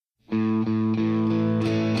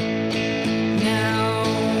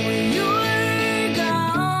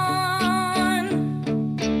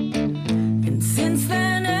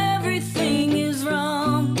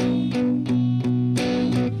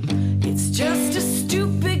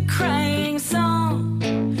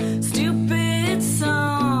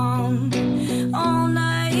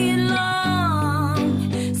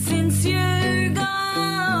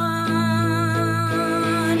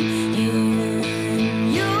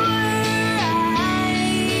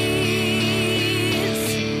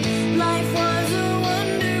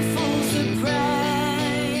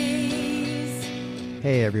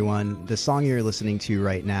The song you're listening to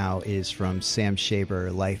right now is from Sam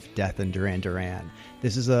Shaber, Life, Death, and Duran Duran.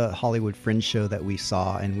 This is a Hollywood Fringe show that we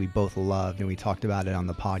saw and we both loved, and we talked about it on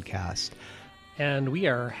the podcast. And we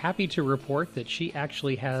are happy to report that she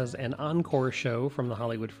actually has an encore show from the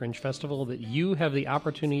Hollywood Fringe Festival that you have the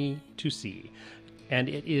opportunity to see. And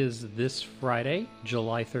it is this Friday,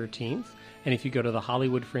 July 13th. And if you go to the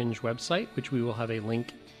Hollywood Fringe website, which we will have a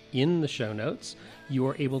link in the show notes, you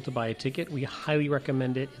are able to buy a ticket. We highly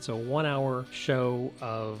recommend it. It's a 1-hour show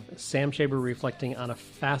of Sam Shaber reflecting on a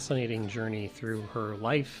fascinating journey through her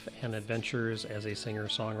life and adventures as a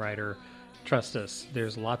singer-songwriter. Trust us,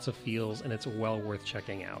 there's lots of feels, and it's well worth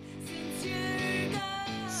checking out.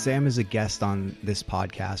 Sam is a guest on this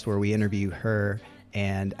podcast where we interview her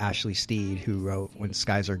and Ashley Steed, who wrote When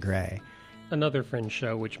Skies Are Gray. Another Fringe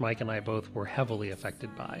show which Mike and I both were heavily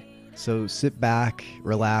affected by. So sit back,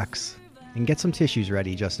 relax, and get some tissues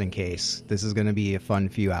ready just in case. This is going to be a fun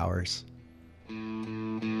few hours.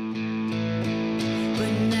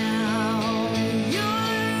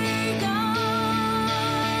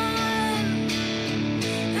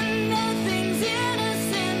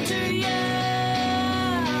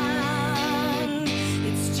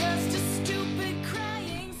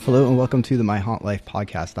 Hello and welcome to the My Haunt Life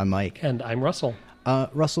podcast. I'm Mike. And I'm Russell.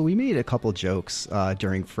 Russell, we made a couple jokes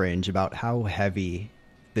during Fringe about how heavy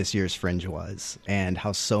this year's Fringe was and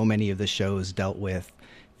how so many of the shows dealt with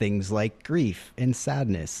things like grief and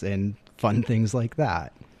sadness and fun things like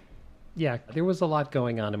that. Yeah, there was a lot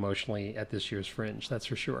going on emotionally at this year's Fringe, that's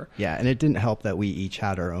for sure. Yeah, and it didn't help that we each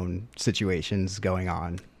had our own situations going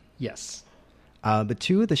on. Yes. But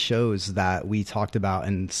two of the shows that we talked about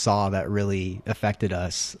and saw that really affected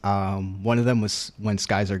us, one of them was When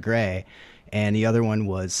Skies Are Gray, and the other one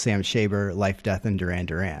was Sam Shaber, Life, Death, and Duran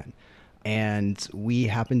Duran. And we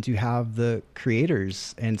happen to have the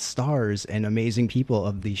creators and stars and amazing people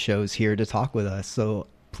of these shows here to talk with us. So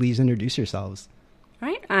please introduce yourselves. All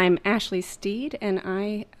right, I'm Ashley Steed, and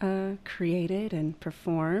I created and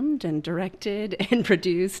performed and directed and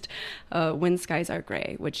produced When Skies Are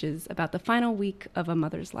Gray, which is about the final week of a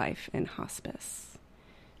mother's life in hospice.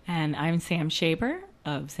 And I'm Sam Shaber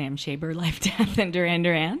of Sam Shaber, Life, Death, and Duran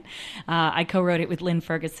Duran. I co-wrote it with Lynn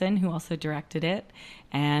Ferguson, who also directed it.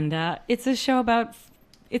 And it's a show about,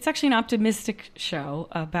 it's actually an optimistic show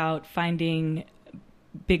about finding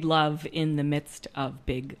big love in the midst of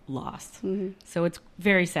big loss. Mm-hmm. So it's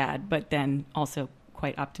very sad, but then also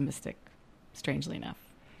quite optimistic, strangely enough.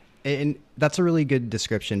 And that's a really good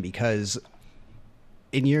description because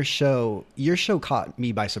in your show caught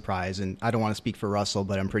me by surprise, and I don't want to speak for Russell,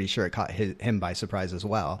 but I'm pretty sure it caught him by surprise as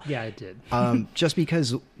well. Yeah, it did. Just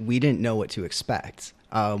because we didn't know what to expect.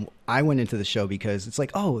 I went into the show because it's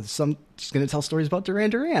like, oh, just going to tell stories about Duran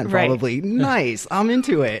Duran, probably. Right. Nice. I'm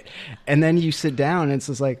into it. And then you sit down and it's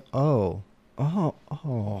just like, oh.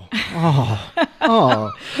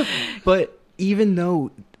 But even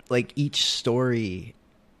though like each story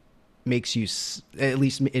makes you, at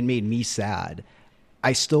least it made me sad,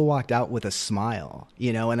 I still walked out with a smile,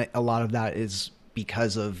 and a lot of that is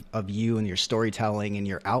because of you and your storytelling and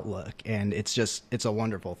your outlook. And it's a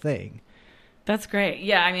wonderful thing. That's great.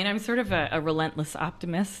 Yeah, I mean, I'm sort of a relentless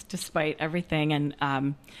optimist despite everything.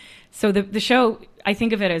 And so the show, I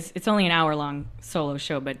think of it as, it's only an hour-long solo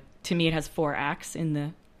show, but to me it has 4 acts in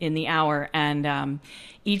the hour. And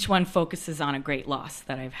each one focuses on a great loss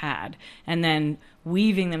that I've had. And then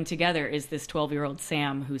weaving them together is this 12-year-old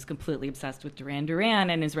Sam who's completely obsessed with Duran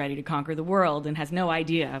Duran and is ready to conquer the world and has no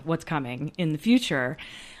idea what's coming in the future.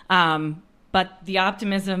 But the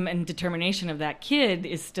optimism and determination of that kid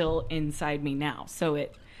is still inside me now. So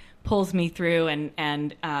it pulls me through.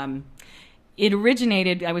 And it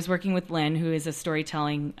originated, I was working with Lynn, who is a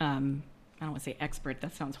storytelling, I don't want to say expert,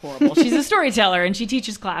 that sounds horrible. She's a storyteller, and she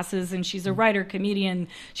teaches classes, and she's a writer, comedian.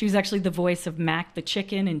 She was actually the voice of Mac the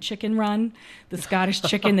chicken in Chicken Run, the Scottish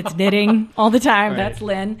chicken that's knitting all the time. Right. That's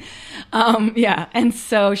Lynn. Yeah, and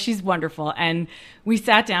so she's wonderful. And we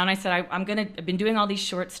sat down. I said, I've been doing all these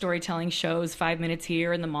short storytelling shows, 5 minutes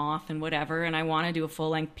here and The Moth and whatever, and I want to do a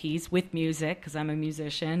full-length piece with music because I'm a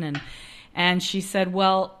musician. And she said,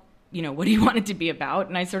 well, what do you want it to be about?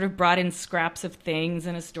 And I sort of brought in scraps of things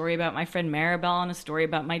and a story about my friend Maribel and a story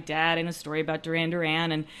about my dad and a story about Duran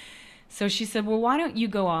Duran. And so she said, well, why don't you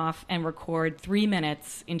go off and record 3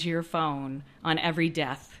 minutes into your phone on every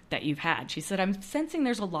death that you've had? She said, I'm sensing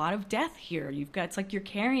there's a lot of death here. It's like you're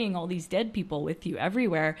carrying all these dead people with you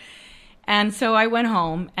everywhere. And so I went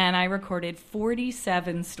home and I recorded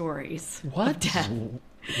 47 stories of death.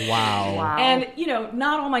 Wow. And,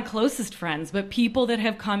 not all my closest friends, but people that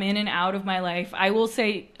have come in and out of my life. I will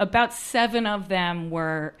say about 7 of them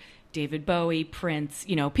were David Bowie, Prince,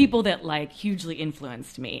 people that like hugely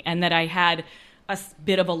influenced me and that I had a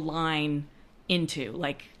bit of a line into.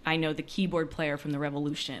 Like, I know the keyboard player from The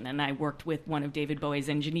Revolution, and I worked with one of David Bowie's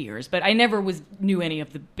engineers, but I never knew any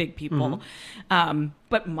of the big people,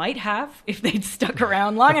 but might have if they'd stuck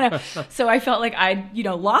around long enough. So I felt like I'd,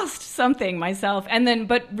 lost something myself. And then,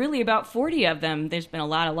 but really about 40 of them, there's been a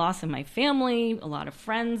lot of loss in my family, a lot of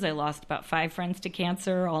friends. I lost about 5 friends to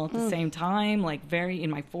cancer all at the same time, like in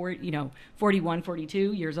my 41,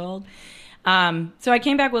 42 years old. So I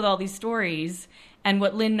came back with all these stories. And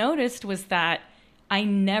what Lynn noticed was that I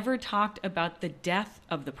never talked about the death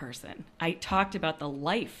of the person. I talked about the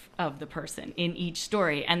life of the person in each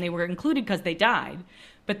story. And they were included because they died.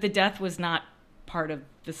 But the death was not part of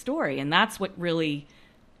the story. And that's what really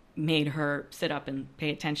made her sit up and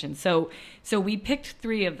pay attention. So we picked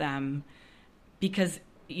 3 of them because,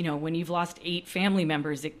 when you've lost 8 family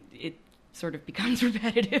members, it sort of becomes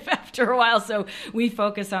repetitive after a while. So we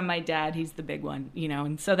focus on my dad. He's the big one,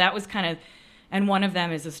 And so that was kind of... And one of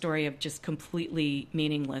them is a story of just completely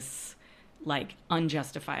meaningless, like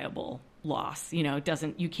unjustifiable loss.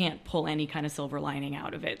 You can't pull any kind of silver lining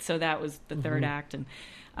out of it. So that was the third act.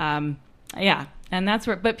 And and that's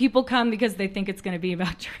where, but people come because they think it's going to be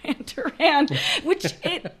about Duran, which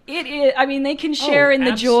it is. I mean, they can share in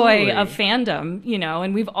the joy of fandom,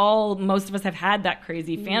 and most of us have had that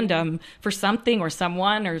crazy fandom for something or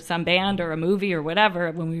someone or some band or a movie or whatever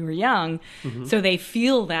when we were young. So they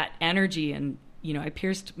feel that energy. And, I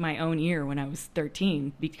pierced my own ear when I was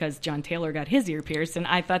 13 because John Taylor got his ear pierced, and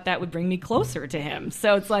I thought that would bring me closer to him.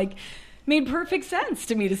 So it's like, made perfect sense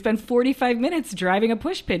to me to spend 45 minutes driving a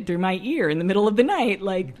push pin through my ear in the middle of the night,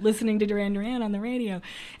 like listening to Duran Duran on the radio.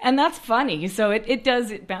 And that's funny. So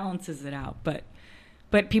it balances it out.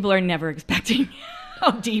 But people are never expecting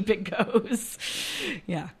how deep it goes.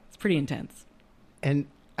 Yeah, it's pretty intense. And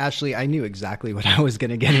Ashley, I knew exactly what I was going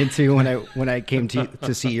to get into when I came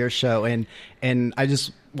to see your show. And I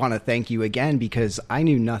just want to thank you again because I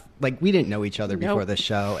knew nothing. Like, we didn't know each other before the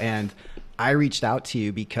show. And I reached out to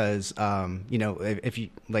you because, if you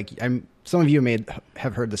some of you may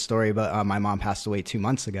have heard the story, but my mom passed away 2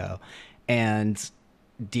 months ago, and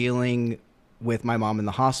dealing with my mom in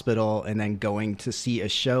the hospital and then going to see a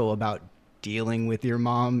show about dealing with your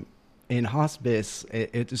mom in hospice,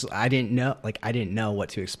 I didn't know what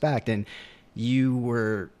to expect. And you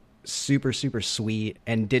were super, super sweet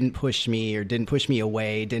and didn't push me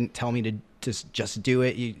away, didn't tell me to just do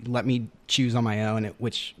it. You let me choose on my own,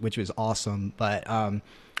 which was awesome. But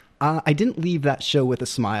I didn't leave that show with a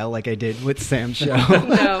smile like I did with Sam's show.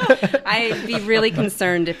 No, I'd be really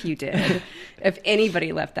concerned if you did. If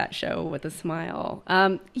anybody left that show with a smile.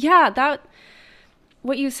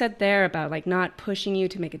 What you said there about like not pushing you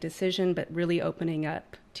to make a decision, but really opening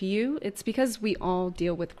up to you, it's because we all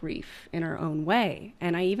deal with grief in our own way.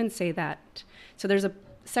 And I even say that. So there's a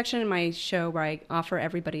section in my show where I offer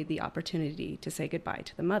everybody the opportunity to say goodbye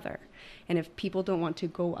to the mother. And if people don't want to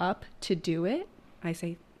go up to do it, I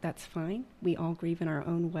say, that's fine. We all grieve in our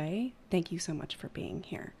own way. Thank you so much for being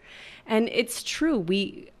here. And it's true.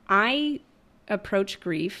 I approach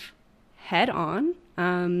grief head on.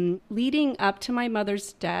 Leading up to my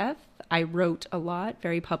mother's death, I wrote a lot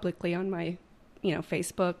very publicly on my,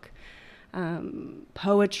 Facebook,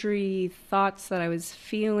 poetry, thoughts that I was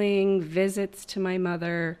feeling, visits to my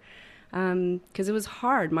mother, because it was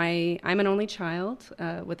hard. I'm an only child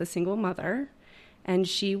with a single mother, and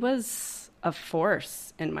she was a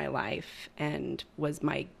force in my life and was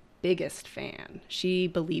my biggest fan. She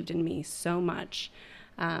believed in me so much.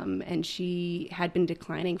 And she had been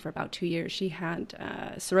declining for about 2 years. She had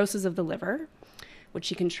cirrhosis of the liver, which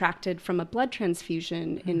she contracted from a blood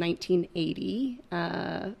transfusion in 1980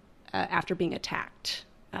 after being attacked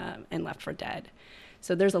and left for dead.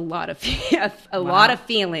 So there's a lot of lot of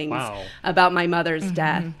feelings about my mother's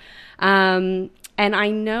death. And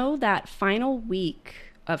I know that final week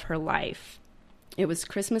of her life, it was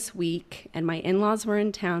Christmas week, and my in-laws were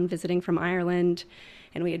in town visiting from Ireland.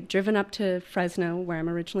 And we had driven up to Fresno, where I'm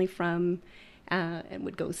originally from, and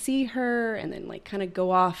would go see her and then kind of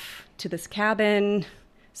go off to this cabin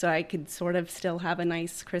so I could sort of still have a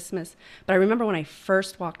nice Christmas. But I remember when I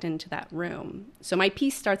first walked into that room. So my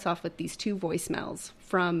piece starts off with these 2 voicemails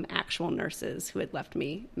from actual nurses who had left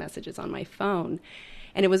me messages on my phone.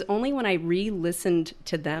 And it was only when I re-listened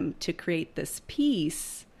to them to create this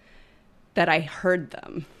piece that I heard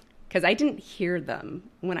them. Because I didn't hear them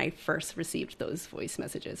when I first received those voice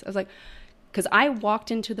messages. I was like, because I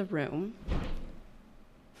walked into the room.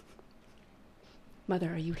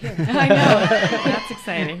 Mother, are you here? I know. That's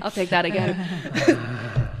exciting. I'll take that again.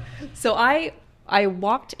 So I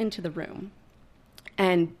walked into the room,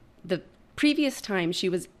 and the previous time she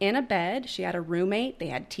was in a bed, she had a roommate, they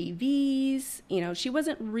had TVs, you know, she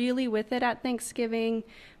wasn't really with it at Thanksgiving,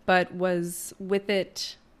 but was with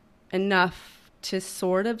it enough to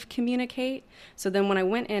sort of communicate. So then when I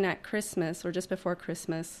went in at Christmas or just before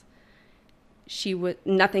Christmas,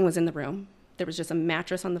 nothing was in the room. There was just a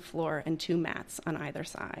mattress on the floor and 2 mats on either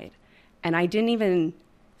side. And I didn't even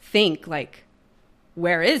think like,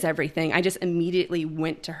 where is everything? I just immediately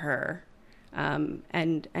went to her.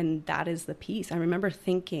 And that is the piece. I remember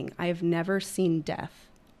thinking, I have never seen death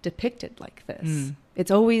depicted like this.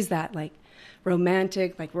 It's always that like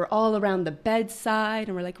romantic, like we're all around the bedside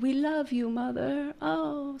and we're like, we love you, mother.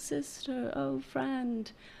 Oh, sister. Oh,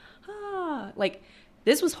 friend. Like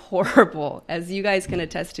this was horrible, as you guys can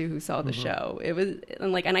attest to who saw the show. It was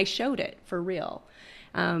and I showed it for real.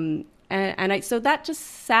 So that just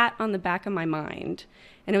sat on the back of my mind.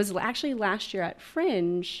 And it was actually last year at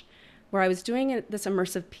Fringe where I was doing this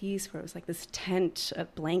immersive piece where it was like this tent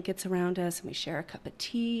of blankets around us and we share a cup of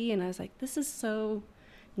tea. And I was like, this is so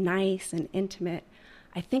nice and intimate.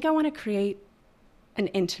 I think I want to create an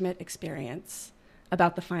intimate experience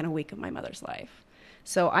about the final week of my mother's life.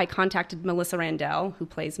 So I contacted Melissa Randell, who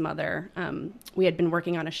plays Mother. We had been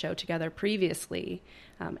working on a show together previously,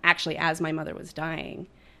 actually as my mother was dying,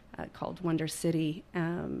 called Wonder City.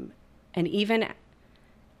 And even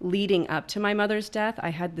leading up to my mother's death, I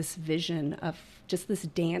had this vision of just this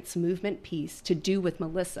dance movement piece to do with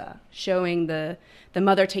Melissa, showing the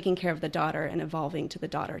mother taking care of the daughter and evolving to the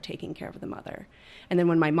daughter taking care of the mother. And then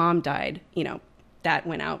when my mom died, you know, that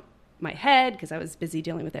went out my head because I was busy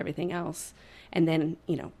dealing with everything else. And then,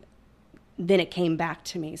 you know, then it came back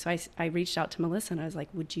to me. So I reached out to Melissa and I was like,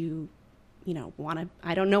 would you want to,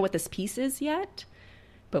 I don't know what this piece is yet,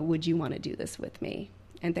 but would you want to do this with me?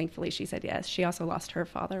 And thankfully she said yes. She also lost her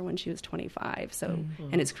father when she was 25. So,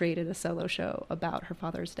 and has created a solo show about her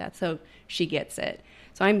father's death. So she gets it.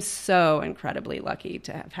 So I'm so incredibly lucky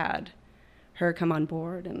to have had her come on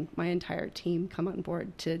board and my entire team come on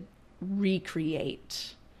board to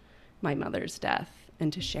recreate my mother's death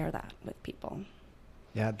and to share that with people.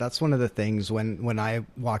 Yeah, that's one of the things when I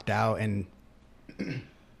walked out and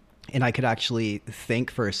I could actually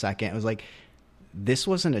think for a second. It was like, this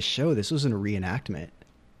wasn't a show. This was a reenactment.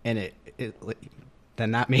 And it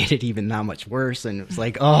then that made it even that much worse. And it was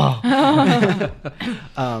like, oh.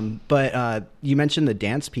 But you mentioned the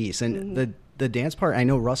dance piece and the dance part. I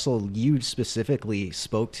know, Russell, you specifically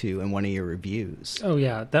spoke to in one of your reviews. Oh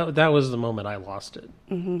yeah, that was the moment I lost it.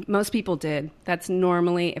 Mm-hmm. Most people did. That's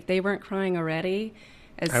normally, if they weren't crying already,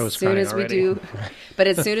 But as soon as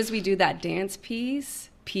we do that dance piece,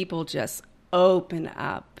 people just open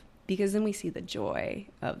up. Because then we see the joy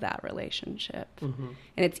of that relationship. Mm-hmm.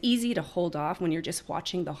 And it's easy to hold off when you're just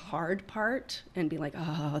watching the hard part and be like,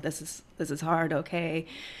 oh, this is hard, okay,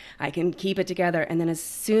 I can keep it together. And then as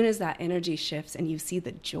soon as that energy shifts and you see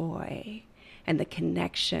the joy and the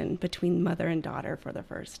connection between mother and daughter for the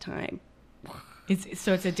first time. It's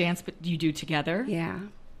a dance but you do together? Yeah.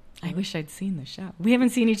 I wish I'd seen the show. We haven't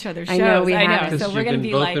seen each other's shows. I know. So we're going to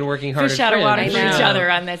be both like been working hard fish out of water for each other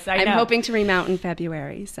on this. I'm hoping to remount in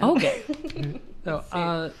February. So. Okay.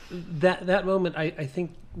 No, that moment, I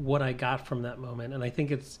think what I got from that moment, and I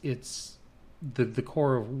think it's the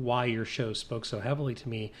core of why your show spoke so heavily to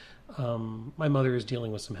me. My mother is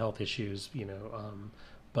dealing with some health issues,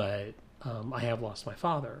 but I have lost my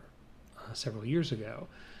father several years ago,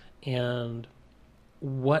 and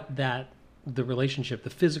what the relationship, the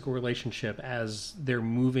physical relationship, as they're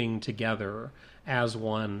moving together as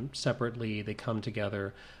one separately, they come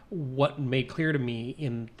together. What made clear to me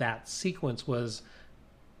in that sequence was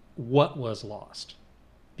what was lost.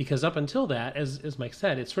 Because up until that, as Mike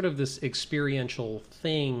said, it's sort of this experiential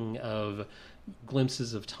thing of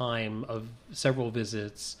glimpses of time, of several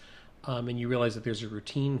visits, and you realize that there's a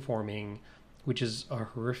routine forming, which is a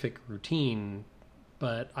horrific routine.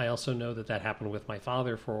 But I also know that happened with my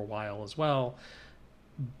father for a while as well.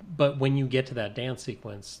 But when you get to that dance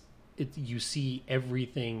sequence, you see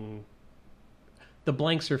everything. The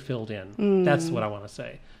blanks are filled in. That's what I want to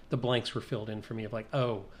say. The blanks were filled in for me of like,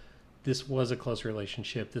 oh, this was a close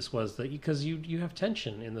relationship. This was because you have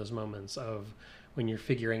tension in those moments of when you're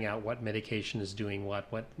figuring out what medication is doing what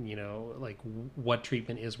what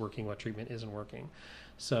treatment is working, what treatment isn't working.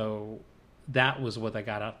 So that was what I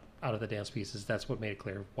got out of the dance pieces. That's what made it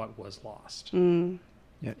clear what was lost.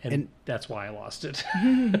 Yeah, and that's why I lost it.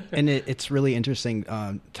 And it's really interesting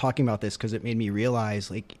talking about this because it made me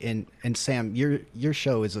realize, like, and Sam, your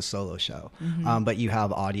show is a solo show, but you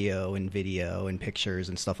have audio and video and pictures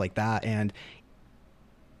and stuff like that. And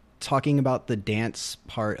talking about the dance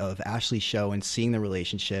part of Ashley's show and seeing the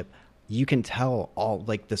relationship, you can tell all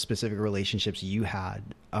like the specific relationships you had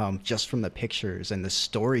just from the pictures and the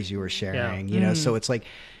stories you were sharing. You know, so it's like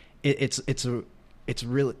it's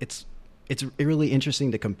really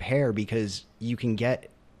interesting to compare because you can get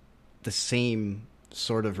the same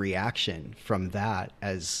sort of reaction from that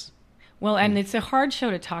as well, and it's a hard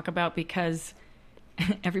show to talk about because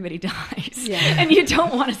everybody dies, Yeah. and you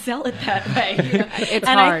don't want to sell it that way. You know? It's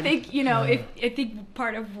and hard. I think, you know, I think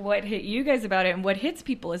part of what hit you guys about it and what hits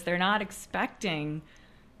people is they're not expecting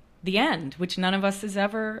the end, which none of us is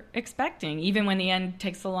ever expecting. Even when the end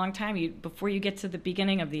takes a long time, before you get to the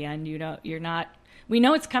beginning of the end, you're not. We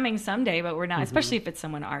know it's coming someday, but we're not. Especially if it's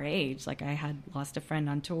someone our age. Like I had lost a friend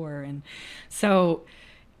on tour, and so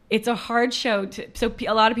it's a hard show to. So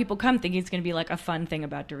a lot of people come thinking it's going to be like a fun thing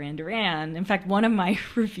about Duran Duran. In fact, one of my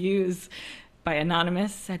reviews by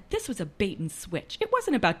Anonymous said, this was a bait and switch. It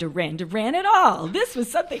wasn't about Duran Duran at all. This was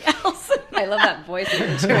something else. I love that voice.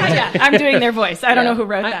 Yeah, I'm doing their voice. I don't know who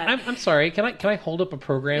wrote that. I'm sorry. Can I hold up a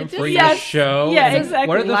program for Yes. your show? Yeah, exactly.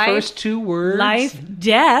 What are the Life- first two words? Life,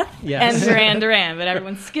 death, Yes. and Duran Duran, but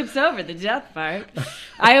everyone skips over the death part.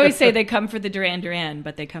 I always say they come for the Duran Duran,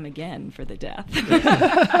 but they come again for the death.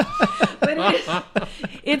 But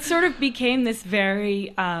it sort of became this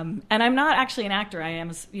very, and I'm not actually an actor.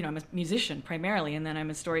 I'm a musician primarily, and then I'm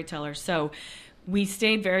a storyteller. So we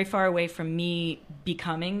stayed very far away from me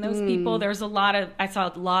becoming those people. I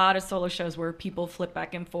saw a lot of solo shows where people flip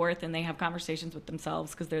back and forth and they have conversations with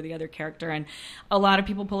themselves because they're the other character. And a lot of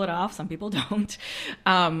people pull it off. Some people don't.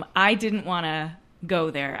 I didn't want to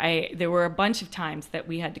go there. There were a bunch of times that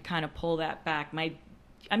we had to kind of pull that back. My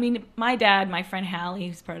dad, my friend Hallie,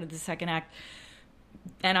 who's part of the second act,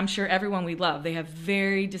 and I'm sure everyone we love, they have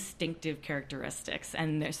very distinctive characteristics,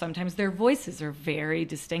 and sometimes their voices are very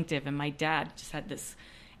distinctive. And my dad just had this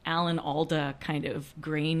Alan Alda kind of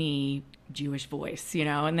grainy Jewish voice, you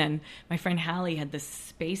know. And then my friend Hallie had the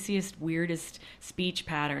spaciest, weirdest speech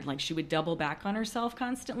pattern. Like she would double back on herself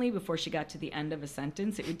constantly before she got to the end of a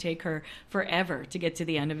sentence. It would take her forever to get to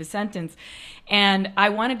the end of a sentence. And I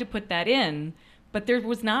wanted to put that in, but there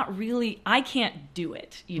was not really, I can't do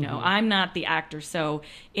it, you know. I'm not the actor, so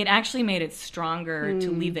it actually made it stronger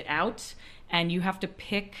to leave it out. And you have to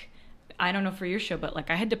pick, I don't know for your show, but like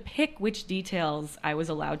I had to pick which details I was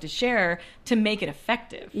allowed to share to make it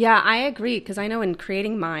effective. Yeah, I agree, because I know in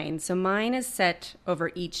creating mine, so mine is set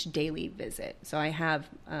over each daily visit. So I have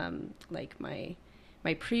like my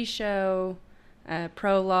pre-show,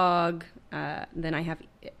 prologue, then I have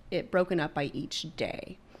it broken up by each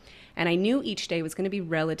day. And I knew each day was going to be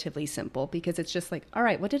relatively simple because it's just like, all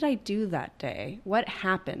right, what did I do that day? What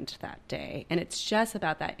happened that day? And it's just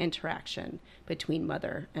about that interaction between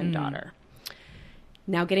mother and daughter.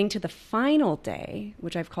 Now getting to the final day,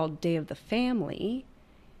 which I've called Day of the Family,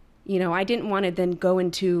 you know, I didn't want to then go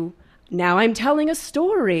into, now I'm telling a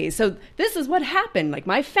story. So this is what happened. Like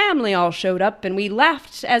my family all showed up and we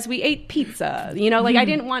laughed as we ate pizza. You know, like I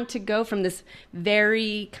didn't want to go from this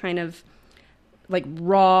very kind of like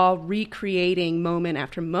raw recreating moment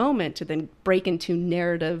after moment to then break into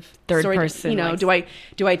narrative Third story. person, You know, like-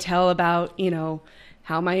 do I tell about, you know,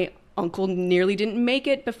 how my uncle nearly didn't make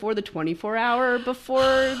it before the 24 hour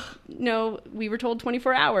before, you know, we were told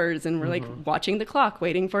 24 hours and we're like watching the clock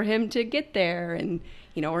waiting for him to get there, and,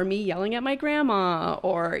 you know, or me yelling at my grandma,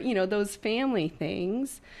 or, you know, those family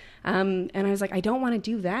things. And I was like, I don't want to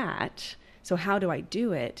do that. So how do I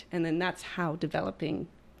do it? And then that's how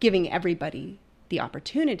giving everybody the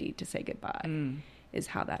opportunity to say goodbye is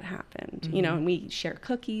how that happened. You know, and we share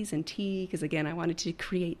cookies and tea because, again, I wanted to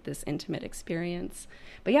create this intimate experience.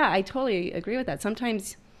 But yeah, I totally agree with that.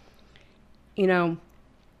 Sometimes, you know,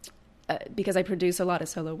 because I produce a lot of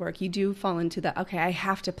solo work, you do fall into the, okay, I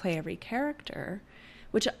have to play every character,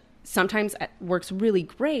 which sometimes works really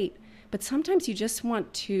great, but sometimes you just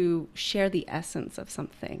want to share the essence of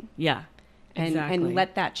something. Yeah, exactly. And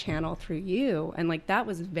let that channel through you. And like that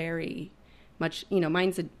was very much, you know,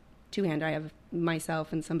 mine's a two-hander. I have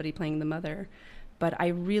myself and somebody playing the mother, but I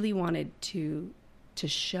really wanted to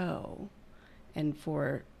show and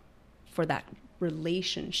for that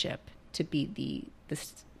relationship to be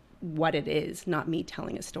this what it is, not me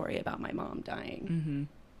telling a story about my mom dying.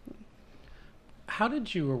 How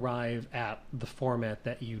did you arrive at the format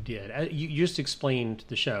that you did? You just explained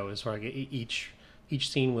the show as far as each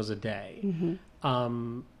scene was a day.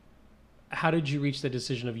 How did you reach the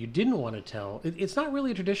decision of you didn't want to tell? It's not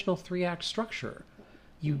really a traditional 3-act structure.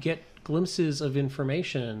 you get glimpses of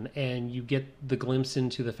information, and you get the glimpse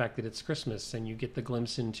into the fact that it's Christmas, and you get the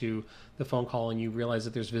glimpse into the phone call, and you realize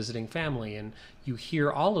that there's visiting family, and you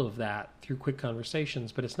hear all of that through quick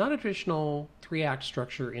conversations. But it's not a traditional 3-act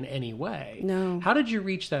structure in any way. No. How did you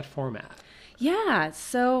reach that format? Yeah,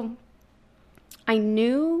 so I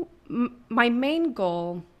knew my main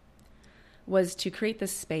goal was to create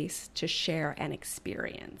this space to share an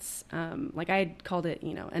experience. Like I had called it,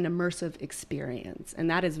 an immersive experience. And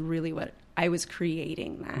that is really what I was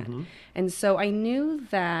creating that. Mm-hmm. And so I knew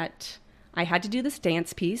that I had to do this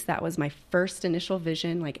dance piece. That was my first initial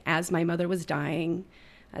vision, like as my mother was dying,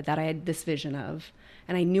 that I had this vision of.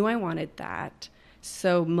 And I knew I wanted that.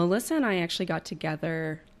 So Melissa and I actually got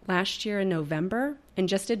together last year in November and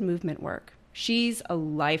just did movement work. She's a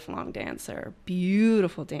lifelong dancer,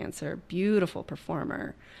 beautiful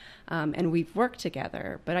performer, and we've worked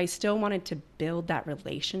together, but I still wanted to build that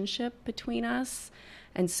relationship between us.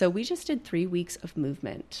 And so we just did 3 weeks of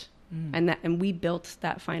movement, and we built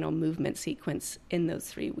that final movement sequence in those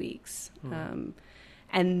 3 weeks.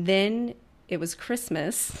 And then it was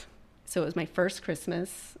Christmas, so it was my first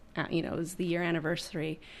Christmas. It was the year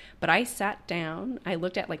anniversary, but I sat down, I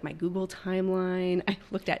looked at like my Google timeline, I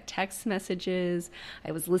looked at text messages,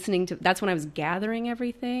 I was listening to, that's when I was gathering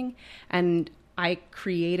everything, and I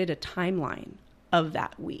created a timeline of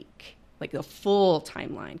that week, like the full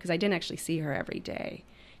timeline, because I didn't actually see her every day,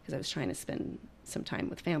 because I was trying to spend some time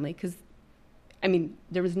with family, because,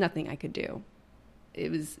 there was nothing I could do.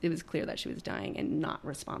 It was clear that she was dying and not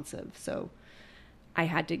responsive, so I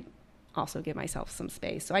had to also give myself some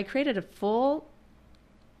space. So I created a full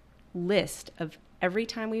list of every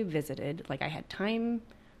time we visited. Like I had time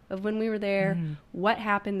of when we were there, what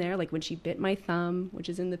happened there, like when she bit my thumb, which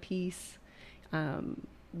is in the piece,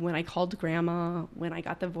 when I called grandma, when I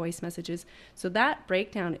got the voice messages. So that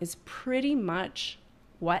breakdown is pretty much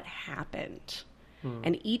what happened.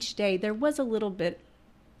 And each day there was a little bit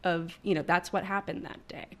of, that's what happened that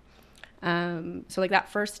day. So like that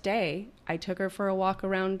first day, I took her for a walk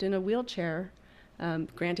around in a wheelchair.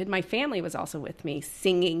 Granted, my family was also with me,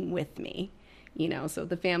 singing with me, so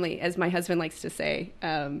the family, as my husband likes to say,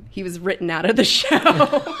 he was written out of the show.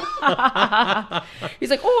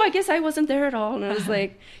 He's like, oh, I guess I wasn't there at all. And I was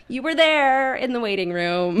like, you were there in the waiting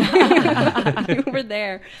room. You were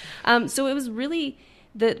there. So it was really,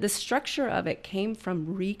 the structure of it came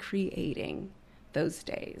from recreating those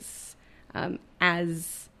days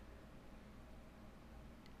as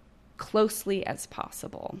closely as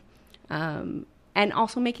possible, and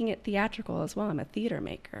also making it theatrical as well. I'm a theater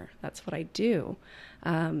maker. That's what I do.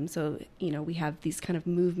 So we have these kind of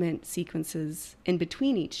movement sequences in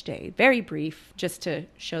between each day, very brief, just to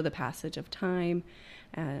show the passage of time.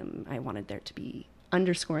 I wanted there to be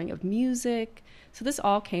underscoring of music, so this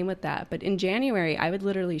all came with that. But in January, I would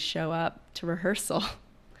literally show up to rehearsal.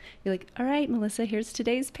 You're like, all right, Melissa, here's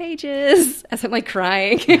today's pages, as I'm like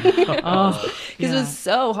crying. Because it was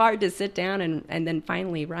so hard to sit down and then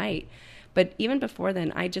finally write. But even before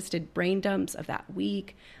then, I just did brain dumps of that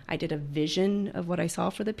week. I did a vision of what I saw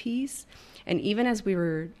for the piece. And even as we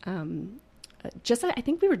were I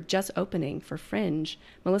think we were just opening for Fringe,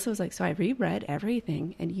 Melissa was like, so I reread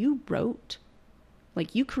everything, and you wrote,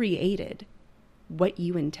 like you created what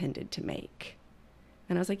you intended to make.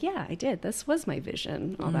 And I was like, yeah, I did. This was my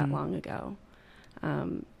vision all that long ago.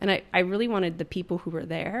 And I really wanted the people who were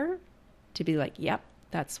there to be like, yep,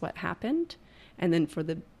 that's what happened. And then for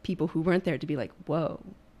the people who weren't there to be like, whoa,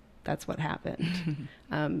 that's what happened.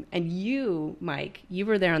 And you, Mike, you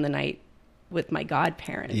were there on the night with my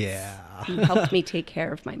godparents. Yeah. You helped me take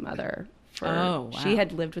care of my mother. She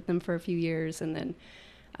had lived with them for a few years and then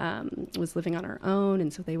was living on her own.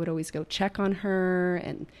 And so they would always go check on her.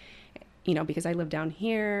 And because I live down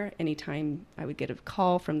here, anytime I would get a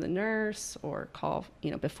call from the nurse or call,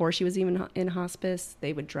 before she was even in hospice,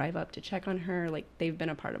 they would drive up to check on her. Like they've been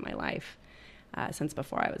a part of my life since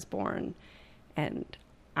before I was born. And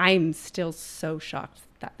I'm still so shocked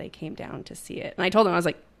that they came down to see it. And I told them, I was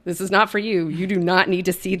like, this is not for you. You do not need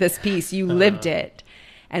to see this piece. You lived it.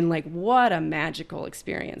 And like, what a magical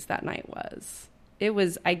experience that night was. It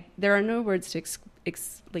was, there are no words to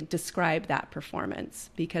describe that performance,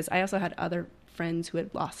 because I also had other friends who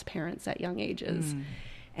had lost parents at young ages.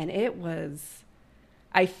 And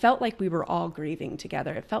I felt like we were all grieving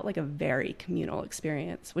together. It felt like a very communal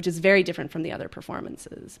experience, which is very different from the other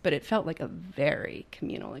performances, but it felt like a very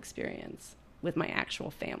communal experience with my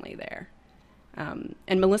actual family there.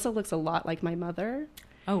 And Melissa looks a lot like my mother.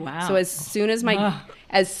 Oh wow! So as soon as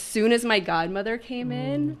my godmother came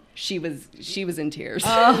in, she was in tears.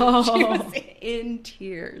 Oh. She was in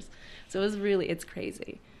tears. So it's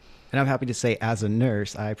crazy. And I'm happy to say, as a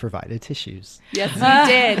nurse, I provided tissues. Yes,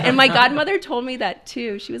 you did. And my godmother told me that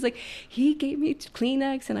too. She was like, he gave me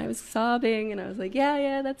Kleenex, and I was sobbing. And I was like,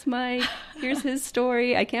 yeah, that's here's his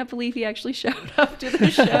story. I can't believe he actually showed up to the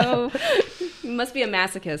show. He must be a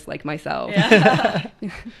masochist like myself. Yeah.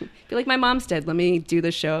 Feel like my mom's dead. Let me do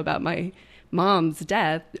the show about my mom's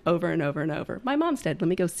death over and over and over. My mom's dead. Let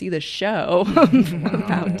me go see the show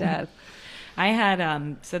about death. I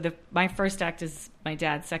had my first act is my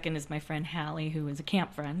dad. Second is my friend Hallie, who was a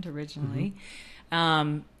camp friend originally.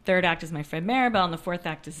 Third act is my friend Maribel, and the fourth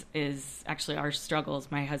act is actually our struggles.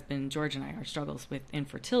 My husband George and I, our struggles with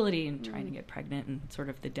infertility and trying to get pregnant, and sort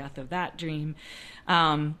of the death of that dream.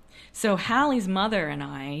 So Hallie's mother and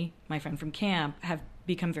I, my friend from camp, have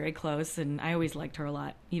become very close, and I always liked her a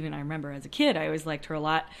lot. Even I remember as a kid, I always liked her a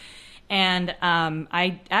lot. And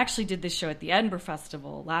I actually did this show at the Edinburgh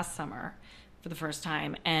Festival last summer for the first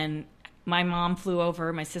time, and my mom flew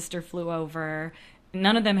over, my sister flew over.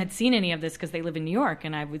 None of them had seen any of this because they live in New York,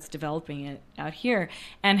 and I was developing it out here.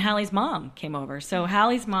 And Hallie's mom came over. So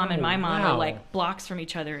Hallie's mom and my mom are like blocks from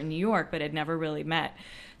each other in New York, but had never really met.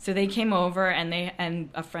 So they came over, and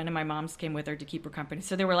a friend of my mom's came with her to keep her company.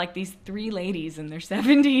 So there were like these three ladies in their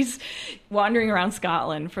 70s wandering around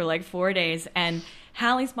Scotland for like 4 days. And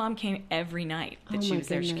Hallie's mom came every night that she was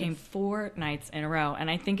there. She came 4 nights in a row.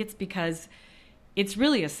 And I think it's because it's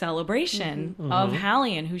really a celebration of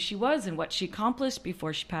Hallie and who she was and what she accomplished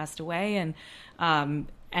before she passed away. And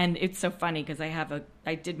it's so funny because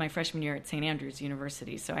I did my freshman year at St. Andrews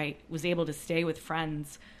University. So I was able to stay with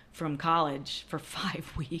friends from college for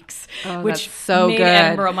 5 weeks, which made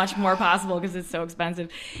Edinburgh much more possible because it's so expensive.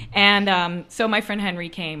 And so my friend Henry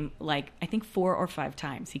came like, I think 4 or 5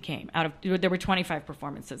 times he came. There were 25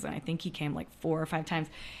 performances, and I think he came like 4 or 5 times.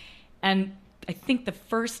 And I think the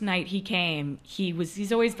first night he came,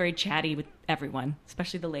 he's always very chatty with everyone,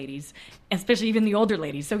 especially the ladies, especially even the older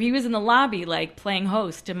ladies. So he was in the lobby like playing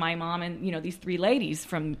host to my mom and these 3 ladies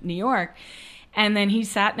from New York. And then he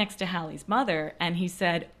sat next to Hallie's mother, and he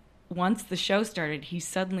said once the show started, he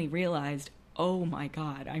suddenly realized, oh my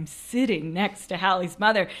God, I'm sitting next to Hallie's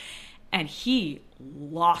mother. And he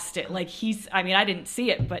lost it. Like I didn't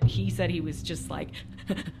see it, but he said he was just like,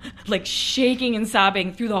 like shaking and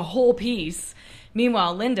sobbing through the whole piece.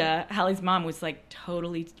 Meanwhile, Linda, Hallie's mom, was like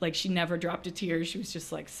totally, like she never dropped a tear. She was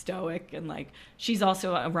just like stoic, and like she's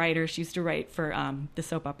also a writer. She used to write for the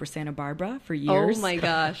soap opera Santa Barbara for years. Oh my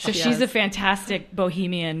gosh. So she's a fantastic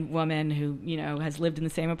bohemian woman who, has lived in the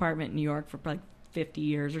same apartment in New York for like 50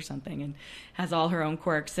 years or something, and has all her own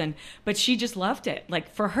quirks, but she just loved it.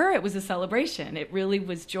 Like for her, it was a celebration. It really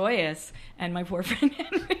was joyous, and my poor friend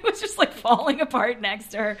Henry was just like falling apart next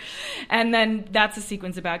to her. And then that's a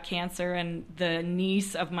sequence about cancer, and the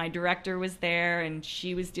niece of my director was there, and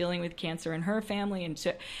she was dealing with cancer in her family, and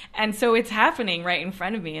so it's happening right in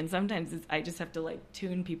front of me. And sometimes I just have to like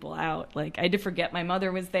tune people out. Like I had to forget my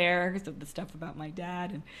mother was there because of the stuff about my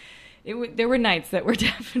dad, and there were nights that were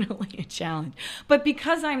definitely a challenge. But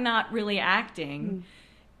because I'm not really acting,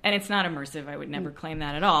 and it's not immersive, I would never claim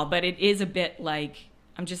that at all, but it is a bit like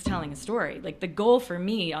I'm just telling a story. Like the goal for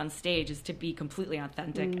me on stage is to be completely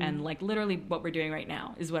authentic, and like literally what we're doing right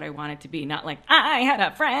now is what I want it to be. Not like I had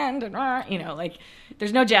a friend, and like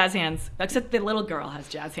there's no jazz hands, except the little girl has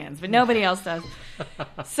jazz hands, but nobody else does.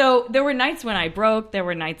 So there were nights when I broke. There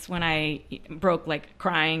were nights when I broke like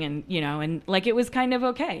crying, and and like it was kind of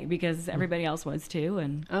okay because everybody else was too.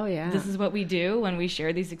 And oh yeah, this is what we do when we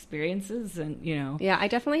share these experiences, and Yeah, I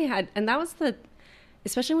definitely had, and that was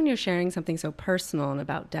especially when you're sharing something so personal and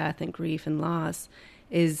about death and grief and loss,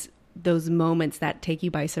 is those moments that take you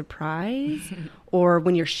by surprise, or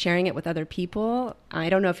when you're sharing it with other people. I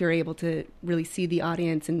don't know if you're able to really see the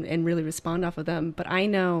audience and really respond off of them, but I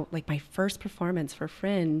know like my first performance for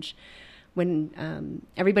Fringe, when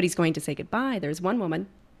everybody's going to say goodbye, there's one woman,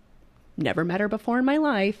 never met her before in my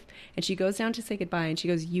life, and she goes down to say goodbye, and she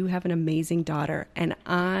goes, "You have an amazing daughter," and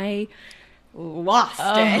I lost it.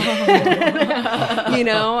 And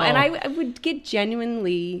I would get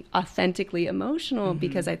genuinely, authentically emotional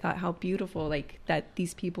because I thought how beautiful, like that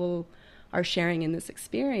these people are sharing in this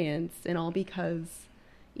experience, and all because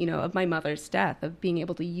of my mother's death, of being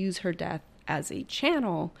able to use her death as a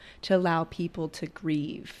channel to allow people to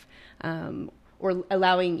grieve, or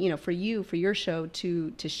allowing for your show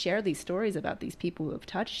to share these stories about these people who have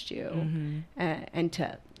touched you, and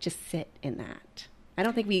to just sit in that. I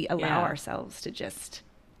don't think we allow ourselves to just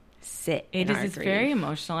sit in our grief. It's very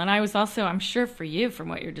emotional. And I was also, I'm sure for you, from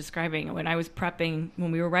what you're describing, when I was prepping, when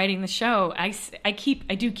we were writing the show, I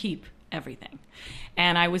do keep everything.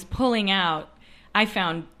 And I was pulling out, I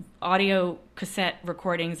found audio cassette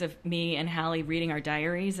recordings of me and Hallie reading our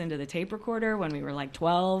diaries into the tape recorder when we were like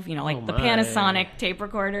 12, the Panasonic tape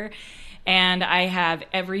recorder. And I have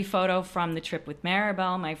every photo from the trip with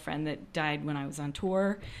Maribel, my friend that died when I was on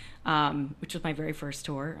tour, which was my very first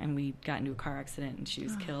tour. And we got into a car accident and she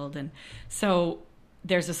was killed. And so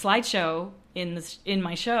there's a slideshow in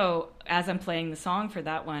my show as I'm playing the song for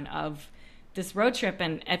that one of this road trip.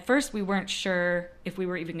 And at first we weren't sure if we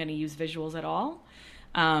were even going to use visuals at all.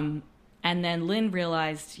 And then Lynn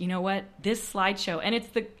realized, you know what, this slideshow, and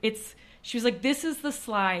she was like, this is the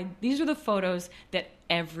slide. These are the photos that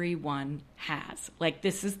everyone has. Like,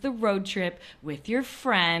 this is the road trip with your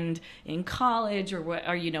friend in college or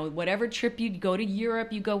whatever trip you'd go to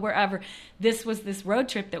Europe, you go wherever. This was this road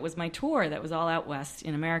trip that was my tour that was all out west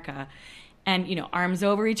in America. And, arms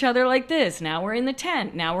over each other like this. Now we're in the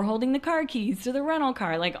tent. Now we're holding the car keys to the rental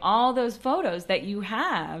car. Like, all those photos that you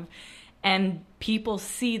have. And people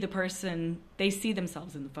see the person, they see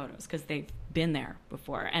themselves in the photos because they've been there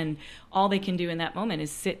before. And all they can do in that moment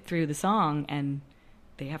is sit through the song and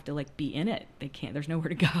they have to be in it. They can't, there's nowhere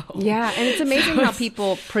to go. Yeah. And it's amazing how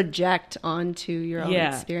people project onto your own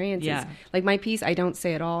experiences. Yeah. Like my piece, I don't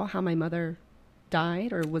say at all how my mother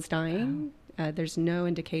died or was dying. There's no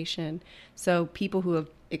indication. So people who have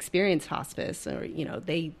experienced hospice or,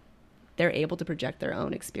 they're able to project their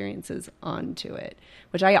own experiences onto it,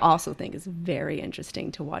 which I also think is very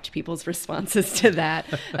interesting to watch people's responses to that.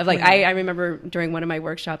 Of I remember during one of my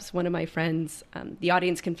workshops, one of my friends, the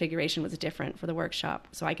audience configuration was different for the workshop,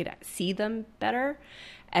 so I could see them better.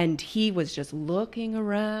 And he was just looking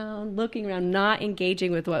around, not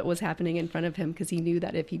engaging with what was happening in front of him because he knew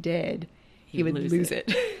that if he did, he would lose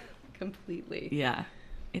it completely. Yeah.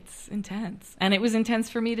 It's intense. And it was intense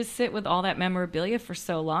for me to sit with all that memorabilia for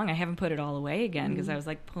so long. I haven't put it all away again because I was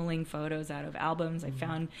pulling photos out of albums. I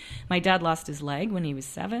found my dad lost his leg when he was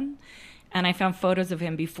 7. And I found photos of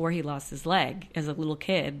him before he lost his leg as a little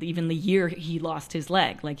kid, even the year he lost his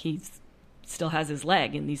leg. He still has his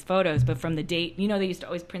leg in these photos. But from the date, they used to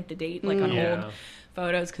always print the date on old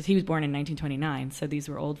photos because he was born in 1929. So these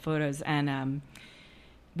were old photos. And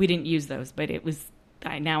we didn't use those, but it was...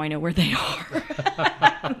 now I know where they are.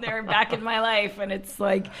 They're back in my life. And it's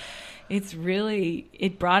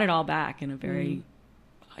it brought it all back in a very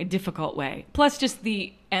difficult way. Plus just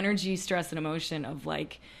the energy, stress, and emotion of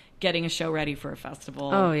getting a show ready for a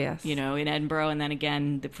festival. Oh, yes. In Edinburgh. And then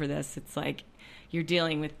again, for this, it's you're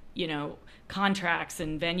dealing with, contracts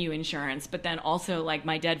and venue insurance, but then also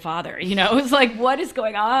my dead father, it was what is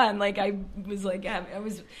going on? I was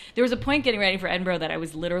there was a point getting ready for Edinburgh that I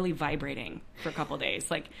was literally vibrating for a couple of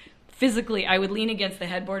days. Physically, I would lean against the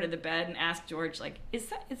headboard of the bed and ask George,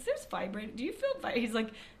 is this vibrating? Do you feel vibrating? He's like,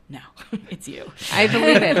 no, it's you. I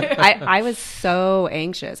believe it. I was so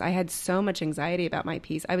anxious. I had so much anxiety about my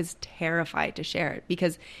piece. I was terrified to share it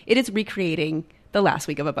because it is recreating the last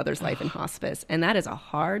week of a mother's life in hospice. And that is a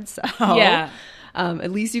hard sell. Yeah.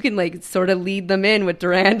 At least you can sort of lead them in with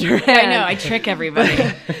Duran Duran. I know. I trick everybody.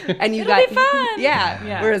 And you It'll be fun.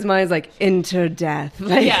 Yeah. Whereas mine's into death.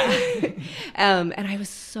 Yeah. And I was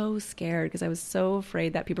so scared because I was so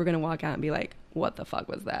afraid that people were going to walk out and be like, what the fuck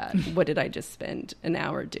was that? What did I just spend an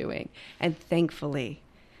hour doing? And thankfully,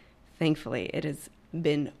 it has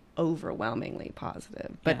been overwhelmingly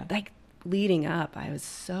positive. But leading up, I was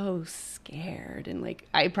so scared, and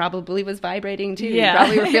I probably was vibrating too. Yeah. You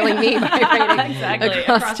probably were feeling me vibrating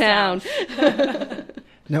across town.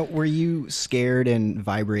 Now, were you scared and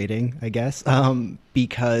vibrating, I guess,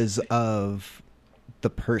 because of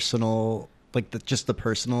the personal, just the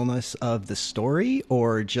personalness of the story,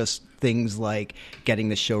 or just things like getting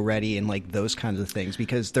the show ready and those kinds of things?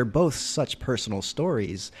 Because they're both such personal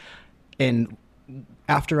stories. And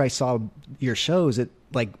after I saw your shows,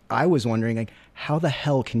 I was wondering, how the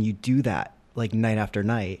hell can you do that, night after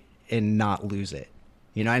night and not lose it?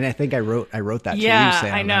 And I think I wrote that to you,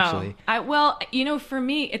 Sam, I know. Actually. For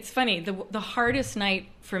me, it's funny. The hardest night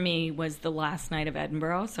for me was the last night of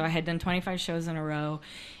Edinburgh. So I had done 25 shows in a row,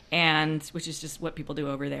 which is just what people do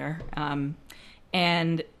over there.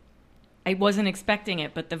 And I wasn't expecting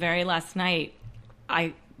it, but the very last night,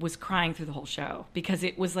 I was crying through the whole show because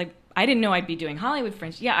it was I didn't know I'd be doing Hollywood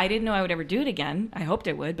Fringe. Yeah, I didn't know I would ever do it again. I hoped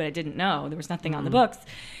I would, but I didn't know. There was nothing on the books.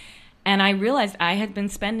 And I realized I had been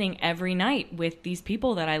spending every night with these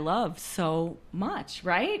people that I love so much,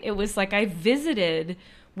 right? It was I visited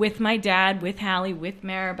with my dad, with Hallie, with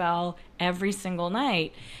Maribel every single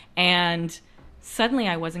night. And suddenly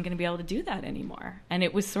I wasn't going to be able to do that anymore. And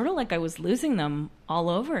it was sort of I was losing them all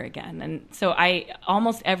over again. And so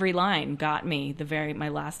almost every line got me my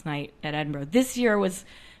last night at Edinburgh. This year was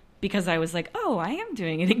because I was like, oh, I am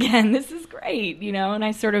doing it again. This is great, And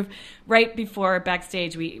I sort of, right before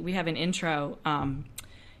backstage, we have an intro.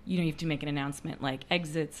 You have to make an announcement like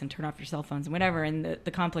exits and turn off your cell phones and whatever. And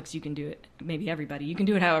the complex, you can do it, maybe everybody, you can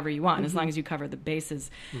do it however you want, as long as you cover the bases.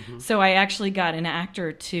 So I actually got an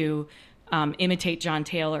actor to imitate John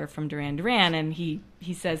Taylor from Duran Duran, and he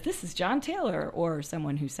says, this is John Taylor, or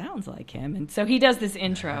someone who sounds like him. And so he does this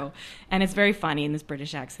intro, and it's very funny in this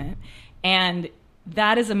British accent. And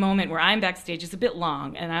that is a moment where I'm backstage. It's a bit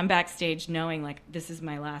long, and I'm backstage knowing, like, this is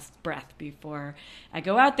my last breath before I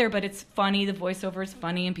go out there. But it's funny. The voiceover is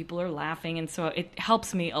funny, and people are laughing. And so it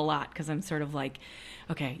helps me a lot because I'm sort of like,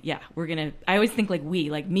 okay, yeah, I always think like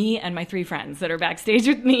me and my 3 friends that are backstage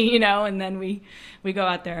with me, and then we go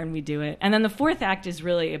out there and we do it. And then the 4th act is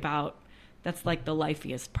really that's like the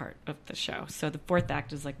lifeiest part of the show. So the 4th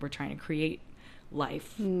act is like we're trying to create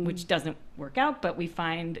life, which doesn't work out, but we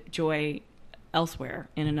find joy elsewhere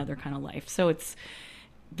in another kind of life. So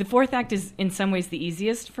the 4th act is in some ways the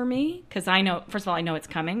easiest for me because I know, first of all, I know it's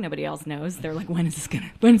coming. Nobody else knows. They're like, when's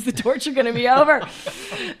the torture going to be over?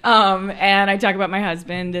 And I talk about my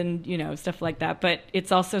husband and, stuff like that. But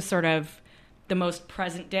it's also sort of the most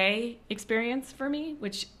present day experience for me,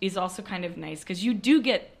 which is also kind of nice because you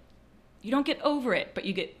don't get over it, but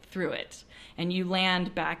you get through it and you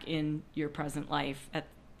land back in your present life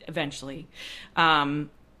eventually.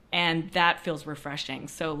 And that feels refreshing.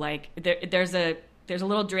 So like there's a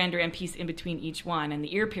little Duran Duran piece in between each one, and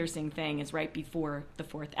the ear piercing thing is right before the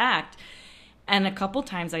 4th act. And a couple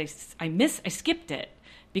times I skipped it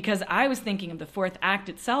because I was thinking of the 4th act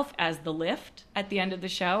itself as the lift at the end of the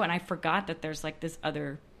show, and I forgot that there's like this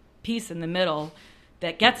other piece in the middle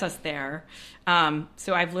that gets us there.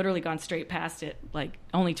 So I've literally gone straight past it, like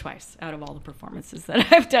only twice out of all the performances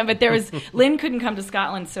that I've done. But Lynn couldn't come to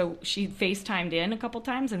Scotland, so she FaceTimed in a couple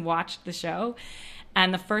times and watched the show.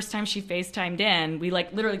 And the first time she FaceTimed in, we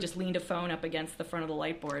like literally just leaned a phone up against the front of the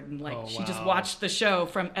light board and she just watched the show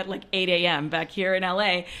at like 8 a.m. back here in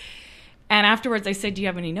LA. And afterwards I said, do you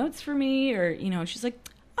have any notes for me? Or, she's like,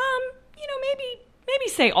 maybe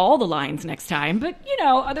say all the lines next time, but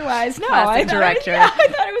otherwise, no. Classic director. I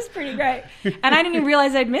thought it was pretty great. And I didn't even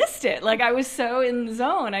realize I'd missed it. Like I was so in the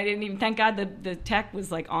zone. I didn't even, thank God the tech was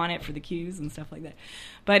like on it for the cues and stuff like that.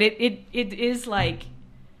 But it is like,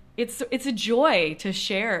 it's a joy to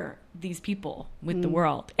share these people with the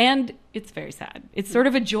world. And it's very sad. It's sort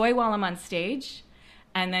of a joy while I'm on stage,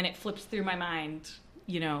 and then it flips through my mind,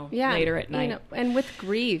 later at night. And with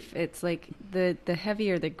grief, it's like the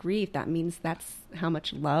heavier the grief, that means that's how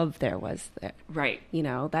much love there was there. Right.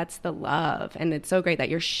 That's the love. And it's so great that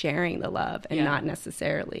you're sharing the love and not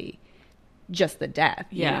necessarily just the death,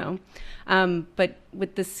 But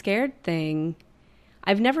with the scared thing,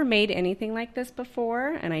 I've never made anything like this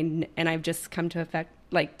before, and I've just come to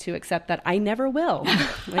accept that I never will.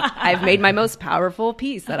 I've made my most powerful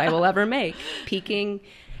piece that I will ever make, peaking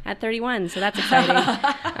at 31, so that's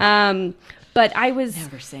exciting. But I was...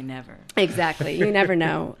 Never say never. Exactly, you never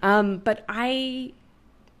know. But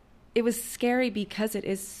it was scary because it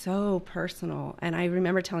is so personal, and I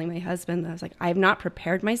remember telling my husband that I was like, I have not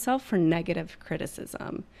prepared myself for negative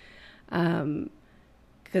criticism.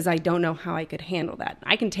 Because I don't know how I could handle that.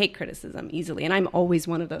 I can take criticism easily, and I'm always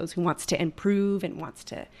one of those who wants to improve and wants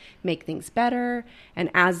to make things better. And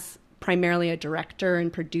as primarily a director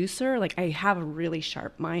and producer, like I have a really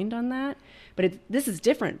sharp mind on that. But this is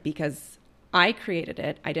different because I created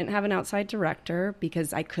it. I didn't have an outside director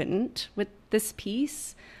because I couldn't with this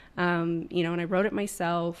piece, and I wrote it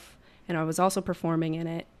myself. And I was also performing in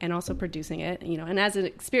it and also producing it, And as an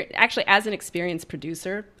experienced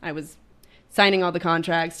producer, I was signing all the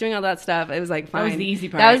contracts, doing all that stuff. It was like fine. That was the easy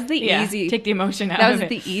part. That was the easy. Take the emotion out of it. That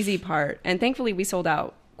was the easy part. And thankfully we sold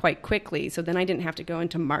out quite quickly. So then I didn't have to go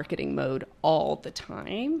into marketing mode all the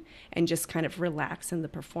time and just kind of relax in the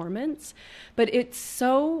performance. But it's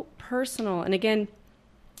so personal. And again,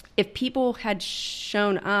 if people had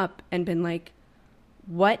shown up and been like,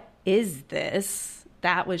 what is this?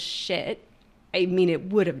 That was shit. I mean, it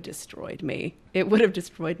would have destroyed me.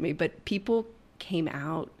 But people came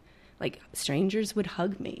out. Like strangers would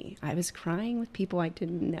hug me. I was crying with people I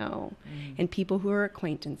didn't know, and people who are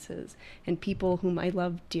acquaintances, and people whom I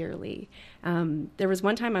love dearly. There was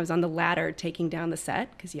one time I was on the ladder taking down the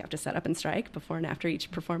set, because you have to set up and strike before and after each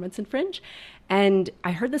performance in Fringe. And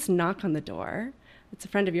I heard this knock on the door. It's a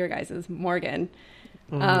friend of your guys', Morgan.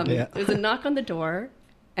 There was a knock on the door,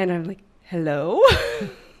 and I'm like, hello?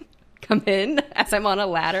 Come in, as I'm on a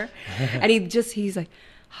ladder. And he's like,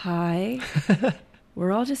 hi.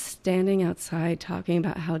 We're all just standing outside talking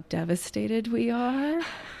about how devastated we are.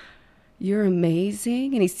 you're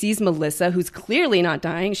amazing. And he sees Melissa, who's clearly not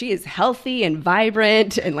dying. She is healthy and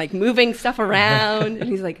vibrant and like moving stuff around. And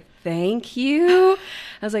he's like, thank you.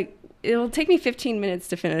 I was like, it'll take me 15 minutes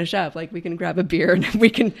to finish up. Like, we can grab a beer and we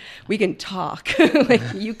can talk. Like,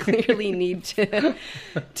 you clearly need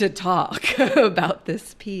to talk about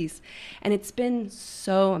this piece. And it's been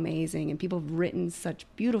so amazing. And people have written such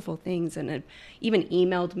beautiful things and have even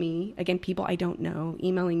emailed me, again, people I don't know,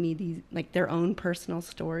 emailing me these, like, their own personal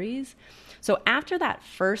stories. So after that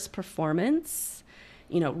first performance,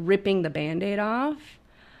 ripping the Band-Aid off,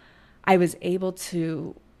 I was able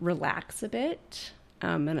to relax a bit.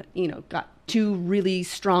 And got 2 really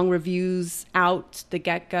strong reviews out the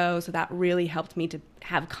get-go. So that really helped me to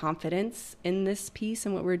have confidence in this piece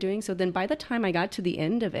and what we're doing. So then by the time I got to the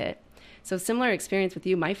end of it, so similar experience with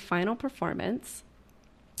you, my final performance,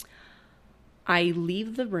 I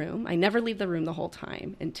leave the room. I never leave the room the whole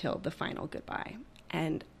time until the final goodbye.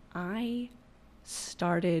 And I'm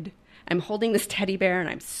holding this teddy bear and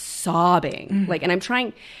I'm sobbing. Like, and I'm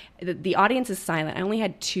trying, the audience is silent. I only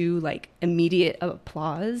had 2 immediate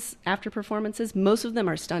applause after performances. Most of them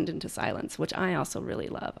are stunned into silence, which I also really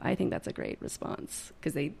love. I think that's a great response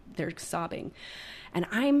because they're sobbing. And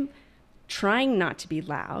I'm trying not to be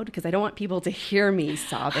loud because I don't want people to hear me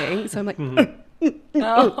sobbing. So I'm like,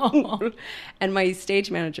 oh. And my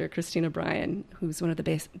stage manager, Christina Bryan, who's one of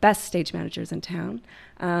the best stage managers in town,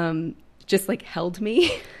 just held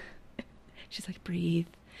me. She's like,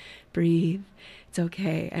 breathe, it's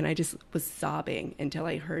okay. And I just was sobbing until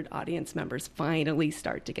I heard audience members finally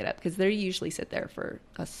start to get up because they usually sit there for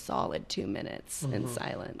a solid 2 minutes in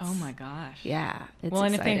silence. Oh my gosh. Yeah. It's well,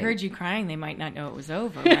 and exciting. if they heard you crying, they might not know it was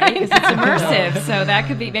over, right? Because it's immersive. So that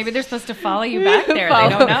could be, maybe they're supposed to follow you back there. They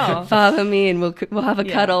don't know. Follow me and we'll have a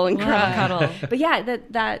cuddle and cry. Have a cuddle. But yeah,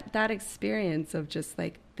 that experience of just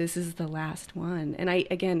this is the last one. And I,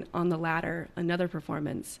 again, on the ladder, another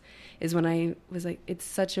performance is when I was like, it's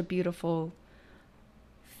such a beautiful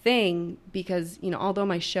thing because, although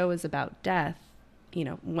my show is about death,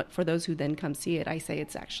 for those who then come see it, I say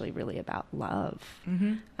it's actually really about love.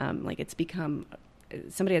 Mm-hmm. It's become,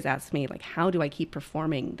 somebody has asked me, how do I keep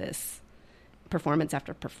performing this performance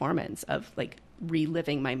after performance of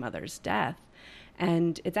reliving my mother's death?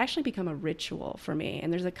 And it's actually become a ritual for me.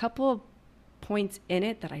 And there's a couple of points in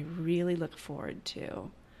it that I really look forward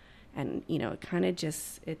to. And, it kind of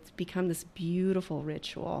it's become this beautiful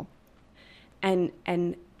ritual. And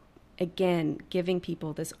again, giving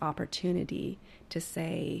people this opportunity to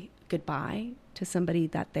say goodbye to somebody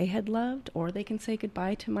that they had loved, or they can say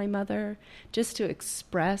goodbye to my mother, just to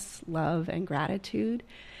express love and gratitude.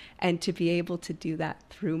 And to be able to do that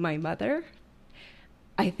through my mother,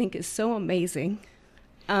 I think is so amazing.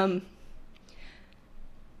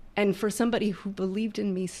 And for somebody who believed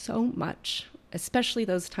in me so much, especially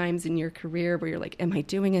those times in your career where you're like, am I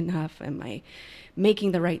doing enough? Am I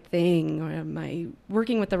making the right thing? Or am I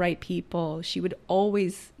working with the right people? She would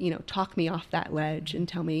always, talk me off that ledge and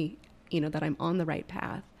tell me, that I'm on the right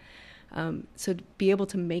path. So to be able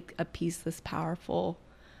to make a piece this powerful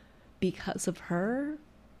because of her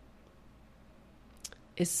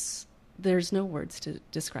there's no words to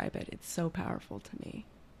describe it. It's so powerful to me.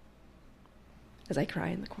 As I cry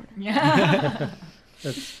in the corner. Yeah.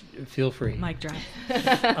 Feel free. Mic drop.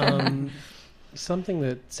 Something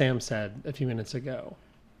that Sam said a few minutes ago.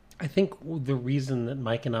 I think the reason that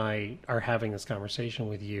Mike and I are having this conversation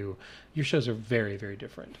with you, your shows are very, very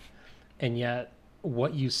different. And yet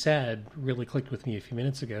what you said really clicked with me a few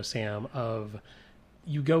minutes ago, Sam, of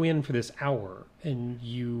you go in for this hour and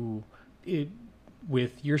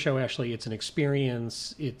with your show, Ashley, it's an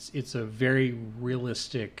experience. It's a very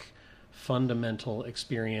realistic, fundamental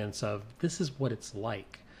experience of this is what it's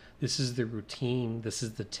like. This is the routine. This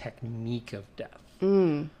is the technique of death.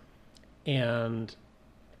 And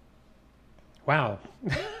wow.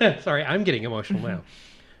 Sorry, I'm getting emotional now.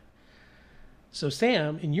 So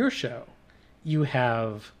Sam, in your show, you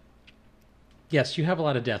have a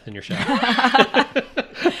lot of death in your show.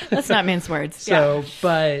 Let's not mince words. So,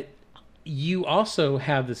 but you also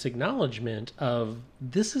have this acknowledgement of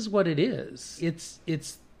this is what it is. It's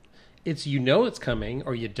it's coming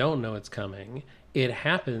or you don't know it's coming. It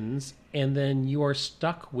happens, and then you are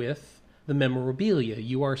stuck with the memorabilia.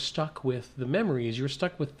 You are stuck with the memories. You're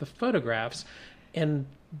stuck with the photographs, and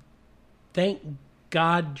thank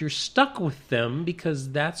God you're stuck with them because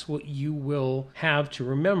that's what you will have to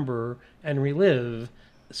remember and relive.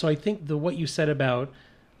 So I think what you said about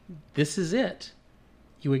this is it.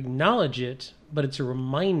 You acknowledge it, but it's a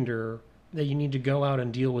reminder that you need to go out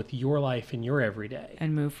and deal with your life and your everyday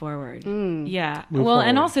and move forward. Yeah. Move forward.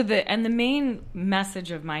 And also the main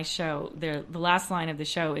message of my show, the last line of the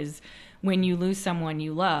show is, when you lose someone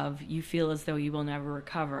you love, you feel as though you will never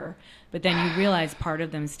recover. But then you realize part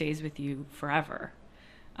of them stays with you forever.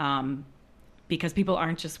 Because people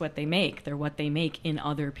aren't just what they make, they're what they make in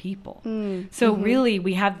other people. So really,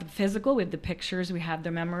 we have the physical, we have the pictures, we have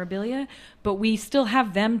their memorabilia, but we still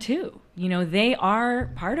have them too. You know, they are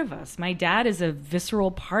part of us. My dad is a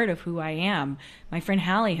visceral part of who I am. My friend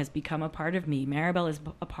Hallie has become a part of me. Maribel is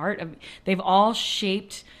a part of, they've all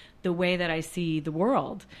shaped the way that I see the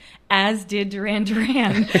world, as did Duran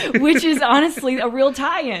Duran, which is honestly a real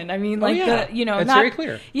tie-in. I mean, like, it's very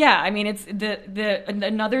clear. Yeah, I mean, it's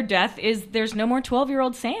another death is there's no more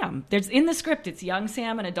 12-year-old Sam. There's in the script, it's young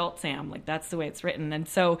Sam and adult Sam. Like, that's the way it's written. And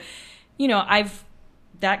so, you know,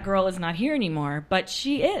 that girl is not here anymore, but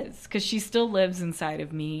she is, because she still lives inside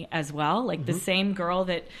of me as well. Like the same girl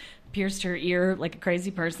that pierced her ear like a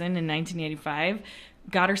crazy person in 1985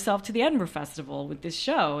 got herself to the Edinburgh Festival with this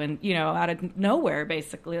show, and, you know, out of nowhere,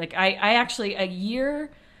 basically. Like, I actually,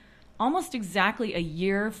 almost exactly a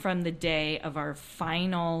year from the day of our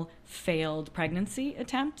final failed pregnancy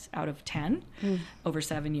attempt out of 10, over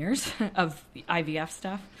 7 years of IVF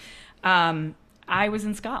stuff, I was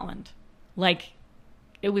in Scotland. Like,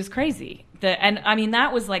 it was crazy. And I mean,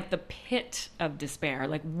 that was like the pit of despair.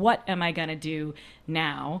 Like, what am I going to do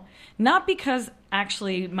now? Not because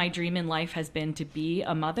actually my dream in life has been to be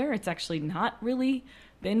a mother. It's actually not really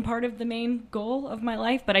been part of the main goal of my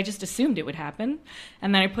life, but I just assumed it would happen.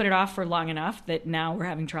 And then I put it off for long enough that now we're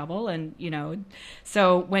having trouble. And, you know,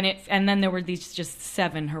 so and then there were these just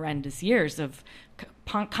 7 horrendous years of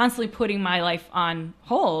constantly putting my life on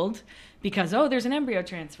hold because, oh, there's an embryo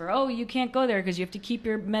transfer. Oh, you can't go there because you have to keep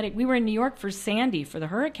your We were in New York for Sandy, for the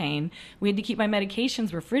hurricane. We had to keep my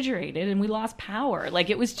medications refrigerated, and we lost power.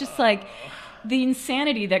 Like, it was just like the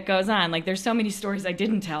insanity that goes on. Like, there's so many stories I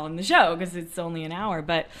didn't tell in the show because it's only an hour.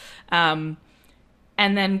 But, and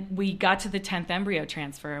then we got to the 10th embryo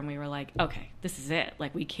transfer, and we were like, okay, this is it.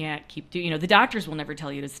 Like, we can't keep doing, you know, the doctors will never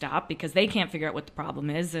tell you to stop because they can't figure out what the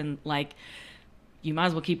problem is. And, like, you might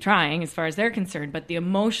as well keep trying as far as they're concerned. But the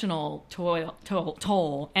emotional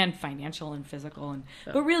toll and financial and physical,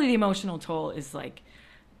 but really the emotional toll is like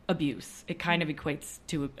abuse. It kind of equates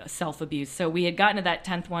to a self-abuse. So we had gotten to that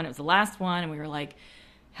 10th one. It was the last one. And we were like,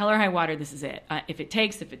 hell or high water, this is it. If it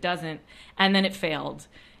takes, if it doesn't. And then it failed.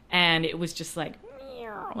 And it was just like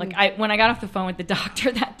when I got off the phone with the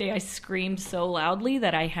doctor that day, I screamed so loudly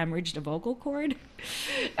that I hemorrhaged a vocal cord.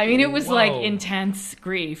 I mean, it was like intense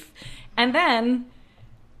grief. And then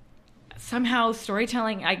somehow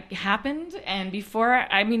storytelling happened,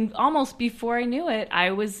 and almost before I knew it,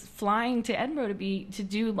 I was flying to Edinburgh to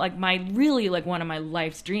do like one of my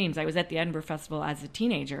life's dreams. I was at the Edinburgh Festival as a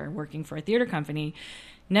teenager working for a theater company.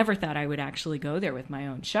 Never thought I would actually go there with my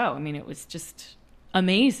own show. I mean, it was just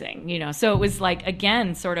amazing, you know. So it was like,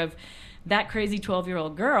 again, sort of that crazy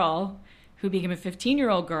 12-year-old girl who became a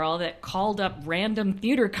 15-year-old girl that called up random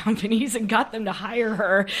theater companies and got them to hire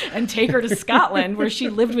her and take her to Scotland, where she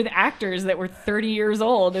lived with actors that were 30 years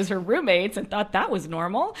old as her roommates and thought that was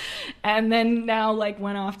normal. And then now, like,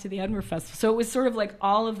 went off to the Edinburgh Festival. So it was sort of like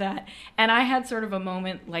all of that. And I had sort of a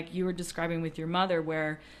moment like you were describing with your mother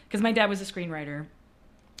where, because my dad was a screenwriter,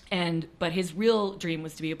 but his real dream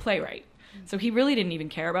was to be a playwright. So he really didn't even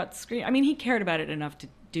care about the screen. I mean, he cared about it enough to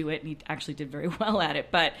do it, and he actually did very well at it,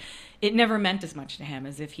 but it never meant as much to him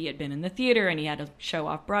as if he had been in the theater and he had a show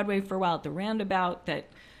off Broadway for a while at the Roundabout that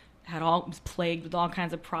was plagued with all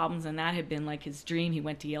kinds of problems, and that had been like his dream. He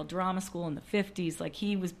went to Yale Drama School in the 50s. Like,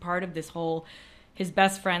 he was part of this whole, his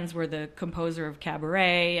best friends were the composer of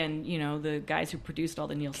Cabaret and, you know, the guys who produced all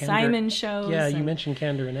the Neil Simon shows. Yeah, you mentioned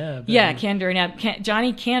Kander and Ebb. Yeah, Kander and Ebb.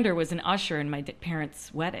 Johnny Kander was an usher in my parents'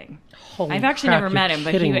 wedding. Holy I've actually crap, never met him,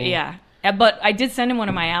 but yeah. But I did send him one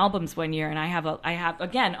of my albums one year, and I have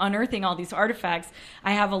again, unearthing all these artifacts.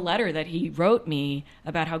 I have a letter that he wrote me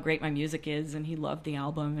about how great my music is, and he loved the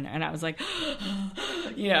album, and I was like,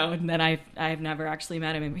 you know. And then I've never actually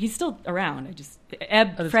met him. He's still around.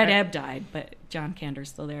 Fred Ebb died, but John Kander's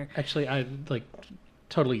still there. Actually, I like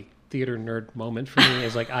totally theater nerd moment for me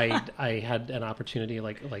is like I had an opportunity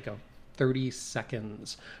like a 30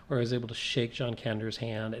 seconds where I was able to shake John Kander's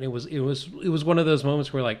hand, and it was one of those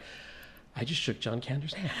moments where like, I just shook John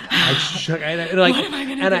Kander's hand. What am I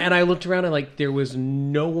gonna do? And I looked around and like there was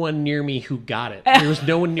no one near me who got it. There was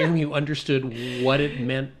no one near me who understood what it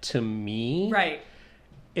meant to me. Right.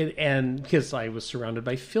 And because I was surrounded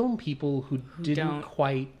by film people who didn't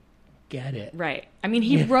quite get it. Right. I mean,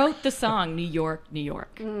 he wrote the song New York, New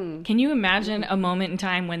York. Can you imagine a moment in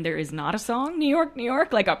time when there is not a song New York, New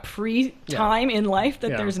York? Like a pre-time in life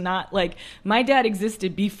that there's not, like, my dad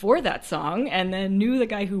existed before that song and then knew the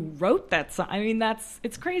guy who wrote that song. I mean,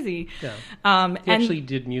 it's crazy. Yeah. He actually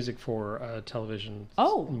did music for a television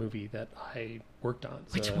movie that I worked on.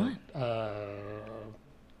 So, which one?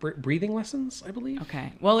 Breathing Lessons, I believe.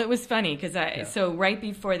 Okay. Well, it was funny because so right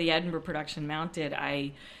before the Edinburgh production mounted,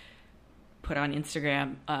 I put on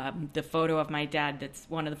Instagram the photo of my dad. That's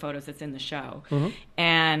one of the photos that's in the show. Mm-hmm.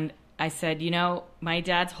 And I said, my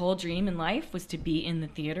dad's whole dream in life was to be in the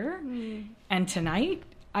theater. And tonight,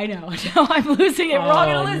 I know, now I'm losing it. We're all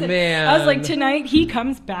going to lose it. I was like, tonight he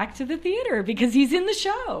comes back to the theater because he's in the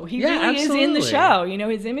show. He really is in the show.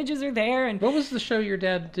 His images are there. And what was the show your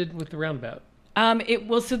dad did with the Roundabout?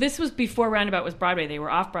 So this was before Roundabout was Broadway. They were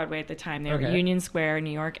off Broadway at the time. They were at Union Square,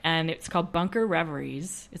 New York, and it's called Bunker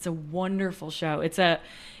Reveries. It's a wonderful show. It's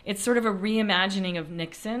sort of a reimagining of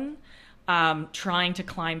Nixon trying to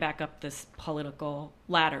climb back up this political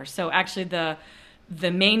ladder. So actually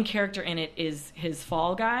the main character in it is his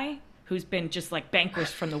fall guy, who's been just like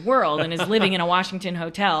vanquished from the world and is living in a Washington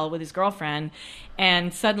hotel with his girlfriend.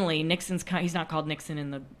 And suddenly he's not called Nixon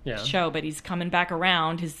in the show, but he's coming back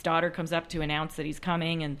around. His daughter comes up to announce that he's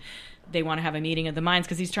coming, and they want to have a meeting of the minds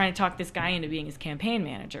because he's trying to talk this guy into being his campaign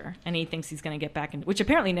manager. And he thinks he's going to get back in, which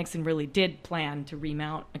apparently Nixon really did plan to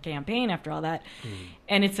remount a campaign after all that.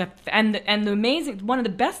 And it's and the amazing, one of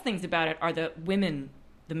the best things about it are the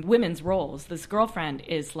women's roles. This girlfriend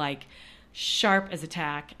is like sharp as a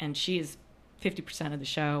tack, and she is 50% of the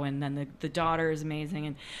show, and then the daughter is amazing.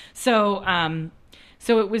 And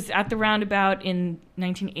so it was at the Roundabout in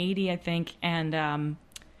 1980, I think, and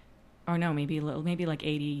or no, maybe like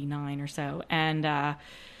 89 or so. And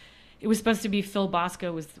it was supposed to be Phil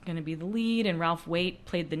Bosco was going to be the lead, and Ralph Waite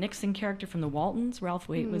played the Nixon character from the Waltons. Ralph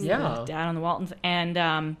Waite was the dad on the Waltons,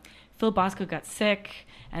 and Phil Bosco got sick,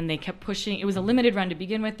 and they kept pushing. It was a limited run to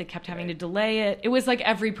begin with. They kept having to delay it. It was like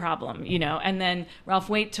every problem, And then Ralph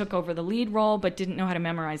Waite took over the lead role, but didn't know how to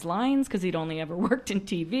memorize lines because he'd only ever worked in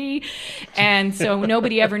TV. And so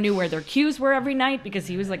nobody ever knew where their cues were every night because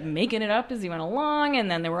he was like making it up as he went along. And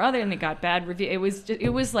then there were and they got bad reviews. It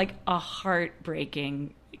was like a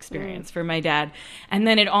heartbreaking experience for my dad. And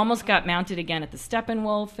then it almost got mounted again at the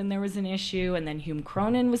Steppenwolf, and there was an issue, and then Hume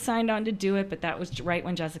Cronin was signed on to do it, but that was right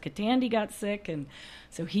when Jessica Tandy got sick, and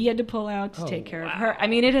so he had to pull out to take care of her. I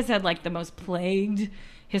mean, it has had like the most plagued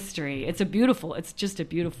history. It's just a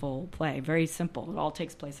beautiful play, very simple. It all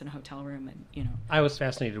takes place in a hotel room, and I was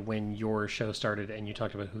fascinated when your show started and you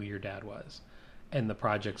talked about who your dad was and the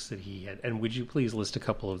projects that he had. And would you please list a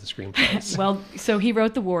couple of the screenplays? Well, so he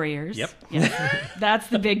wrote The Warriors. Yep. Yes. That's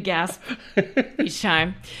the big gasp each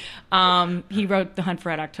time. He wrote The Hunt for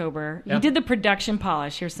Red October. Yep. He did the production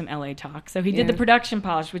polish. Here's some LA talk. So he did the production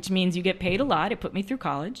polish, which means you get paid a lot. It put me through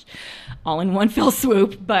college all in one fell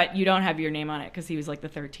swoop, but you don't have your name on it because he was like the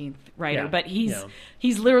 13th writer. Yeah. But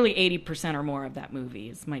he's literally 80% or more of that movie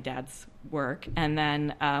is my dad's work. And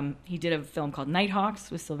then he did a film called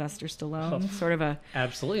Nighthawks with Sylvester Stallone, sort of a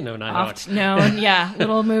absolutely no Nighthawks known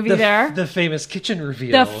little movie there, the famous kitchen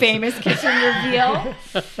reveal,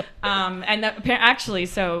 and actually,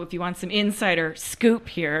 so if you want some insider scoop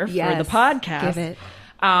here for the podcast, give it.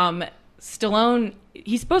 Stallone,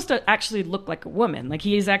 he's supposed to actually look like a woman. Like,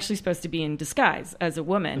 he is actually supposed to be in disguise as a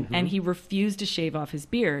woman, and he refused to shave off his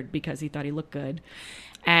beard because he thought he looked good.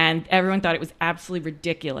 And everyone thought it was absolutely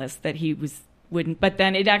ridiculous that he wouldn't. But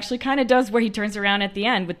then it actually kind of does, where he turns around at the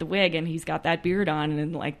end with the wig and he's got that beard on,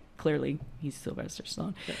 and like clearly he's Sylvester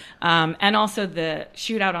Stallone. Yeah. And also the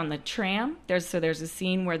shootout on the tram. There's a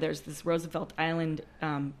scene where there's this Roosevelt Island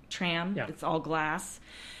tram. Yeah. It's all glass,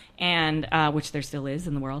 and which there still is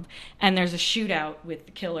in the world. And there's a shootout with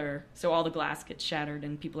the killer, so all the glass gets shattered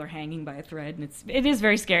and people are hanging by a thread, and it is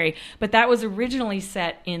very scary. But that was originally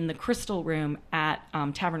set in the Crystal Room at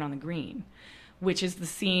Tavern on the Green, which is the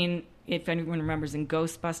scene, if anyone remembers, in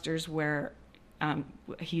Ghostbusters, where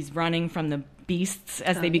he's running from the beasts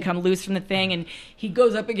as they become loose from the thing, and he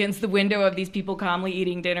goes up against the window of these people calmly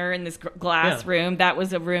eating dinner in this glass room. That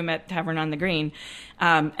was a room at Tavern on the Green,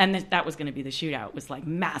 and that was going to be the shootout. It was like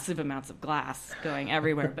massive amounts of glass going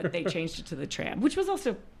everywhere, but they changed it to the tram, which was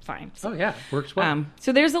also fine. So, works well.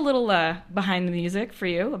 So there's a little behind the music for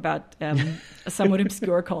you about a somewhat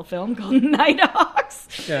obscure cult film called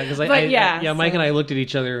Nighthawks. Yeah, because Mike and I looked at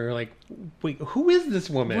each other and were like, wait, who is this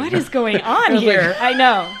woman? What is going on here? I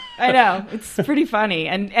know. It's pretty funny.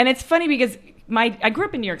 And it's funny because I grew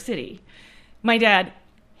up in New York City. My dad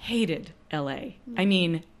hated L.A. I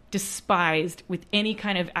mean, despised with any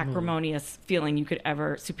kind of acrimonious feeling you could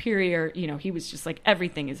ever, superior, he was just like,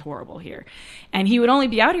 everything is horrible here. And he would only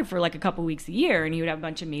be out here for like a couple weeks a year, and he would have a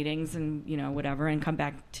bunch of meetings and, whatever, and come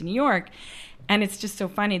back to New York. And it's just so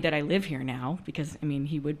funny that I live here now because,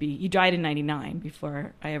 he died in 99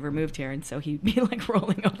 before I ever moved here. And so he'd be like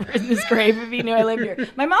rolling over in his grave if he knew I lived here.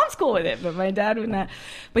 My mom's cool with it, but my dad would not.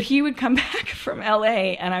 But he would come back from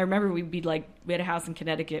LA. And I remember we had a house in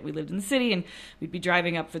Connecticut. We lived in the city, and we'd be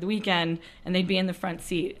driving up for the weekend, and they'd be in the front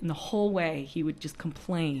seat. And the whole way he would just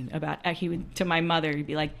complain about, to my mother, he'd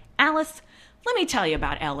be like, Alice, let me tell you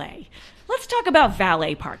about LA. Let's talk about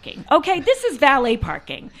valet parking. Okay, this is valet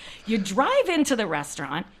parking. You drive into the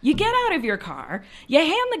restaurant, you get out of your car, you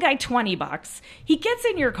hand the guy $20. He gets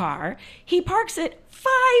in your car, he parks it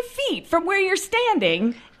 5 feet from where you're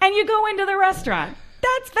standing, and you go into the restaurant.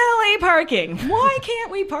 That's valet parking. Why can't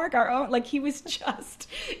we park our own? Like, he was just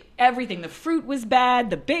everything. The fruit was bad.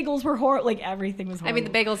 The bagels were horrible. Like, everything was horrible. The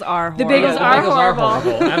bagels are horrible. The bagels are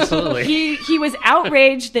horrible. Absolutely. He was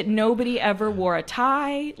outraged that nobody ever wore a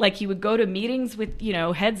tie. Like, he would go to meetings with,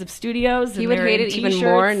 heads of studios. He would hate it even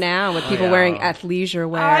more now with people wearing athleisure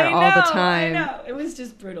wear all the time. I know. It was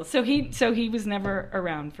just brutal. So he was never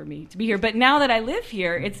around for me to be here. But now that I live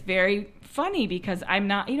here, it's very funny because I'm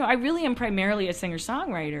not, I really am primarily a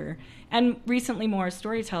singer-songwriter and recently more a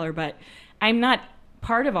storyteller, but I'm not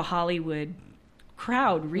part of a Hollywood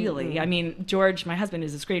crowd, really. Mm-hmm. George, my husband,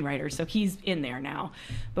 is a screenwriter, so he's in there now.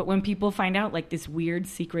 But when people find out like this weird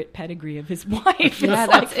secret pedigree of his wife, it's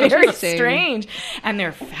like very strange, and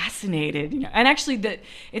they're fascinated. And actually,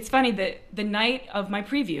 it's funny that the night of my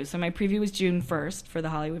preview, so my preview was June 1st for the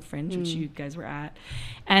Hollywood Fringe, which you guys were at,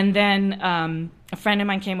 and then a friend of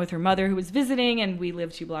mine came with her mother who was visiting, and we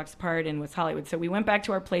lived 2 blocks apart in West Hollywood. So we went back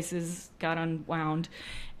to our places, got unwound,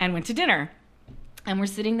 and went to dinner. And we're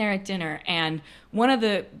sitting there at dinner, and one of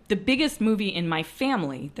the biggest movie in my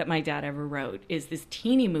family that my dad ever wrote is this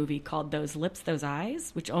teeny movie called Those Lips, Those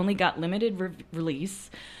Eyes, which only got limited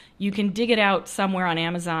release. You can dig it out somewhere on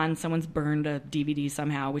Amazon. Someone's burned a DVD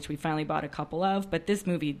somehow, which we finally bought a couple of. But this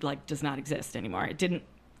movie does not exist anymore. It didn't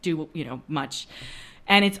do much,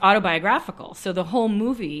 and it's autobiographical. So the whole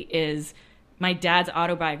movie is my dad's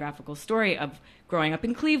autobiographical story of growing up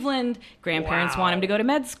in Cleveland. Grandparents want him to go to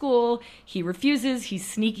med school. He refuses. He's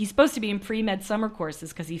supposed to be in pre-med summer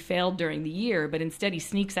courses because he failed during the year, but instead he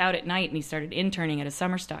sneaks out at night and he started interning at a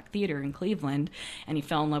summer stock theater in Cleveland, and he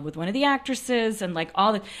fell in love with one of the actresses and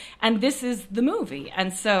and this is the movie.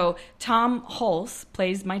 And so Tom Hulse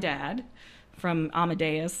plays my dad from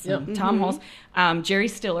Amadeus. Yep. Tom Hulse. Jerry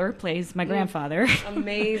Stiller plays my grandfather.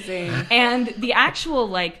 Amazing. And the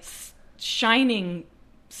actual shining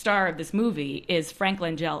star of this movie is Frank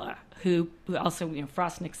Langella, who also,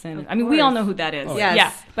 Frost Nixon. We all know who that is. Oh, yes.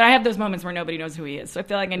 Yeah. But I have those moments where nobody knows who he is, so I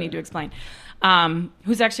feel like I need to explain.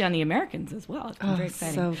 Who's actually on The Americans as well. It's been very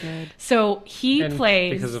exciting. So good. So he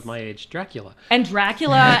plays, because of my age, Dracula. And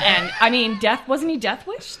Death, wasn't he Death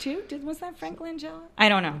Wish too? Was that Frank Langella? I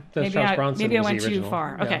don't know. Maybe I went too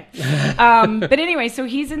far. Yeah. Okay. But anyway, so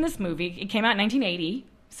he's in this movie. It came out in 1980.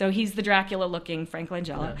 So he's the Dracula-looking Frank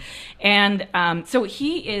Langella. Yeah. And so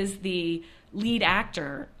he is the lead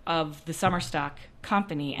actor of the Summerstock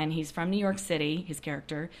Company, and he's from New York City, his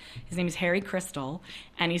character. His name is Harry Crystal,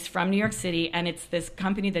 and he's from New York City, and it's this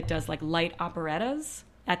company that does light operettas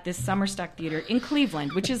at this Summerstock Theater in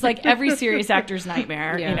Cleveland, which is every serious actor's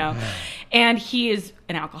nightmare, And he is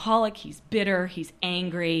an alcoholic. He's bitter. He's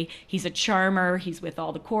angry. He's a charmer. He's with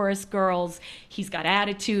all the chorus girls. He's got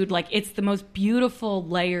attitude. It's the most beautiful,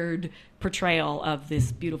 layered portrayal of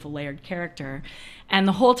this beautiful, layered character. And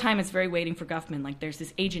the whole time it's very waiting for Guffman. There's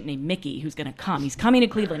this agent named Mickey who's going to come. He's coming to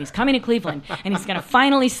Cleveland. And he's going to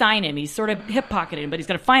finally sign him. He's sort of hip-pocketed him, but he's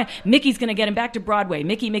going to find Mickey's going to get him back to Broadway.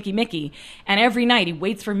 Mickey. And every night he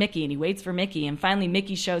waits for Mickey, and finally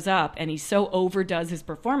Mickey shows up, and he so overdoes his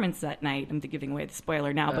performance that night. I'm giving away the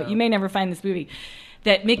spoiler now, but you may never find this movie,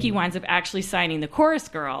 that Mickey winds up actually signing the chorus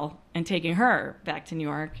girl and taking her back to New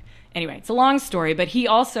York. Anyway, it's a long story, but he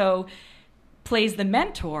also plays the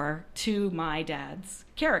mentor to my dad's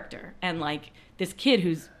character, and this kid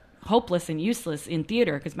who's hopeless and useless in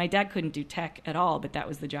theater, because my dad couldn't do tech at all, but that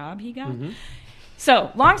was the job he got. Mm-hmm.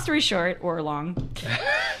 So, long story short, or long,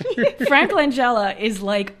 Frank Langella is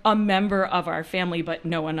a member of our family, but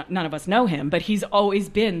none of us know him. But he's always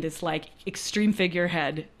been this extreme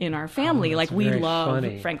figurehead in our family. We love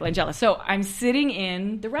Frank Langella. So I'm sitting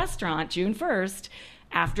in the restaurant June 1st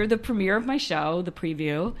after the premiere of my show, the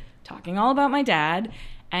preview, talking all about my dad,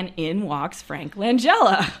 and in walks Frank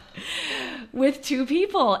Langella with 2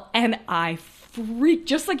 people, and I freaked,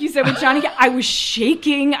 just like you said with Johnny Cash. I was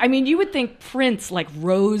shaking. I mean, you would think Prince like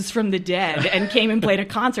rose from the dead and came and played a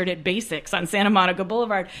concert at Basics on Santa Monica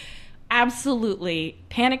Boulevard. Absolutely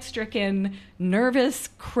panic-stricken, nervous,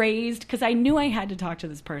 crazed, because I knew I had to talk to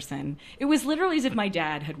this person. It was literally as if my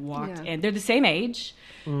dad had walked in. They're the same age.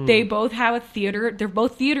 They both have a theater. They're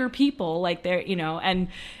both theater people, like they're, you know, and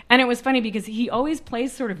it was funny because he always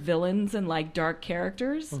plays sort of villains and like dark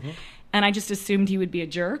characters. And I just assumed he would be a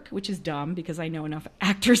jerk, which is dumb because I know enough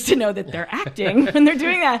actors to know that they're acting when they're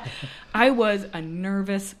doing that. I was a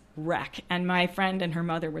nervous wreck. And my friend and her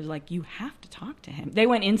mother was like, you have to talk to him. They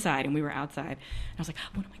went inside and we were outside. And I was like,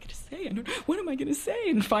 what am I going to say? What am I going to say?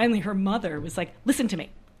 And finally her mother was like, listen to me.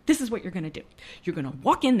 This is what you're going to do. You're going to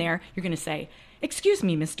walk in there. You're going to say, excuse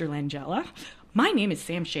me, Mr. Langella. My name is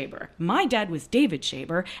Sam Shaber. My dad was David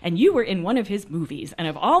Shaber, and you were in one of his movies. And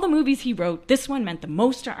of all the movies he wrote, this one meant the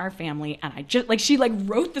most to our family. And I just, like, she, like,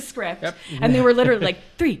 wrote the script. Yep. And they were literally like,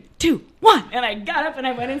 3, 2, 1. And I got up and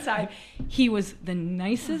I went inside. He was the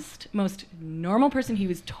nicest, most normal person. He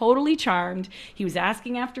was totally charmed. He was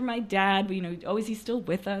asking after my dad. You know, oh, is he still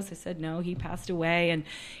with us? I said, no, he passed away. And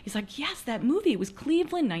he's like, yes, that movie. It was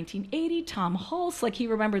Cleveland, 1980, Tom Hulse. Like, he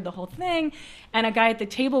remembered the whole thing. And a guy at the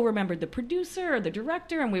table remembered the producer or the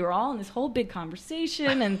director, and we were all in this whole big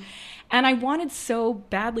conversation, and I wanted so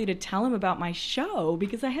badly to tell him about my show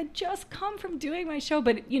because I had just come from doing my show,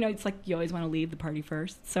 but you know, it's like you always want to leave the party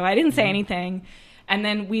first. So I didn't say anything, and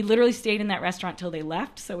then we literally stayed in that restaurant till they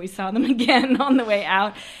left, so we saw them again on the way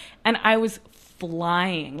out, and I was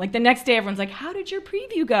flying. Like the next day, everyone's like, how did your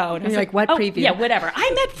preview go? And I was like, what preview? Yeah, whatever.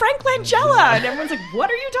 I met Frank Langella. And everyone's like, what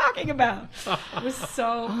are you talking about? It was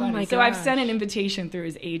so funny. My so I've sent an invitation through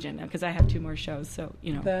his agent because I have 2 more shows. So,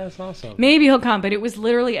 you know. That's awesome. Maybe he'll come. But it was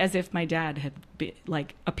literally as if my dad had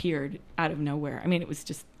appeared out of nowhere. I mean, it was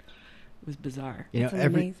bizarre. You know,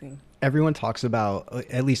 amazing. Everyone talks about,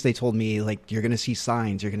 at least they told me, like, you're going to see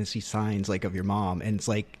signs like of your mom. And it's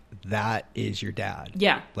like, that is your dad.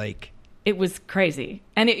 Yeah. Like, it was crazy.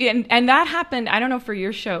 And that happened, I don't know for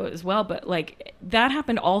your show as well, but like that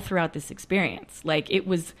happened all throughout this experience. Like it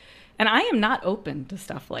was, and I am not open to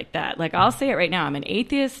stuff like that. Like I'll say it right now, I'm an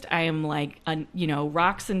atheist. I am like a, you know,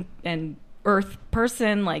 rocks and earth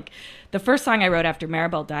person. Like the first song I wrote after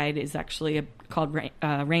Maribel died is actually called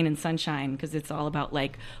Rain and Sunshine, because it's all about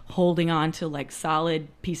like holding on to like solid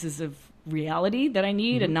pieces of reality that I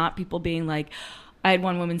need and not people being like, I had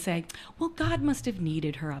one woman say, well, God must have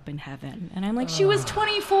needed her up in heaven. And I'm like, she was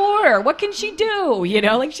 24. What can she do? You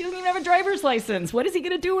know, like she doesn't even have a driver's license. What is he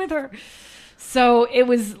going to do with her? So it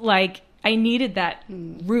was like, I needed that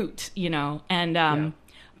root, you know, and,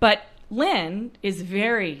 but Lynn is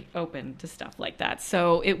very open to stuff like that.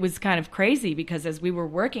 So it was kind of crazy because as we were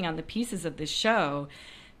working on the pieces of this show,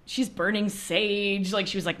 she's burning sage. Like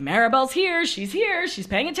she was like, Maribel's here. She's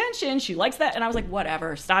paying attention. She likes that. And I was like,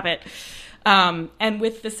 whatever, stop it. And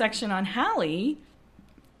with the section on Hallie,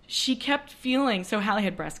 she kept feeling, so Hallie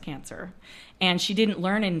had breast cancer and she didn't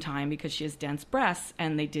learn in time because she has dense breasts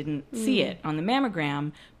and they didn't see it on the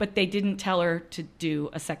mammogram, but they didn't tell her to do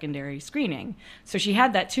a secondary screening. So she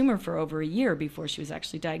had that tumor for over a year before she was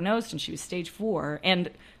actually diagnosed, and she was stage 4 and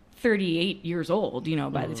 38 years old, you know,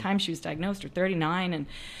 by the time she was diagnosed, or 39.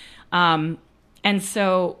 And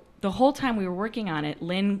so the whole time we were working on it,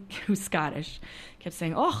 Lynn, who's Scottish, kept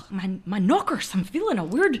saying, oh, my knockers, I'm feeling a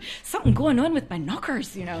weird, something going on with my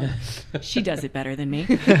knockers, you know. She does it better than me.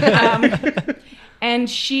 And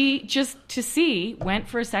she, just to see, went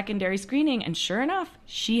for a secondary screening, and sure enough,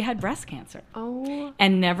 she had breast cancer. Oh.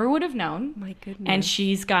 And never would have known. My goodness. And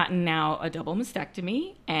she's gotten now a double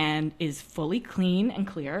mastectomy and is fully clean and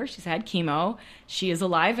clear. She's had chemo. She is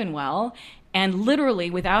alive and well. And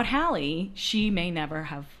literally, without Hallie, she may never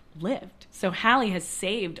have lived. So Hallie has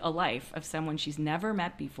saved a life of someone she's never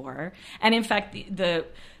met before. And in fact, the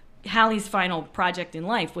Hallie's final project in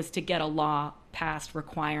life was to get a law passed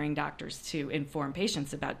requiring doctors to inform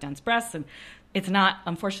patients about dense breasts. And it's not,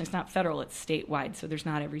 unfortunately, it's not federal, it's statewide. So there's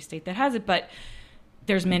not every state that has it. But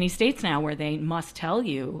there's many states now where they must tell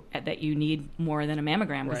you that you need more than a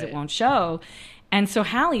mammogram because it won't show. And so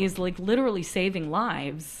Hallie is like literally saving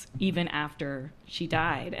lives even after she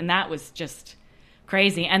died. And that was just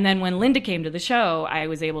crazy. And then when Linda came to the show, I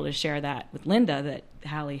was able to share that with Linda, that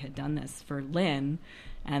Hallie had done this for Lynn.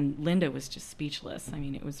 And Linda was just speechless. I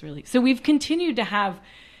mean, it was really... So we've continued to have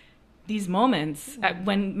these moments.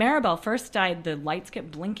 When Maribel first died, the lights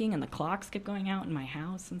kept blinking and the clocks kept going out in my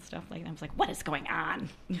house and stuff like that. I was like, what is going on?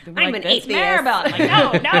 I'm an atheist. Maribel.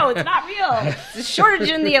 I'm like, no, it's not real. There's a shortage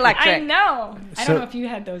in the electric. I know. I don't know if you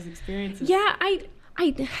had those experiences. Yeah, I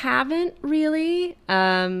I haven't really,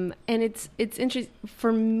 and it's interesting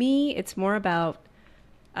for me. It's more about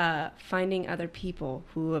finding other people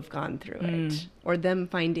who have gone through it, or them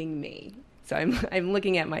finding me. So I'm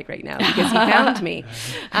looking at Mike right now because he found me.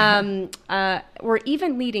 Or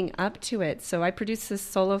even leading up to it. So I produced this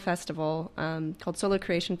solo festival called Solo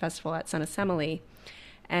Creation Festival at Sun Assembly.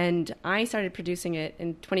 And I started producing it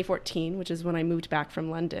in 2014, which is when I moved back from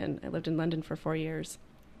London. I lived in London for 4 years.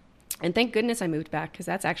 And thank goodness I moved back, because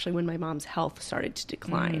that's actually when my mom's health started to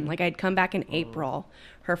decline. Like, I'd come back in April,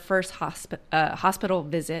 her first hospital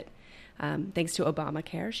visit, thanks to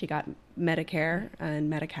Obamacare. She got Medicare and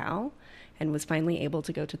Medi-Cal and was finally able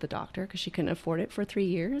to go to the doctor because she couldn't afford it for 3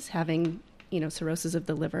 years, having, cirrhosis of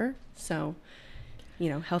the liver. So,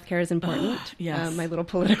 healthcare is important. Yes. My little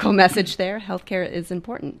political message there, healthcare is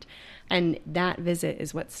important. And that visit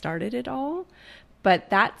is what started it all. But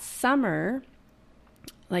that summer,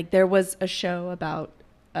 there was a show about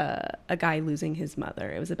a guy losing his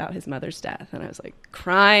mother. It was about his mother's death. And I was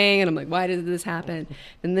crying. And I'm why did this happen?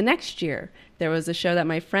 Then the next year, there was a show that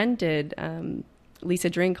my friend did, Lisa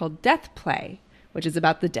Dring, called Death Play, which is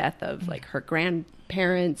about the death of her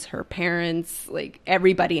grandparents, her parents,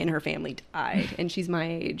 everybody in her family died. And she's my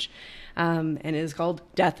age. And it is called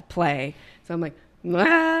Death Play. So I'm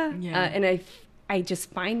and I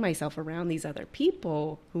just find myself around these other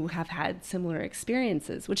people who have had similar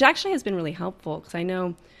experiences, which actually has been really helpful, because I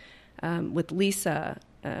know with Lisa,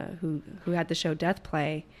 who had the show Death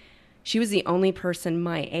Play, she was the only person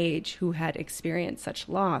my age who had experienced such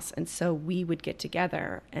loss. And so we would get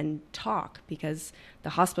together and talk, because the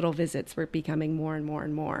hospital visits were becoming more and more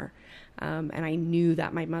and more. And I knew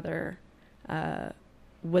that my mother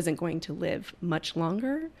wasn't going to live much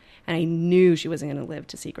longer. And I knew she wasn't going to live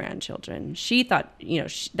to see grandchildren. She thought,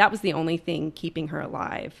 that was the only thing keeping her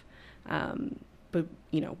alive. But,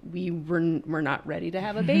 we were not ready to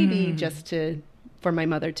have a baby for my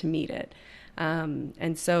mother to meet it.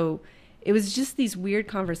 And so it was just these weird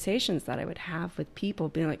conversations that I would have with people,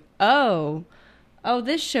 being oh,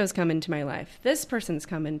 this show's come into my life. This person's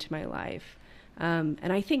come into my life.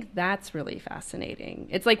 And I think that's really fascinating.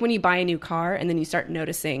 It's like when you buy a new car and then you start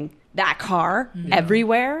noticing that car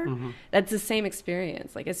everywhere. Mm-hmm. That's the same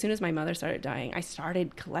experience. As soon as my mother started dying, I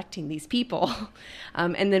started collecting these people.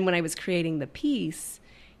 And then when I was creating the piece,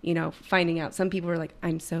 finding out, some people were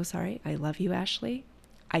I'm so sorry. I love you, Ashley.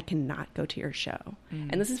 I cannot go to your show.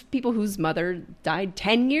 And this is people whose mother died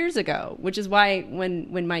 10 years ago, which is why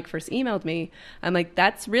when Mike first emailed me, I'm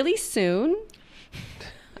that's really soon.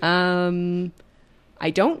 I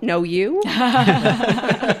don't know you.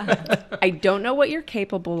 I don't know what you're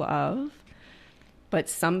capable of, but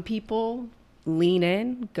some people lean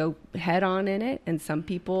in, go head on in it. And some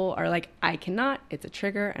people are I cannot, it's a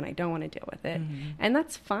trigger and I don't want to deal with it. Mm-hmm. And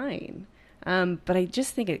that's fine. But I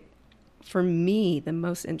just think for me, the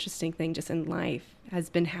most interesting thing just in life has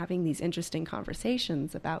been having these interesting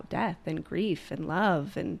conversations about death and grief and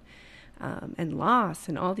love and loss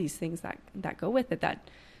and all these things that go with it, that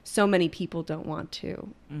so many people don't want to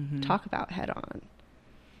talk about head on.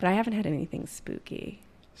 But I haven't had anything spooky.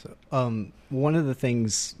 So, one of the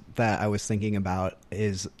things that I was thinking about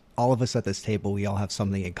is all of us at this table, we all have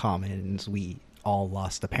something in common, and we all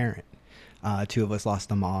lost a parent. 2 of us lost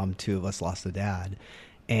a mom, 2 of us lost a dad.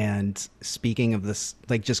 And speaking of this,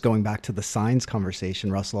 just going back to the signs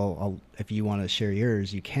conversation, Russell, if you want to share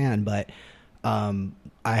yours, you can. But I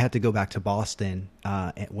had to go back to Boston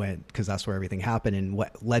because that's where everything happened. And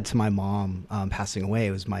what led to my mom passing away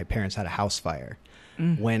was my parents had a house fire.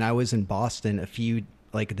 When I was in Boston,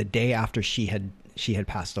 the day after she had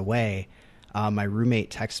passed away, my roommate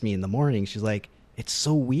texted me in the morning. She's like, "It's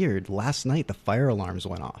so weird. Last night the fire alarms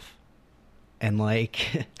went off," and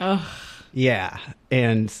yeah,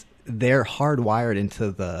 and they're hardwired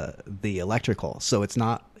into the electrical, so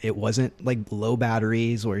it wasn't low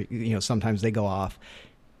batteries or sometimes they go off.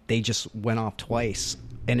 They just went off twice,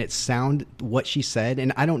 and what she said,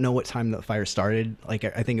 and I don't know what time the fire started. I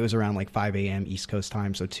think it was around 5 a.m. East Coast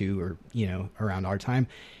time, so 2 or around our time.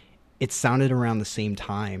 It sounded around the same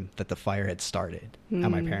time that the fire had started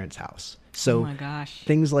at my parents' house. So oh my gosh.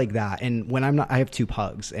 Things like that. And when I have 2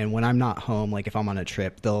 pugs, and when I'm not home, if I'm on a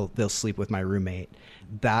trip, they'll sleep with my roommate.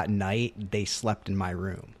 That night they slept in my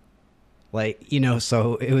room.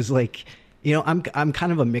 So it was I'm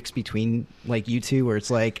kind of a mix between you two, where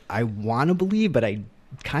it's I want to believe, but I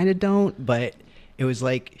kind of don't. But it was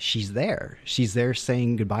she's there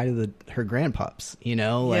saying goodbye to her grandpups,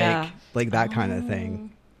 that kind of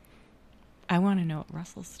thing. I want to know what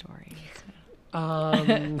Russell's story is.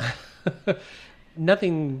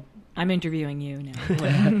 Nothing I'm interviewing you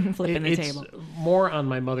now. Flipping the table. More on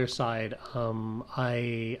my mother's side.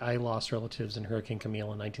 I lost relatives in Hurricane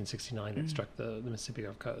Camille in 1969 that struck the Mississippi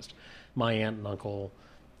Gulf Coast. My aunt and uncle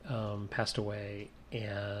passed away,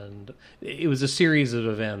 and it was a series of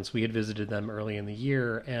events. We had visited them early in the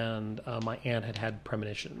year, and my aunt had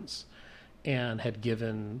premonitions and had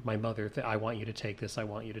given my mother, I want you to take this, I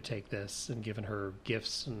want you to take this, and given her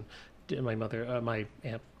gifts. And my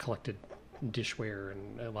aunt collected dishware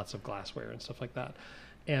and lots of glassware and stuff like that.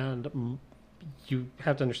 And you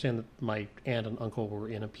have to understand that my aunt and uncle were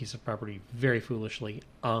in a piece of property very foolishly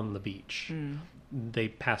on the beach. They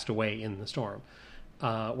passed away in the storm.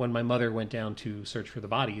 When my mother went down to search for the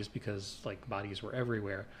bodies, because bodies were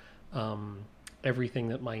everywhere, everything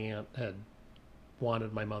that my aunt had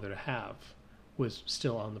wanted my mother to have was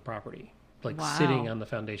still on the property, sitting on the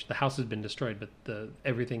foundation. The house had been destroyed, but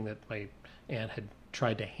everything that my aunt had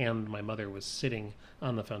tried to hand my mother was sitting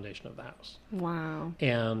on the foundation of the house. Wow.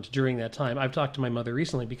 And during that time, I've talked to my mother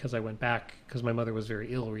recently because I went back because my mother was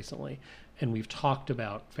very ill recently, and we've talked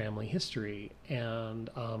about family history. And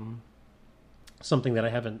something that I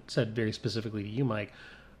haven't said very specifically to you, Mike,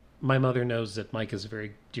 my mother knows that Mike is a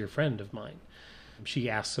very dear friend of mine.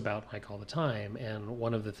 She asks about Mike all the time, and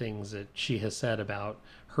one of the things that she has said about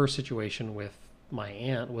her situation with my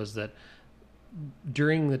aunt was that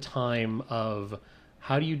during the time of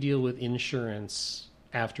how do you deal with insurance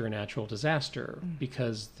after a natural disaster,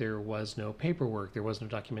 because there was no paperwork, there was no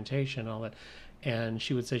documentation, all that. And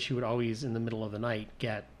she would say she would always, in the middle of the night,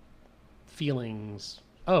 get feelings,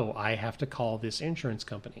 oh, I have to call this insurance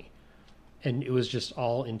company. And it was just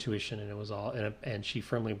all intuition, and it was all, and she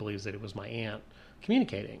firmly believes that it was my aunt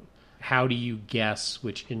communicating. How do you guess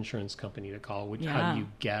which insurance company to call? How do you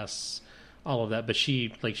guess all of that? But she,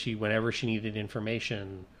 whenever she needed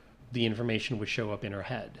information, the information would show up in her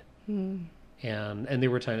head. And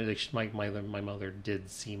there were times my mother did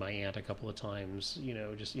see my aunt a couple of times,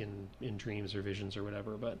 just in dreams or visions or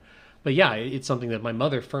whatever. But yeah, it's something that my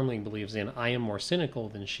mother firmly believes in. I am more cynical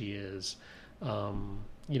than she is.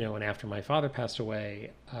 And after my father passed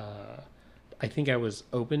away, I think I was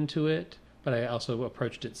open to it, but I also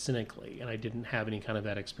approached it cynically, and I didn't have any kind of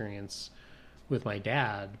that experience with my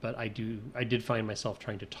dad. But I did find myself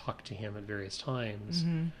trying to talk to him at various times.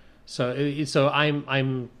 So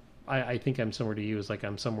I think I'm somewhere to you is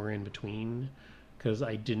I'm somewhere in between, because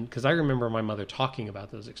I remember my mother talking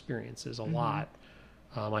about those experiences a lot.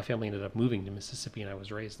 My family ended up moving to Mississippi, and I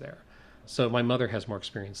was raised there. So my mother has more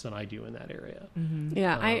experience than I do in that area.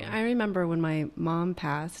 Yeah, I remember when my mom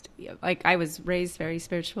passed, I was raised very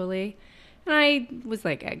spiritually, and I was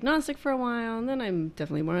agnostic for a while, and then I'm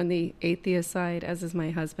definitely more on the atheist side, as is my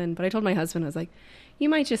husband. But I told my husband, I was like, you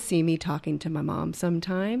might just see me talking to my mom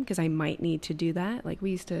sometime, because I might need to do that. We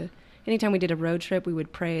used to, anytime we did a road trip, we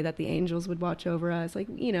would pray that the angels would watch over us.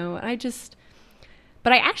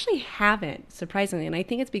 But I actually haven't, surprisingly, and I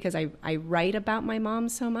think it's because I write about my mom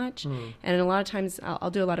so much, and a lot of times I'll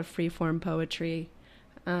do a lot of free-form poetry,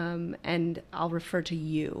 and I'll refer to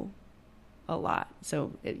you a lot.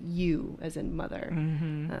 So you, as in mother,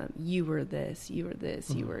 you were this, you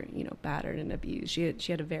were, battered and abused.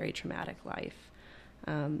 She had a very traumatic life.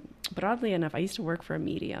 But oddly enough, I used to work for a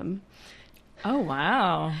medium. Oh,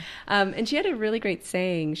 wow. And she had a really great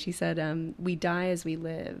saying. She said, we die as we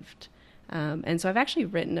lived. And so I've actually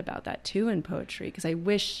written about that too in poetry, because I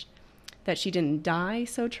wish that she didn't die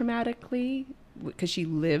so traumatically, because she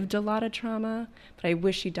lived a lot of trauma, but I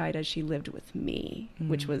wish she died as she lived with me,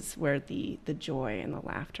 which was where the joy and the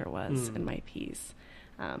laughter was in my piece.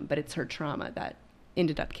 But it's her trauma that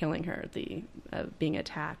ended up killing her, the being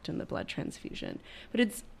attacked and the blood transfusion. But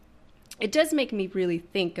it does make me really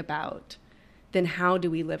think about, then how do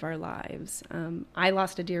we live our lives? I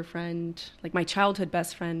lost a dear friend, my childhood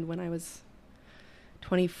best friend, when I was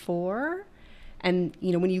 24. And,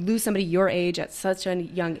 when you lose somebody your age at such a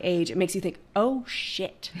young age, it makes you think, oh,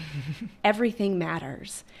 shit, everything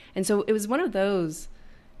matters. And so it was one of those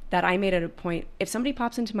that I made it a point, if somebody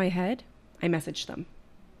pops into my head, I message them.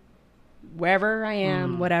 Wherever I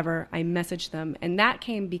am, whatever, I message them. And that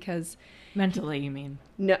came because... Mentally, you mean?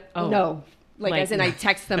 No. As in I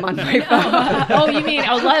text them on my phone. Oh, you mean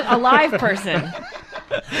a live person.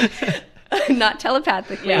 Not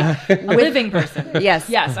telepathically. Yeah. A living person. Yes.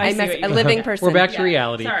 Yes, I see a living person. We're back to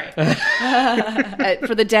reality. Sorry.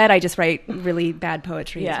 For the dead, I just write really bad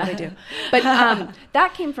poetry. That's what I do. But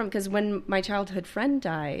that came from, because when my childhood friend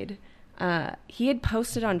died, he had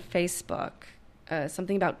posted on Facebook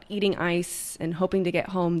something about eating ice and hoping to get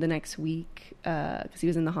home the next week, because he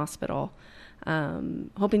was in the hospital,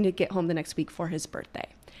 hoping to get home the next week for his birthday.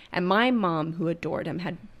 And my mom, who adored him,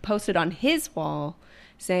 had posted on his wall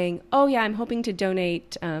saying, oh, yeah, I'm hoping to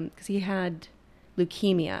donate, because he had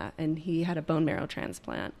leukemia and he had a bone marrow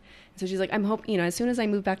transplant. So she's like, I'm hoping, as soon as I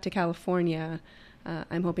move back to California,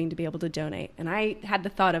 I'm hoping to be able to donate. And I had the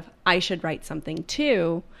thought of, I should write something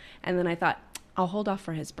too. And then I thought, I'll hold off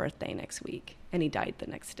for his birthday next week. And he died the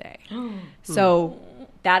next day. So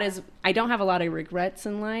that is, I don't have a lot of regrets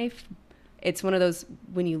in life. It's one of those,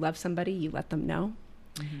 when you love somebody, you let them know.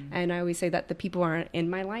 Mm-hmm. And I always say that the people who are in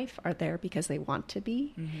my life are there because they want to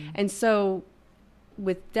be. Mm-hmm. And so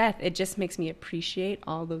with death, it just makes me appreciate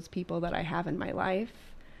all those people that I have in my life.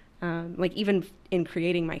 Like even in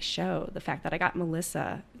creating my show, the fact that I got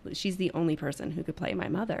Melissa, she's the only person who could play my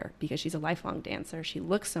mother because she's a lifelong dancer. She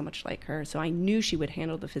looks so much like her. So I knew she would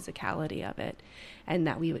handle the physicality of it, and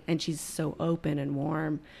that and she's so open and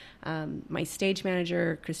warm. My stage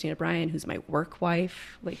manager, Christina Bryan, who's my work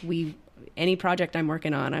wife, any project I'm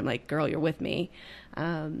working on, I'm like, girl, you're with me.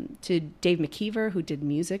 To Dave McKeever, who did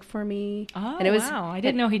music for me. Oh, and it was, wow. I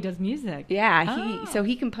didn't know he does music. Yeah. So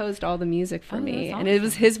he composed all the music for me. Awesome. And it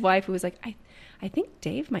was his wife who was like, I think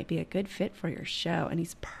Dave might be a good fit for your show. And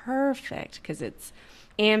he's perfect because it's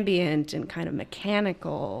ambient and kind of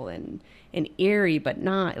mechanical and eerie, but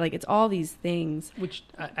not like it's all these things. Which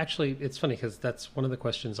actually, it's funny because that's one of the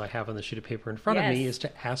questions I have on the sheet of paper in front of me is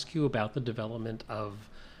to ask you about the development of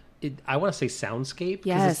I want to say soundscape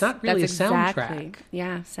because it's not really a soundtrack.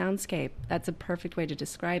 Yeah, soundscape. That's a perfect way to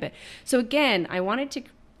describe it. So again, I wanted to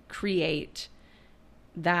create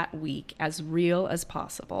that week as real as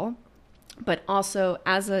possible, but also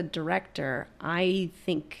as a director, I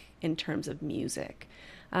think in terms of music.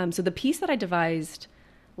 So the piece that I devised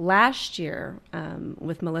last year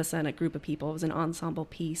with Melissa and a group of people was an ensemble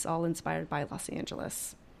piece, all inspired by Los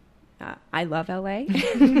Angeles. I love LA.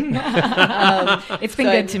 It's been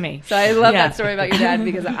good to me. So I love that story about your dad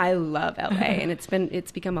because I love LA and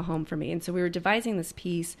it's become a home for me. And so we were devising this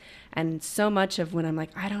piece, and so much of when I'm like,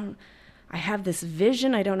 I have this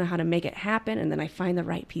vision, I don't know how to make it happen, and then I find the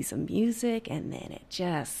right piece of music, and then it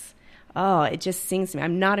just sings to me.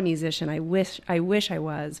 I'm not a musician. I wish I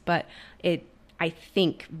was, but I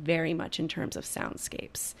think very much in terms of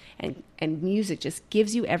soundscapes, and music just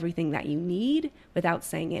gives you everything that you need without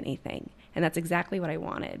saying anything. And that's exactly what I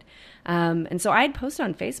wanted. And so I had posted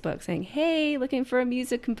on Facebook saying, hey, looking for a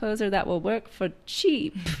music composer that will work for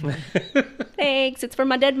cheap. Thanks. It's for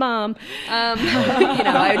my dead mom.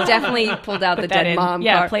 I definitely pulled out the dead mom card.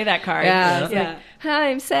 Yeah, play that card. Yeah. Like, hi,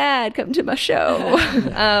 I'm sad. Come to my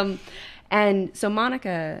show. And so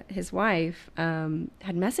Monica, his wife,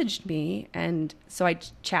 had messaged me, and so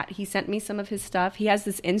he sent me some of his stuff. He has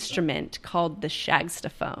this instrument called the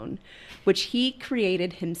Shagstaphone, which he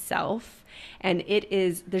created himself, and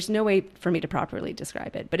there's no way for me to properly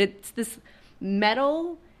describe it, but it's this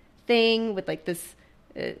metal thing with like this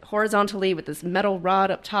horizontally with this metal rod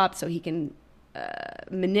up top so he can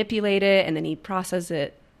manipulate it, and then he processes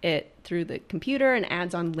it through the computer and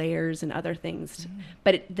adds on layers and other things.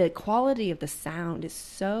 But the quality of the sound is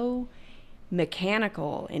so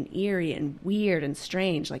mechanical and eerie and weird and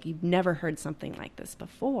strange. Like you've never heard something like this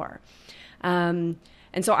before. And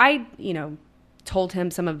so I, told him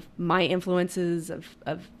some of my influences of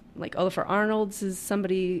like Olafur Arnalds is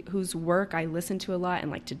somebody whose work I listen to a lot and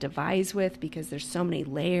like to devise with because there's so many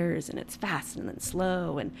layers and it's fast and then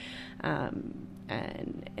slow and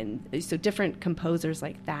so different composers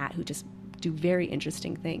like that who just do very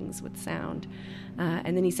interesting things with sound.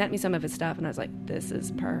 And then he sent me some of his stuff and I was like, this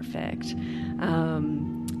is perfect.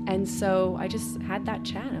 And so I just had that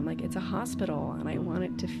chat. I'm like, it's a hospital and I want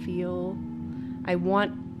it to feel, I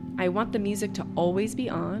want the music to always be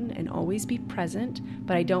on and always be present,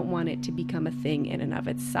 but I don't want it to become a thing in and of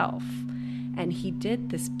itself. And he did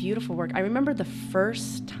this beautiful work. I remember the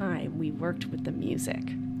first time we worked with the music,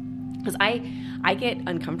 because I get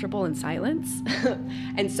uncomfortable in silence.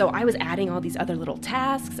 And so I was adding all these other little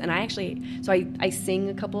tasks. And I sing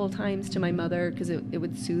a couple of times to my mother because it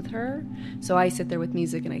would soothe her. So I sit there with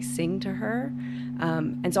music and I sing to her.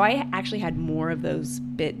 And so I actually had more of those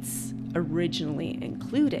bits originally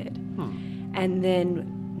included. And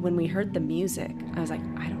then when we heard the music, I was like,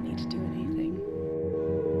 I don't need to do anything.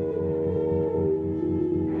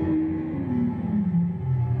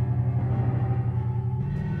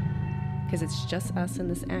 Because it's just us in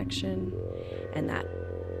this action and that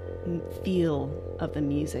feel of the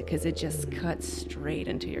music, because it just cuts straight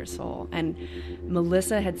into your soul. And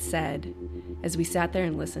Melissa had said, as we sat there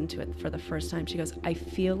and listened to it for the first time, she goes, I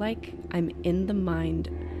feel like I'm in the mind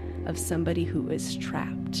of somebody who is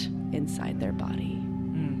trapped inside their body,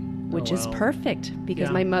 which is perfect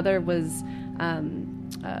because my mother was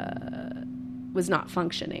was not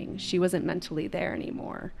functioning. She wasn't mentally there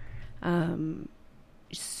anymore.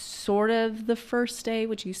 Sort of the first day,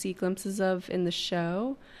 which you see glimpses of in the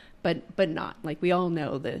show, but not. Like, we all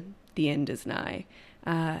know the end is nigh.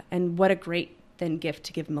 And what a great then gift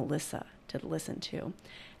to give Melissa to listen to.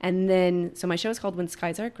 And then, so my show is called When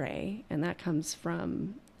Skies Are Gray, and that comes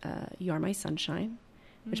from You Are My Sunshine,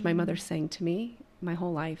 which my mother sang to me my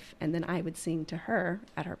whole life, and then I would sing to her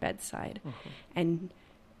at her bedside. And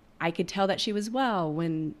I could tell that she was well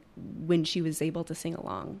when she was able to sing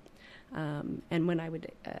along. And when I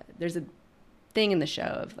would, there's a thing in the show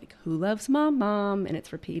of like, who loves mom, mom? And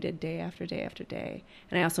it's repeated day after day after day.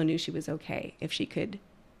 And I also knew she was okay if she could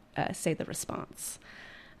say the response.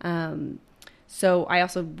 So I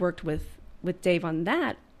also worked with Dave on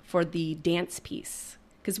that for the dance piece,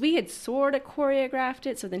 because we had sort of choreographed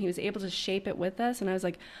it. So then he was able to shape it with us. And I was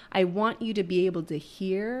like, I want you to be able to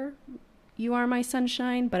hear You Are My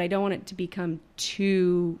Sunshine, but I don't want it to become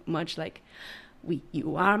too much like,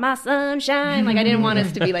 you are my sunshine. Like, I didn't want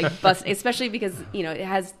us to be like bust, especially because, you know,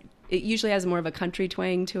 it usually has more of a country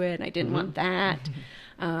twang to it, and I didn't want that.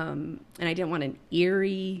 And I didn't want an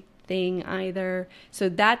eerie thing either. So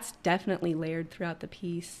that's definitely layered throughout the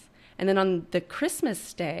piece. And then on the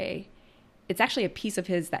Christmas day, it's actually a piece of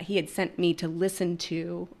his that he had sent me to listen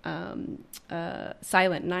to,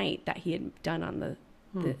 Silent Night, that he had done on the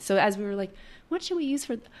so as we were like, what should we use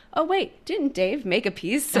for? Oh, wait, didn't Dave make a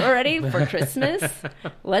piece already for Christmas?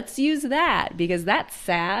 Let's use that, because that's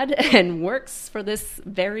sad and works for this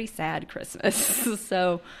very sad Christmas.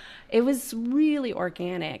 So it was really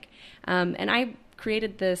organic. And I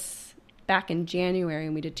created this back in January,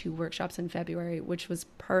 and we did 2 workshops in February, which was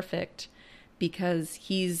perfect because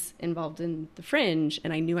he's involved in the Fringe,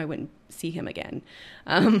 and I knew I wouldn't see him again.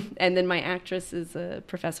 And then my actress is a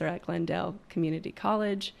professor at Glendale Community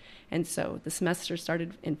College, and so the semester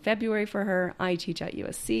started in February for her. I teach at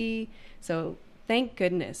USC, so thank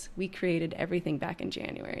goodness we created everything back in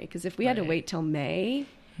January, because if we had to wait till May,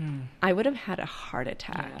 I would have had a heart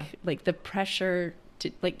attack. Yeah. Like, the pressure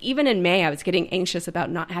to, like, even in May, I was getting anxious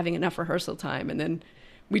about not having enough rehearsal time, and then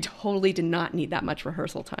we totally did not need that much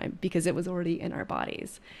rehearsal time because it was already in our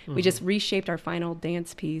bodies. We just reshaped our final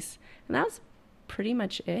dance piece, and that was pretty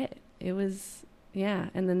much it. It was, yeah.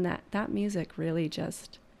 And then that music really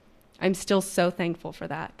just, I'm still so thankful for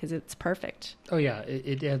that because it's perfect. Oh yeah,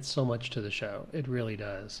 it adds so much to the show. It really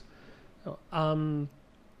does. I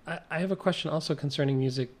have a question also concerning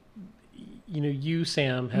music. You know, you,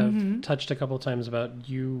 Sam, have touched a couple of times about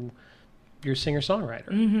you're a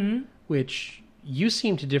singer-songwriter, which you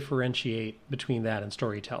seem to differentiate between that and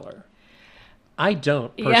storyteller. I don't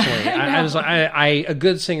personally. Yeah, a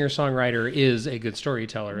good singer-songwriter is a good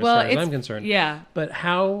storyteller, as far as I'm concerned. Yeah. But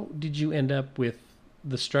how did you end up with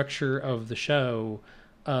the structure of the show?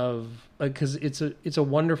 Because it's a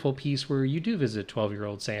wonderful piece where you do visit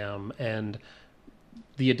 12-year-old Sam, and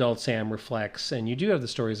the adult Sam reflects, and you do have the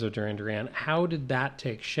stories of Duran Duran. How did that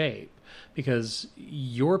take shape? Because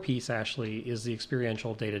your piece, Ashley, is the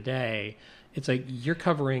experiential day-to-day. It's like you're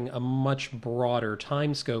covering a much broader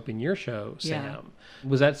time scope in your show, Sam. Yeah.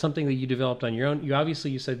 Was that something that you developed on your own?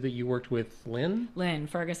 You said that you worked with Lynn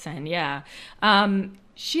Ferguson, yeah.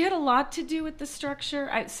 She had a lot to do with the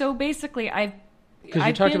structure. So basically, because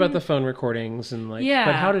you talked about the phone recordings and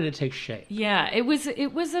but how did it take shape? Yeah, it was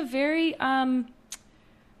a very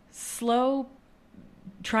slow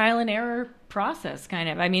trial and error process, kind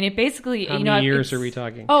of. I mean, it basically, how many years are we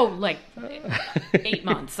talking? Oh, like 8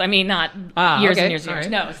 months. I mean, not years and years and years. Right.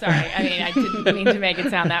 No, sorry. I mean, I didn't mean to make it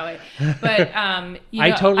sound that way. But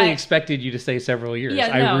I totally expected you to say several years. Yeah,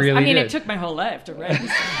 no, I mean, it took my whole life to write.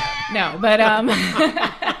 No, but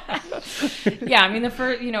yeah, I mean,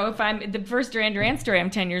 the first Duran Duran story, I'm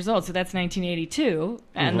 10 years old, so that's 1982,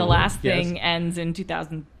 and the last thing ends in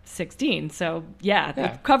 2016. So yeah,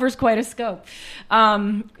 it covers quite a scope.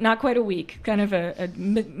 Not quite a week, kind of a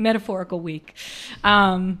metaphorical week.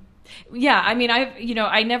 Yeah, I mean,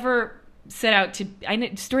 I never set out to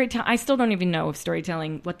storytelling. I still don't even know if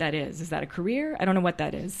storytelling, what that is. Is that a career? I don't know what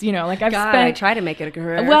that is. You know, like I try to make it a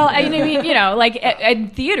career. Well, I mean, you know, like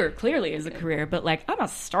and theater clearly is a career, but like I'm a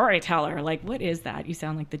storyteller. Like, what is that? You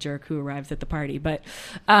sound like the jerk who arrives at the party. But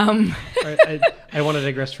I want to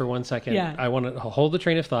digress for 1 second. Yeah. I want to hold the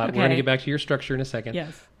train of thought. Okay. We're going to get back to your structure in a second.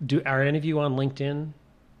 Yes. Are any of you on LinkedIn?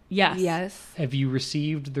 Yes. Yes. Have you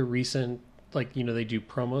received the recent? Like, you know, they do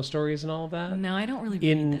promo stories and all of that. No, I don't really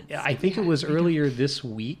read that. I think it was earlier this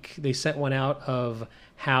week, they sent one out of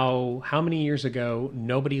how many years ago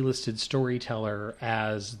nobody listed storyteller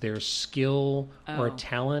as their skill or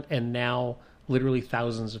talent, and now literally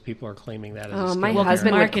thousands of people are claiming that as a Oh, scam. my Well,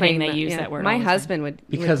 husband would marketing, claim they that. use that word My all the husband would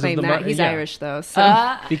Because of claim the that. He's yeah. Irish, though.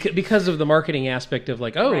 So Because of the marketing aspect of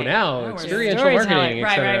like, oh, Right. now Oh, we're experiential storytelling. marketing,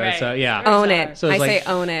 Right, etc. right. So yeah, own it. So it's I say like-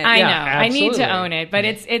 own it. I Yeah, know. I need absolutely. to own it, but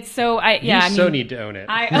it's so I you yeah. I so mean, need to own it.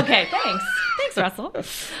 Okay, thanks, Russell.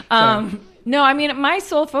 No, I mean, my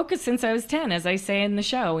sole focus since I was 10, as I say in the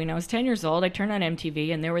show, I was 10 years old. I turned on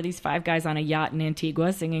MTV, and there were these 5 guys on a yacht in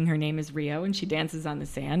Antigua singing Her Name is Rio, and she dances on the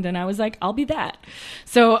sand. And I was like, I'll be that.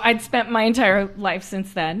 So I'd spent my entire life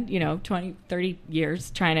since then, 20, 30 years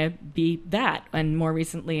trying to be that. And more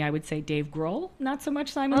recently, I would say Dave Grohl, not so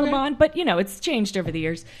much Simon Le Bon, but, it's changed over the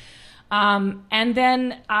years. And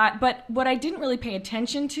then, but what I didn't really pay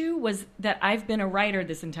attention to was that I've been a writer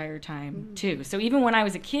this entire time too. So even when I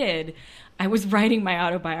was a kid, I was writing my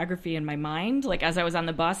autobiography in my mind. Like as I was on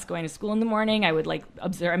the bus going to school in the morning, I would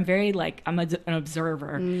observe. I'm very I'm an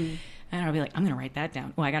observer. And I'd be like, I'm going to write that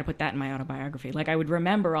down. Well, I got to put that in my autobiography. Like I would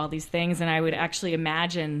remember all these things, and I would actually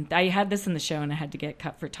imagine. I had this in the show, and I had to get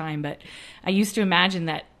cut for time. But I used to imagine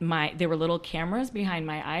that there were little cameras behind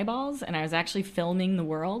my eyeballs, and I was actually filming the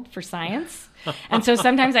world for science. And so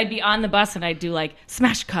sometimes I'd be on the bus, and I'd do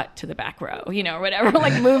smash cut to the back row, or whatever,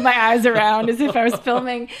 move my eyes around as if I was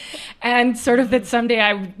filming, and sort of that someday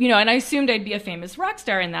and I assumed I'd be a famous rock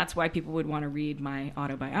star, and that's why people would want to read my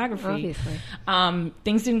autobiography. Obviously.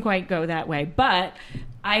 Things didn't quite go that way, but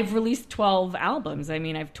I've released 12 albums. I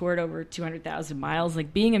mean, I've toured over 200,000 miles.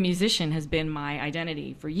 Being a musician has been my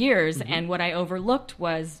identity for years. Mm-hmm. And what I overlooked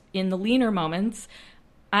was in the leaner moments,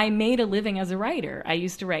 I made a living as a writer. I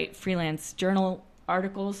used to write freelance journal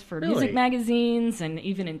articles for music magazines and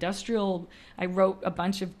even industrial. I wrote a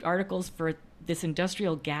bunch of articles for this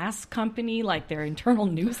industrial gas company, their internal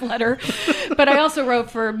newsletter. But I also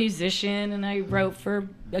wrote for Musician, and I wrote for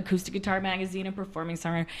Acoustic Guitar Magazine and Performing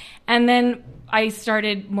Songwriter. And then I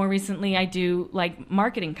started more recently, I do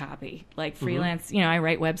marketing copy, freelance. I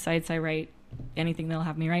write websites, I write anything they'll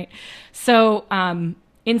have me write. So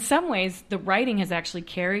in some ways, the writing has actually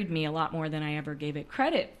carried me a lot more than I ever gave it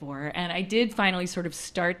credit for. And I did finally sort of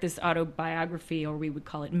start this autobiography, or we would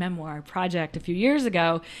call it memoir project, a few years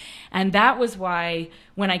ago. And that was why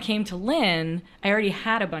when I came to Lynn, I already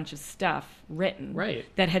had a bunch of stuff written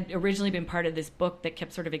that had originally been part of this book that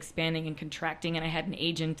kept sort of expanding and contracting. And I had an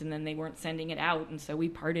agent, and then they weren't sending it out. And so we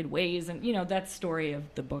parted ways. And, that story of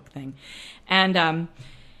the book thing. And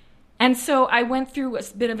so I went through a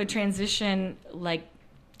bit of a transition,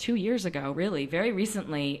 2 years ago, really, very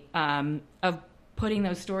recently, of putting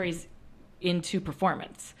those stories into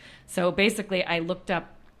performance. So basically, I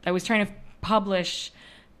was trying to publish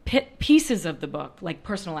pieces of the book, like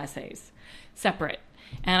personal essays, separate.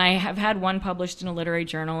 And I have had one published in a literary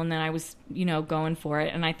journal, and then I was, going for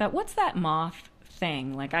it. And I thought, what's that moth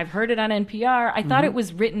thing? I've heard it on NPR. I thought it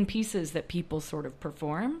was written pieces that people sort of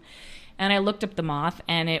perform. And I looked up the moth,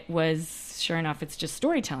 and it was, sure enough, it's just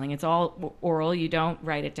storytelling. It's all oral. You don't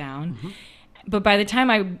write it down. Mm-hmm. But by the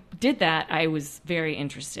time I did that, I was very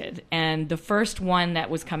interested. And the first one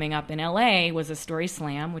that was coming up in LA was a story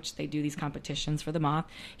slam, which they do these competitions for the moth.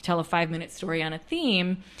 You tell a 5-minute story on a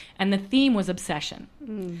theme, and the theme was obsession.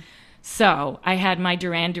 Mm. So I had my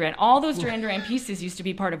Duran Duran. All those Duran Duran pieces used to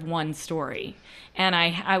be part of one story. And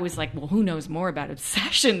I was like, well, who knows more about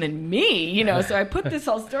obsession than me? So I put this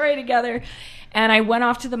whole story together, and I went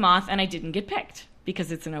off to the Moth, and I didn't get picked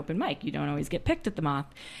because it's an open mic. You don't always get picked at the Moth.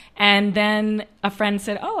 And then a friend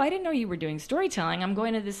said, oh, I didn't know you were doing storytelling. I'm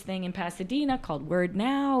going to this thing in Pasadena called Word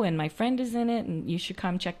Now, and my friend is in it, and you should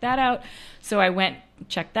come check that out. So I went,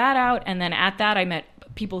 checked that out, and then at that I met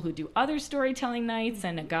people who do other storytelling nights,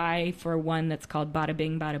 and a guy for one that's called Bada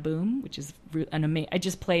Bing Bada Boom, which is an amazing. I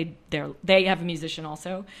just played there. They have a musician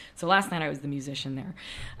also. So last night I was the musician there.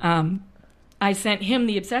 I sent him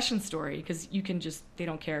the obsession story because they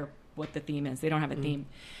don't care what the theme is. They don't have a theme.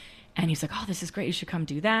 And he's like, oh, this is great. You should come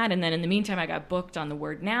do that. And then in the meantime, I got booked on the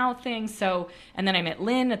Word Now thing. And then I met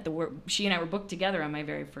Lynn at the Word. She and I were booked together on my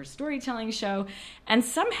very first storytelling show. And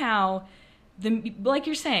somehow, like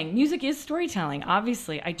you're saying, music is storytelling,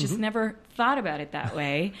 obviously. I just never thought about it that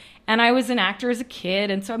way. And I was an actor as a kid,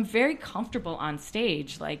 and so I'm very comfortable on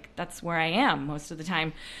stage. That's where I am most of the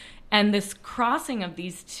time. And this crossing of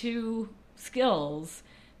these two skills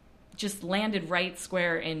just landed right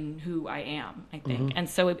square in who I am, I think. Mm-hmm. And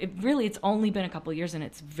so it's only been a couple of years, and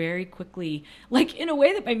it's very quickly, in a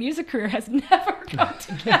way that my music career has never come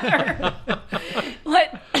together.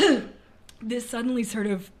 This suddenly sort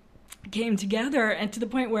of came together, and to the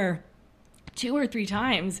point where 2 or 3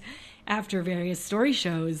 times after various story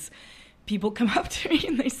shows, people come up to me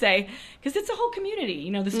and they say, because it's a whole community,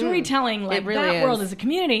 the storytelling, really that is. world is a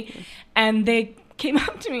community, and they came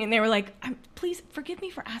up to me and they were like, please forgive me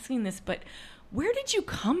for asking this, but where did you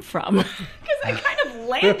come from? Because I kind of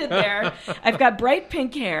landed there. I've got bright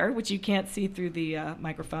pink hair, which you can't see through the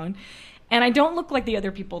microphone. And I don't look like the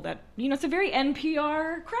other people that, it's a very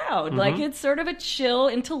NPR crowd. Mm-hmm. Like, it's sort of a chill,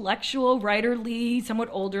 intellectual, writerly, somewhat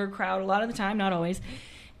older crowd a lot of the time, not always.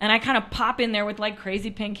 And I kind of pop in there with, like,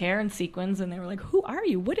 crazy pink hair and sequins, and they were like, who are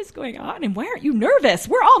you? What is going on? And why aren't you nervous?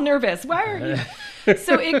 We're all nervous. Why are you?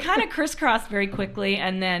 So it kind of crisscrossed very quickly,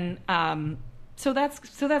 and then so that's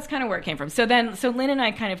kind of where it came from. So Lynn and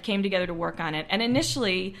I kind of came together to work on it. And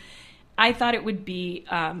initially, I thought it would be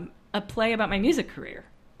a play about my music career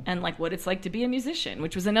and like what it's like to be a musician,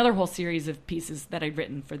 which was another whole series of pieces that I'd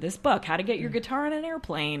written for this book, how to get your guitar on an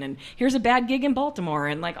airplane, and here's a bad gig in Baltimore,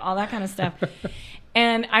 and like all that kind of stuff.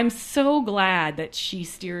 And I'm so glad that she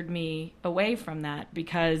steered me away from that,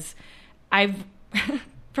 because I've,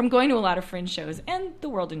 from going to a lot of fringe shows and the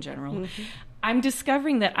world in general, mm-hmm. I'm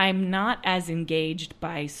discovering that I'm not as engaged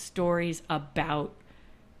by stories about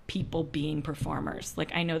people being performers.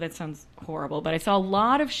 Like, I know that sounds horrible, but I saw a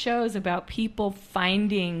lot of shows about people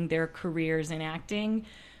finding their careers in acting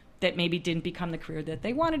that maybe didn't become the career that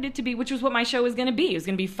they wanted it to be, which was what my show was going to be. It was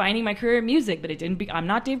going to be finding my career in music, but it didn't be. I'm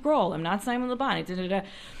not Dave Grohl. I'm not Simon Le Bon.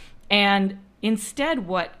 And instead,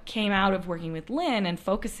 what came out of working with Lynn and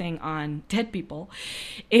focusing on dead people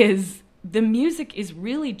is the music is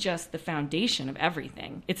really just the foundation of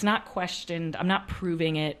everything. It's not questioned. I'm not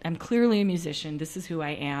proving it. I'm clearly a musician. This is who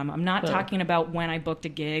I am. I'm not talking about when I booked a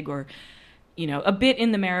gig or, a bit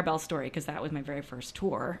in the Maribel story, because that was my very first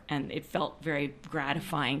tour, and it felt very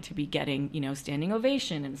gratifying to be getting, standing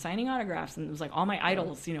ovation and signing autographs, and it was like all my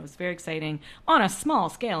idols, it was very exciting on a small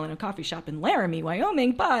scale in a coffee shop in Laramie,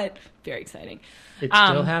 Wyoming, but very exciting. It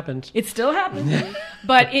still happened. It still happened.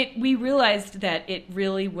 But we realized that it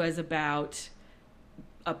really was about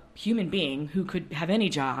a human being who could have any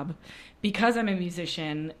job. Because I'm a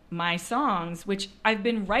musician, my songs, which I've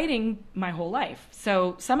been writing my whole life.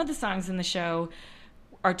 So some of the songs in the show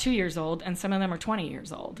are 2 years old, and some of them are 20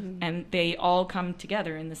 years old. Mm-hmm. And they all come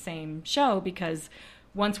together in the same show, because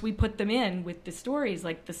once we put them in with the stories,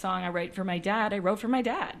 like the song I wrote for my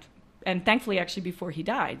dad, and thankfully actually before he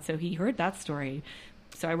died, so he heard that story.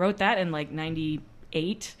 So I wrote that in like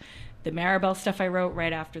 98. The Maribel stuff I wrote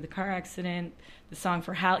right after the car accident, the song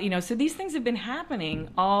for Hal, so these things have been happening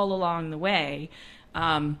all along the way.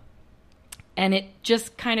 And it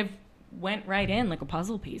just kind of went right in like a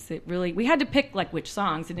puzzle piece. We had to pick like which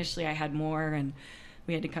songs. Initially I had more, and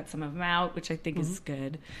we had to cut some of them out, which I think mm-hmm. is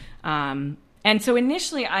good. And so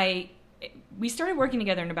initially we started working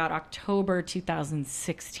together in about October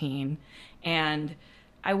 2016, and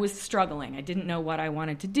I was struggling. I didn't know what I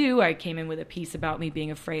wanted to do. I came in with a piece about me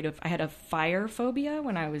being I had a fire phobia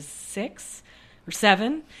when I was 6 or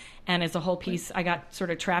 7. And as a whole piece, I got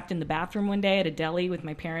sort of trapped in the bathroom one day at a deli with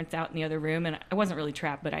my parents out in the other room. And I wasn't really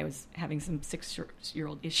trapped, but I was having some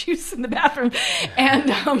 6-year-old issues in the bathroom and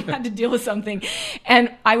had to deal with something.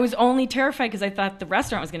 And I was only terrified because I thought the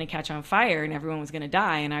restaurant was going to catch on fire and everyone was going to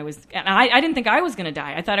die. And I didn't think I was going to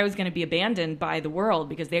die. I thought I was going to be abandoned by the world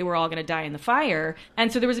because they were all going to die in the fire.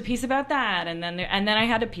 And so there was a piece about that. And then I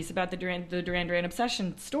had a piece about the Duran Duran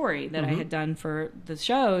Obsession story that mm-hmm. I had done for the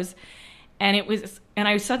shows. And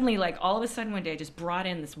I was suddenly, like, all of a sudden one day I just brought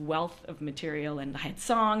in this wealth of material, and I had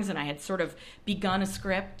songs, and I had sort of begun a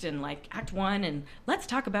script, and like Act 1, and let's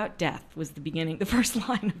talk about death was the first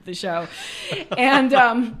line of the show.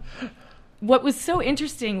 And what was so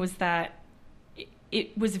interesting was that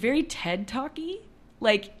it was very TED Talky.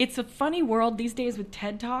 Like, it's a funny world these days with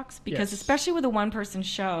TED Talks, because especially with a one-person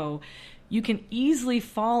show, you can easily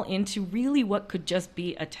fall into really what could just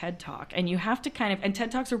be a TED Talk. And you have to and TED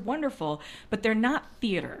Talks are wonderful, but they're not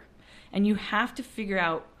theater. And you have to figure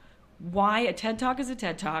out why a TED Talk is a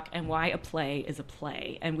TED Talk and why a play is a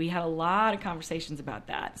play. And we had a lot of conversations about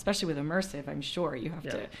that, especially with immersive, I'm sure. You have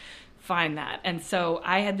to find that. And so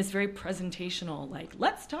I had this very presentational, like,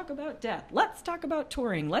 let's talk about death. Let's talk about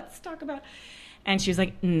touring. Let's talk about... And she was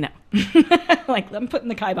like, no. Like, I'm putting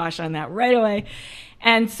the kibosh on that right away.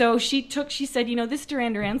 And so she said, this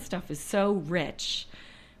Duran Duran stuff is so rich,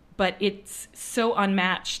 but it's so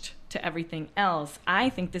unmatched to everything else. I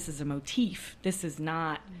think this is a motif. This is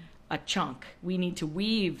not a chunk. We need to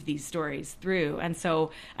weave these stories through. And so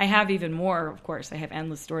I have even more, of course. I have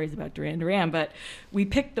endless stories about Duran Duran, but we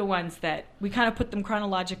picked the ones that we kind of put them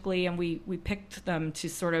chronologically, and we picked them to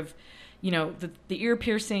sort of, the ear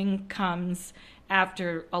piercing comes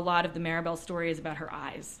after a lot of the Maribel story is about her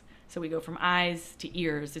eyes. So we go from eyes to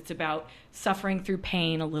ears. It's about suffering through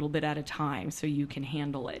pain a little bit at a time so you can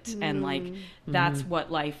handle it. And like, that's what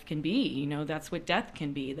life can be. You know, that's what death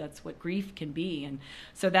can be. That's what grief can be. And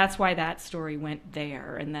so that's why that story went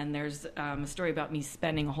there. And then there's a story about me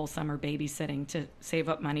spending a whole summer babysitting to save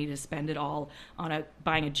up money to spend it all on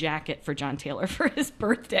buying a jacket for John Taylor for his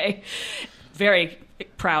birthday. Very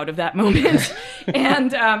proud of that moment.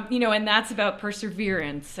 And, and that's about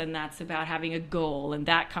perseverance, and that's about having a goal, and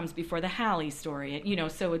that comes before the Hallie story.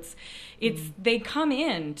 So it's they come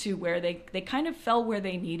in to where they kind of fell where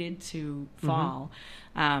they needed to fall.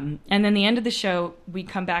 And then the end of the show, we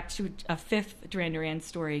come back to a fifth Duran Duran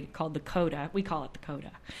story called The Coda. We call it The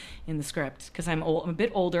Coda in the script because I'm a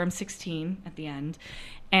bit older. I'm 16 at the end.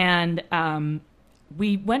 And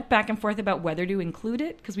we went back and forth about whether to include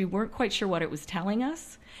it because we weren't quite sure what it was telling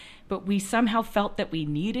us, but we somehow felt that we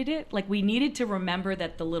needed it. Like we needed to remember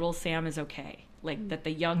that the little Sam is okay, like that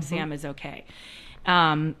the young Sam is okay.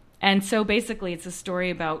 And so basically it's a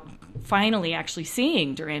story about finally actually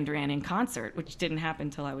seeing Duran Duran in concert, which didn't happen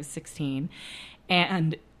until I was 16.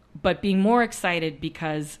 But being more excited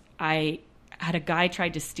because I had a guy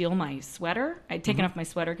tried to steal my sweater. I'd taken off my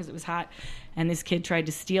sweater because it was hot, and this kid tried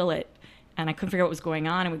to steal it. And I couldn't figure out what was going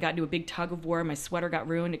on. And we got into a big tug of war. My sweater got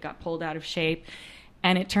ruined. It got pulled out of shape.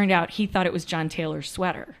 And it turned out he thought it was John Taylor's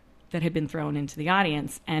sweater that had been thrown into the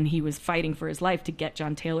audience. And he was fighting for his life to get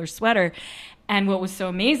John Taylor's sweater. And what was so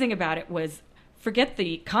amazing about it was, forget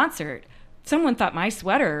the concert, someone thought my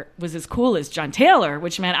sweater was as cool as John Taylor,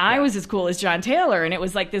 which meant I was as cool as John Taylor. And it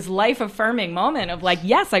was like this life-affirming moment of like,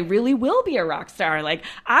 yes, I really will be a rock star. Like,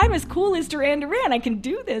 I'm as cool as Duran Duran. I can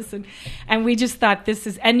do this. And we just thought this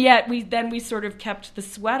is... And yet we sort of kept the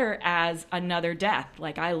sweater as another death.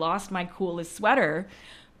 Like, I lost my coolest sweater,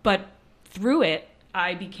 but through it,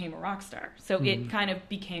 I became a rock star. So it kind of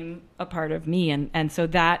became a part of me. And so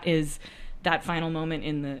that is that final moment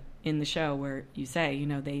in the show where you say,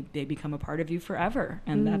 they become a part of you forever.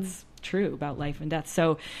 And that's true about life and death.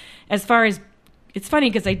 So as far as, it's funny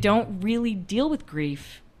because I don't really deal with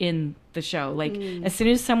grief in the show. Like as soon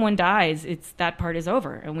as someone dies, that part is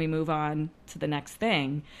over and we move on to the next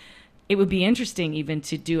thing. It would be interesting even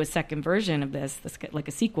to do a second version of this like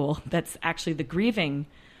a sequel, that's actually the grieving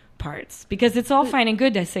parts, because it's all fine and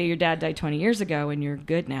good to say your dad died 20 years ago and you're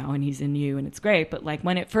good now and he's in you and it's great. But like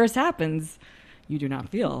when it first happens, you do not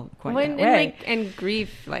feel quite that way. And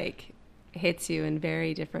grief hits you in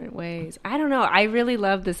very different ways. I don't know. I really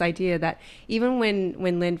love this idea that even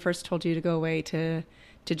when Lynn first told you to go away to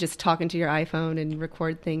just talk into your iPhone and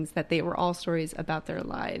record things, that they were all stories about their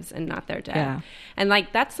lives and not their death. Yeah. And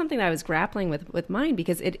like that's something that I was grappling with mine,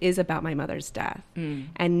 because it is about my mother's death.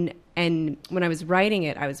 And when I was writing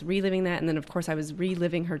it, I was reliving that, and then of course I was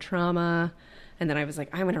reliving her trauma, and then I was like,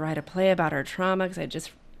 I'm going to write a play about her trauma because I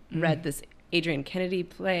just read this Adrienne Kennedy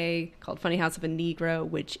play called Funny House of a Negro,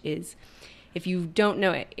 which is, if you don't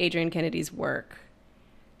know Adrienne Kennedy's work,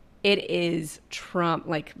 it is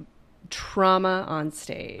trauma on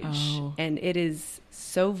stage. And it is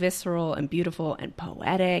so visceral and beautiful and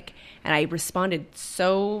poetic. And I responded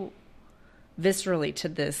so viscerally to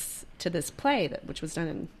this play which was done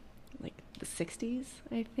in like the 60s,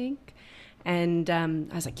 I think. And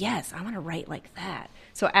I was like, yes, I want to write like that.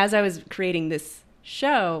 So as I was creating this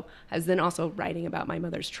show, I was then also writing about my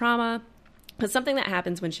mother's trauma, because something that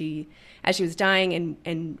happens as she was dying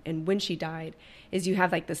and when she died is you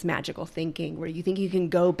have like this magical thinking where you think you can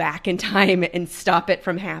go back in time and stop it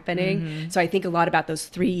from happening. So I think a lot about those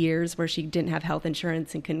 3 years where she didn't have health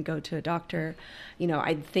insurance and couldn't go to a doctor.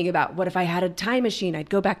 I'd think about, what if I had a time machine?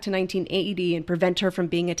 I'd go back to 1980 and prevent her from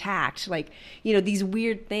being attacked. Like, these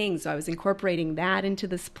weird things. So I was incorporating that into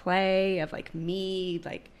this play of like me,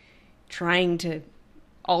 like trying to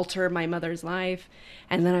alter my mother's life.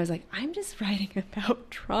 And then I was like, I'm just writing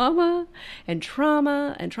about trauma. And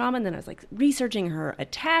then I was like researching her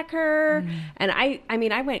attacker. And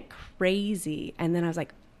I went crazy. And then I was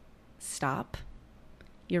like, stop.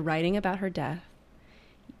 You're writing about her death.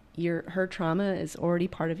 Her trauma is already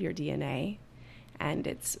part of your DNA. And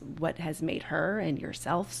it's what has made her and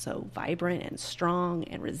yourself so vibrant and strong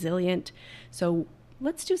and resilient. So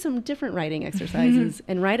let's do some different writing exercises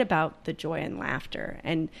and write about the joy and laughter.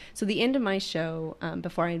 And so the end of my show,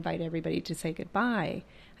 before I invite everybody to say goodbye,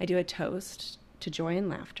 I do a toast to joy and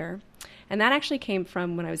laughter. And that actually came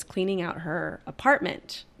from when I was cleaning out her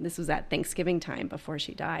apartment. This was at Thanksgiving time before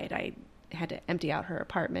she died. I had to empty out her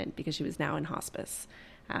apartment because she was now in hospice.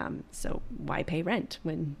 So why pay rent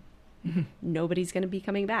when nobody's going to be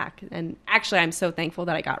coming back. And actually, I'm so thankful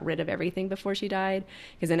that I got rid of everything before she died,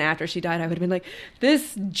 because then after she died, I would have been like,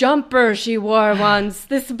 this jumper she wore once,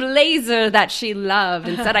 this blazer that she loved.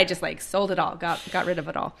 Instead, I just like sold it all, got rid of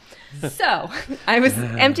it all. So I was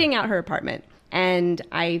emptying out her apartment, and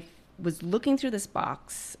I was looking through this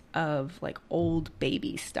box of like old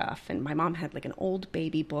baby stuff, and my mom had like an old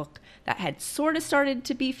baby book that had sort of started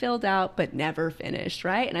to be filled out but never finished,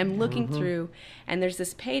 right? And I'm looking through, and there's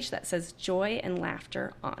this page that says joy and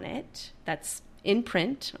laughter on it, that's in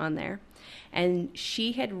print on there, and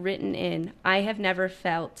she had written in, I have never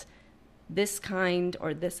felt this kind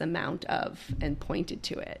or this amount of, and pointed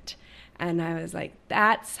to it. And I was like,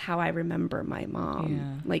 that's how I remember my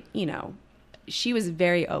mom. Like, you know, she was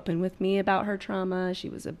very open with me about her trauma. She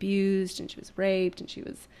was abused, and she was raped, and she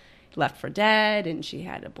was left for dead, and she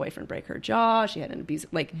had a boyfriend break her jaw. She had an abuse,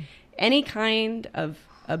 like any kind of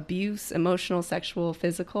abuse, emotional, sexual,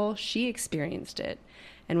 physical, she experienced it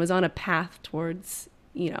and was on a path towards,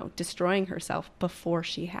 you know, destroying herself before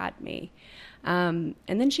she had me. And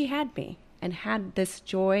then she had me and had this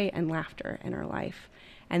joy and laughter in her life.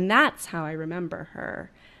 And that's how I remember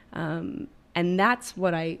her. And that's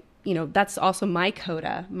what you know, that's also my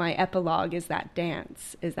coda. My epilogue is that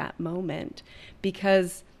dance, is that moment.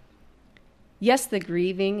 Because, yes, the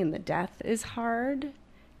grieving and the death is hard,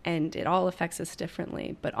 and it all affects us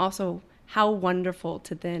differently. But also, how wonderful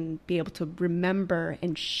to then be able to remember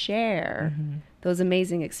and share those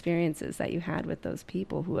amazing experiences that you had with those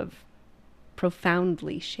people who have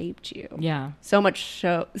profoundly shaped you. Yeah. So much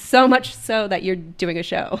so that you're doing a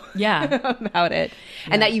show about it,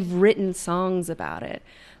 and that you've written songs about it.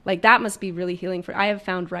 Like, that must be really healing. I have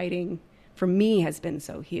found writing for me has been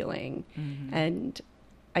so healing. And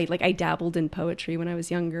I dabbled in poetry when I was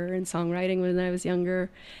younger, and songwriting when I was younger,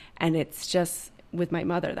 and it's just with my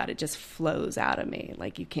mother that it just flows out of me.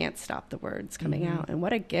 Like, you can't stop the words coming out. And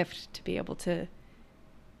what a gift to be able to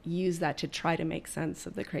use that to try to make sense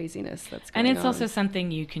of the craziness that's going on. And it's also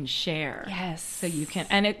something you can share. Yes. So you can,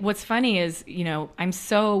 and what's funny is, you know, I'm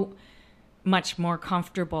so much more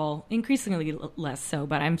comfortable, increasingly less so,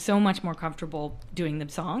 but I'm so much more comfortable doing the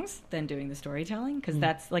songs than doing the storytelling, because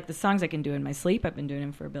that's like the songs I can do in my sleep. I've been doing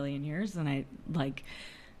them for a billion years, and I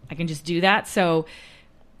can just do that. So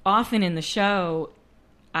often in the show,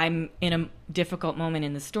 I'm in a difficult moment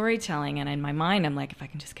in the storytelling, and in my mind, I'm like, if I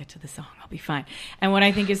can just get to the song, I'll be fine. And what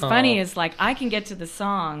I think is funny is, like, I can get to the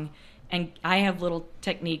song, and I have little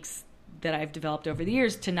techniques that I've developed over the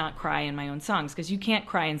years to not cry in my own songs, because you can't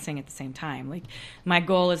cry and sing at the same time. Like, my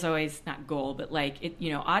goal is always, not goal, but like, it,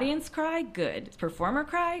 you know, audience cry, good. Performer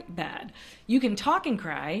cry, bad. You can talk and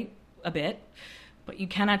cry a bit, but you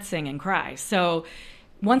cannot sing and cry. So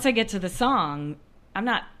once I get to the song, I'm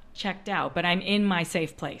not checked out, but I'm in my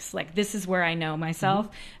safe place. Like, this is where I know myself.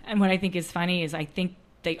 And what I think is funny is I think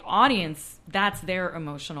the audience, that's their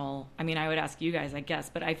emotional, I mean, I would ask you guys, I guess,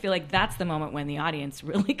 but I feel like that's the moment when the audience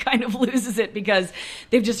really kind of loses it, because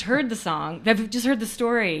they've just heard the song, they've just heard the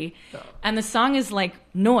story, and the song is like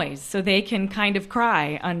noise, so they can kind of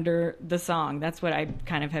cry under the song. That's what I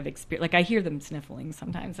kind of have experienced. Like, I hear them sniffling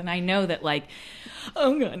sometimes, and I know that, like,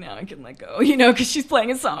 oh God, now I can let go, you know, because she's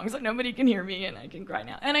playing a song, so nobody can hear me, and I can cry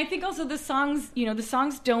now. And I think also the songs, you know, the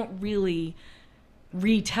songs don't really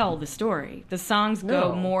retell the story. The songs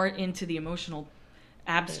go more into the emotional,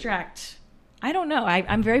 abstract. I don't know.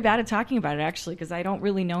 I'm very bad at talking about it, actually, because I don't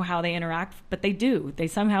really know how they interact, but they do. They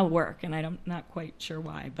somehow work, and I'm not quite sure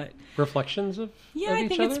why. But reflections of I each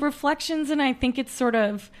think other? It's reflections, and I think it's sort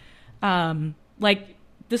of like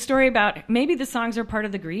the story about, maybe the songs are part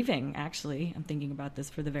of the grieving, actually. I'm thinking about this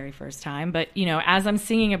for the very first time. But, you know, as I'm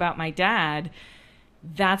singing about my dad,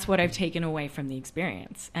 that's what I've taken away from the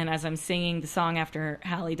experience. And as I'm singing, the song after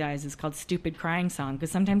Hallie dies is called Stupid Crying Song, because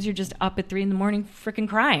sometimes you're just up at 3 a.m. freaking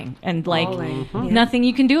crying, and like nothing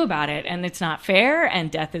you can do about it. And it's not fair, and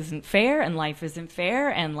death isn't fair, and life isn't fair.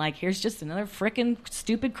 And like, here's just another freaking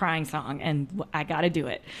stupid crying song, and I got to do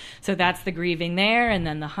it. So that's the grieving there. And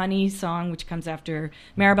then the Honey song, which comes after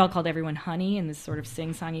Maribel, called Everyone Honey, in this sort of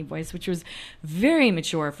sing-songy voice, which was very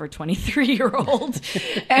mature for a 23-year-old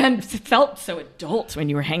and felt so adult when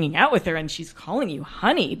you were hanging out with her, and she's calling you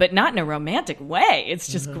honey, but not in a romantic way. It's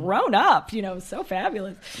just grown up, you know, so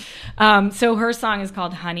fabulous. So her song is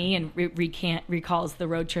called Honey, and recalls the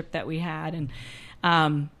road trip that we had.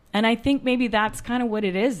 And I think maybe that's kind of what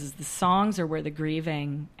it is the songs are where the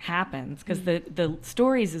grieving happens, because the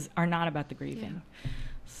stories are not about the grieving.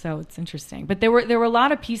 So it's interesting. But there were a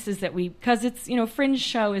lot of pieces that because it's, you know, Fringe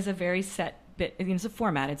show is a very set bit, it's a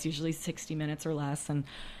format. It's usually 60 minutes or less. And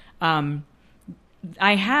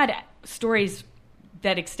I had stories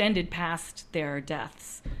that extended past their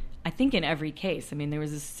deaths I think in every case. I mean, there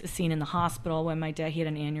was a scene in the hospital when my dad, he had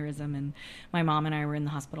an aneurysm, and my mom and I were in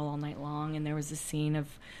the hospital all night long, and there was a scene of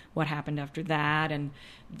what happened after that, and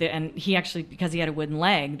he actually, because he had a wooden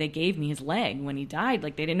leg, they gave me his leg when he died.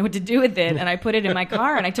 Like, they didn't know what to do with it, and I put it in my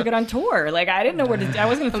car, and I took it on tour. Like, I didn't know where to, I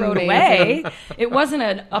wasn't going to throw it away. It wasn't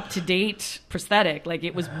an up-to-date prosthetic. Like,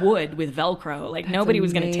 it was wood with Velcro. Like, nobody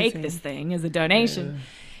was going to take this thing as a donation.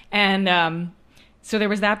 And so there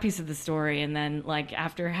was that piece of the story, and then, like,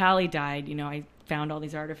 after Hallie died, you know, I found all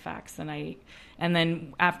these artifacts, and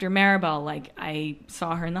then after Maribel, like, I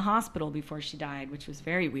saw her in the hospital before she died, which was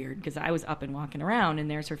very weird because I was up and walking around,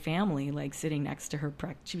 and there's her family, like, sitting next to her.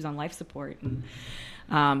 She was on life support,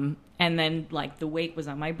 and then, like, the wake was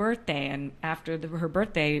on my birthday, and after her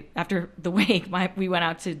birthday, after the wake, we went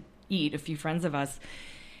out to eat, a few friends of us.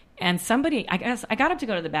 And somebody, I guess, I got up to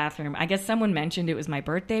go to the bathroom. I guess someone mentioned it was my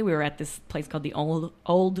birthday. We were at this place called the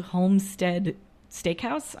Old Homestead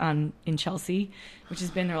Steakhouse in Chelsea, which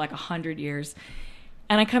has been there like 100 years.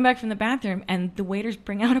 And I come back from the bathroom, and the waiters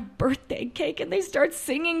bring out a birthday cake, and they start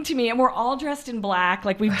singing to me. And we're all dressed in black.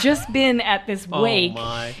 Like, we've just been at this wake. Oh,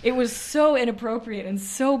 my. It was so inappropriate and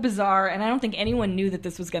so bizarre. And I don't think anyone knew that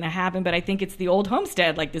this was going to happen, but I think it's the Old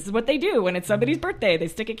Homestead. Like, this is what they do when it's somebody's birthday. They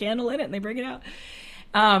stick a candle in it, and they bring it out.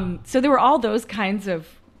 So there were all those kinds of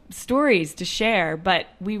stories to share, but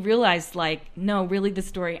we realized, like, no, really the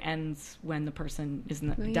story ends when the person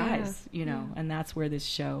dies, you know, and that's where this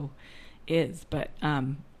show is. But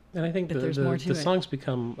and I think there's more to the it. songs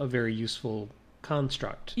become a very useful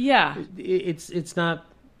construct. Yeah, It's not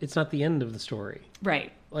the end of the story,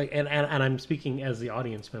 right. like, and I'm speaking as the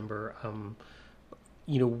audience member.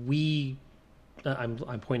 You know,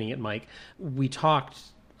 I'm pointing at Mike. We talked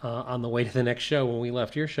on the way to the next show when we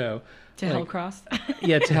left your show. To Hellcross.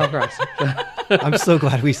 Yeah, to Hellcross. I'm so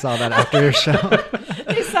glad we saw that after your show.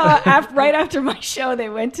 They saw, right after my show, they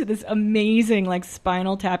went to this amazing, like,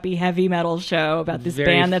 Spinal Tappy heavy metal show about this Very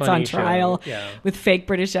band that's on funny show. trial Yeah. with fake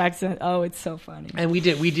British accent. Oh, it's so funny. And we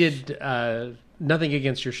did nothing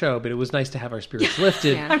against your show, but it was nice to have our spirits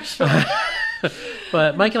lifted. Yeah. I'm sure.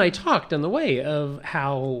 But Mike and I talked on the way of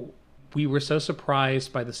how we were so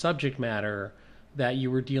surprised by the subject matter, that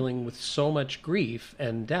you were dealing with so much grief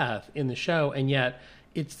and death in the show, and yet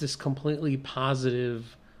it's this completely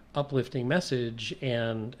positive, uplifting message.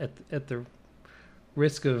 And at the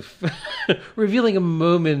risk of revealing a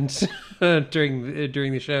moment during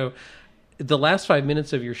the show, the last 5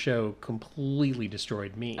 minutes of your show completely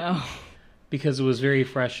destroyed me. Oh. Because it was very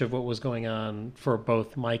fresh of what was going on for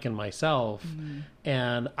both Mike and myself,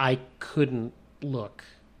 and I couldn't look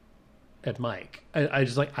at Mike. I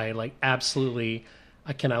just absolutely,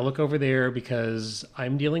 I cannot look over there because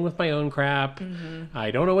I'm dealing with my own crap.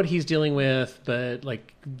 I don't know what he's dealing with, but,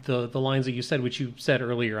 like, the lines that you said, which you said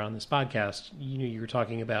earlier on this podcast, you were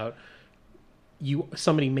talking about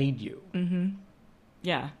somebody made you.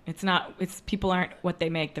 Yeah, it's people aren't what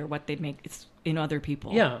they make, they're what they make. It's in other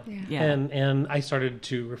people. Yeah. Yeah. And I started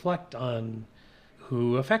to reflect on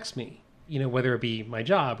who affects me, you know, whether it be my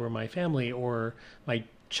job or my family or my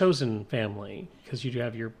chosen family, because you do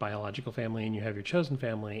have your biological family and you have your chosen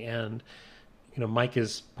family, and, you know, Mike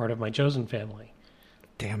is part of my chosen family.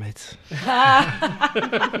 Damn it. I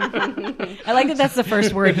like that that's the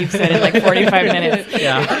first word you've said in like 45 minutes.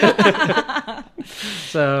 Yeah.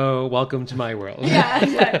 So welcome to my world. Yeah,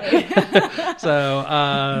 exactly.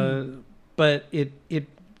 So but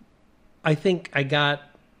I think I got,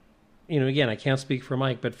 you know, again, I can't speak for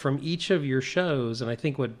Mike, but from each of your shows, and I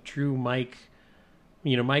think what drew Mike,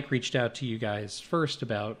 you know, Mike reached out to you guys first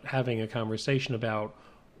about having a conversation about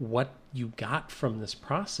what you got from this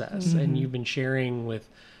process. And you've been sharing with,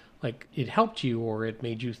 like, it helped you, or it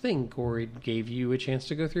made you think, or it gave you a chance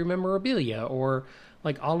to go through memorabilia, or,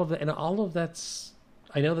 like, all of that. And all of that's,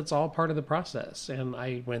 I know that's all part of the process. And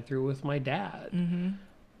I went through it with my dad.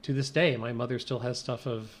 To this day, my mother still has stuff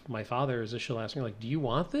of my father's that she'll ask me, like, do you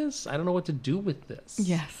want this? I don't know what to do with this.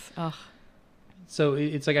 Yes. Oh. So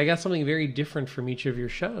it's like I got something very different from each of your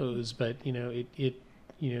shows, but, you know, it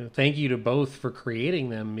you know, thank you to both for creating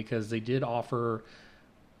them, because they did offer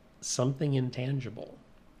something intangible.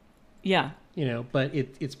 Yeah. You know, but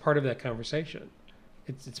it's part of that conversation.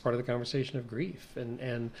 It's part of the conversation of grief.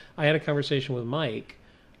 And I had a conversation with Mike.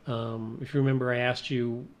 If you remember, I asked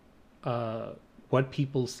you what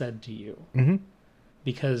people said to you.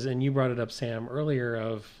 Because, and you brought it up, Sam, earlier,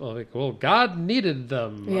 of like, well, God needed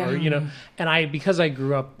them. Yeah. Or, you know, and because I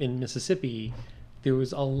grew up in Mississippi, there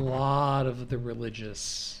was a lot of the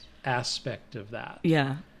religious aspect of that.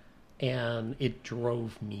 Yeah. And it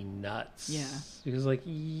drove me nuts. Yeah. Because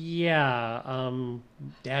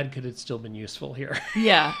Dad could have still been useful here.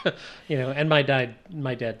 Yeah. And my dad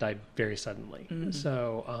died very suddenly.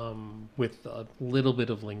 So with a little bit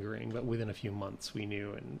of lingering, but within a few months we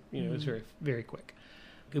knew, and it was very, very quick.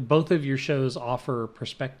 Both of your shows offer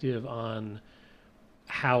perspective on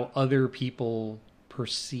how other people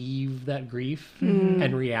perceive that grief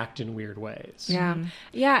and react in weird ways. Yeah.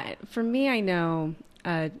 Yeah. For me, I know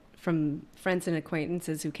from friends and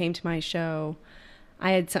acquaintances who came to my show,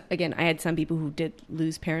 I had some people who did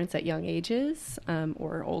lose parents at young ages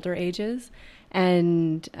or older ages.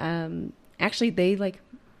 And actually they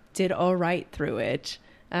did all right through it.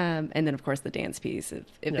 And then of course the dance piece, if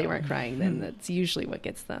they weren't crying, then that's usually what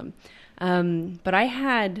gets them. But I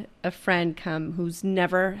had a friend come who's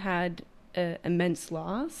never had immense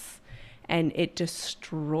loss, and it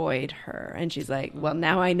destroyed her. And she's like, well,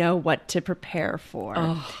 now I know what to prepare for.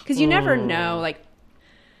 Because you never know,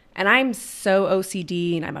 and I'm so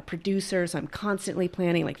OCD, and I'm a producer, so I'm constantly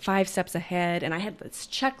planning 5 steps ahead. And I had this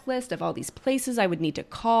checklist of all these places I would need to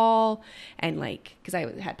call, and because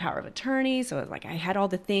I had power of attorney, so I had all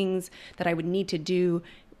the things that I would need to do,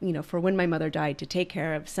 for when my mother died, to take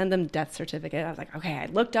care of, send them death certificate. I was like, okay, I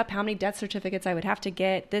looked up how many death certificates I would have to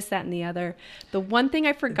get, this, that, and the other. The one thing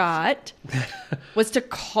I forgot was to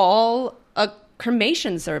call a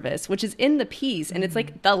cremation service, which is in the piece. And it's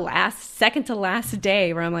the second to last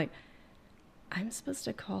day where I'm like, I'm supposed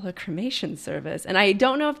to call a cremation service. And I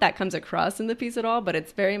don't know if that comes across in the piece at all, but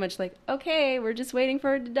it's very much okay, we're just waiting for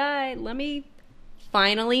her to die. Let me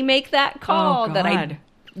finally make that call that I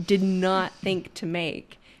did not think to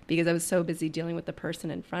make, because I was so busy dealing with the person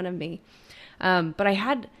in front of me.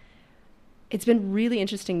 But it's been really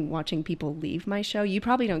interesting watching people leave my show. You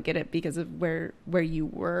probably don't get it because of where you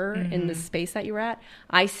were in the space that you were at.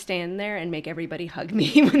 I stand there and make everybody hug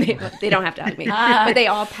me when they don't have to hug me, but they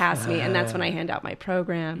all pass me. And that's when I hand out my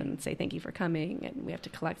program and say, thank you for coming. And we have to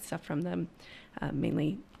collect stuff from them,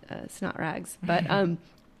 mainly snot rags. But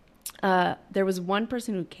there was one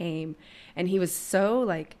person who came, and he was so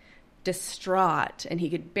distraught, and he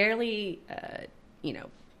could barely,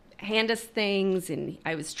 hand us things. And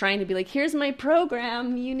I was trying to be like, here's my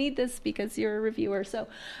program. You need this because you're a reviewer. So,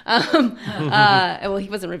 well, he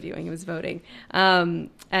wasn't reviewing, he was voting. And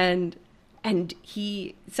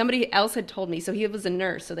somebody else had told me, so he was a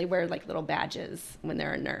nurse. So they wear little badges when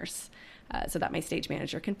they're a nurse, so that my stage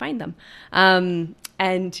manager can find them.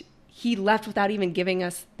 And he left without even giving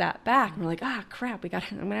us that back. And we're like, crap, I'm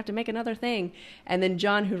going to have to make another thing. And then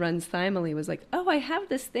John, who runs Thymely, was like, oh, I have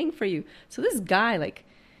this thing for you. So this guy,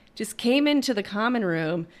 just came into the common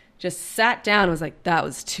room, just sat down and was like, that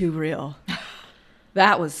was too real.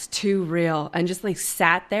 That was too real. And just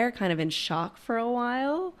sat there kind of in shock for a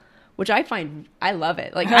while, which I love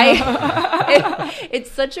it.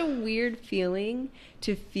 It's such a weird feeling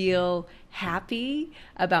to feel happy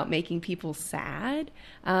about making people sad.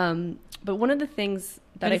 But one of the things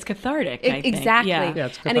that it's cathartic, I think. Exactly. Yeah,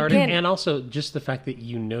 it's cathartic. And also just the fact that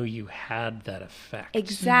you had that effect.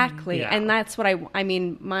 Exactly. Yeah. And that's what I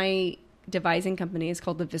mean, my devising company is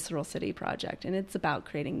called the Visceral City Project, and it's about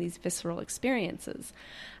creating these visceral experiences.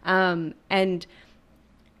 And,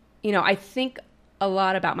 I think a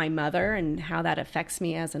lot about my mother and how that affects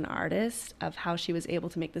me as an artist, of how she was able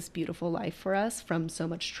to make this beautiful life for us from so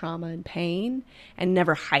much trauma and pain, and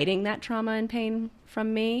never hiding that trauma and pain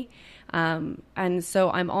from me. And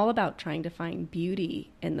so I'm all about trying to find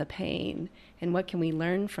beauty in the pain, and what can we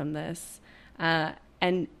learn from this?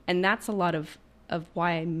 And that's a lot of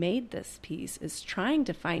why I made this piece, is trying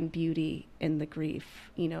to find beauty in the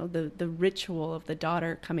grief, the ritual of the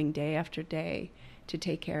daughter coming day after day to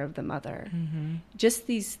take care of the mother. Mm-hmm. Just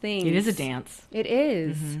these things. It is a dance. It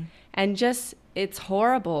is. Mm-hmm. And it's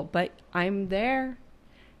horrible, but I'm there,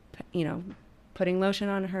 putting lotion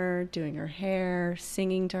on her, doing her hair,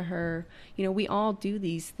 singing to her. We all do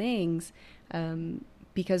these things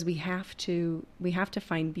because we have to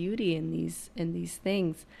find beauty in these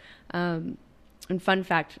things. And fun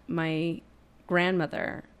fact, my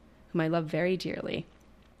grandmother, whom I love very dearly,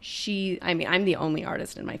 I'm the only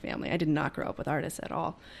artist in my family. I did not grow up with artists at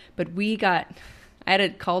all. But I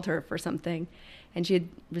had called her for something, and she had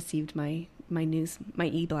received my news, my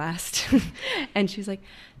e-blast. And she was like,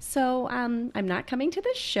 so I'm not coming to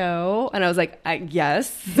the show. And I was like,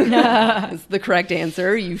 yes, it's the correct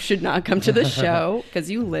answer. You should not come to the show because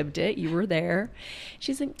you lived it. You were there.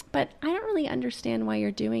 She's like, but I don't really understand why you're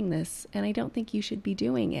doing this, and I don't think you should be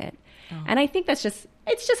doing it. Oh. And I think it's just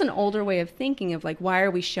an older way of thinking of why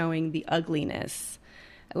are we showing the ugliness?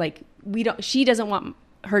 She doesn't want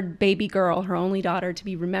her baby girl, her only daughter, to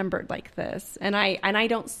be remembered like this. And I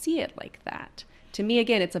don't see it like that. To me,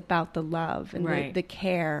 again, it's about the love and Right. the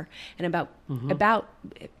care, and about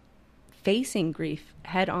facing grief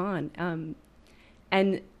head on.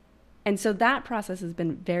 And so that process has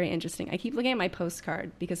been very interesting. I keep looking at my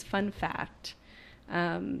postcard because, fun fact,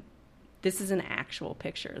 this is an actual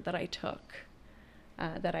picture that I took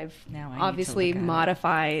that I've Now I need to obviously look at it.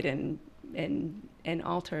 modified and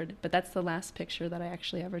altered. But that's the last picture that I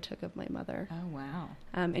actually ever took of my mother. Oh, wow.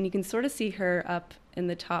 And you can sort of see her up in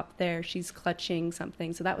the top there. She's clutching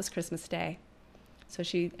something. So that was Christmas Day. So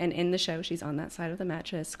and in the show, she's on that side of the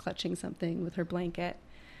mattress, clutching something with her blanket.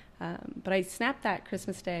 But I snapped that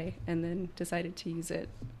Christmas Day and then decided to use it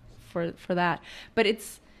for that. But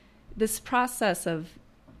it's this process of,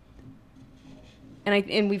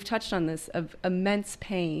 and we've touched on this, of immense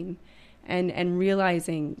pain and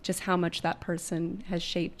realizing just how much that person has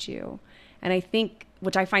shaped you. And I think,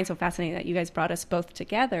 which I find so fascinating that you guys brought us both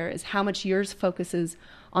together, is how much yours focuses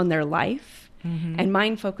on their life and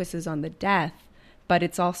mine focuses on the death, but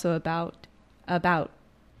it's also about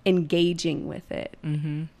engaging with it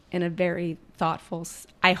in a very thoughtful,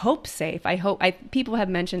 I hope safe. People have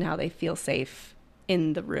mentioned how they feel safe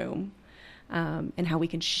in the room, and how we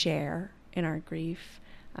can share in our grief.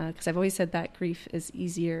 Because I've always said that grief is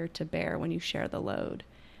easier to bear when you share the load.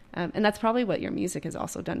 And that's probably what your music has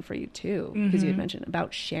also done for you too, because you had mentioned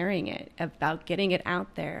about sharing it, about getting it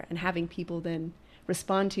out there and having people then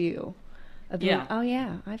respond to you. Yeah. Oh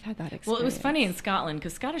yeah, I've had that experience. Well, it was funny in Scotland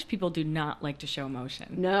because Scottish people do not like to show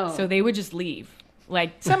emotion. No. So they would just leave.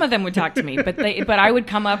 Like, some of them would talk to me, but I would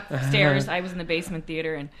come upstairs. I was in the basement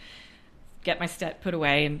theater and get my set put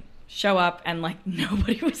away and show up, and like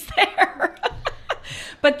nobody was there.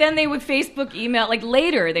 But then they would Facebook email, like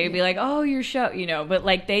later they would be like, oh, your show, but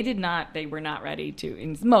like they were not ready to,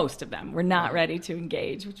 and most of them were not ready to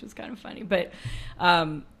engage, which was kind of funny. But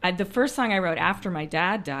the first song I wrote after my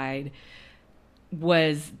dad died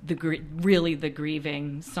was really the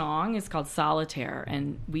grieving song. It's called Solitaire,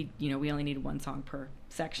 and we only needed one song per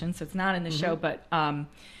section, so it's not in the show. But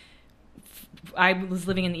I was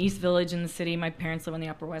living in the East Village in the city. My parents live on the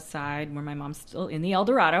Upper West Side, where my mom's still in the El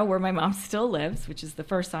Dorado, where my mom still lives, which is the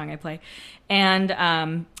first song I play.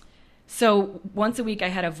 And so once a week I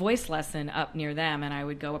had a voice lesson up near them, and I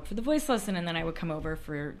would go up for the voice lesson, and then I would come over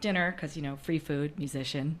for dinner because, free food,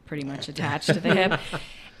 musician, pretty much attached to the hip.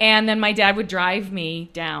 And then my dad would drive me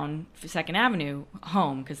down 2nd Avenue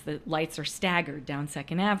home because the lights are staggered down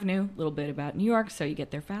 2nd Avenue, a little bit about New York, so you get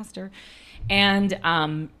there faster.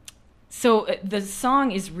 And so the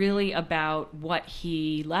song is really about what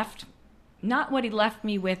he left, not what he left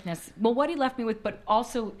me with, what he left me with, but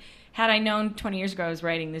also, had I known 20 years ago I was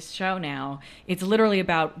writing this show now, it's literally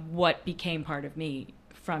about what became part of me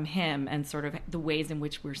from him and sort of the ways in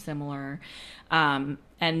which we're similar.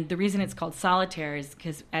 And the reason it's called Solitaire is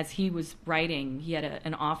because as he was writing, he had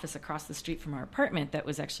an office across the street from our apartment that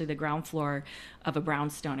was actually the ground floor of a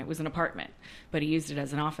brownstone. It was an apartment, but he used it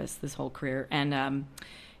as an office this whole career. And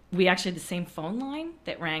we actually had the same phone line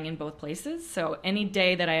that rang in both places. So any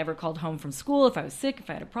day that I ever called home from school, if I was sick, if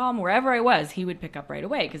I had a problem, wherever I was, he would pick up right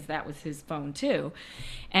away because that was his phone too.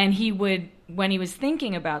 And he would, when he was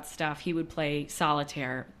thinking about stuff, he would play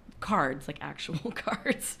solitaire cards, like actual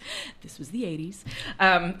cards. This was the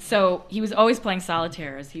 80s. So he was always playing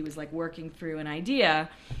solitaire as he was like working through an idea.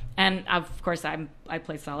 And of course, I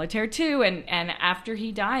play solitaire too. And after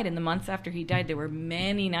he died, in the months after he died, there were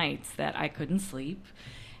many nights that I couldn't sleep.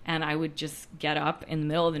 And I would just get up in the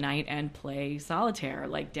middle of the night and play solitaire,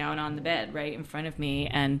 like down on the bed right in front of me.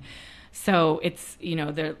 And so it's,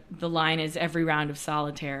 the line is every round of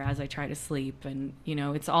solitaire as I try to sleep. And,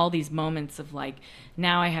 it's all these moments of like,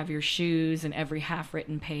 now I have your shoes and every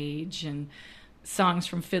half-written page and songs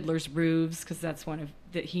from Fiddler's Roofs, because that's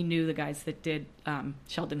he knew the guys that did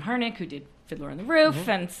Sheldon Harnick, who did Fiddler on the Roof. Mm-hmm.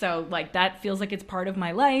 And so like that feels like it's part of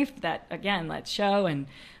my life, that show. And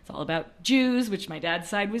it's all about Jews, which my dad's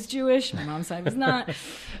side was Jewish, my mom's side was not.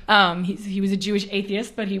 He was a Jewish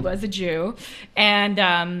atheist, but he was a Jew.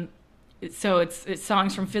 And so it's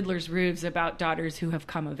songs from Fiddler's Roofs about daughters who have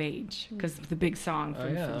come of age, because the big song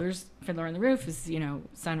from Fiddler on the Roof is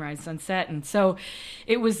sunrise, sunset. And so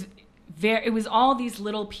it was all these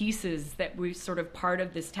little pieces that were sort of part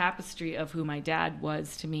of this tapestry of who my dad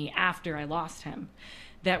was to me after I lost him,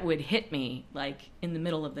 that would hit me like in the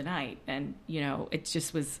middle of the night. And it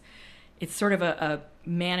just was, it's sort of a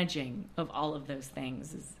managing of all of those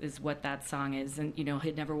things is what that song is. And,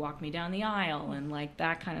 he'd never walk me down the aisle and like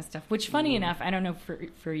that kind of stuff, which funny enough, I don't know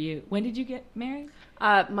for you, when did you get married?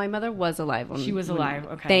 My mother was alive. She was alive.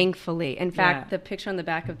 Okay. Thankfully. In fact, the picture on the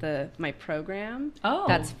back of my program,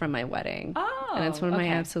 that's from my wedding. Oh, and it's one of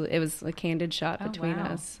my it was a candid shot between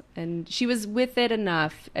us. And she was with it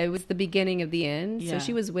enough. It was the beginning of the end. Yeah. So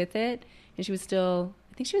she was with it, and she was still,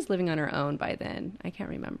 I think she was living on her own by then. I can't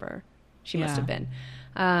remember. She must have been.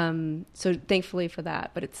 So thankfully for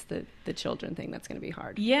that, but it's the children thing that's going to be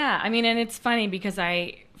hard. Yeah. I mean, and it's funny because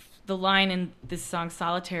the line in this song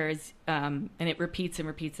Solitaire is, and it repeats and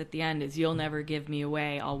repeats at the end, is "You'll never give me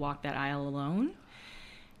away, I'll walk that aisle alone."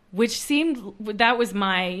 Which that was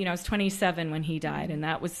I was 27 when he died, and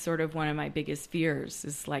that was sort of one of my biggest fears,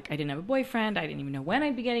 is like, I didn't have a boyfriend, I didn't even know when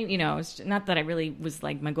I'd be getting, it's not that I really was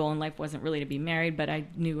like, my goal in life wasn't really to be married, but I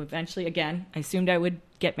knew eventually, again, I assumed I would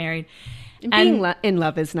get married. And being in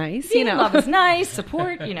love is nice, being in love is nice,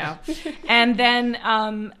 support, And then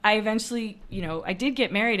I eventually, I did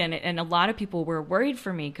get married, and a lot of people were worried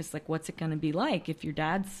for me, because like, what's it going to be like if your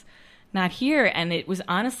dad's not here? And it was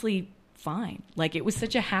honestly fine. Like, it was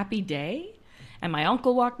such a happy day, and my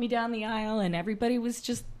uncle walked me down the aisle, and everybody was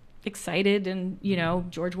just excited, and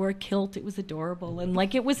George wore a kilt, it was adorable, and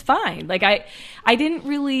like, it was fine. Like, I didn't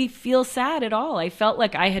really feel sad at all. I felt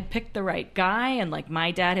like I had picked the right guy, and like,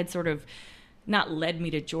 my dad had sort of not led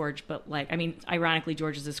me to George, but like, I mean, ironically,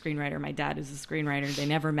 George is a screenwriter, my dad is a screenwriter, they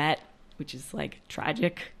never met, which is like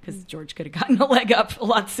tragic, because George could have gotten a leg up a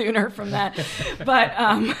lot sooner from that. But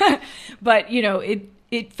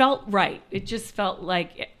it felt right. It just felt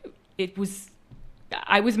like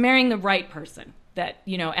I was marrying the right person, that,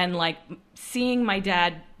 and like, seeing my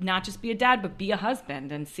dad not just be a dad, but be a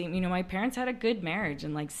husband, and seeing, my parents had a good marriage,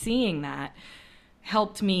 and like, seeing that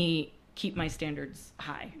helped me keep my standards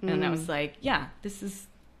high. And I was like, yeah, this is,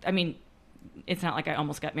 I mean, it's not like I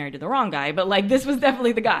almost got married to the wrong guy, but like, this was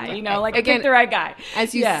definitely the guy, like, again, I picked the right guy.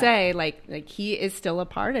 As you say, like he is still a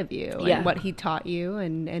part of you, and what he taught you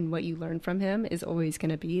and what you learned from him is always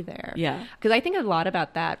going to be there. Yeah. Because I think a lot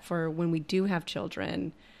about that for when we do have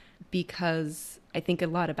children, because I think a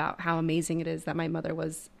lot about how amazing it is that my mother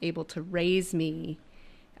was able to raise me,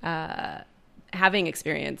 having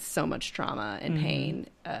experienced so much trauma and pain,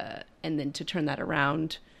 and then to turn that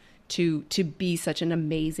around to be such an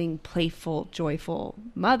amazing, playful, joyful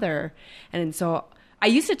mother. And so I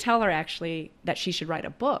used to tell her actually that she should write a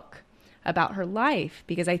book about her life,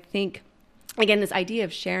 because I think, again, this idea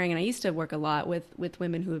of sharing, and I used to work a lot with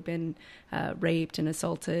women who have been raped and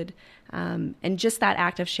assaulted, and just that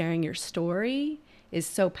act of sharing your story is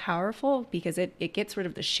so powerful, because it gets rid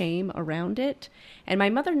of the shame around it. And my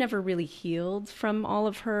mother never really healed from all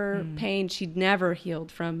of her pain. She'd never healed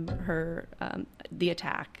from her the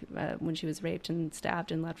attack when she was raped and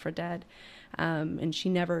stabbed and left for dead. And she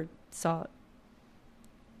never sought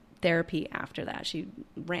therapy after that. She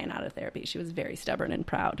ran out of therapy. She was very stubborn and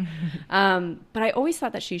proud. But I always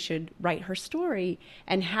thought that she should write her story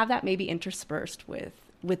and have that maybe interspersed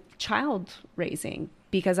with child raising,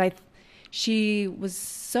 because she was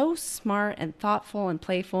so smart and thoughtful and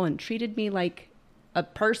playful, and treated me like a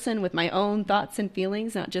person with my own thoughts and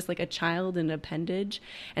feelings, not just like a child and appendage.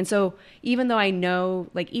 And so even though I know,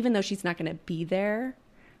 like, even though she's not going to be there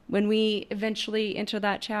when we eventually enter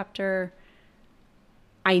that chapter,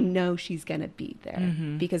 I know she's going to be there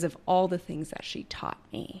because of all the things that she taught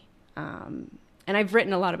me. And I've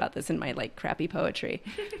written a lot about this in my like crappy poetry.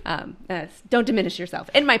 Don't diminish yourself.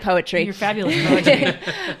 In my poetry. Your fabulous poetry.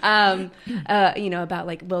 About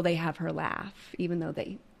like, will they have her laugh, even though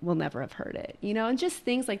they will never have heard it, and just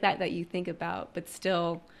things like that you think about, but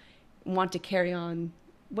still want to carry on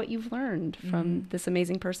what you've learned from this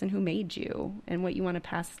amazing person who made you, and what you want to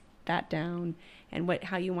pass that down, and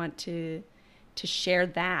how you want to share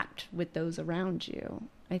that with those around you,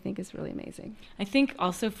 I think is really amazing. I think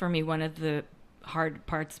also for me, one of the hard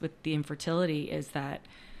parts with the infertility is that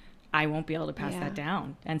I won't be able to pass that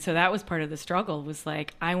down. And so that was part of the struggle, was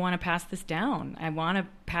like, I want to pass this down. I want to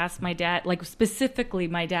pass my dad, like specifically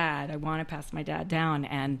my dad, I want to pass my dad down,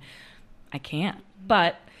 and I can't.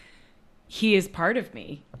 But he is part of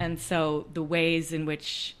me. And so the ways in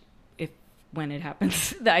which, when it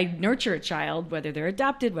happens that I nurture a child, whether they're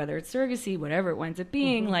adopted, whether it's surrogacy, whatever it winds up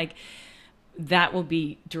being, like, that will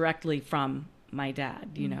be directly from my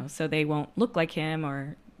dad, so they won't look like him,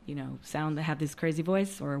 or, have this crazy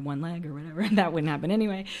voice or one leg or whatever. That wouldn't happen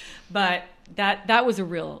anyway. But that was a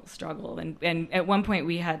real struggle. And at one point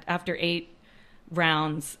we had, after 6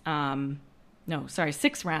 rounds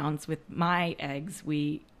with my eggs,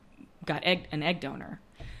 we got an egg donor.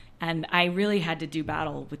 And I really had to do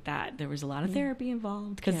battle with that. There was a lot of therapy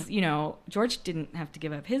involved because, George didn't have to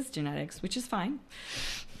give up his genetics, which is fine.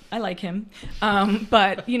 I like him.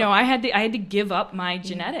 But, I had to give up my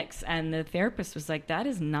genetics. And the therapist was like, that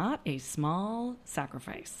is not a small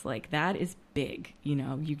sacrifice. Like, that is big.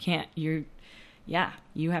 You can't, you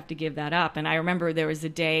have to give that up. And I remember there was a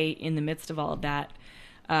day in the midst of all of that.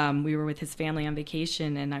 We were with his family on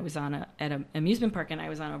vacation, and I was at an amusement park, and I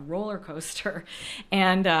was on a roller coaster,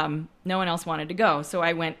 and no one else wanted to go. So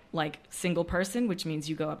I went like single person, which means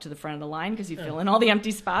you go up to the front of the line because you fill in all the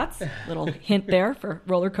empty spots. Little hint there for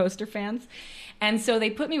roller coaster fans. And so they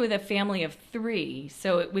put me with a family of 3.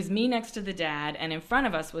 So it was me next to the dad, and in front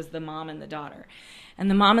of us was the mom and the daughter. And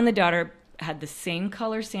the mom and the daughter had the same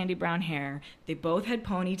color sandy brown hair. They both had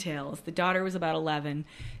ponytails. The daughter was about 11,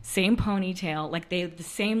 same ponytail, like they had the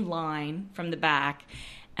same line from the back.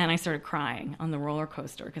 And I started crying on the roller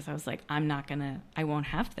coaster because I was like, I won't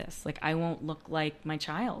have this. Like, I won't look like my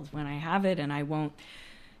child when I have it, and I won't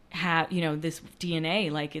have, this DNA,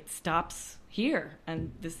 like it stops here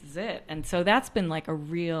and this is it. And so that's been like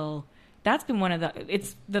that's been one of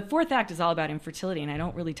the 4th act is all about infertility, and I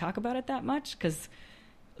don't really talk about it that much because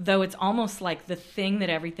though it's almost like the thing that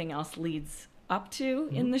everything else leads up to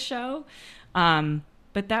in the show.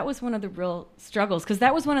 But that was one of the real struggles, because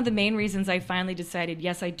that was one of the main reasons I finally decided,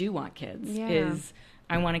 yes, I do want kids, is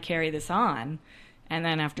I want to carry this on. And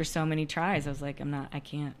then after so many tries, I was like, I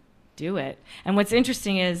can't do it. And what's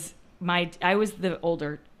interesting is I was the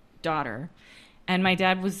older daughter, and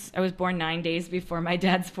I was born 9 days before my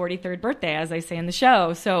dad's 43rd birthday, as I say in the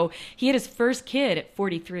show. So he had his first kid at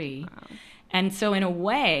 43. Wow. And so in a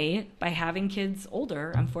way, by having kids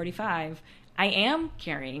older, I'm 45, I am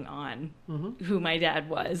carrying on who my dad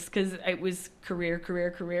was, because it was career,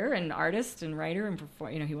 and artist and writer and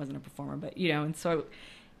performer. He wasn't a performer, but, and so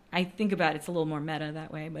I think about it's a little more meta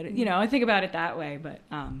that way. But, I think about it that way, but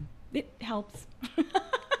it helps.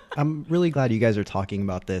 I'm really glad you guys are talking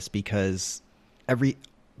about this, because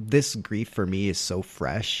this grief for me is so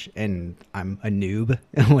fresh, and I'm a noob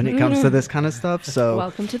when it comes to this kind of stuff. So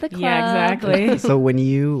welcome to the club. Yeah, exactly. So when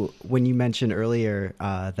you mentioned earlier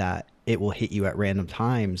that it will hit you at random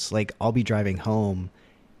times, like I'll be driving home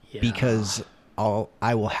because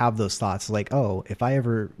I will have those thoughts like, oh, if I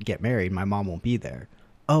ever get married, my mom won't be there.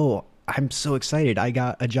 Oh, I'm so excited. I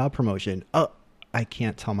got a job promotion. Oh, I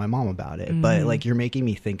can't tell my mom about it. But like, you're making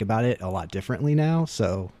me think about it a lot differently now.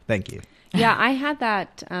 So thank you. Yeah, I had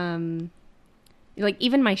that, like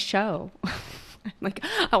even my show, like,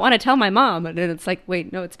 I want to tell my mom, and then it's like,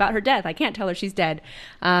 wait, no, it's about her death. I can't tell her she's dead.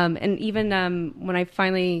 And even when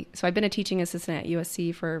so I've been a teaching assistant at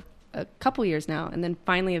USC for a couple years now, and then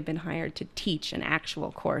finally have been hired to teach an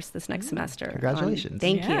actual course this next semester. Congratulations.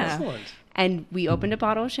 Thank you. Excellent. And we opened a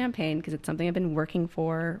bottle of champagne because it's something I've been working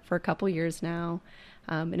for a couple years now.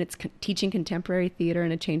 And it's teaching contemporary theater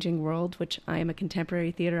in a changing world, which I am a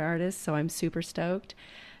contemporary theater artist, so I'm super stoked.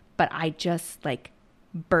 But I just like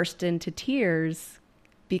burst into tears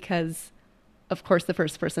because, of course, the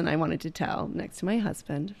first person I wanted to tell, next to my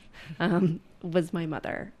husband, was my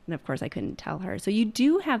mother. And of course I couldn't tell her. So you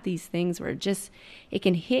do have these things where it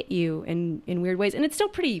can hit you in weird ways. And it's still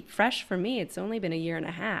pretty fresh for me. It's only been a year and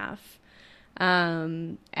a half.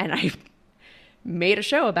 And I made a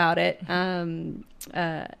show about it. And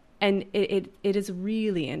it is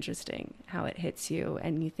really interesting how it hits you.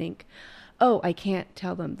 And you think, oh, I can't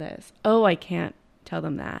tell them this. Oh, I can't tell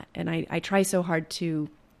them that. And I try so hard to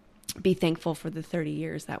be thankful for the 30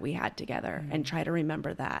 years that we had together and try to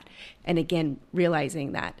remember that. And again,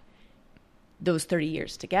 realizing that those 30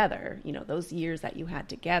 years together, those years that you had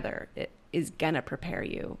together, it is going to prepare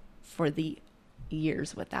you for the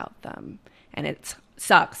years without them. And it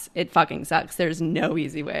sucks. It fucking sucks. There's no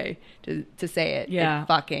easy way to say it. Yeah. It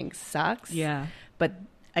fucking sucks. Yeah. But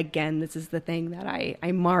again, this is the thing that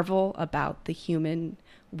I marvel about, the human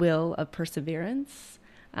will of perseverance,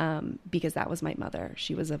 because that was my mother.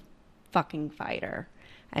 She was a fucking fighter,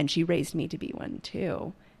 and she raised me to be one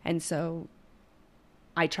too. And so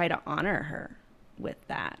I try to honor her with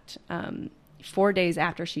that. 4 days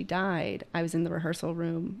after she died, I was in the rehearsal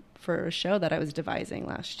room for a show that I was devising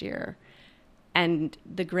last year. And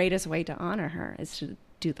the greatest way to honor her is to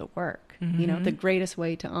do the work. Mm-hmm. The greatest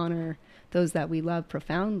way to honor those that we love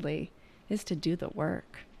profoundly is to do the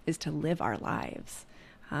work, is to live our lives.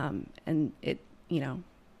 And it,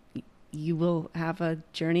 you will have a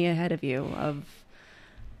journey ahead of you of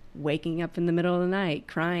waking up in the middle of the night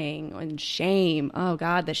crying and shame. Oh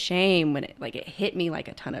God, the shame when it hit me like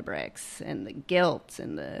a ton of bricks, and the guilt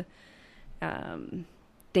and the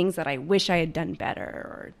things that I wish I had done better,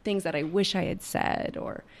 or things that I wish I had said,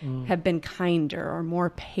 or have been kinder or more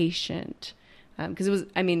patient. Because it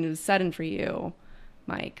was sudden for you,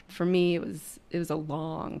 Mike. For me, it was a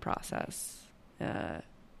long process.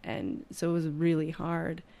 And so it was really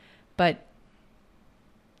hard. But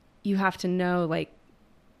you have to know, like,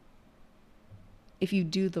 if you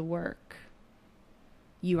do the work,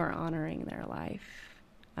 you are honoring their life.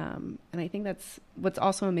 And I think that's what's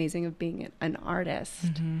also amazing of being an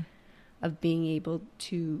artist, of being able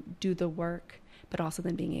to do the work, but also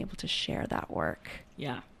then being able to share that work.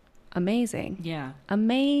 Yeah. Amazing. Yeah.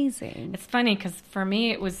 Amazing. It's funny because for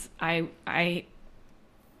me, it was,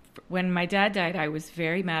 when my dad died, I was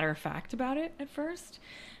very matter of fact about it at first.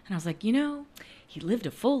 And I was like, he lived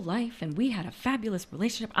a full life and we had a fabulous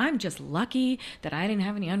relationship. I'm just lucky that I didn't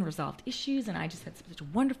have any unresolved issues, and I just had such a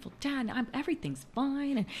wonderful dad. Everything's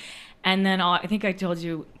fine. And then I think I told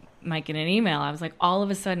you, Mike, in an email, I was like, all of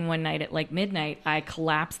a sudden one night at like midnight, I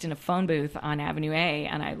collapsed in a phone booth on Avenue A,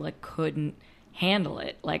 and I like couldn't handle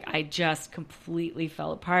it. Like I just completely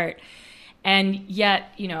fell apart. And yet,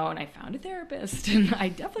 and I found a therapist, and I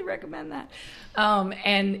definitely recommend that.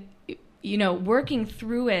 And working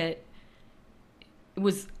through it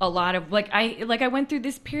was a lot of I went through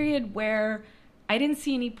this period where I didn't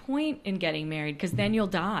see any point in getting married because then you'll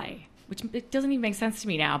die, which it doesn't even make sense to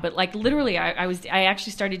me now. But like literally, I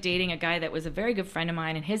actually started dating a guy that was a very good friend of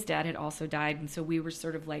mine, and his dad had also died, and so we were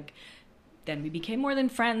sort of like, then we became more than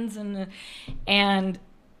friends, and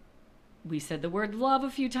we said the word love a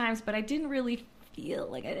few times, but I didn't really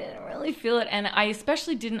feel it, and I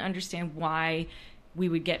especially didn't understand why we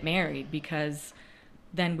would get married, because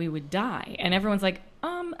then we would die. And everyone's like,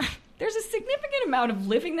 there's a significant amount of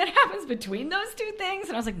living that happens between those two things.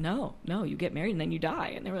 And I was like, no, you get married and then you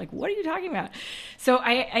die. And they were like, what are you talking about? So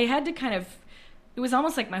I had to kind of, it was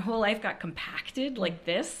almost like my whole life got compacted like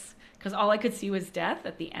this, because all I could see was death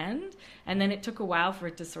at the end. And then it took a while for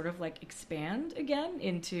it to sort of like expand again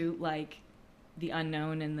into like the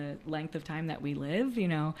unknown and the length of time that we live,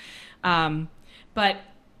 But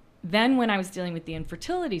then when I was dealing with the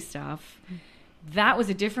infertility stuff, that was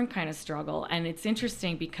a different kind of struggle. And it's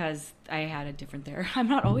interesting because I had a different therapist. I'm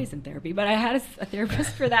not always in therapy, but I had a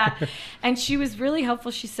therapist for that. And she was really helpful.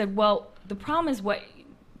 She said, well, the problem is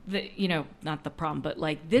not the problem, but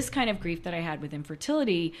like this kind of grief that I had with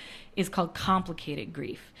infertility is called complicated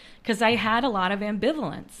grief. Because I had a lot of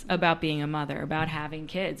ambivalence about being a mother, about having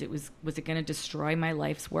kids. Was it going to destroy my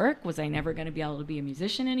life's work? Was I never going to be able to be a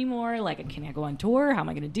musician anymore? Like, can I go on tour? How am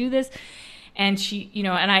I going to do this? And she,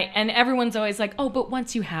 and everyone's always like, oh, but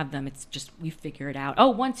once you have them, it's just, we figure it out. Oh,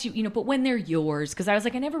 once but when they're yours, because I was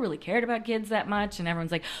like, I never really cared about kids that much. And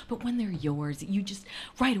everyone's like, but when they're yours, you just,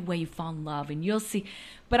 right away you fall in love and you'll see.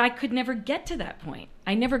 But I could never get to that point.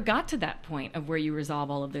 I never got to that point of where you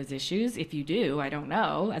resolve all of those issues. If you do, I don't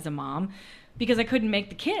know, as a mom, because I couldn't make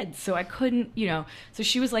the kids. So I couldn't, so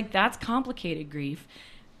she was like, that's complicated grief.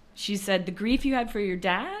 She said, the grief you had for your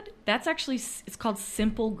dad, that's actually, it's called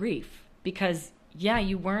simple grief. Because,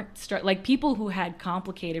 you weren't like people who had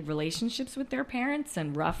complicated relationships with their parents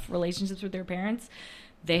and rough relationships with their parents,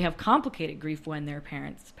 they have complicated grief when their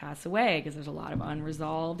parents pass away, because there's a lot of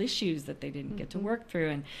unresolved issues that they didn't get to work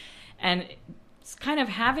through. And it's kind of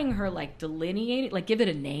having her like delineate it, like give it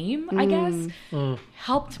a name, I guess,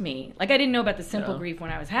 helped me. Like I didn't know about the simple grief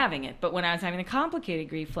when I was having it, but when I was having the complicated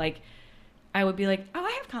grief, like I would be like, oh,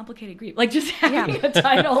 I have complicated grief. Like just having a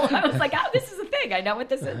title. I was like, oh, this is a thing. I know what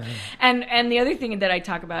this is. And the other thing that I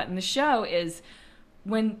talk about in the show is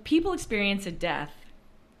when people experience a death,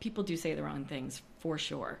 people do say the wrong things for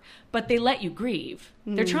sure, but they let you grieve.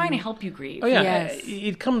 They're trying to help you grieve. Oh yeah, Yes.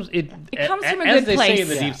 it comes from a good they place. say in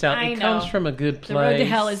the Deep South, it comes from a good place. The road to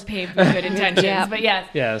hell is paved with good intentions, but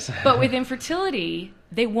Yes. But with infertility,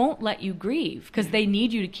 they won't let you grieve because they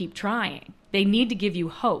need you to keep trying. They need to give you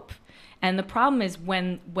hope. And the problem is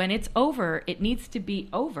when it's over, it needs to be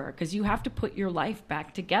over because you have to put your life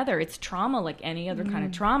back together. It's trauma like any other kind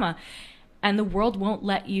of trauma. And the world won't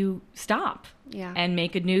let you stop and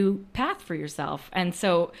make a new path for yourself. And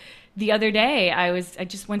so the other day I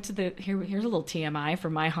just went to here's a little TMI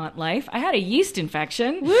for my haunt life. I had a yeast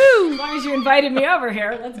infection. Woo! As long as you invited me over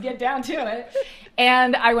here, let's get down to it.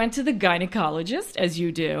 And I went to the gynecologist, as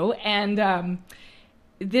you do. And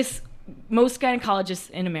most gynecologists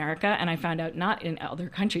in America, and I found out not in other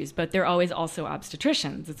countries, but they're always also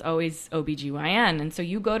obstetricians. It's always OBGYN. And so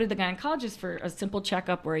you go to the gynecologist for a simple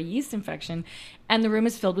checkup or a yeast infection, And the room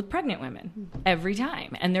is filled with pregnant women every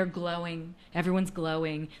time. And they're glowing. Everyone's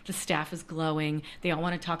glowing. The staff is glowing. They all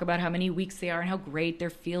want to talk about how many weeks they are and how great they're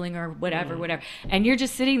feeling or whatever. And you're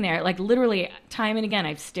just sitting there, like literally time and again,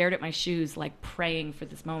 I've stared at my shoes, like praying for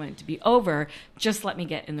this moment to be over. Just let me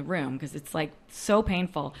get in the room because it's like so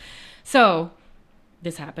painful. So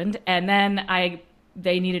this happened. And then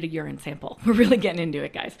they needed a urine sample. We're really getting into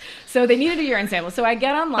it, guys. So they needed a urine sample. So I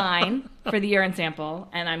get online for the urine sample,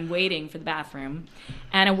 and I'm waiting for the bathroom.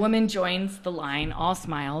 And a woman joins the line, all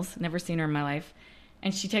smiles. Never seen her in my life.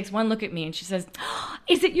 And she takes one look at me, and she says,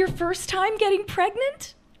 "Is it your first time getting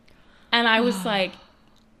pregnant?" And I was like,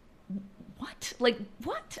 what? Like,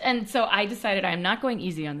 what? And so I decided I'm not going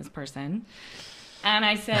easy on this person. And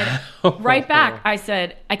I said, right back, I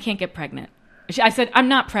said, "I can't get pregnant." I said, "I'm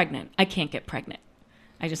not pregnant. I can't get pregnant."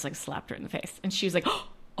 I just like slapped her in the face. And she was like,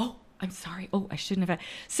 oh, I'm sorry. Oh, I shouldn't have.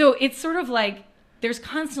 So it's sort of like there's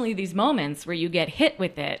constantly these moments where you get hit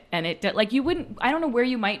with it. And it like you wouldn't, I don't know where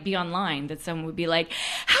you might be online that someone would be like,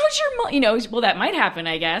 "How's your mom?" You know, well, that might happen,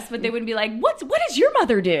 I guess. But they wouldn't be like, what does your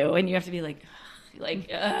mother do? And you have to be like,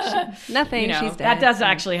 nothing. You know, she's dead. That does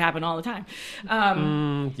actually happen all the time.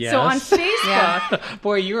 Yes. So on Facebook,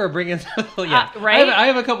 Boy, you are bringing. Right? I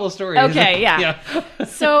have a couple of stories. Okay, yeah.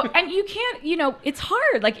 So, and you can't, it's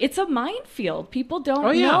hard. Like, it's a minefield. People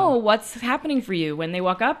don't know what's happening for you when they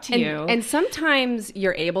walk up to you. And sometimes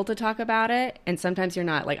you're able to talk about it, and sometimes you're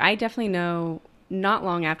not. Like, I definitely know not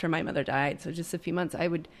long after my mother died, so just a few months, I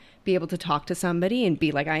would be able to talk to somebody and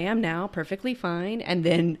be like, I am now perfectly fine. And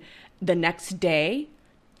then the next day,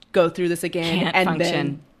 go through this again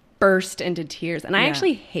then burst into tears. And I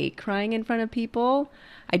actually hate crying in front of people.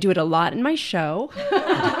 I do it a lot in my show.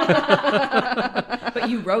 But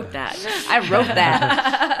you wrote that. I wrote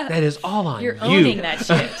that. That is all on You're you. owning that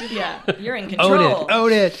shit. Yeah. You're in control.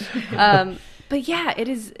 Own it. But yeah, it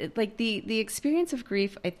is like the experience of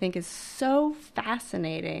grief, I think, is so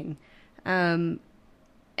fascinating.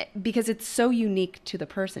 Because it's so unique to the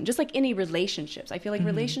person, just like any relationships. I feel like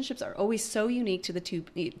relationships are always so unique to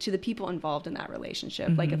the people involved in that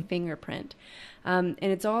relationship, like a fingerprint. And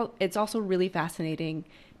it's also really fascinating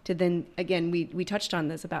to then, again, we touched on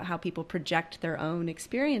this about how people project their own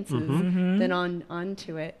experiences then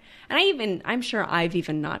onto it. And I'm sure I've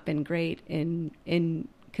even not been great in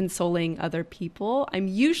consoling other people. I'm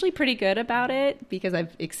usually pretty good about it because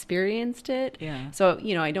I've experienced it. Yeah. So,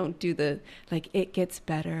 I don't do the, like, it gets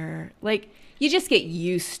better. Like, you just get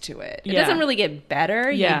used to it. It doesn't really get better.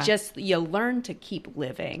 Yeah. You learn to keep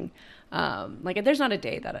living. Like, there's not a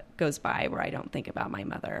day that goes by where I don't think about my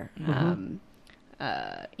mother.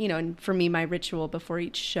 And for me, my ritual before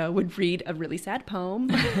each show would read a really sad poem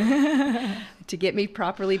to get me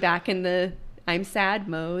properly back in the I'm sad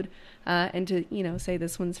mode. And to, say,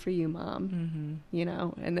 "This one's for you, Mom,"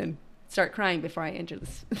 and then start crying before I enter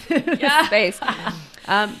this space.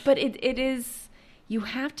 But it is, you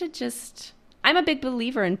have to just, I'm a big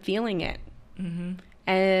believer in feeling it.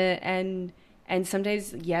 And some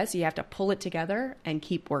days, yes, you have to pull it together and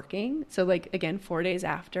keep working. So, like, again, 4 days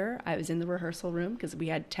after, I was in the rehearsal room because we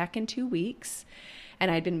had tech in 2 weeks. And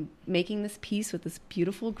I'd been making this piece with this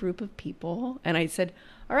beautiful group of people. And I said,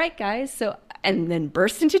 "All right, guys." And then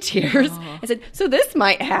burst into tears. I said, "So this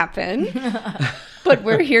might happen, but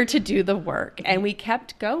we're here to do the work." And we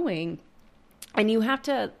kept going. And you have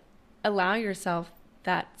to allow yourself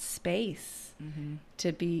that space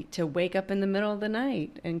to wake up in the middle of the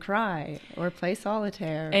night and cry or play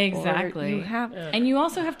solitaire. Exactly. And you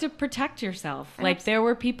also have to protect yourself. Absolutely. Like, there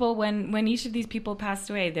were people when each of these people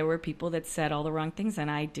passed away, there were people that said all the wrong things,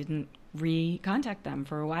 and I didn't re-contact them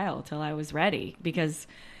for a while till I was ready, because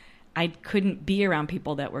I couldn't be around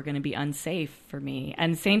people that were going to be unsafe for me.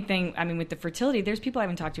 And same thing, with the fertility, there's people I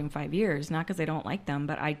haven't talked to in 5 years, not because I don't like them,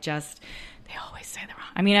 but they always say the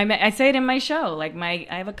wrong. I say it in my show. Like, I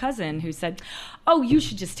have a cousin who said, "Oh, you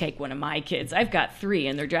should just take one of my kids. I've got 3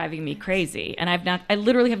 and they're driving me crazy." And I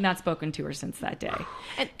literally have not spoken to her since that day.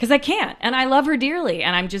 Because I can't. And I love her dearly.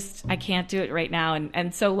 And I can't do it right now.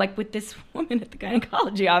 And so, like, with this woman at the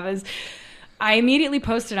gynecology office, I immediately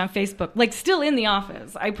posted on Facebook, like, still in the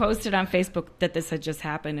office. I posted on Facebook that this had just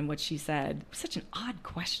happened and what she said. Such an odd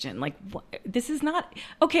question. Like, what? This is not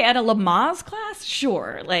okay at a Lamaze class.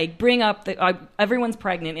 Sure, like, bring up everyone's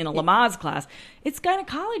pregnant in a Lamaze class. It's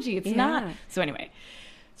gynecology. It's not. So anyway,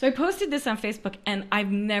 so I posted this on Facebook, and I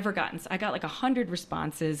got like 100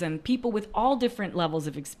 responses, and people with all different levels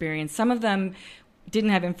of experience. Some of them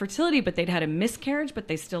didn't have infertility, but they'd had a miscarriage, but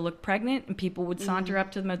they still looked pregnant, and people would saunter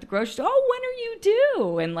up to them at the grocery store. "Oh, when are you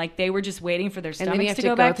due?" And like, they were just waiting for their stomachs to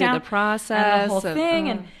go back down. The process and the whole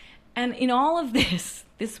thing. And in all of this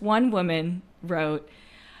one woman wrote,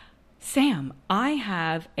 Sam, I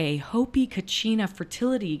have a Hopi Kachina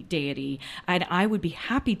fertility deity, and I would be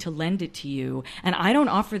happy to lend it to you. And I don't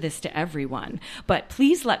offer this to everyone, but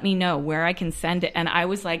please let me know where I can send it. And I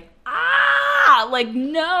was like,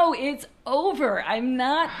 no, it's over. I'm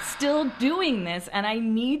not still doing this, and I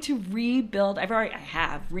need to rebuild. I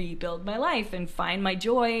have rebuild my life and find my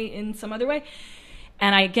joy in some other way.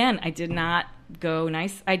 And I did not go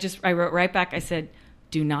nice. I wrote right back. I said,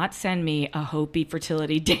 do not send me a Hopi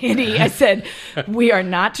fertility deity. I said, we are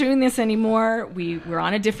not doing this anymore. We're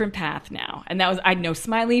on a different path now. And that was, I had no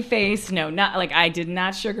smiley face. No, not like, I did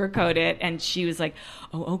not sugarcoat it. And she was like,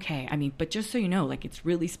 oh, okay. I mean, but just so you know, like, it's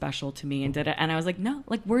really special to me. And I was like, no,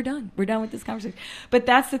 like, we're done. We're done with this conversation. But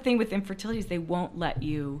that's the thing with infertility is they won't let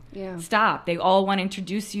you stop. They all want to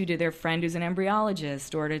introduce you to their friend who's an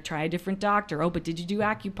embryologist or to try a different doctor. Oh, but did you do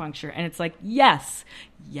acupuncture? And it's like, yes.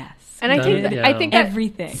 And I think that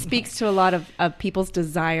everything speaks to a lot of people's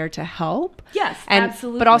desire to help. Yes, and,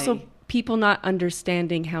 absolutely. But also people not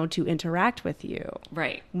understanding how to interact with you.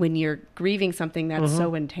 Right. When you're grieving something that's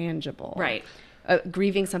so intangible. Right.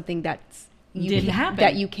 Grieving something that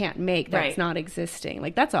you can't make, that's not existing.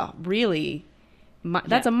 Like, that's a really,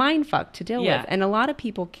 that's a mind fuck to deal with. And a lot of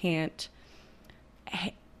people can't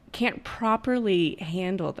properly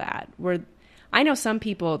handle that. Where I know some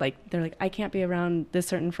people, like, they're like, I can't be around this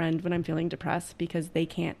certain friend when I'm feeling depressed because they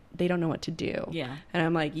don't know what to do. Yeah. And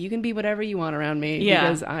I'm like, you can be whatever you want around me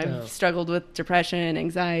because I've struggled with depression,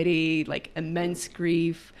 anxiety, like immense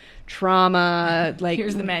grief, trauma, like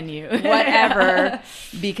here's the menu, whatever,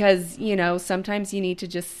 because, you know, sometimes you need to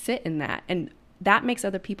just sit in that, and that makes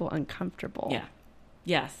other people uncomfortable. Yeah.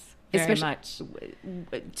 Yes. Very much.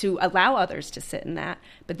 To allow others to sit in that,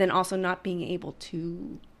 but then also not being able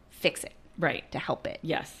to fix it. Right. To help it.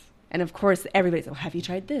 Yes. And of course, everybody's like, have you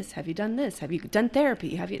tried this? Have you done this? Have you done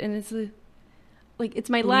therapy? Have you? And it's like, it's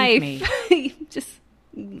my life. Just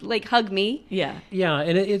like hug me. Yeah. Yeah.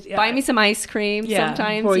 And it's buy me some ice cream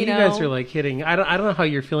sometimes. Boy, you know? guys are like hitting. I don't know how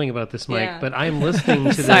you're feeling about this, Mike, but I'm listening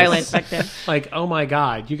to this. Silent back then. Like, oh my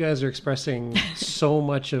God, you guys are expressing so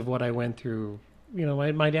much of what I went through. You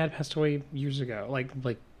know, my dad passed away years ago. Like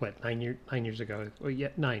what, 9 years ago? Well, yeah,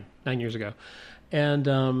 9 years ago.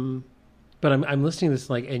 And but I'm listening to this,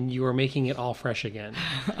 like, and you are making it all fresh again.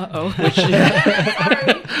 Which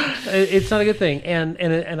it's not a good thing.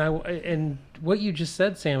 And what you just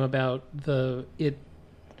said, Sam, about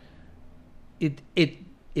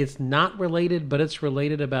it's not related, but it's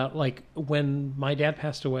related about, like, when my dad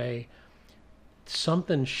passed away,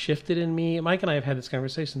 something shifted in me. Mike and I have had this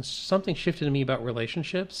conversation. Something shifted in me about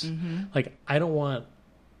relationships. Mm-hmm. Like, I don't want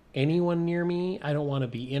anyone near me. I don't want to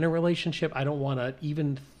be in a relationship. I don't want to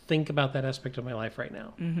even think about that aspect of my life right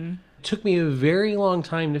now. Mm-hmm. It took me a very long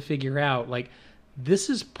time to figure out, like, this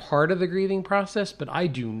is part of the grieving process, but I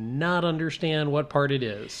do not understand what part it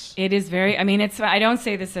is. It is very, I mean, I don't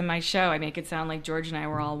say this in my show. I make it sound like George and I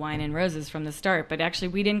were all wine and roses from the start, but actually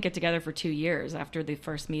we didn't get together for 2 years after the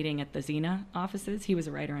first meeting at the Xena offices. He was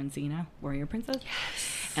a writer on Xena, Warrior Princess.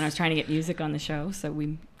 Yes. And I was trying to get music on the show, so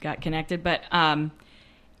we got connected. But,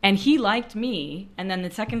 and he liked me, and then the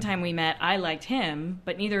second time we met, I liked him,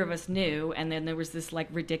 but neither of us knew. And then there was this, like,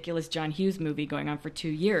 ridiculous John Hughes movie going on for 2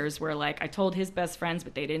 years where, like, I told his best friends,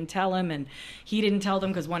 but they didn't tell him, and he didn't tell them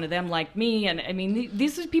because one of them liked me. And, I mean,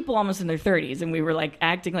 these are people almost in their 30s, and we were, like,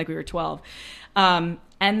 acting like we were 12.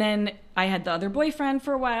 And then I had the other boyfriend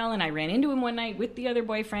for a while, and I ran into him one night with the other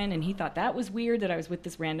boyfriend, and he thought that was weird that I was with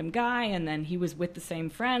this random guy, and then he was with the same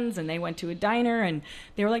friends, and they went to a diner, and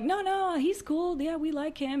they were like, no, he's cool, yeah, we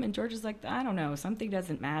like him, and George was like, I don't know, something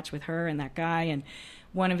doesn't match with her and that guy, and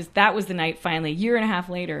that was the night finally, a year and a half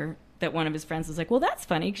later, that one of his friends was like, well, that's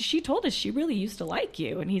funny, because she told us she really used to like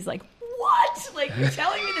you, and he's like, what? Like, you're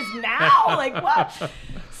telling me this now? Like, what?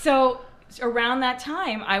 So around that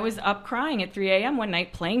time, I was up crying at 3 a.m. one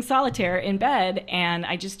night playing solitaire in bed, and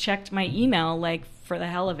I just checked my email, like, for the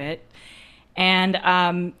hell of it. And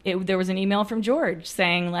there was an email from George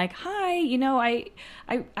saying, like, hi, you know, I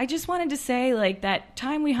just wanted to say, like, that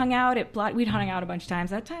time we hung out we'd hung out a bunch of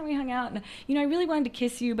times. That time we hung out, and, you know, I really wanted to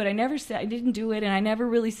kiss you, but I didn't do it, and I never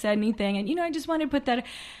really said anything. And, you know, I just wanted to put that.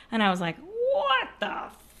 And I was like, what the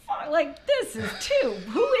fuck? Like, this is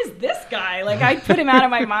who is this guy? Like, I put him out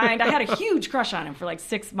of my mind. I had a huge crush on him for like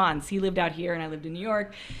 6 months. He lived out here and I lived in New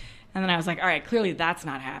York. And then I was like, all right, clearly that's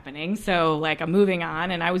not happening. So, like, I'm moving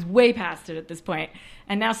on, and I was way past it at this point.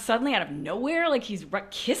 And now suddenly out of nowhere, like, he's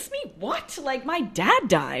kiss me? What? Like, my dad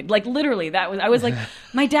died. Like, literally, I was like,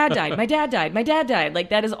 my dad died. My dad died. My dad died. Like,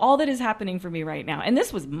 that is all that is happening for me right now. And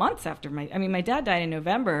this was months after my dad died in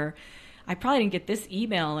November. I probably didn't get this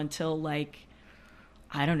email until, like,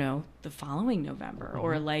 I don't know, the following November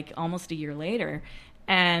or like almost a year later.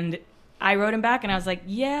 And I wrote him back and I was like,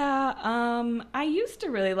 I used to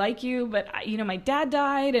really like you, but my dad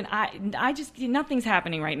died and I just, nothing's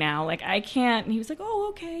happening right now. Like I can't. And he was like, oh,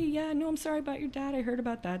 okay. Yeah, no, I'm sorry about your dad. I heard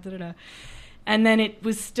about that. Da, da, da. And then it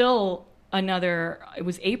was still it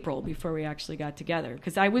was April before we actually got together.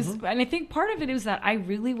 Cause and I think part of it was that I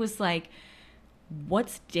really was like,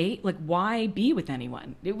 why be with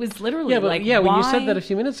anyone? It was literally when you said that a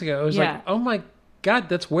few minutes ago, I was like, oh my God,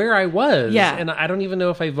 that's where I was. Yeah. And I don't even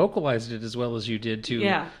know if I vocalized it as well as you did too.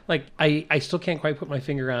 Yeah. Like I still can't quite put my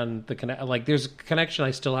finger on the like there's a connection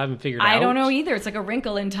I still haven't figured out. I don't know either. It's like a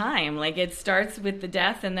wrinkle in time. Like it starts with the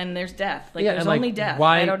death and then there's death. Like there's only death.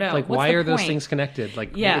 Why, I don't know. Like why are those things connected?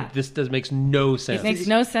 Like this makes no sense. It makes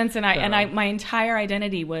no sense. And my entire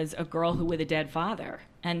identity was a girl with a dead father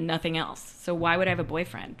and nothing else. So why would I have a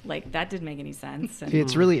boyfriend? Like that didn't make any sense. And,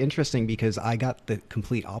 it's really interesting because I got the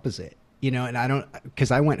complete opposite. And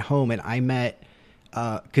because I went home and I met,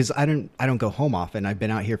 because I don't go home often. I've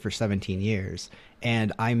been out here for 17 years,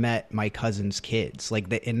 and I met my cousin's kids.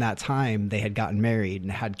 Like in that time, they had gotten married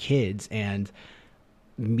and had kids, and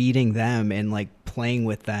meeting them and like playing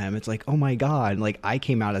with them, it's like, oh my God! Like I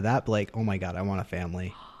came out of that, but like, oh my God, I want a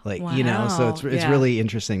family. Like wow. So it's really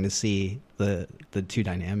interesting to see the two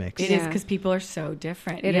dynamics. It is because people are so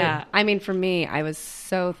different. It is. I mean, for me, I was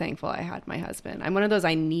so thankful I had my husband. I'm one of those,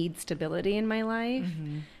 I need stability in my life,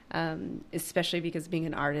 especially because being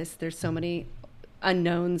an artist, there's so many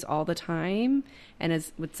unknowns all the time. And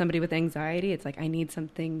as with somebody with anxiety, it's like, I need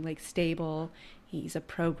something like stable. He's a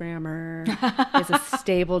programmer. He has a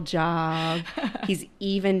stable job. He's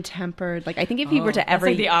even-tempered. Like I think if he were to ever, that's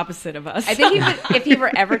like the opposite of us. I think if he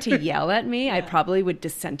were ever to yell at me, I probably would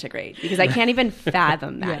disintegrate because I can't even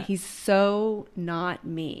fathom that. Yeah. He's so not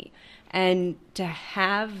me, and to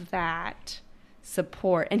have that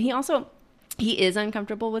support, and he is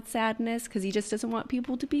uncomfortable with sadness because he just doesn't want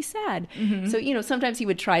people to be sad. Mm-hmm. So sometimes he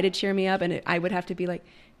would try to cheer me up, and I would have to be like,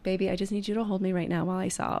 baby, I just need you to hold me right now while I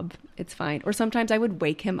sob. It's fine. Or sometimes I would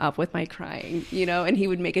wake him up with my crying, and he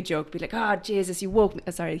would make a joke, be like, oh, Jesus, you woke me.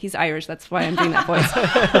 Sorry, he's Irish. That's why I'm doing that voice.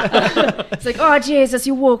 It's like, oh, Jesus,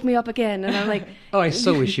 you woke me up again. And I'm like, oh, I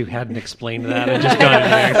so wish you hadn't explained that. I just got it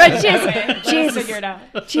there.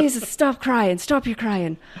 But Jesus, stop crying. Stop your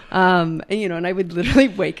crying. And I would literally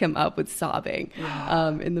wake him up with sobbing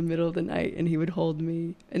in the middle of the night, and he would hold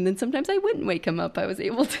me. And then sometimes I wouldn't wake him up. I was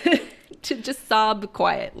able to just sob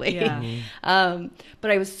quietly. Yeah. But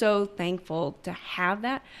I was so thankful to have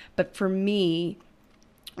that. But for me,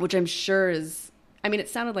 which I'm sure is, I mean, it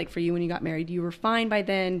sounded like for you when you got married, you were fine by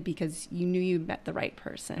then because you knew you met the right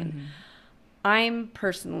person. Mm-hmm. I'm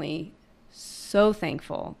personally so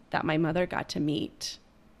thankful that my mother got to meet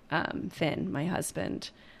Finn, my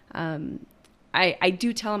husband. I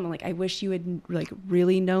do tell him, like, I wish you had like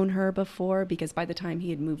really known her before, because by the time he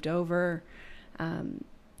had moved over,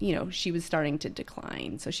 she was starting to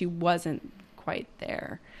decline. So she wasn't quite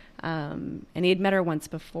there. And he had met her once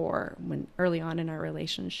before when early on in our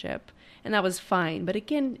relationship, and that was fine. But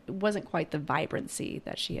again, it wasn't quite the vibrancy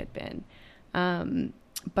that she had been.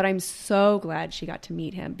 But I'm so glad she got to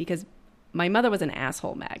meet him, because my mother was an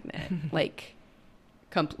asshole magnet, like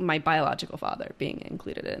my biological father being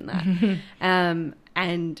included in that.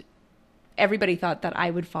 And everybody thought that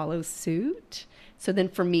I would follow suit. So then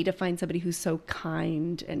for me to find somebody who's so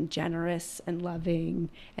kind and generous and loving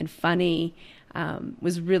and funny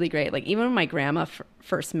was really great. Like even when my grandma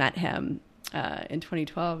first met him in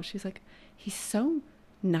 2012, she's like, he's so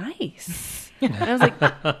nice. And I was like,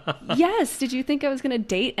 yes, did you think I was going to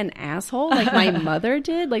date an asshole like my mother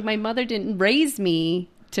did? Like my mother didn't raise me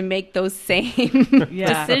to make those same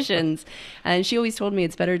decisions. And she always told me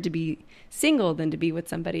it's better to be single than to be with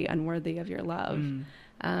somebody unworthy of your love.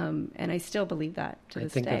 And I still believe that to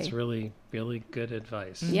this day. I think that's really, really good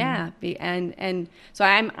advice. Yeah. And so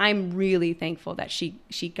I'm really thankful that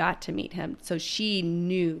she got to meet him. So she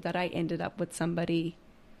knew that I ended up with somebody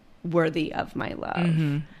worthy of my love.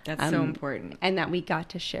 Mm-hmm. That's so important. And that we got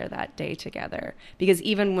to share that day together. Because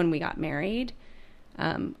even when we got married,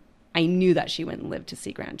 I knew that she wouldn't live to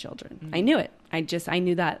see grandchildren. Mm-hmm. I knew it. I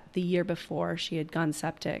knew that the year before she had gone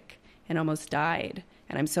septic and almost died.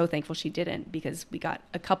 And I'm so thankful she didn't, because we got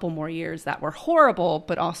a couple more years that were horrible,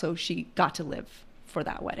 but also she got to live for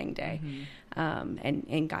that wedding day,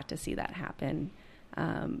 and got to see that happen.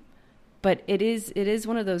 But it is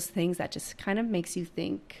one of those things that just kind of makes you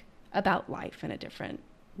think about life in a different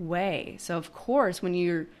way. So of course, when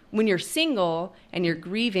you're single and you're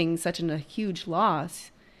grieving such a huge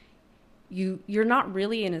loss, you're not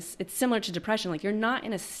really it's similar to depression. Like you're not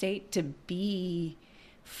in a state to be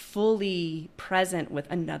fully present with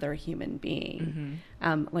another human being.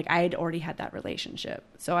 Like I had already had that relationship,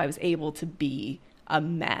 so I was able to be a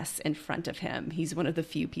mess in front of him. He's one of the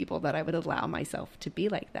few people that I would allow myself to be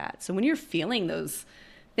like that. So when you're feeling those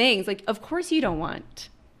things, like, of course you don't want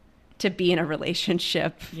to be in a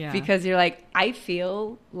relationship because you're like, I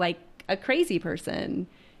feel like a crazy person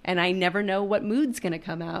and I never know what mood's going to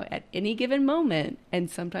come out at any given moment. And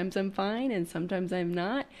sometimes I'm fine and sometimes I'm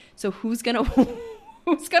not. So who's going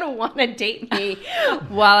to want to date me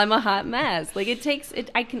while I'm a hot mess? Like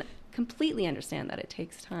I can completely understand that it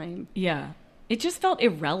takes time. Yeah. It just felt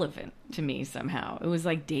irrelevant to me somehow. It was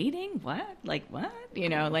like, dating? What? Like, what? You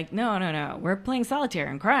know, like, no. We're playing solitaire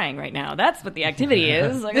and crying right now. That's what the activity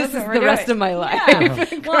is. Like, this is the rest of my life. Yeah.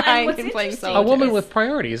 Crying and playing solitaire. A woman with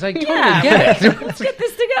priorities. I totally get it. Let's get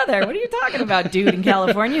this together. What are you talking about, dude in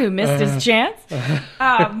California who missed his chance?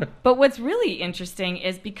 But what's really interesting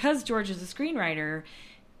is because George is a screenwriter,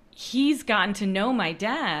 he's gotten to know my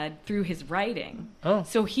dad through his writing. Oh.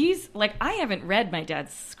 So he's like, I haven't read my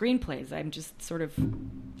dad's screenplays. I'm just sort of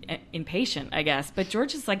impatient, I guess. But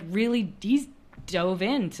George is like he's dove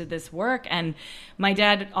into this work. And my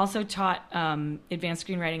dad also taught advanced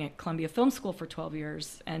screenwriting at Columbia Film School for 12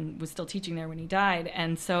 years and was still teaching there when he died.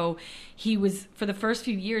 And so he was, for the first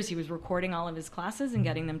few years, he was recording all of his classes and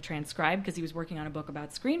getting them transcribed because he was working on a book about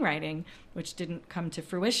screenwriting, which didn't come to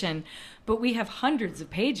fruition. But we have hundreds of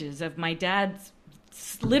pages of my dad's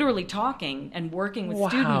literally talking and working with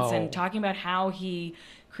students and talking about how he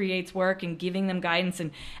creates work and giving them guidance.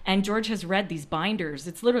 And George has read these binders.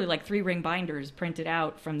 It's literally like 3-ring binders printed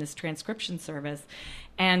out from this transcription service.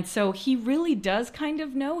 And so he really does kind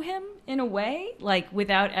of know him in a way, like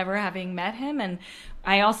without ever having met him. And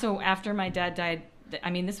I also, after my dad died, I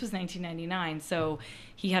mean, this was 1999, so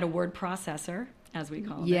he had a word processor, as we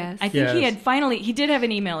call it. I think he did have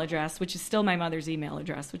an email address, which is still my mother's email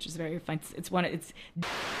address, which is very fun. It's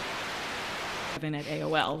at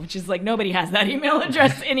AOL, which is like nobody has that email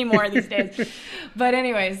address anymore these days. But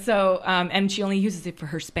anyway, so and she only uses it for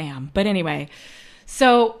her spam. But anyway,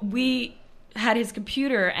 so we had his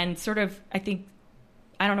computer and sort of, I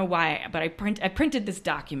don't know why, but I printed this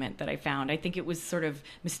document that I found. I think it was sort of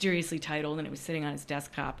mysteriously titled, and it was sitting on his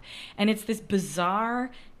desktop. And it's this bizarre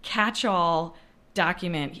catch-all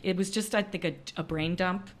document. It was just, I think, a brain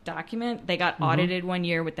dump document. They got audited one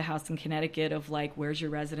year with the house in Connecticut of like, where's your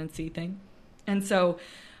residency thing? And so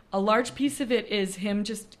a large piece of it is him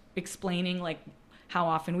just explaining like how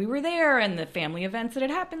often we were there and the family events that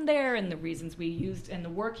had happened there and the reasons we used and the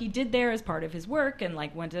work he did there as part of his work and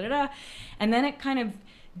like and then it kind of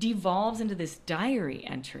devolves into this diary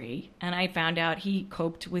entry, and I found out he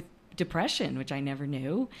coped with depression, which I never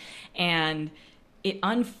knew, and it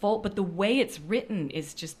unfolds, but the way it's written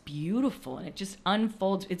is just beautiful, and it just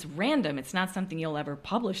unfolds. It's random. It's not something you'll ever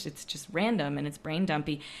publish. It's just random, and it's brain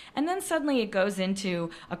dumpy. And then suddenly it goes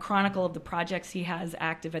into a chronicle of the projects he has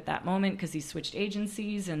active at that moment because he switched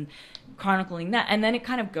agencies and chronicling that. And then it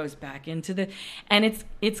kind of goes back into and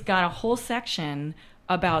it's got a whole section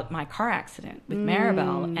about my car accident with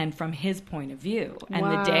Maribel and from his point of view and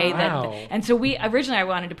the day that and so we originally I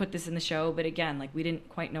wanted to put this in the show, but again, like we didn't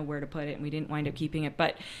quite know where to put it and we didn't wind up keeping it.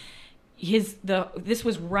 But this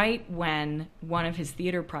was right when one of his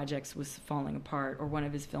theater projects was falling apart, or one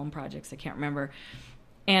of his film projects, I can't remember.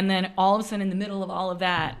 And then all of a sudden in the middle of all of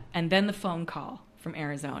that, and then the phone call from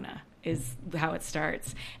Arizona is how it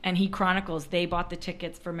starts. And he chronicles, they bought the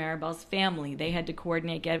tickets for Maribel's family. They had to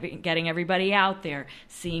coordinate getting everybody out there,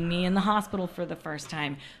 seeing me in the hospital for the first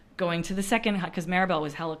time, going to the second, because Maribel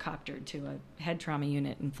was helicoptered to a head trauma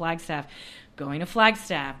unit in Flagstaff, going to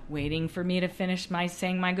Flagstaff, waiting for me to finish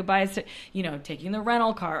saying my goodbyes, to, taking the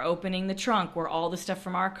rental car, opening the trunk where all the stuff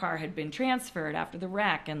from our car had been transferred after the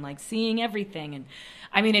wreck, and like seeing everything. And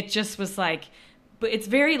I mean, it just was like, but it's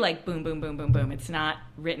very like boom, boom, boom, boom, boom. It's not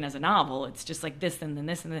written as a novel. It's just like this and then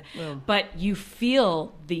this and then. Yeah. But you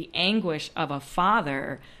feel the anguish of a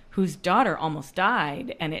father whose daughter almost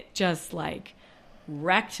died, and it just like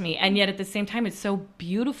wrecked me. And yet at the same time, it's so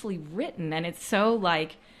beautifully written, and it's so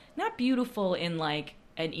like not beautiful in like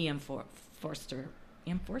an E.M. Forster.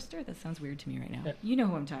 E.M. Forster? That sounds weird to me right now. Yeah. You know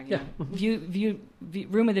who I'm talking about. View,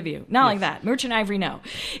 Room of the View. Not like that. Merchant Ivory, no.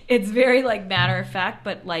 It's very like matter of fact,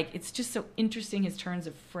 but like it's just so interesting, his turns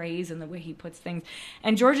of phrase and the way he puts things.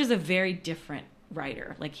 And George is a very different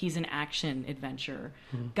writer. Like he's an action adventure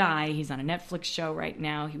guy. He's on a Netflix show right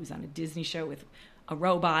now. He was on a Disney show with a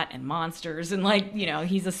robot and monsters, and like,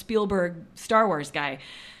 he's a Spielberg Star Wars guy.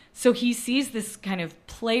 So he sees this kind of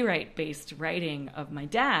playwright-based writing of my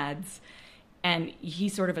dad's, and he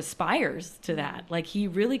sort of aspires to that. Like he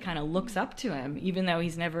really kind of looks up to him, even though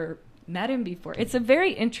he's never met him before. It's a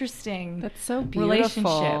very interesting That's so beautiful.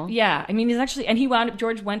 relationship. Yeah. I mean,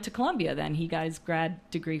 George went to Columbia then. He got his grad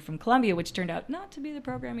degree from Columbia, which turned out not to be the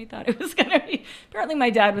program he thought it was going to be. Apparently my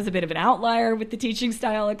dad was a bit of an outlier with the teaching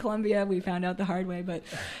style at Columbia. We found out the hard way, but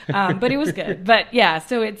it was good. But yeah,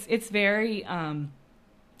 so it's very,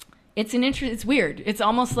 it's weird. It's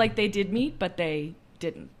almost like they did meet, but they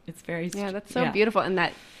didn't. It's very, that's so beautiful. And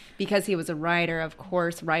that, because he was a writer, of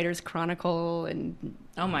course, Writer's Chronicle and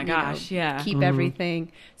oh my gosh, keep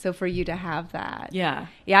everything. So for you to have that, yeah,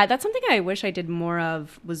 that's something I wish I did more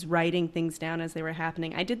of, was writing things down as they were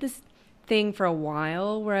happening. I did this thing for a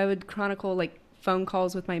while where I would chronicle like phone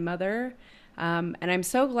calls with my mother, and I'm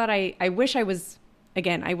so glad I wish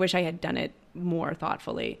I had done it more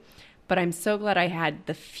thoughtfully, but I'm so glad I had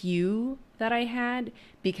the few that I had,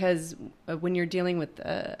 because when you're dealing with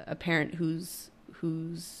a parent who's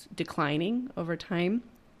declining over time,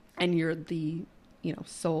 and you're the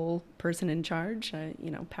sole person in charge,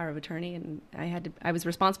 power of attorney, and I was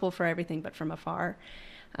responsible for everything but from afar.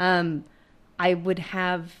 I would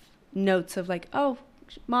have notes of like, oh,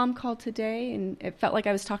 Mom called today, and it felt like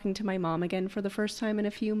I was talking to my mom again for the first time in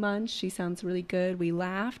a few months. She sounds really good. We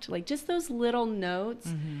laughed. Like just those little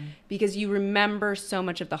notes, because you remember so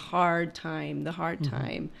much of the hard time.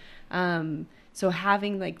 So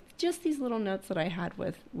having like just these little notes that I had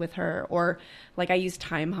with her, or like I use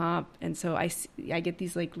Time Hop, and so I get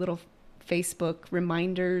these like little Facebook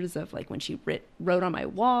reminders of like when she wrote on my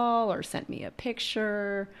wall or sent me a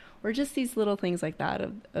picture, or just these little things like that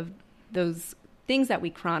of those things that we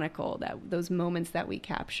chronicle, those moments that we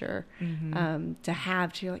capture,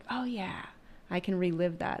 to you're like, oh yeah, I can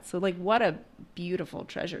relive that. So like, what a beautiful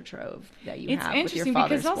treasure trove that you have with your father's work. It's interesting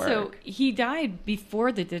because also he died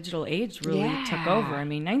before the digital age really took over. I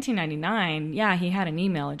mean, 1999, he had an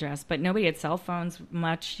email address, but nobody had cell phones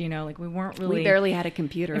much, like we weren't really... We barely had a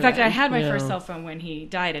computer. In fact, I had my first cell phone when he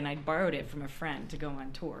died, and I borrowed it from a friend to go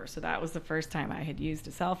on tour. So that was the first time I had used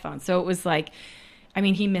a cell phone. So it was like... I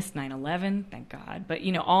mean, he missed 9/11, thank God. But,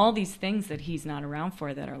 all these things that he's not around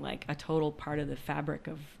for that are like a total part of the fabric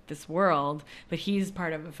of this world, but he's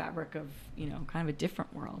part of a fabric of, kind of a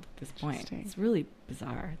different world at this point. It's really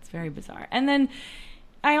bizarre. It's very bizarre. And then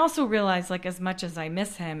I also realized, like, as much as I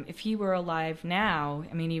miss him, if he were alive now,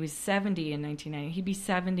 I mean, he was 70 in 1990. He'd be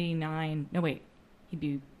 79. No, wait. He'd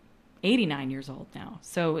be 89 years old now.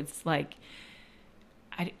 So it's like...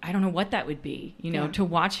 I don't know what that would be, to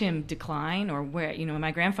watch him decline, or where,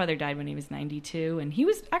 my grandfather died when he was 92, and he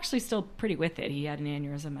was actually still pretty with it. He had an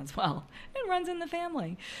aneurysm as well. It runs in the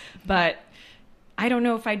family. But I don't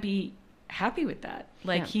know if I'd be happy with that.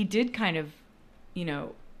 Like, he did kind of,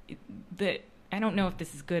 I don't know if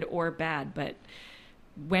this is good or bad, but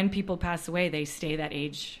when people pass away, they stay that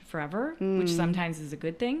age forever, which sometimes is a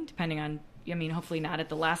good thing, depending on, hopefully not at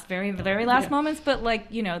the very last moments, but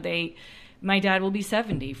like, my dad will be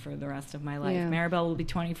 70 for the rest of my life. Yeah. Maribel will be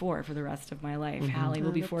 24 for the rest of my life. Hallie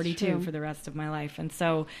will be 42 for the rest of my life. And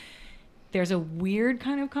so there's a weird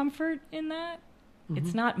kind of comfort in that.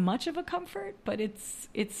 It's not much of a comfort, but it's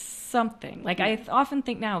something. Like, I often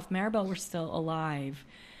think now, if Maribel were still alive,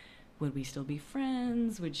 would we still be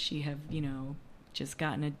friends? Would she have, just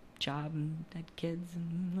gotten a job and had kids?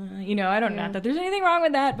 And, I don't know that there's anything wrong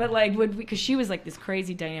with that, but like, because she was like this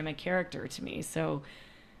crazy dynamic character to me. So...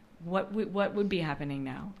 What would be happening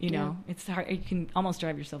now? It's hard. You can almost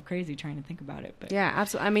drive yourself crazy trying to think about it. But yeah,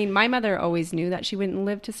 absolutely. I mean, my mother always knew that she wouldn't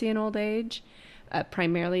live to see an old age,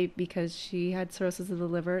 primarily because she had cirrhosis of the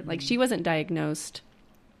liver. Like, she wasn't diagnosed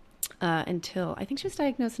until, I think she was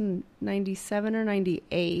diagnosed in 97 or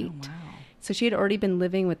 98. Oh, wow. So she had already been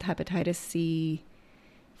living with hepatitis C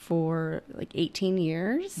for like 18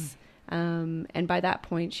 years. And by that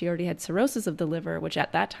point, she already had cirrhosis of the liver, which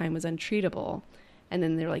at that time was untreatable. And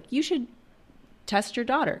then they're like, you should test your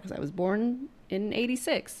daughter, because I was born in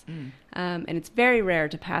 86. And it's very rare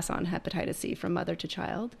to pass on hepatitis C from mother to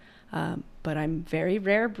child. But I'm very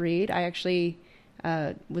rare breed. I actually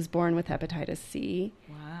was born with hepatitis C.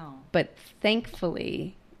 Wow. But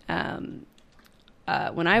thankfully, when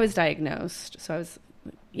I was diagnosed, so I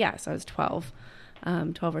was 12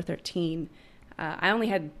 or 13, I only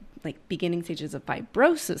had like beginning stages of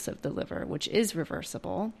fibrosis of the liver, which is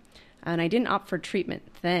reversible. And I didn't opt for treatment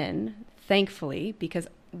then, thankfully, because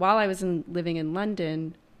while I was living in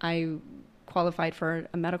London, I qualified for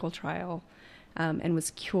a medical trial and was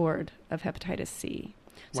cured of hepatitis C.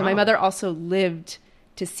 So my mother also lived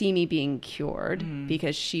to see me being cured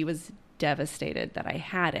because she was devastated that I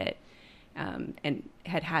had it, and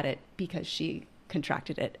had it because she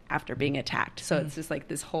contracted it after being attacked. So it's just like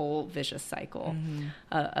this whole vicious cycle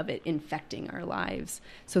of it infecting our lives.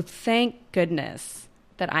 So thank goodness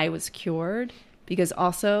that I was cured, because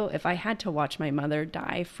also if I had to watch my mother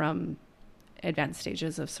die from advanced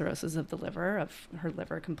stages of cirrhosis of the liver, of her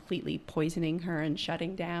liver completely poisoning her and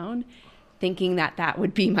shutting down, thinking that that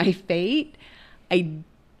would be my fate, I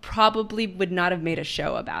probably would not have made a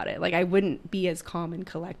show about it. Like, I wouldn't be as calm and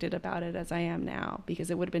collected about it as I am now, because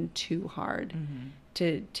it would have been too hard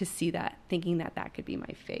to see that, thinking that that could be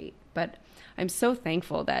my fate. But I'm so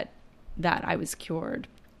thankful that I was cured,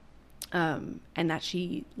 and that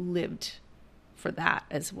she lived for that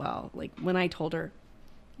as well. Like, when I told her,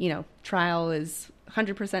 you know, trial is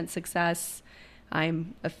 100% success,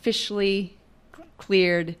 I'm officially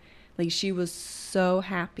cleared, like, she was so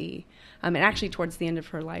happy. And actually, towards the end of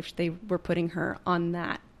her life, they were putting her on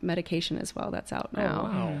that medication as well. That's out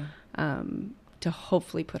now. Oh, wow. To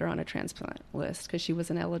hopefully put her on a transplant list, because she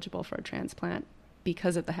wasn't eligible for a transplant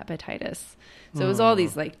because of the hepatitis. So it was all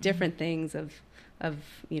these like different things of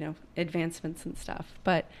you know, advancements and stuff.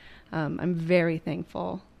 But I'm very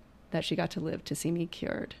thankful that she got to live to see me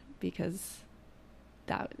cured, because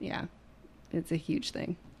that, yeah, it's a huge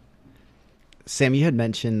thing. Sam, you had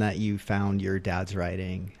mentioned that you found your dad's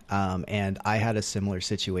writing, and I had a similar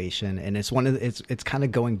situation, and it's one of the, it's kind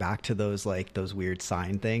of going back to those like those weird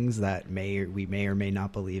sign things that we may or may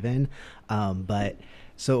not believe in. But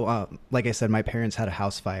so, like I said, my parents had a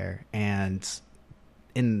house fire, and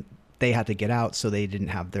they had to get out, so they didn't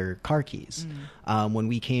have their car keys. When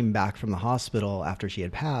we came back from the hospital after she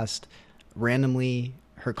had passed, randomly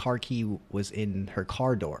her car key was in her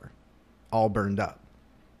car door, all burned up.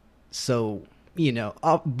 So, you know,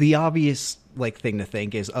 the obvious like thing to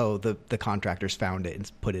think is, oh, the contractors found it and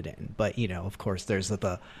put it in. But, you know, of course, there's it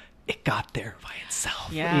got there by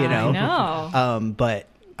itself. Yeah, you know? I know. But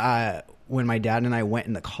when my dad and I went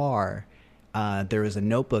in the car, there was a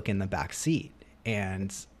notebook in the back seat,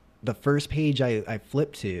 and the first page I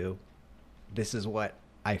flipped to, this is what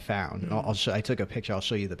I found. I took a picture. I'll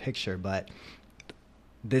show you the picture, but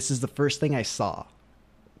this is the first thing I saw.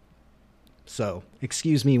 So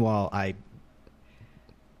excuse me while I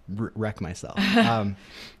wreck myself.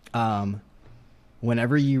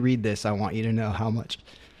 Whenever you read this, I want you to know how much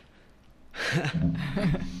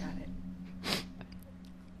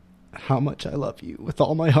how much I love you with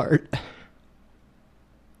all my heart.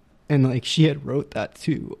 And like, she had wrote that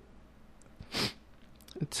to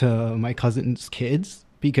my cousin's kids,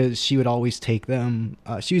 because she would always take them.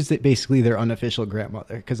 She was basically their unofficial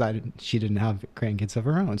grandmother, because she didn't have grandkids of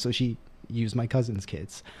her own, so she used my cousin's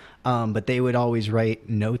kids. But they would always write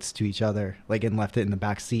notes to each other, like, and left it in the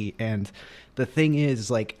back seat. And the thing is,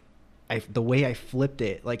 like, the way I flipped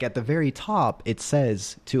it, like at the very top, it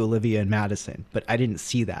says to Olivia and Madison, but I didn't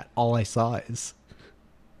see that. All I saw is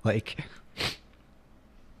like,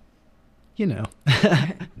 you know,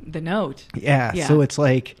 The note. yeah. So it's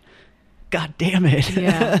like, God damn it.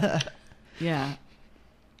 Yeah. Yeah.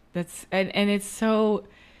 That's, and it's so,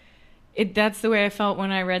 that's the way I felt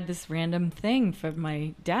when I read this random thing from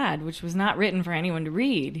my dad, which was not written for anyone to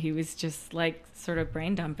read. He was just like sort of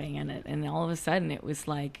brain dumping in it. And all of a sudden it was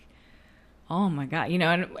like, oh my God, you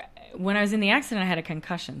know, and when I was in the accident, I had a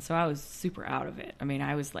concussion. So I was super out of it. I mean,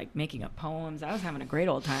 I was like making up poems. I was having a great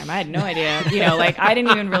old time. I had no idea, you know, like I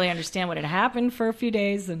didn't even really understand what had happened for a few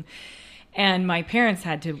days. And my parents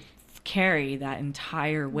had to carry that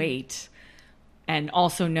entire weight, and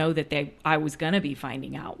also know that I was going to be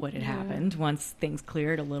finding out what had happened once things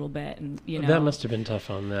cleared a little bit. And, you know, That must have been tough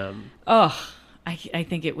on them. Oh, I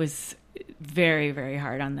think it was very, very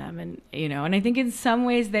hard on them. And, you know, and I think in some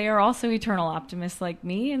ways they are also eternal optimists like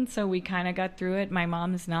me. And so we kind of got through it. My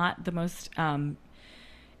mom is not the most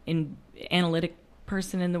analytic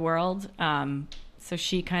person in the world. So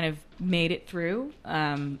she kind of made it through.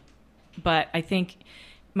 But I think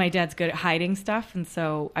my dad's good at hiding stuff, and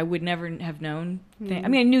so I would never have known. I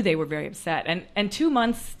mean, I knew they were very upset. And 2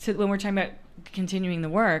 months to when we're talking about continuing the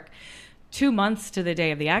work, 2 months to the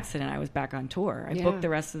day of the accident, I was back on tour. I booked the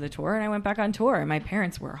rest of the tour, and I went back on tour. And my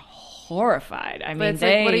parents were horrified. I mean, it's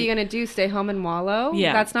like, what are you going to do? Stay home and wallow?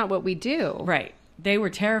 Yeah, that's not what we do. Right? They were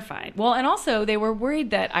terrified. Well, and also they were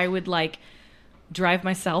worried that I would like drive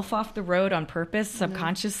myself off the road on purpose,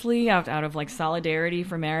 subconsciously, out of like solidarity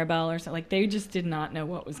for Maribel or something. Like, they just did not know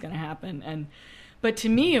what was going to happen. But to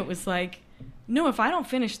me, it was like, no, if I don't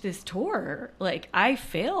finish this tour, like, I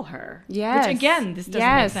fail her. Yes. Which, again, this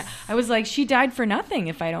doesn't make sense. I was like, she died for nothing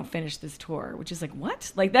if I don't finish this tour, which is like,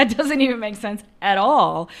 what? Like, that doesn't even make sense at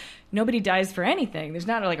all. Nobody dies for anything. There's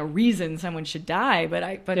not like a reason someone should die, but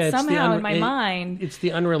somehow in my mind, it's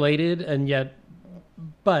the unrelated, and yet.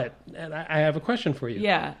 But and I have a question for you.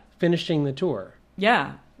 Yeah. Finishing the tour.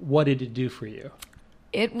 Yeah. What did it do for you?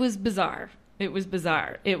 It was bizarre. It was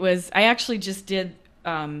bizarre. I actually just did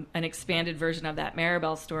an expanded version of that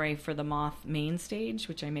Maribel story for the Moth main stage,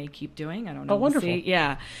 which I may keep doing. I don't know. Oh, wonderful. We'll see.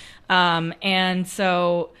 Yeah. And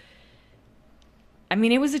so, I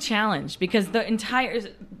mean, it was a challenge because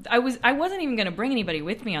I wasn't even going to bring anybody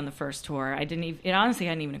with me on the first tour. It honestly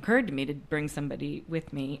hadn't even occurred to me to bring somebody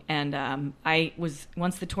with me. And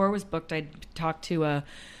once the tour was booked, I talked to a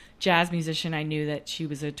jazz musician. I knew that she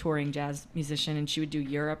was a touring jazz musician and she would do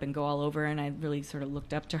Europe and go all over. And I really sort of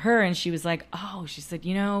looked up to her, and she was like, she said,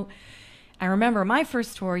 I remember my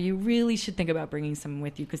first tour, you really should think about bringing someone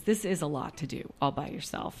with you because this is a lot to do all by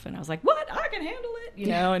yourself. And I was like, what? I can handle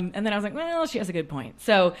it, And then I was like, well, she has a good point.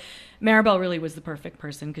 So Maribel really was the perfect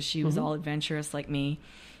person because she was all adventurous like me.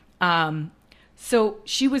 So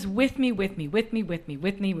she was with me.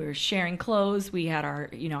 We were sharing clothes. We had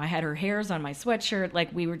I had her hairs on my sweatshirt.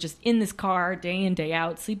 Like we were just in this car day in, day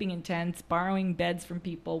out, sleeping in tents, borrowing beds from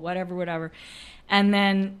people, whatever. And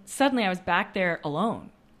then suddenly I was back there alone.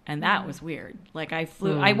 And that was weird. Like I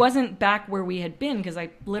flew, I wasn't back where we had been because I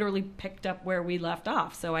literally picked up where we left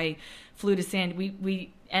off. So I flew to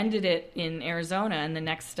we ended it in Arizona, and the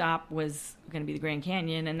next stop was going to be the Grand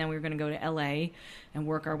Canyon. And then we were going to go to LA and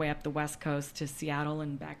work our way up the West Coast to Seattle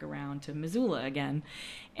and back around to Missoula again.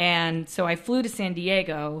 And so I flew to San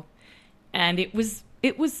Diego, and it was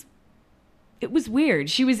weird.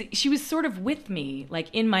 She was sort of with me,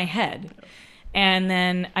 like in my head. And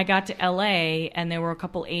then I got to LA, and there were a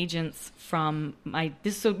couple agents from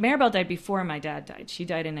so Maribel died before my dad died. She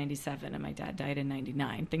died in 97 and my dad died in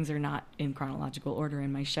 99. Things are not in chronological order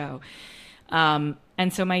in my show. And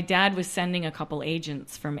so my dad was sending a couple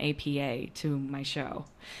agents from APA to my show,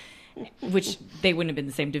 which they wouldn't have been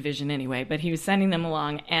the same division anyway, but he was sending them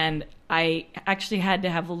along. And I actually had to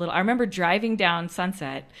have I remember driving down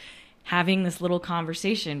Sunset, having this little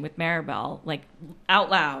conversation with Maribel, like out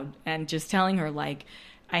loud, and just telling her, like,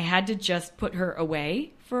 I had to just put her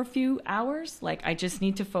away for a few hours. Like, I just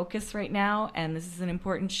need to focus right now, and this is an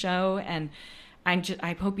important show, and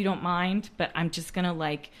I hope you don't mind, but I'm just gonna,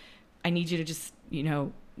 like, I need you to just,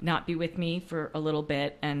 not be with me for a little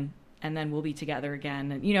bit, and then we'll be together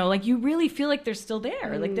again. And, like, you really feel like they're still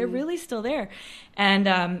there. Like, they're really still there.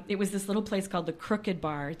 And it was this little place called the Crooked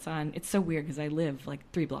Bar. It's so weird because I live, like,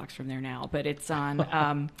 3 blocks from there now. But it's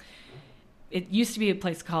on, it used to be a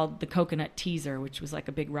place called the Coconut Teaser, which was, like,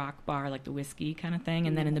 a big rock bar, like the whiskey kind of thing.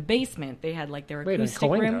 And then in the basement, they had, like, their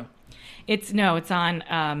acoustic room. It's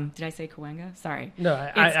on, did I say Cahuenga? Sorry. No,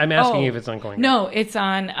 I'm asking if it's on Cahuenga. No, it's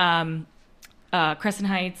on Crescent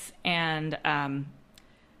Heights and...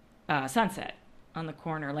 Sunset on the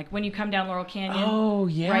corner. Like when you come down Laurel Canyon. Oh,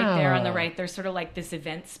 yeah. Right there on the right, there's sort of like this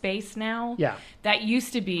event space now. Yeah. That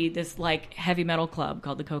used to be this like heavy metal club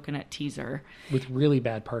called the Coconut Teaser. With really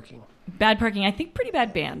bad parking. Bad parking. I think pretty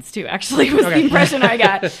bad bands too, actually, was the impression I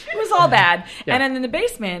got. It was all bad. Yeah. And then in the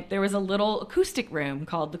basement, there was a little acoustic room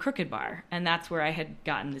called the Crooked Bar. And that's where I had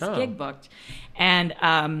gotten this gig booked. And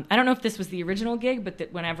I don't know if this was the original gig, but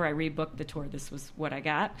whenever I rebooked the tour, this was what I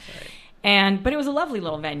got. Right. But it was a lovely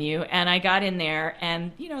little venue, and I got in there,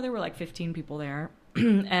 and there were like 15 people there,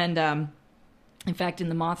 and in fact, in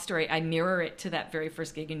the Moth story, I mirror it to that very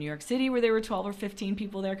first gig in New York City where there were 12 or 15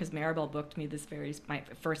 people there because Maribel booked me my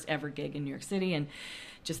first ever gig in New York City, and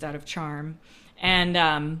just out of charm,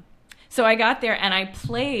 and so I got there and I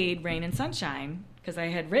played Rain and Sunshine because I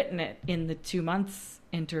had written it in the 2 months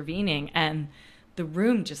intervening, and the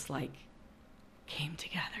room just like came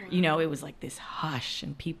together. It was like this hush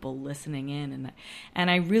and people listening in,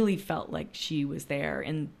 and I really felt like she was there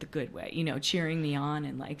in the good way, cheering me on,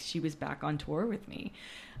 and like she was back on tour with me.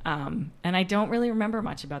 And I don't really remember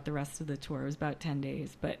much about the rest of the tour. It was about 10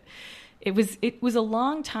 days, but it was a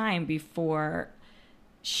long time before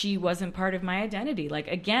she wasn't part of my identity. Like,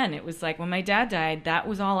 again, it was like when my dad died, that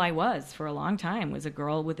was all I was for a long time, was a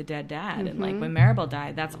girl with a dead dad. Mm-hmm. And like when Maribel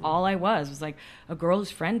died, that's all I was like a girl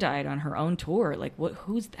whose friend died on her own tour. Like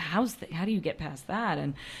how do you get past that?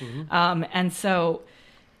 And, and so,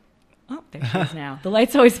 oh, there she is now. The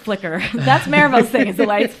lights always flicker. That's Maribel's thing, is the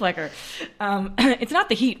lights flicker. It's not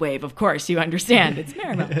the heat wave, of course, you understand. It's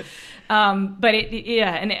Maribel. But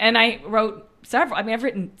and I wrote I've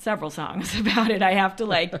written several songs about it. I have to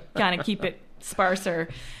like kind of keep it sparser.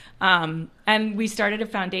 And we started a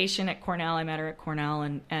foundation at Cornell. I met her at Cornell,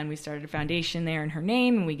 and we started a foundation there in her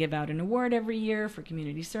name, and we give out an award every year for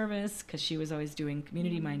community service because she was always doing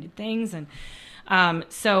community-minded things. And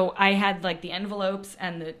so I had like the envelopes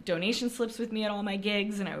and the donation slips with me at all my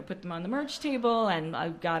gigs, and I would put them on the merch table, and I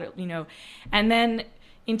got it, And then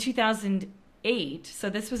in 2008, so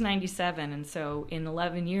this was 97, and so in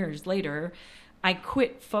 11 years later, I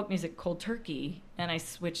quit folk music cold turkey, and I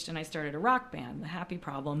switched and I started a rock band, The Happy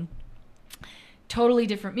Problem. totally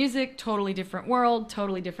different music, totally different world,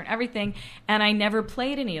 totally different everything. And I never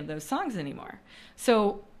played any of those songs anymore.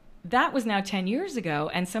 So that was now 10 years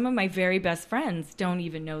ago, and some of my very best friends don't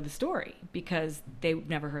even know the story because they've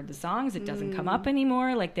never heard the songs. It doesn't come up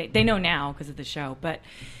anymore. Like they know now because of the show, but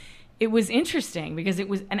it was interesting because it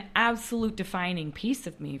was an absolute defining piece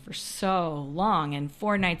of me for so long. And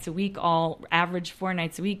 4 nights a week, average 4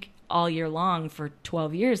 nights a week, all year long for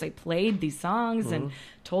 12 years, I played these songs and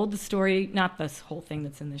told the story, not this whole thing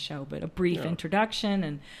that's in the show, but a brief introduction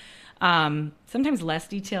and sometimes less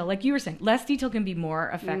detail. Like you were saying, less detail can be more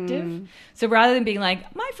effective. So rather than being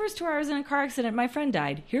like, my first tour, I was in a car accident, my friend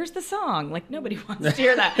died, here's the song. Like nobody wants to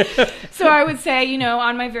hear that. So I would say, you know,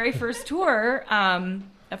 on my very first tour,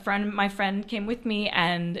 my friend came with me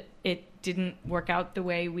and it didn't work out the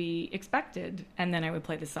way we expected. And then I would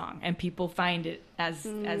play the song and people find it as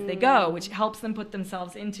they go, which helps them put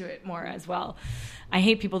themselves into it more as well. I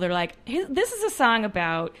hate people that are like, this is a song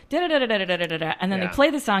about da-da-da-da-da-da-da-da, and then they play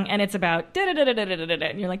the song and it's about da-da-da-da-da-da-da,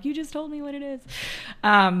 and you're like, you just told me what it is.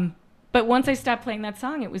 But once I stopped playing that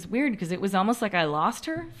song, it was weird because it was almost like I lost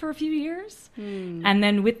her for a few years. And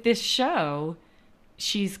then with this show,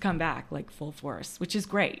 she's come back like full force, which is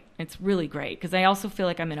great. It's really great because I also feel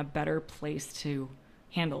like I'm in a better place to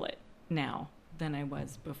handle it now than I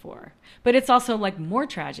was before. But it's also like more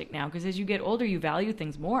tragic now because as you get older, you value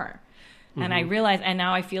things more. And I realize, and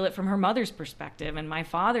now I feel it from her mother's perspective and my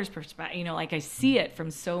father's perspective. You know, like I see it from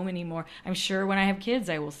so many more. I'm sure when I have kids,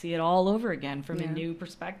 I will see it all over again from a new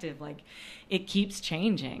perspective. Like it keeps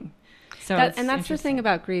changing. So and that's the thing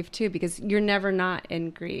about grief too, because you're never not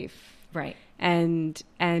in grief, right? And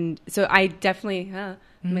so I definitely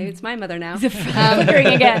maybe it's my mother now. Flickering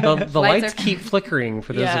again. The lights keep flickering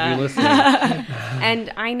for those of you listening.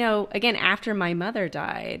 And I know again after my mother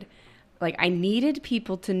died. Like, I needed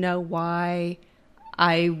people to know why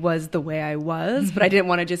I was the way I was, but I didn't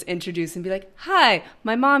want to just introduce and be like, hi,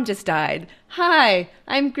 my mom just died. Hi,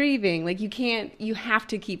 I'm grieving. Like, you have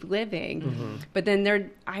to keep living. But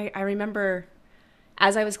then I remember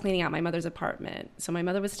as I was cleaning out my mother's apartment, so my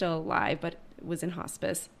mother was still alive, but was in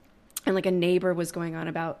hospice. And like a neighbor was going on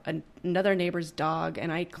about another neighbor's dog,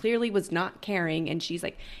 and I clearly was not caring. And she's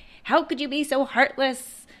like, how could you be so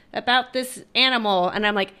heartless about this animal? And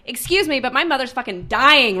I'm like, excuse me, but my mother's fucking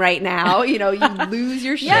dying right now. You know, you lose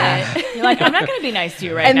your shit. You're like, I'm not going to be nice to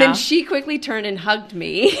you right now. And then she quickly turned and hugged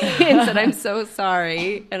me and said, I'm so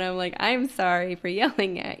sorry. And I'm like, I'm sorry for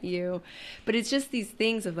yelling at you. But it's just these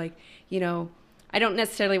things of like, you know, I don't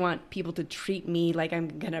necessarily want people to treat me like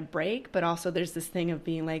I'm going to break, but also there's this thing of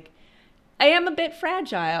being like, I am a bit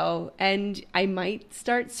fragile and I might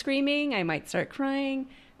start screaming. I might start crying.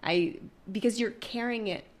 Because you're carrying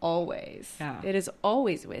it always. Yeah. It is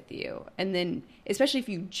always with you. And then, especially if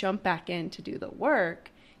you jump back in to do the work,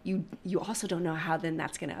 you also don't know how then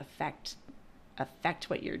that's going to affect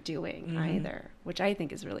what you're doing either, which I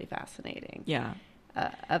think is really fascinating. Yeah.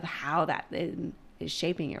 Of how that is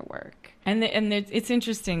shaping your work. And it's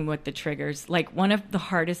interesting what the triggers. Like one of the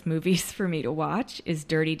hardest movies for me to watch is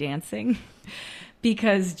Dirty Dancing.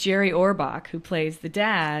 Because Jerry Orbach, who plays the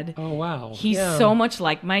dad, he's so much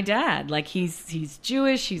like my dad. Like he's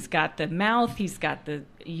Jewish, he's got the mouth,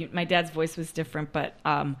 my dad's voice was different, but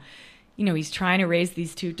you know, he's trying to raise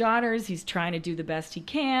these 2 daughters, he's trying to do the best he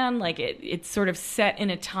can. Like it's sort of set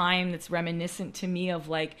in a time that's reminiscent to me of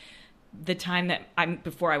like the time that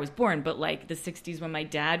before I was born, but like the 60s when my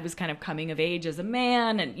dad was kind of coming of age as a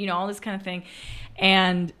man and you know, all this kind of thing.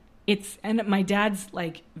 And my dad's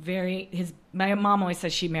like my mom always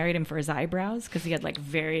says she married him for his eyebrows because he had like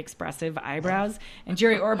very expressive eyebrows, and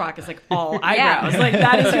Jerry Orbach is like all eyebrows. Like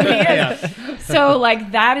that is who he is. So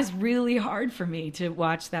like that is really hard for me to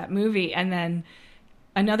watch that movie. And then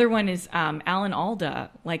another one is Alan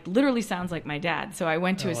Alda, like literally sounds like my dad. So I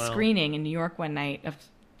went to a screening in New York one night of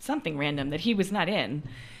something random that he was not in.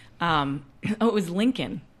 It was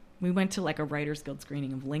Lincoln. We went to like a Writers Guild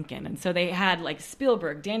screening of Lincoln. And so they had like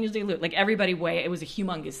Spielberg, Daniel Day-Lewis, like everybody it was a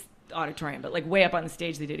humongous auditorium, but like way up on the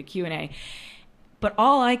stage they did a Q&A. But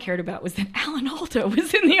all I cared about was that Alan Alda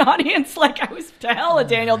was in the audience. Like I was to hell with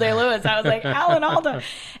Daniel Day-Lewis. I was like, Alan Alda.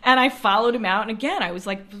 And I followed him out. And again, I was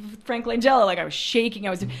like Frank Langella. Like I was shaking.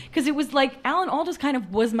 Because it was like Alan Alda's kind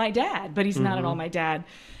of was my dad, but he's not at all my dad.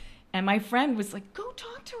 And my friend was like, go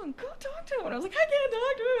talk to him. And I was like, I can't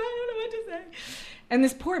talk to him. I don't know what to say. And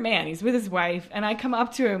this poor man, he's with his wife, and I come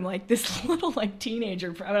up to him like this little like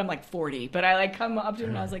teenager. I'm like 40, but I like come up to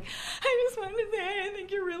him and I was like, I just wanted to say I think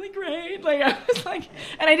you're really great. Like I was like,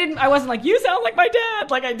 and I wasn't like, you sound like my dad.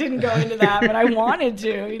 Like I didn't go into that, but I wanted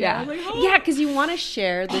to. You know? I was like, oh. Yeah, because you want to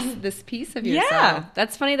share this piece of yourself. Yeah,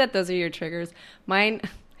 that's funny that those are your triggers. Mine.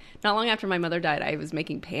 not long after my mother died, I was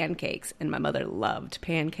making pancakes, and my mother loved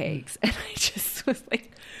pancakes, and I just was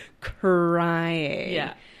like crying.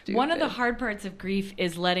 Yeah. Stupid. One of the hard parts of grief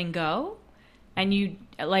is letting go. And you,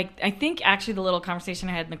 like, I think actually the little conversation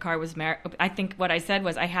I had in the car was, I think what I said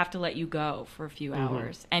was, I have to let you go for a few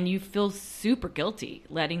hours. And you feel super guilty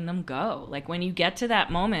letting them go. Like, when you get to that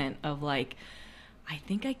moment of, like, I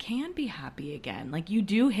think I can be happy again. Like, you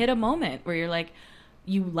do hit a moment where you're like,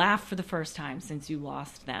 you laugh for the first time since you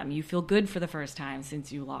lost them. You feel good for the first time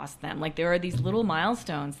since you lost them. Like, there are these little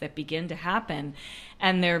milestones that begin to happen,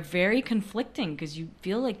 and they're very conflicting because you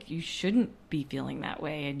feel like you shouldn't be feeling that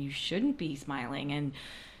way and you shouldn't be smiling, and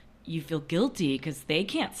you feel guilty because they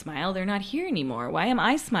can't smile. They're not here anymore. Why am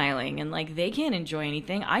I smiling? And, like, they can't enjoy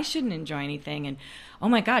anything. I shouldn't enjoy anything. And, oh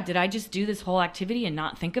my God, did I just do this whole activity and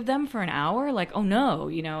not think of them for an hour? Like, oh no,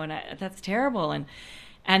 and that's terrible.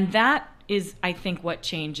 And that is, I think, what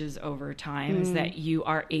changes over time is that you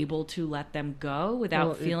are able to let them go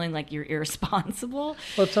without feeling like you're irresponsible.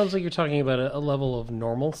 Well, it sounds like you're talking about a level of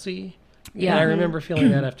normalcy. Yeah. And I remember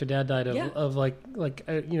feeling that after Dad died of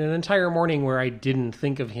an entire morning where I didn't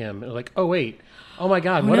think of him. Like, oh wait, oh my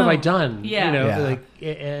God, what have I done? Yeah.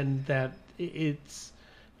 And that it's,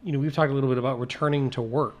 we've talked a little bit about returning to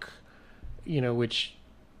work, which,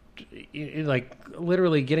 like,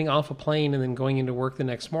 literally getting off a plane and then going into work the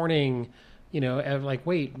next morning, and like,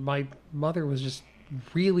 wait, my mother was just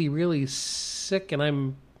really, really sick and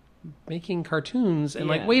I'm making cartoons and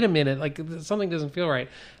like, wait a minute, like something doesn't feel right,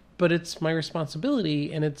 but it's my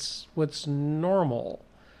responsibility and it's what's normal.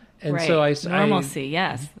 And right. so normalcy,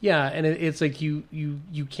 yes. Yeah. And it's like, you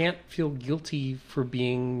can't feel guilty for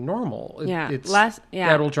being normal.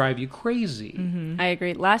 That'll drive you crazy. Mm-hmm. I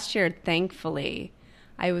agree. Last year, thankfully,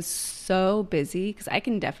 I was so busy because I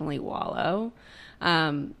can definitely wallow.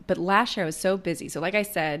 But last year I was so busy. So like I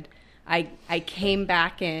said, I came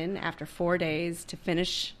back in after 4 days to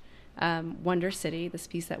finish Wonder City, this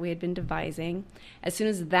piece that we had been devising. As soon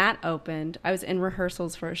as that opened, I was in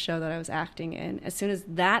rehearsals for a show that I was acting in. As soon as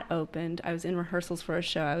that opened, I was in rehearsals for a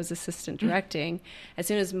show I was assistant directing. As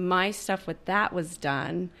soon as my stuff with that was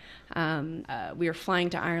done, we were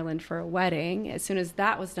flying to Ireland for a wedding. As soon as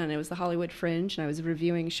that was done, it was the Hollywood Fringe, and I was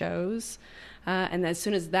reviewing shows. And as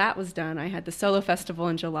soon as that was done, I had the solo festival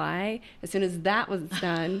in July. As soon as that was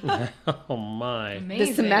done, oh my! Amazing.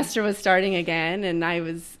 The semester was starting again, and I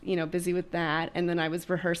was, busy with that. And then I was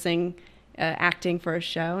rehearsing, acting for a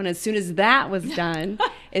show. And as soon as that was done,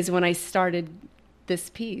 is when I started this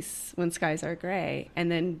piece, When Skies Are Gray. And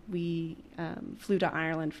then we flew to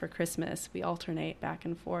Ireland for Christmas. We alternate back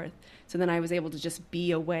and forth. So then I was able to just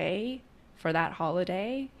be away for that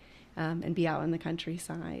holiday. And be out in the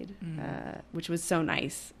countryside, which was so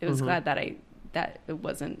nice. It was glad that it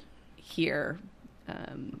wasn't here,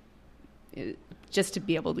 just to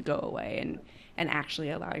be able to go away and actually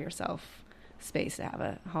allow yourself space to have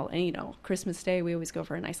a holiday. And, Christmas Day, we always go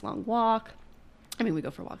for a nice long walk. I mean, we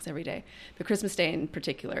go for walks every day, but Christmas Day in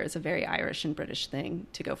particular is a very Irish and British thing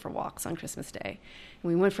to go for walks on Christmas Day.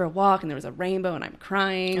 And we went for a walk, and there was a rainbow, and I'm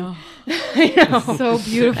crying. Oh, I know. So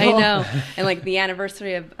beautiful. I know. And like the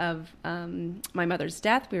anniversary of my mother's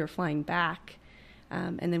death, we were flying back,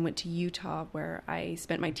 and then went to Utah, where I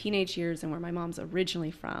spent my teenage years and where my mom's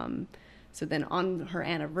originally from. So then on her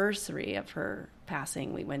anniversary of her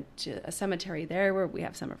passing, we went to a cemetery there where we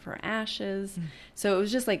have some of her ashes. So it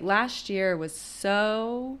was just like last year was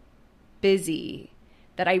so busy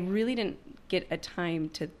that I really didn't get a time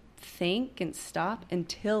to think and stop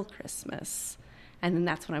until Christmas. And then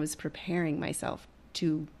that's when I was preparing myself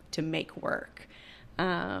to make work.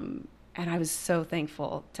 And I was so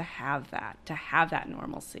thankful to have that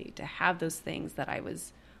normalcy, to have those things that I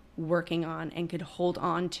was working on and could hold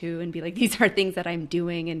on to and be like, these are things that I'm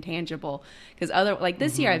doing and tangible. Because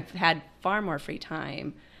this year I've had far more free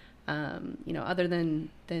time. Other than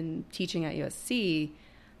teaching at USC,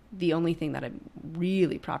 the only thing that I'm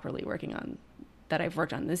really properly working on that I've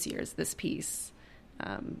worked on this year is this piece,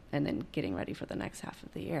 and then getting ready for the next half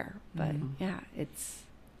of the year. But it's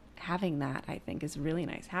having that, I think, is really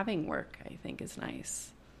nice. Having work, I think, is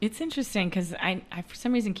nice. It's interesting because I for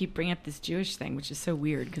some reason keep bringing up this Jewish thing, which is so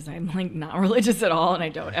weird because I'm like not religious at all and I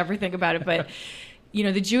don't ever think about it. But,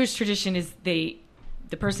 the Jewish tradition is the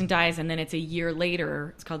person dies and then it's a year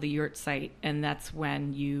later. It's called the yurt site, and that's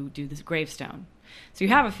when you do this gravestone. So you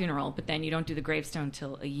have a funeral, but then you don't do the gravestone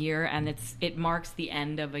till a year, and it marks the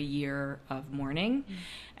end of a year of mourning.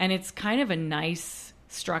 And it's kind of a nice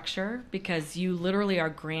structure because you literally are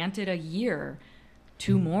granted a year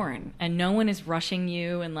to mourn, and no one is rushing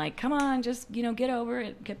you and like, come on, just, you know, get over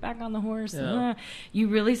it, get back on the horse. Yeah. You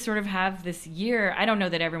really sort of have this year. I don't know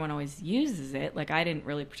that everyone always uses it. Like, I didn't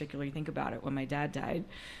really particularly think about it when my dad died.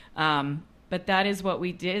 But that is what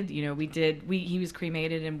we did. You know, he was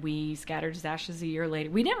cremated and we scattered his ashes a year later.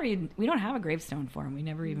 We don't have a gravestone for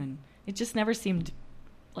him. It just never seemed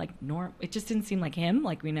like it just didn't seem like him.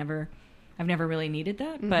 Like I've never really needed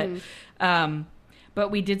that. But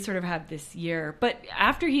we did sort of have this year. But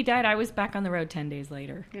after he died, I was back on the road 10 days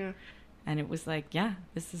later. Yeah. And it was like, yeah,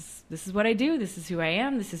 this is what I do. This is who I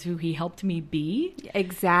am. This is who he helped me be.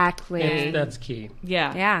 Exactly. That's key.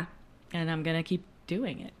 Yeah. Yeah. And I'm going to keep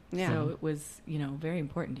doing it. Yeah. So it was, you know, very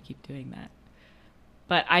important to keep doing that.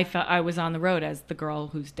 But I felt I was on the road as the girl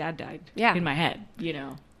whose dad died in my head, you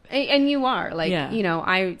know. And you are like, Yeah. you know,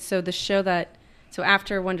 so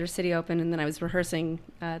after Wonder City opened, and then I was rehearsing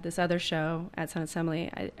this other show at Sun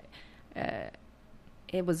Assembly.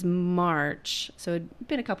 It was March, so it'd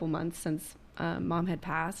been a couple months since Mom had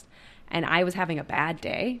passed, and I was having a bad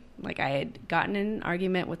day. Like, I had gotten in an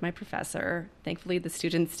argument with my professor. Thankfully, the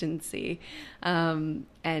students didn't see, and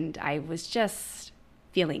I was just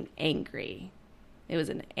feeling angry. It was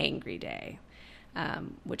an angry day,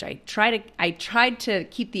 which I tried to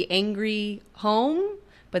keep the angry home.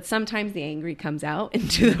 But sometimes the angry comes out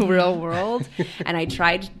into the real world, and I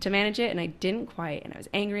tried to manage it, and I didn't quite, and I was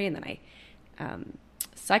angry, and then I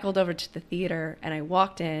cycled over to the theater, and I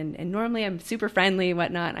walked in, and normally I'm super friendly and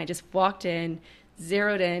whatnot, and I just walked in,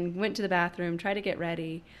 zeroed in, went to the bathroom, tried to get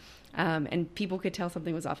ready, and people could tell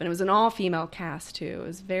something was off, and it was an all-female cast, too. It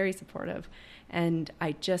was very supportive, and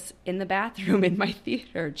I just, in the bathroom in my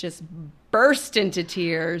theater, just burst into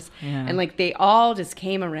tears. Yeah. And like they all just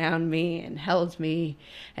came around me and held me,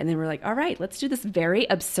 and then we're like, all right, let's do this very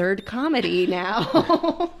absurd comedy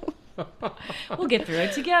now. We'll get through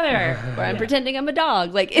it together. Where I'm pretending I'm a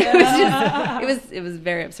dog. Like it was just it was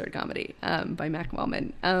very absurd comedy by Mac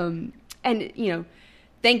Wellman. And you know,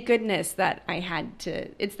 thank goodness that I had to,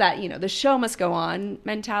 it's that, you know, the show must go on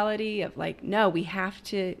mentality of like, no, we have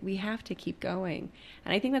to keep going.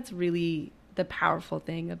 And I think that's really the powerful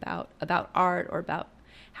thing about art, or about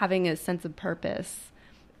having a sense of purpose,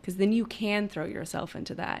 because then you can throw yourself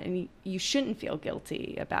into that, and you shouldn't feel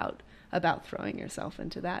guilty about throwing yourself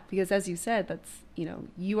into that, because as you said, that's, you know,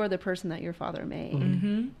 you are the person that your father made,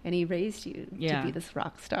 and he raised you to be this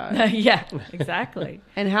rock star. Yeah, exactly.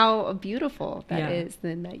 And how beautiful that Yeah. is,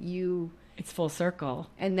 then that It's full circle.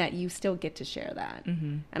 and that you still get to share that.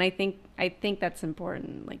 And I think that's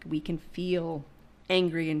important. Like, we can feel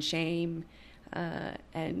angry and shame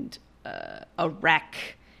and a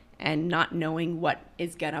wreck and not knowing what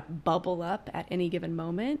is going to bubble up at any given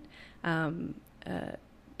moment.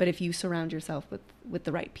 But if you surround yourself with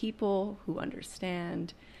the right people who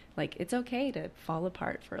understand, like, it's okay to fall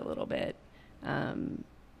apart for a little bit. And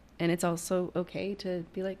it's also okay to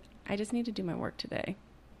be like, I just need to do my work today.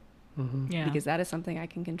 Yeah. Because that is something I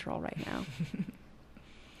can control right now.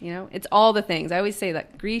 You know, it's all the things. I always say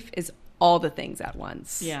that grief is all the things at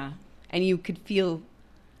once. Yeah. And you could feel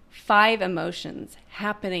 5 emotions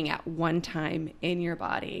happening at one time in your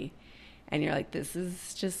body. And you're like, this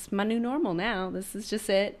is just my new normal now. This is just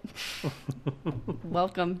it.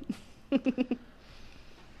 Welcome.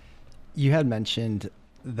 You had mentioned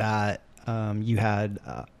that you had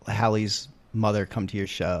Hallie's mother come to your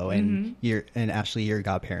show, and and Ashley, your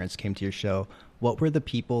godparents, came to your show. What were the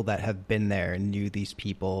people that have been there and knew these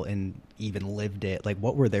people and even lived it? Like,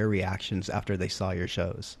 what were their reactions after they saw your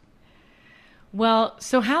shows? Well,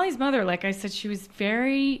 so Hallie's mother, like I said, she was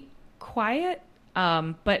very quiet,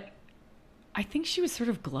 but I think she was sort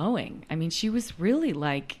of glowing. I mean, she was really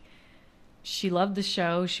like, she loved the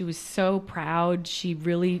show. She was so proud. She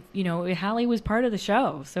really, you know, Hallie was part of the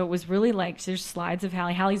show. So it was really like, there's slides of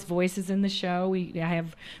Hallie. Hallie's voice is in the show. I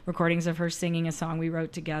have recordings of her singing a song we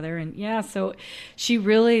wrote together. And yeah, so she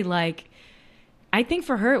really like, I think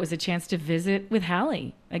for her it was a chance to visit with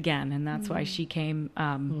Hallie again. And that's why she came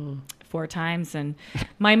 4 times. And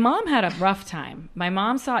my mom had a rough time. My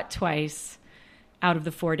mom saw it twice out of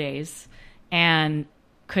the 4 days and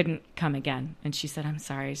couldn't come again. And she said, I'm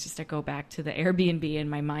sorry, it's just I go back to the Airbnb and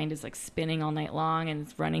my mind is like spinning all night long and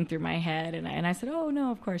it's running through my head. And I said, oh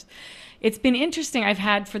no, of course. It's been interesting. I've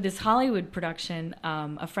had for this Hollywood production,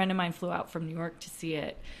 a friend of mine flew out from New York to see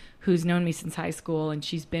it, who's known me since high school, and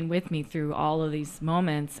she's been with me through all of these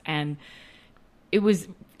moments. And it was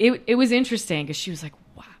interesting because she was like,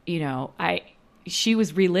 wow, you know, she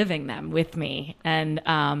was reliving them with me. And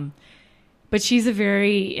but she's a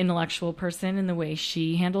very intellectual person in the way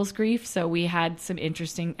she handles grief. So we had some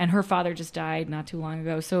interesting, and her father just died not too long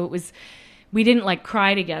ago. So it we didn't like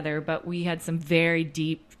cry together, but we had some very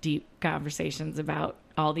deep conversations about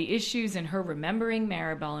all the issues, and her remembering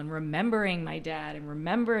Maribel and remembering my dad and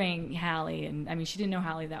remembering Hallie. And I mean, she didn't know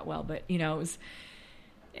Hallie that well, but you know,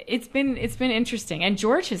 it's been interesting. And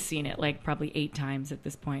George has seen it like probably 8 times at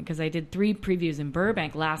this point, because I did 3 previews in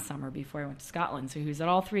Burbank last summer before I went to Scotland. So he was at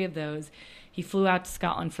all 3 of those. He flew out to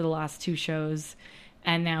Scotland for the last 2 shows.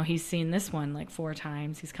 And now he's seen this one like 4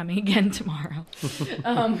 times. He's coming again tomorrow.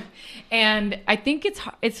 And I think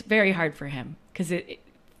it's very hard for him, because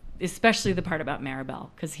especially the part about Maribel,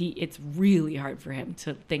 because it's really hard for him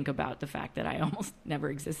to think about the fact that I almost never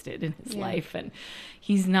existed in his life. And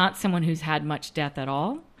he's not someone who's had much death at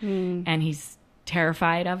all. And he's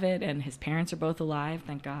terrified of it. And his parents are both alive,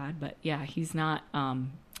 thank God. But yeah, he's not,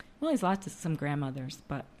 he's lost some grandmothers,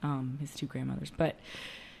 but his 2 grandmothers. But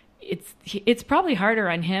it's probably harder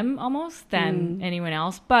on him almost than anyone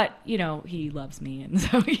else, but you know, he loves me, and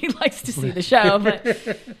so he likes to see the show, but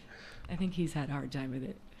I think he's had a hard time with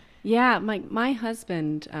it. Yeah, my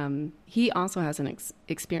husband, he also hasn't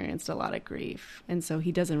experienced a lot of grief, and so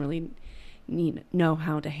he doesn't really know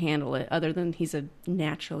how to handle it, other than he's a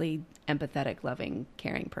naturally empathetic, loving,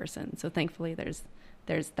 caring person. So thankfully there's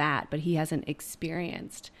that, but he hasn't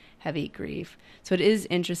experienced heavy grief. So it is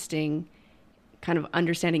interesting kind of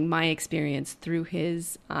understanding my experience through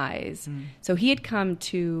his eyes. So he had come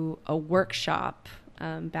to a workshop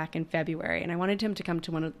back in February, and I wanted him to come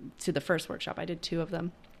to the first workshop. I did 2 of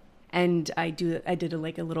them, and I did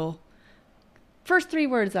a little first 3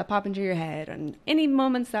 words that pop into your head, and any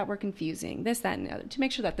moments that were confusing, this, that, and the other, to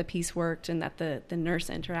make sure that the piece worked and that the nurse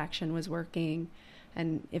interaction was working,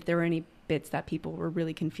 and if there were any bits that people were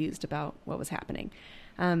really confused about what was happening.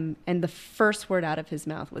 And the first word out of his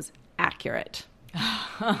mouth was accurate.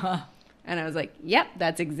 And I was like, yep,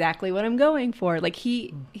 that's exactly what I'm going for. Like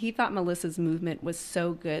he thought Melissa's movement was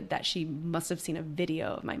so good that she must have seen a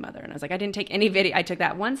video of my mother. And I was like, I didn't take any video. I took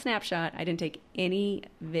that one snapshot. I didn't take any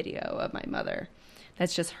video of my mother.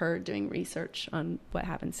 That's just her doing research on what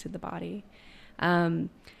happens to the body.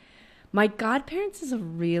 My godparents is a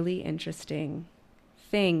really interesting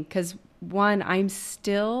thing, because one, I'm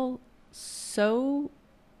still so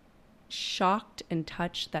shocked and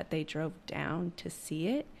touched that they drove down to see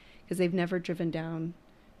it, because they've never driven down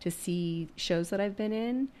to see shows that I've been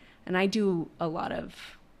in. And I do a lot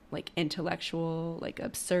of like intellectual, like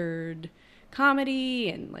absurd comedy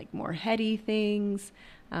and like more heady things.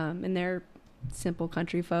 And they're simple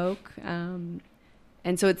country folk. And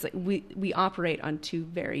so it's like we operate on 2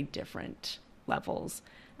 very different levels.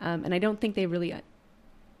 And I don't think they really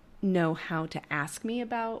know how to ask me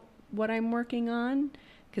about what I'm working on,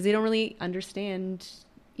 because they don't really understand,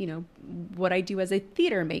 you know, what I do as a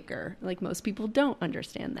theater maker. Like most people don't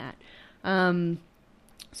understand that.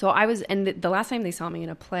 So I was, and the last time they saw me in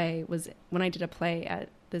a play was when I did a play at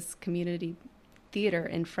this community theater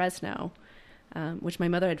in Fresno, which my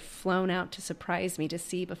mother had flown out to surprise me to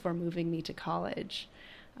see before moving me to college.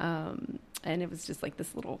 And it was just like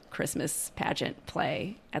this little Christmas pageant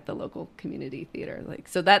play at the local community theater. Like,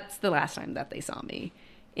 so that's the last time that they saw me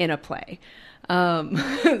in a play.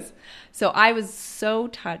 So I was so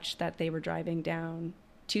touched that they were driving down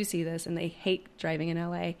to see this, and they hate driving in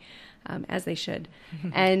LA, as they should.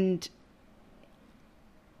 And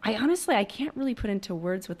I can't really put into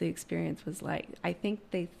words what the experience was like. I think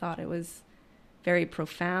they thought it was very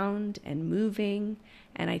profound and moving.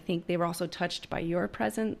 And I think they were also touched by your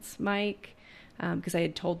presence, Mike, because I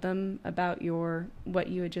had told them about what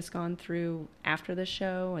you had just gone through after the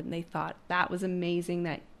show, and they thought that was amazing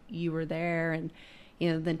that you were there. And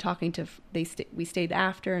you know, then talking to we stayed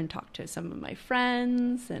after and talked to some of my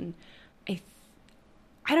friends, and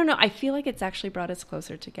I don't know. I feel like it's actually brought us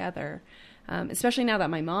closer together, especially now that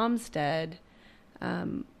my mom's dead.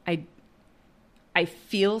 I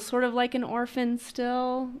feel sort of like an orphan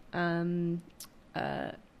still.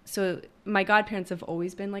 So my godparents have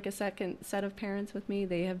always been like a second set of parents with me.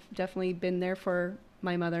 They have definitely been there for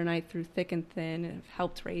my mother and I through thick and thin, and have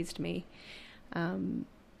helped raise me, and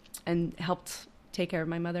helped take care of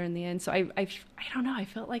my mother in the end. So I don't know. I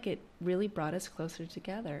felt like it really brought us closer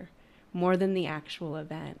together more than the actual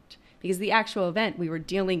event, because the actual event, we were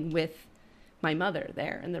dealing with my mother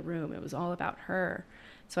there in the room. It was all about her.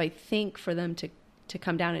 So I think for them to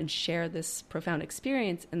come down and share this profound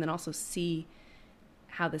experience, and then also see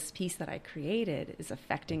how this piece that I created is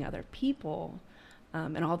affecting other people,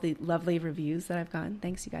 and all the lovely reviews that I've gotten.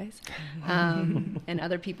 Thanks, you guys. And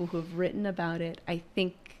other people who have written about it. I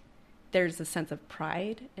think there's a sense of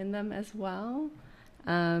pride in them as well.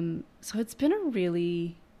 So it's been a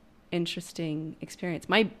really interesting experience.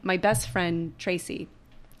 My best friend, Tracy,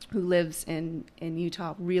 who lives in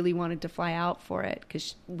Utah, really wanted to fly out for it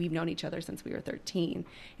because we've known each other since we were 13.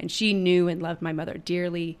 And she knew and loved my mother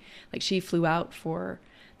dearly. Like, she flew out for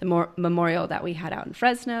the memorial that we had out in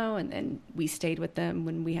Fresno, and then we stayed with them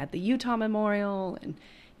when we had the Utah memorial. And,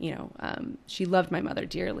 she loved my mother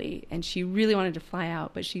dearly, and she really wanted to fly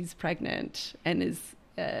out, but she's pregnant and is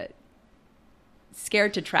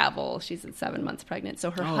scared to travel. She's 7 months pregnant. So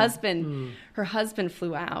her husband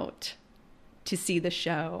flew out to see the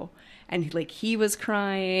show, and he was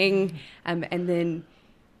crying, and then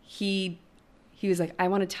he was like, I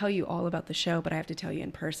want to tell you all about the show, but I have to tell you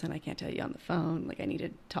in person. I can't tell you on the phone. Like, I need to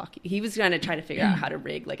talk. He was going to try to figure out how to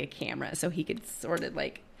rig a camera so he could sort of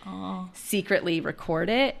secretly record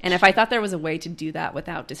it. And if I thought there was a way to do that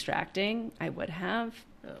without distracting, I would have.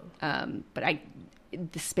 But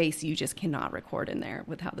the space, you just cannot record in there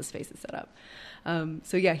with how the space is set up.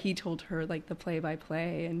 So yeah, he told her the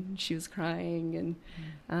play-by-play, and she was crying.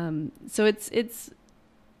 And so it's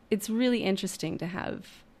really interesting to have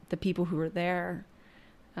the people who were there,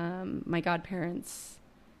 my godparents,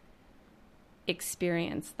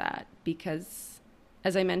 experience that, because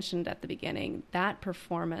as I mentioned at the beginning, that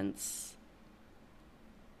performance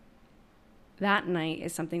that night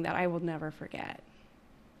is something that I will never forget.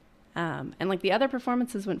 And the other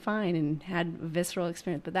performances went fine and had a visceral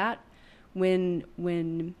experience, but that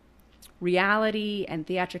when reality and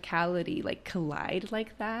theatricality collide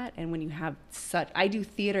like that, and when you have I do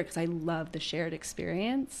theater because I love the shared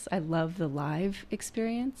experience. I love the live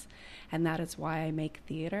experience, and that is why I make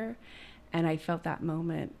theater. And I felt that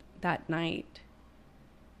moment that night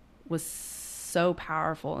was so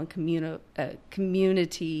powerful and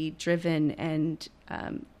community driven, and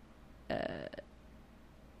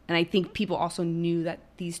I think people also knew that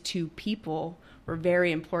these two people were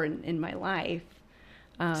very important in my life.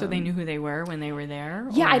 So they knew who they were when they were there?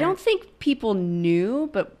 Yeah, I don't think people knew,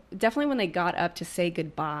 but definitely when they got up to say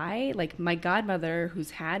goodbye, my godmother,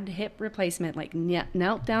 who's had hip replacement,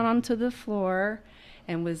 knelt down onto the floor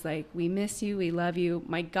and was like, we miss you, we love you.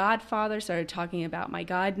 My godfather started talking about my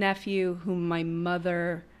godnephew, whom my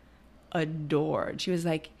mother adored. She was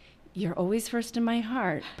like, you're always first in my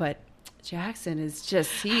heart, but Jackson is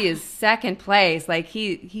he is second place.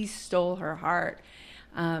 He stole her heart.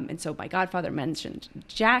 And so my godfather mentioned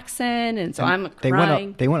Jackson, and so I'm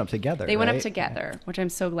crying. They went up together. They went up together, which I'm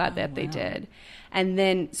so glad that they did. And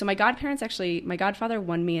then, so my godfather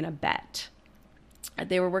won me in a bet.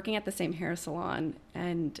 They were working at the same hair salon,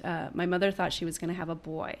 and my mother thought she was going to have a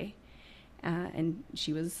boy, and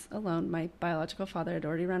she was alone. My biological father had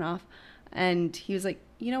already run off, and he was like,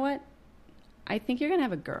 you know what? I think you're going to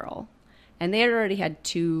have a girl. And they had already had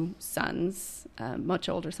 2 sons, much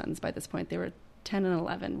older sons by this point. They were 10 and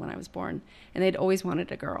 11 when I was born, and they'd always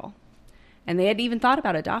wanted a girl. And they had even thought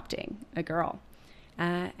about adopting a girl.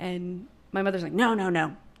 And my mother's like, no,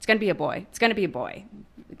 it's going to be a boy. It's going to be a boy.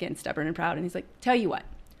 Again, stubborn and proud. And he's like, tell you what,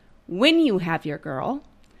 when you have your girl,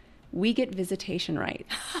 we get visitation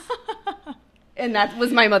rights. And that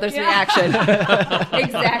was my mother's reaction.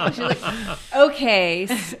 Exactly. She was like, okay.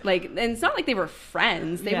 And it's not like they were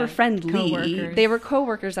friends. They were friendly. Co-workers. They were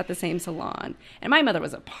co-workers at the same salon. And my mother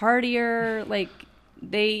was a partier.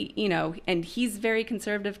 And he's very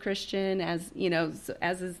conservative Christian, as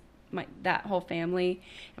is that whole family.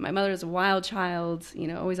 And my mother was a wild child,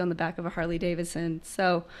 always on the back of a Harley Davidson.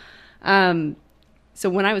 So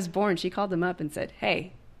when I was born, she called them up and said,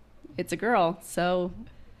 hey, it's a girl. So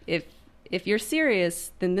if you're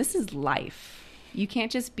serious, then this is life. You can't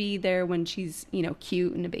just be there when she's,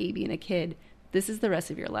 cute and a baby and a kid. This is the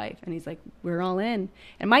rest of your life. And he's like, we're all in.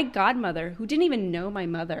 And my godmother, who didn't even know my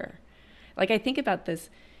mother, I think about this,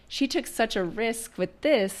 she took such a risk with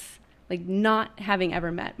this, not having ever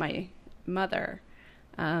met my mother.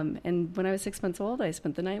 And when I was 6 months old, I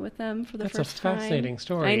spent the night with them for the first time. That's a fascinating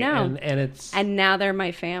story. I know. And now they're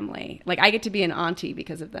my family. I get to be an auntie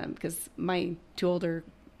because of them, because my 2 older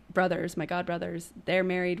brothers, my godbrothers, they're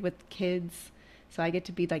married with kids, so I get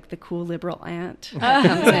to be the cool liberal aunt.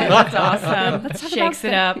 That's awesome. Let's talk Shakes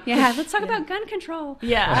it up. Yeah, let's talk about gun control.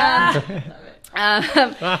 Yeah.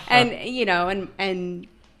 And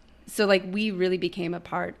so we really became a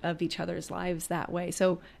part of each other's lives that way.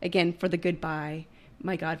 So again, for the goodbye,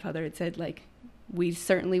 my godfather had said we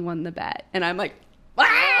certainly won the bet, and I'm like,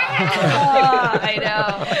 I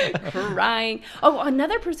know, crying. Oh,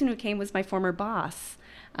 another person who came was my former boss,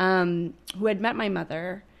 who had met my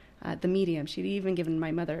mother, the medium. She'd even given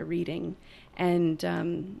my mother a reading,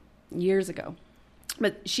 and years ago.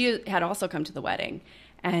 But she had also come to the wedding.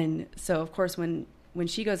 And so, of course, when when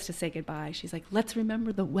she goes to say goodbye, she's like, let's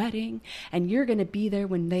remember the wedding, and you're going to be there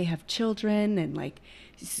when they have children. And like,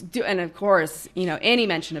 and of course, you know, any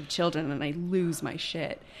mention of children and I lose my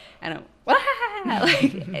shit. And I'm,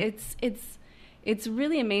 like, it's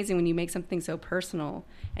really amazing when you make something so personal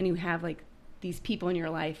and you have like these people in your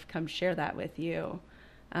life come share that with you.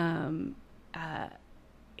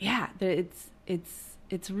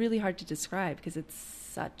 It's really hard to describe because it's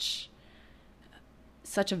such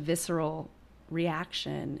a visceral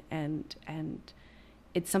reaction, and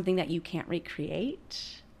it's something that you can't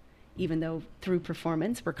recreate, even though through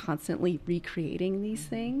performance we're constantly recreating these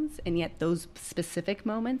things, and yet those specific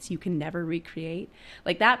moments you can never recreate.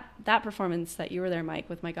 Like that performance that you were there, Mike,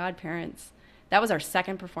 with my godparents, that was our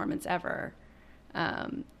second performance ever,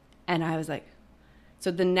 and I was like,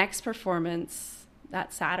 so the next performance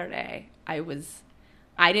that Saturday,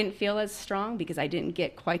 I didn't feel as strong because I didn't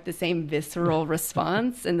get quite the same visceral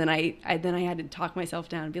response. And then I had to talk myself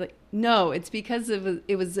down and be like, no, it's because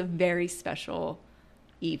it was a very special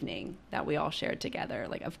evening that we all shared together.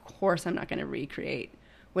 Like, of course, I'm not going to recreate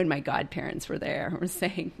when my godparents were there. We're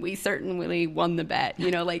saying we certainly won the bet,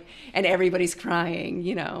 you know, like, and everybody's crying,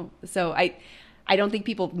 you know. So I don't think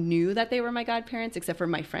people knew that they were my godparents except for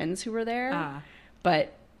my friends who were there.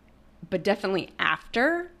 But definitely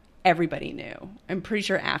after, everybody knew. I'm pretty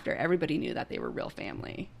sure after, everybody knew that they were real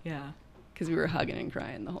family. Yeah. Because we were hugging and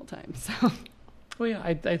crying the whole time. So. Well, yeah,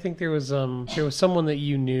 I think there was someone that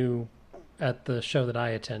you knew at the show that I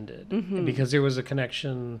attended, because there was a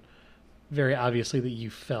connection, very obviously, that you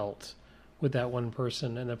felt with that one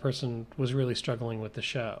person, and that person was really struggling with the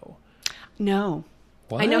show. No.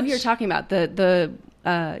 What? I know who you're talking about. The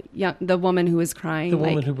woman who was crying. The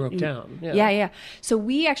woman who broke down. Yeah. So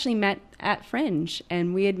we actually met at Fringe,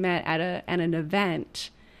 and we had met at an event,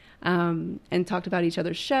 and talked about each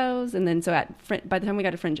other's shows. And then by the time we got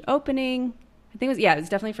to Fringe opening, I think it was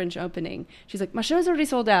definitely Fringe opening. She's like, my show's already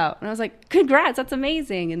sold out. And I was like, congrats, that's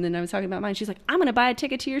amazing. And then I was talking about mine. She's like, I'm going to buy a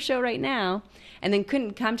ticket to your show right now. And then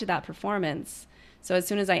couldn't come to that performance. So as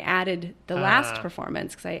soon as I added the last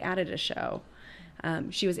performance, because I added a show,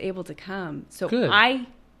 she was able to come. So good. I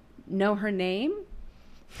know her name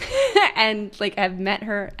and like I've met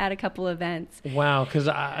her at a couple events. Wow, because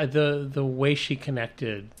the way she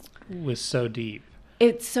connected was so deep.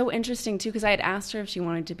 It's so interesting too, because I had asked her if she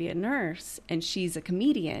wanted to be a nurse, and she's a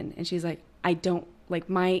comedian, and she's like, I don't, like,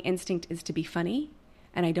 my instinct is to be funny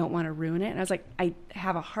and I don't want to ruin it. And I was like, I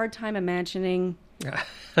have a hard time imagining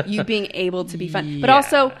you being able to be fun. Yeah. But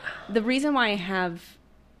also the reason why I have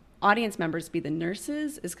audience members be the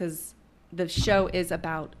nurses is because the show is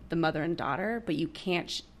about the mother and daughter, but you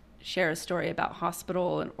can't share a story about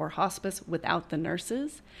hospital or hospice without the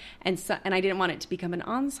nurses. And I didn't want it to become an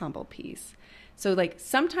ensemble piece. So like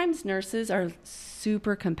sometimes nurses are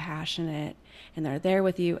super compassionate and they're there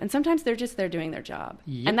with you, and sometimes they're just there doing their job.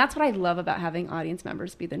 Yep. And that's what I love about having audience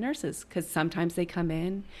members be the nurses, because sometimes they come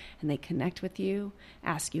in and they connect with you,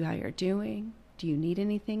 ask you how you're doing. Do you need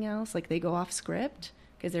anything else? Like they go off script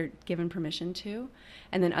because they're given permission to.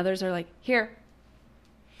 And then others are like, here,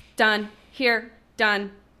 done, here,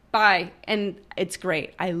 done, bye. And it's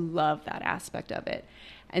great. I love that aspect of it.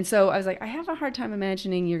 And so I was like, I have a hard time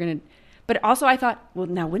imagining you're going to, but also I thought, well,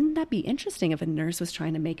 now wouldn't that be interesting if a nurse was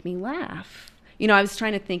trying to make me laugh? You know, I was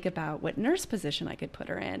trying to think about what nurse position I could put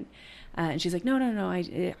her in. And she's like, no,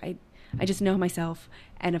 I just know myself.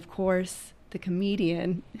 And of course, the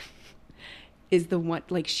comedian is the one,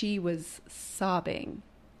 like she was sobbing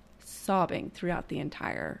throughout the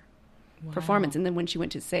entire performance. And then when she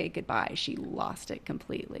went to say goodbye, she lost it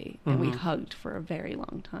completely. And we hugged for a very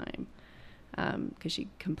long time because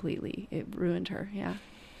it ruined her. Yeah.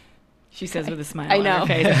 She says with a smile. I know. On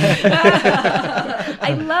her face.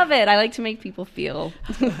 I love it. I like to make people feel,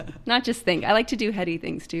 not just think. I like to do heady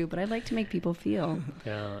things too, but I like to make people feel.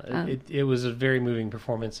 Yeah, it was a very moving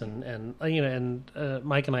performance, and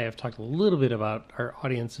Mike and I have talked a little bit about our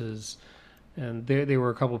audiences, and there were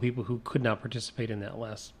a couple of people who could not participate in that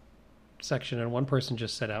last section, and one person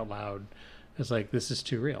just said out loud, "It's like this is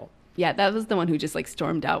too real." Yeah, that was the one who just like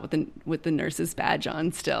stormed out with the nurse's badge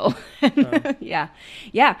on still. Yeah.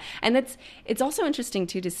 And it's also interesting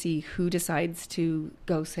too to see who decides to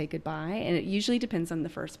go say goodbye, and it usually depends on the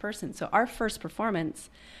first person. So our first performance,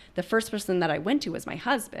 the first person that I went to was my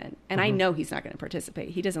husband, and I know he's not going to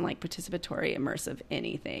participate. He doesn't like participatory, immersive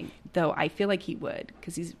anything, though I feel like he would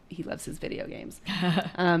because he loves his video games,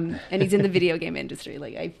 and he's in the video game industry.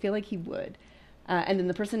 Like I feel like he would. And then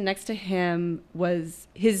the person next to him was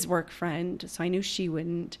his work friend, so I knew she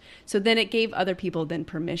wouldn't. So then it gave other people then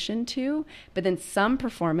permission to, but then some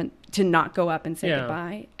performance to not go up and say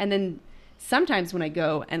goodbye. And then sometimes when I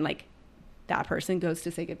go and like that person goes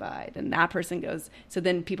to say goodbye. Then that person goes. So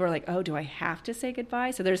then people are like, oh, do I have to say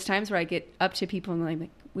goodbye? So there's times where I get up to people and I'm like,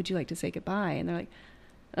 would you like to say goodbye? And they're like,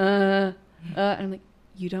 and I'm like,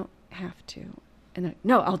 you don't have to. And they're like,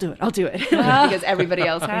 no, I'll do it. Because everybody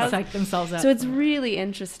else has. Psych themselves up. So it's really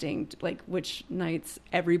interesting, like which nights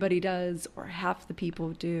everybody does or half the people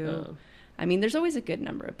do. I mean, there's always a good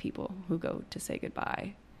number of people who go to say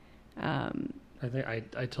goodbye. I think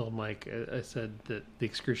I told Mike, I said that the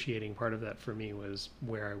excruciating part of that for me was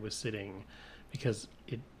where I was sitting, because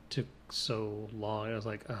it took so long. I was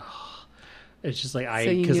like, oh, it's just like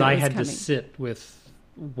because I had to sit with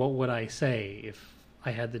what would I say if I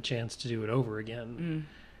had the chance to do it over again.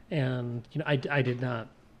 And I did not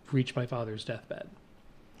reach my father's deathbed,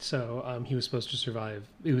 so he was supposed to survive.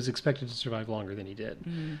 He was expected to survive longer than he did,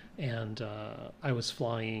 and I was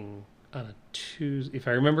flying on a Tuesday. If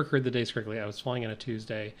I remember the days correctly, I was flying on a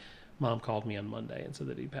Tuesday. Mom called me on Monday and said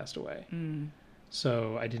that he passed away.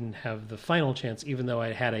 So I didn't have the final chance, even though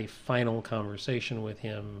I had a final conversation with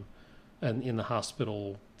him and in the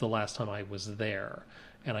hospital the last time I was there.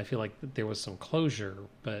 And I feel like there was some closure,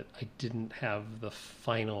 but I didn't have the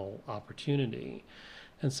final opportunity.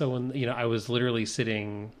 And so when, I was literally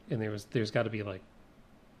sitting, and there's got to be like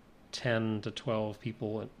 10 to 12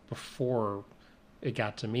 people before it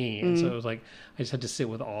got to me. And so it was like, I just had to sit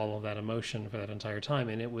with all of that emotion for that entire time.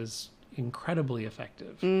 And it was incredibly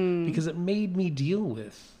effective because it made me deal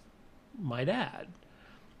with my dad,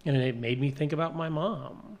 and it made me think about my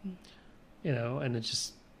mom, and it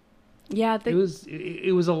just,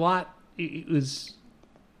 it was a lot. I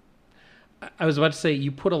was about to say,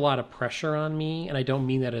 you put a lot of pressure on me, and I don't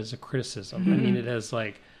mean that as a criticism. I mean it as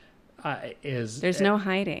like, there's no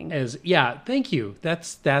hiding. Thank you.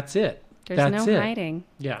 That's it. There's no hiding.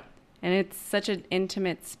 Yeah. And it's such an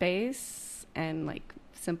intimate space, and like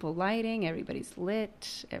simple lighting. Everybody's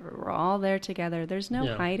lit. We're all there together. There's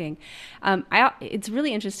no hiding. It's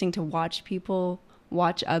really interesting to watch people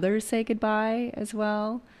watch others say goodbye as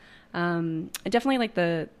well. I definitely like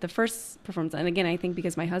the first performance. And again, I think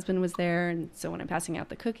because my husband was there, and so when I'm passing out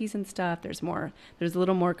the cookies and stuff, there's a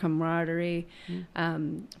little more camaraderie.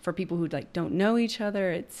 For people who like don't know each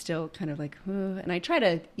other, it's still kind of like, and I try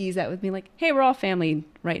to ease that with me, like, hey, we're all family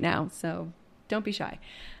right now, so don't be shy.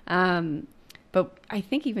 But I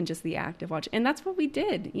think even just the act of watching, and that's what we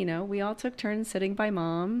did. We all took turns sitting by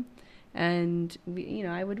Mom. And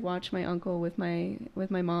I would watch my uncle with my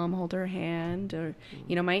mom hold her hand, or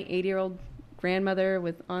my 80-year-old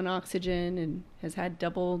grandmother on oxygen and has had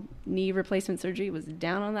double knee replacement surgery was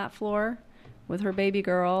down on that floor with her baby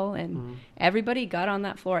girl, and everybody got on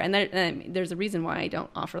that floor. And there's a reason why I don't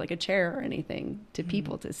offer like a chair or anything to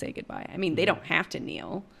people to say goodbye. I mean, they don't have to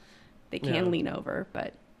kneel; they can lean over,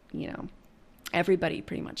 but everybody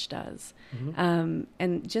pretty much does. And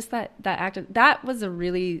just that act that was a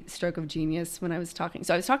really stroke of genius when I was talking.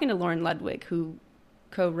 So I was talking to Lauren Ludwig, who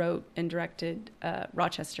co-wrote and directed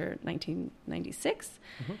Rochester 1996.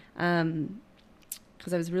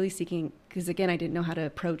 Because I was really seeking, because again, I didn't know how to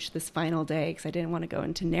approach this final day because I didn't want to go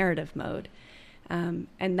into narrative mode.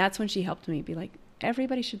 And that's when she helped me be like,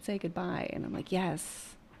 everybody should say goodbye. And I'm like,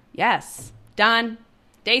 yes, done.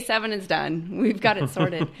 Day 7 is done. We've got it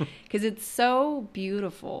sorted. Because it's so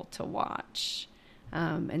beautiful to watch.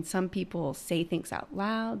 And some people say things out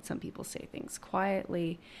loud. Some people say things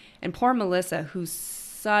quietly. And poor Melissa, who's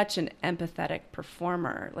such an empathetic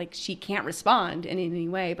performer, like she can't respond in any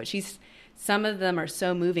way, but some of them are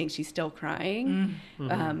so moving, she's still crying.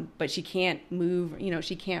 But she can't move,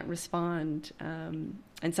 she can't respond. And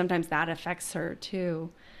sometimes that affects her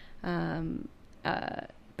too. But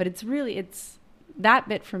it's that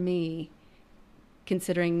bit for me,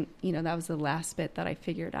 considering, that was the last bit that I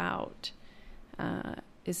figured out,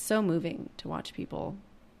 is so moving to watch people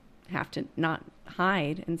have to not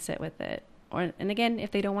hide and sit with it. And again,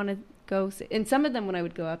 if they don't want to go, and some of them, when I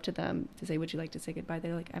would go up to them to say, would you like to say goodbye?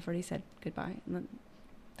 They're like, I've already said goodbye. And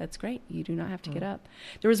that's great. You do not have to get up.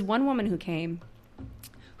 There was one woman who came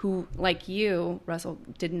who, like you, Russell,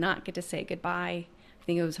 did not get to say goodbye. I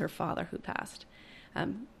think it was her father who passed.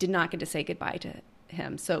 Did not get to say goodbye to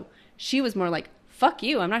him. So she was more like, fuck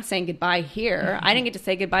you, I'm not saying goodbye here. I didn't get to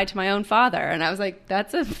say goodbye to my own father. And I was like,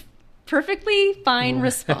 that's a perfectly fine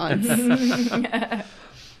response.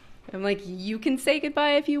 I'm like, you can say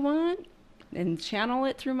goodbye if you want and channel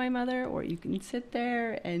it through my mother, or you can sit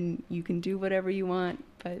there and you can do whatever you want,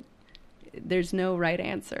 but there's no right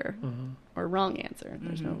answer or wrong answer.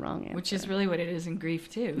 There's no wrong answer. Which is really what it is in grief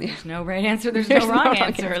too. There's no right answer. There's no wrong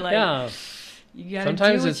answer. Like, you gotta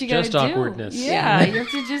sometimes do what it's you just gotta awkwardness. Do. Yeah, you have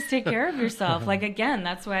to just take care of yourself. Like, again,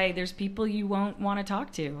 that's why there's people you won't want to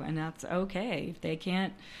talk to, and that's okay. If they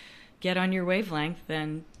can't get on your wavelength,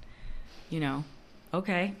 then,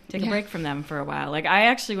 okay, take a break from them for a while. Like, I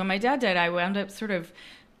actually, when my dad died, I wound up sort of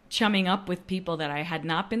chumming up with people that I had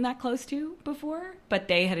not been that close to before, but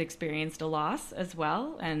they had experienced a loss as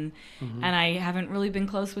well, and I haven't really been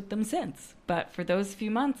close with them since. But for those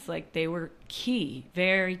few months, like, they were key,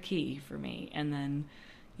 very key for me. And then,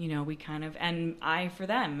 we kind of, and I for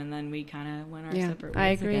them, and then we kind of went our separate ways. I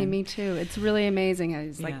agree. Again. Me too. It's really amazing.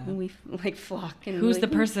 It's like when we like flock. And who's the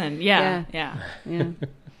person? Yeah.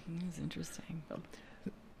 It's interesting.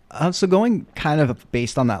 So going kind of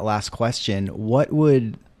based on that last question, what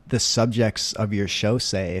would the subjects of your show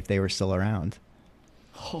say if they were still around?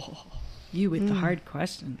 Oh, you with the hard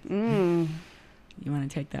question. You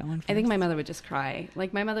want to take that one first? I think my mother would just cry.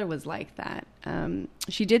 Like, my mother was like that.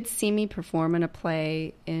 She did see me perform in a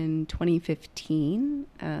play in 2015.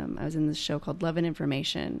 I was in this show called Love and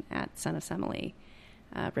Information at Son of Semele,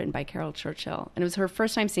 written by Carol Churchill. And it was her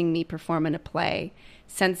first time seeing me perform in a play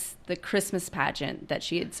since the Christmas pageant that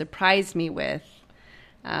she had surprised me with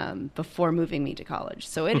before moving me to college.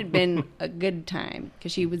 So it had been a good time,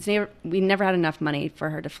 because we never had enough money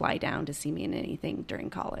for her to fly down to see me in anything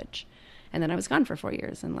during college. And then I was gone for 4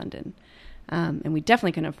 years in London. And we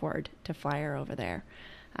definitely couldn't afford to fly her over there.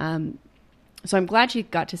 So I'm glad she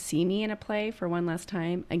got to see me in a play for one last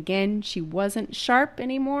time. Again, she wasn't sharp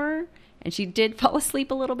anymore, and she did fall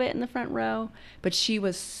asleep a little bit in the front row, but she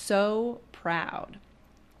was so proud.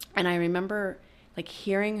 And I remember like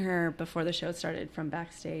hearing her before the show started from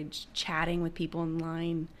backstage, chatting with people in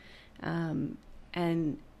line,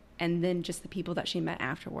 and then just the people that she met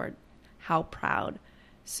afterward, how proud.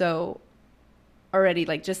 So already,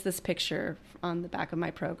 like, just this picture on the back of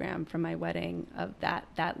my program from my wedding of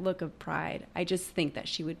that look of pride, I just think that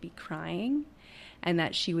she would be crying, and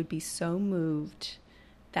that she would be so moved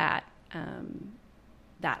that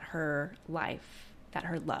her life, that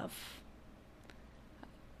her love,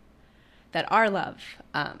 that our love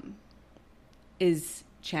is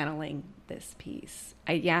channeling this piece.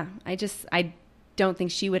 I don't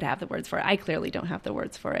think she would have the words for it. I clearly don't have the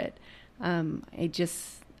words for it.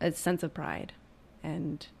 A sense of pride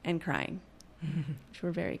and crying, which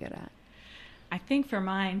we're very good at. I think for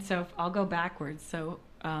mine, so I'll go backwards. So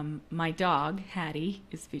my dog, Hattie,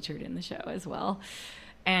 is featured in the show as well.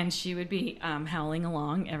 And she would be howling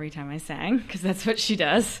along every time I sang, because that's what she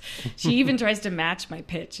does. She even tries to match my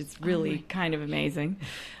pitch. It's really kind of amazing.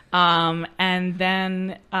 And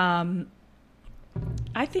then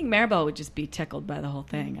I think Maribel would just be tickled by the whole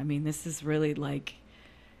thing. I mean, this is really like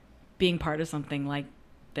being part of something like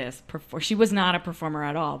this. She was not a performer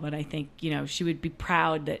at all, but I think, she would be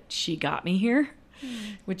proud that she got me here,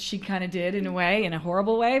 which she kind of did in a way, in a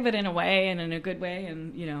horrible way, but in a way and in a good way.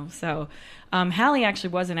 And, so Hallie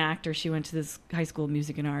actually was an actor. She went to this high school of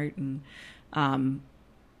music and art. And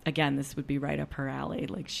again, this would be right up her alley.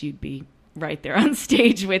 Like, she'd be right there on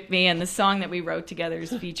stage with me. And the song that we wrote together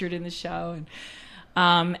is featured in the show.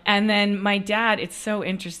 And then my dad, it's so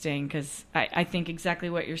interesting because I think exactly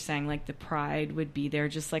what you're saying, like the pride would be there,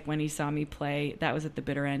 just like when he saw me play. That was at the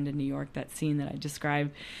Bitter End in New York, that scene that I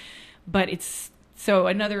described. But it's so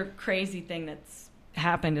another crazy thing that's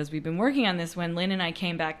happened as we've been working on this, when Lynn and I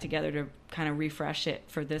came back together to kind of refresh it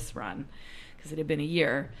for this run, because it had been a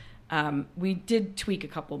year. We did tweak a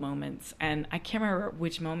couple moments, and I can't remember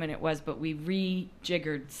which moment it was, but we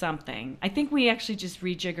rejiggered something. I think we actually just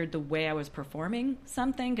rejiggered the way I was performing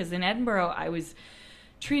something, because in Edinburgh, I was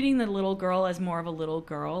treating the little girl as more of a little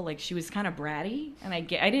girl. Like, she was kind of bratty, and I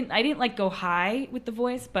didn't like go high with the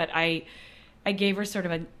voice, but I gave her sort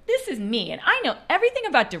of a, this is me, and I know everything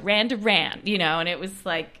about Duran Duran, and it was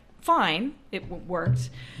like, fine, it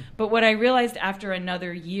worked. But what I realized after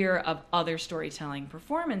another year of other storytelling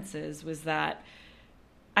performances was that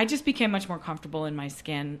I just became much more comfortable in my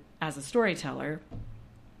skin as a storyteller.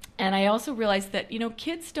 And I also realized that,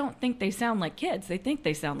 kids don't think they sound like kids. They think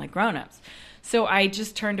they sound like grown-ups. So I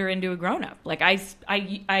just turned her into a grown-up. Like,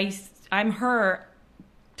 I'm her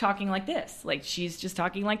talking like this. Like, she's just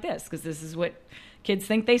talking like this, because this is what kids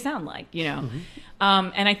think they sound like, Mm-hmm.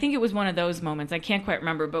 And I think it was one of those moments. I can't quite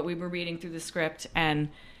remember, but we were reading through the script, and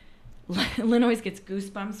Lynn always gets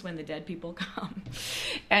goosebumps when the dead people come.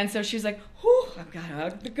 And so she's like, I've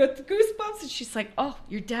got the goosebumps. And she's like, oh,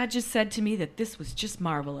 your dad just said to me that this was just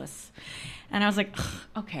marvelous. And I was like,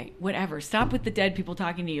 okay, whatever. Stop with the dead people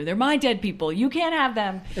talking to you. They're my dead people. You can't have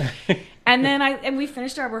them. And we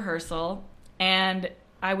finished our rehearsal, and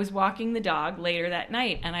I was walking the dog later that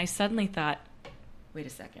night, and I suddenly thought, wait a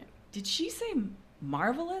second, did she say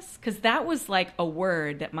marvelous? Because that was like a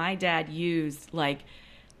word that my dad used. Like,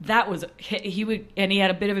 that was, he had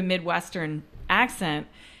a bit of a Midwestern accent,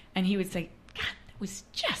 and he would say, God, was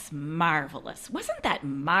just marvelous. Wasn't that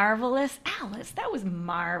marvelous? Alice, that was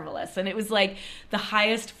marvelous. And it was like the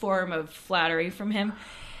highest form of flattery from him.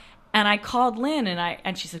 And I called Lynn,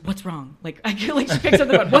 and she said, "What's wrong?" Like she picked up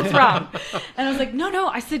the phone, "What's wrong?" And I was like, No.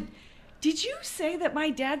 I said, "Did you say that my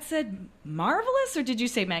dad said marvelous, or did you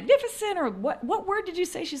say magnificent, or what word did you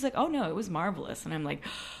say?" She's like, "Oh no, it was marvelous." And I'm like,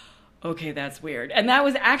 okay, that's weird. And that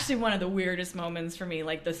was actually one of the weirdest moments for me.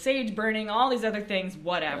 Like the sage burning, all these other things,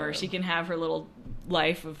 whatever. She can have her little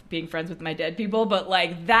life of being friends with my dead people, but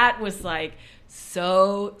like that was like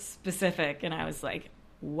so specific, and I was like,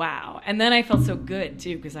 wow. And then I felt so good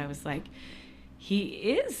too, because I was like, he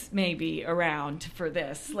is maybe around for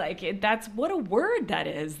this. Like that's what a word that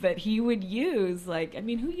is that he would use. Like, I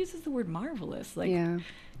mean, who uses the word marvelous? Like, Yeah.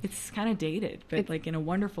 It's kind of dated, but like in a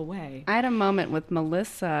wonderful way. I had a moment with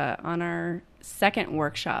Melissa on our second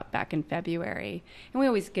workshop back in February, and we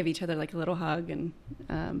always give each other like a little hug and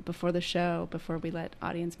before the show, before we let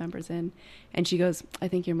audience members in, and she goes, "I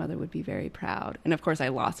think your mother would be very proud." And of course I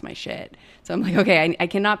lost my shit, so I'm like, okay, I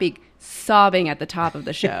cannot be sobbing at the top of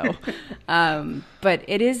the show. But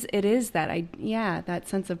it is that that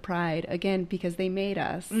sense of pride, again, because they made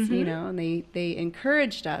us, you know, and they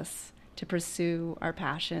encouraged us to pursue our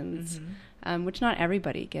passions, which not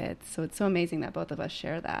everybody gets. So it's so amazing that both of us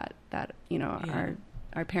share that you know,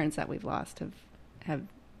 our parents that we've lost have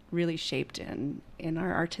really shaped in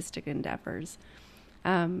our artistic endeavors.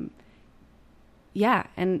 And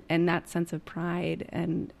that sense of pride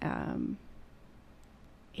and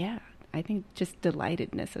I think just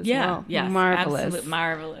delightedness as well. Yes, marvelous. Absolute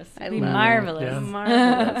marvelous. I love marvelous. Yeah.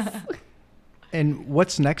 Marvelous. And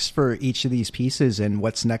what's next for each of these pieces, and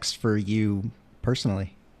what's next for you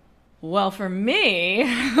personally? Well, for me,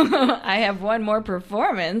 I have one more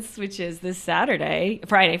performance, which is this Saturday,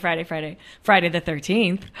 Friday the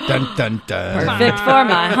 13th. Dun, dun, dun. Perfect for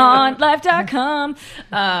my hauntlife.com.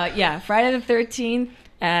 Friday the 13th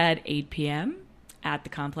at 8 p.m. at the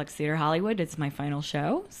Complex Theater Hollywood. It's my final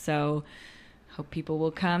show, so hope people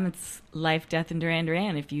will come. It's Life, Death, and Duran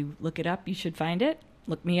Duran. If you look it up, you should find it.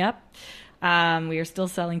 Look me up. We are still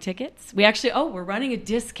selling tickets. We're running a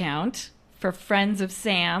discount for Friends of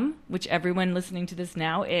Sam, which everyone listening to this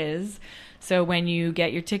now is. So when you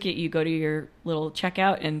get your ticket, you go to your little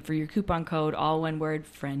checkout, and for your coupon code, all one word,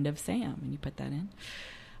 Friend of Sam, and you put that in.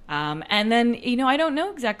 And then, you know, I don't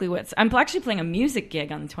know exactly I'm actually playing a music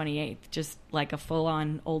gig on the 28th, just like a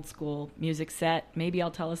full-on old-school music set. Maybe I'll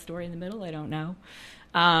tell a story in the middle. I don't know.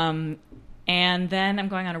 And then I'm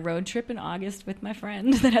going on a road trip in August with my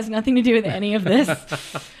friend that has nothing to do with any of this.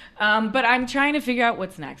 But I'm trying to figure out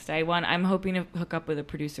what's next. I'm hoping to hook up with a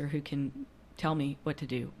producer who can tell me what to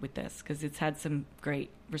do with this, because it's had some great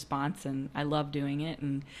response, and I love doing it.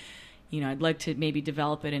 And, you know, I'd like to maybe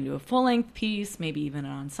develop it into a full-length piece, maybe even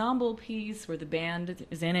an ensemble piece where the band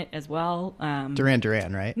is in it as well. Duran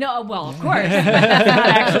Duran, right? No, well, of course. That's not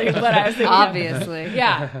actually what I was thinking. Obviously.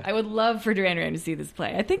 Yeah, I would love for Duran Duran to see this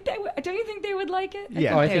play. I think don't you think they would like it?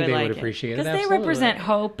 Yeah. I think they would appreciate it. Because they Absolutely. represent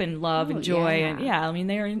hope and love and joy. Yeah. And I mean,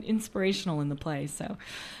 they are inspirational in the play.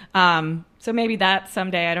 So maybe that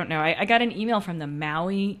someday, I don't know. I got an email from the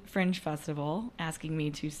Maui Fringe Festival asking me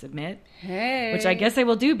to submit, Hey. which I guess I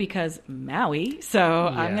will do because Maui. So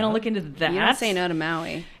I'm going to look into that. You don't say no to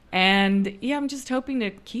Maui. And I'm just hoping to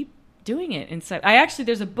keep doing it. And so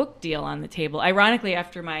there's a book deal on the table. Ironically,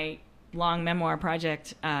 after my long memoir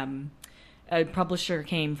project, a publisher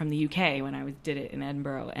came from the UK when I did it in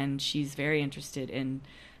Edinburgh, and she's very interested in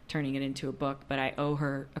turning it into a book, but I owe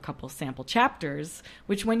her a couple sample chapters,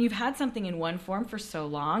 which when you've had something in one form for so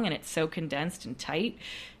long and it's so condensed and tight,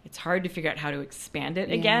 it's hard to figure out how to expand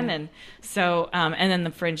it again. And so, and then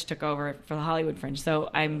the Fringe took over for the Hollywood Fringe. So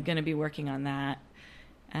I'm going to be working on that.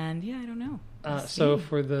 And I don't know. So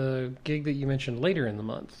for the gig that you mentioned later in the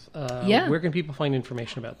month, where can people find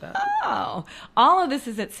information about that? Oh, all of this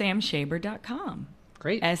is at samshaber.com.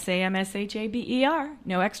 Great. SAMSHABER.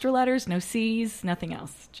 No extra letters, no C's, nothing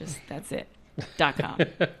else. Just that's it. .com.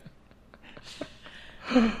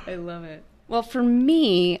 I love it. Well, for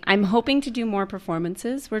me, I'm hoping to do more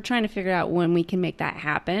performances. We're trying to figure out when we can make that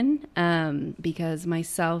happen, because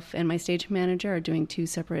myself and my stage manager are doing 2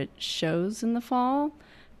 separate shows in the fall.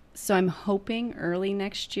 So I'm hoping early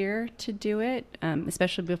next year to do it,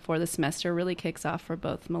 especially before the semester really kicks off for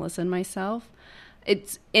both Melissa and myself.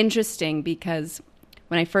 It's interesting because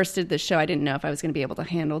when I first did this show, I didn't know if I was going to be able to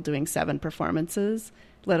handle doing 7 performances,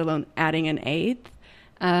 let alone adding an 8th.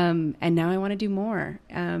 And now I want to do more,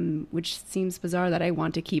 which seems bizarre that I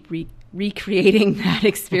want to keep recreating that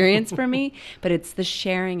experience for me. But it's the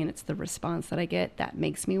sharing and it's the response that I get that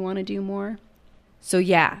makes me want to do more.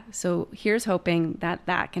 So here's hoping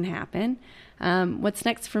that can happen. What's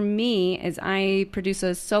next for me is I produce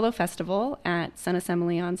a solo festival at Sun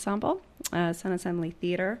Assembly Ensemble, Sun Assembly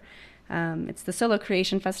Theater. It's the Solo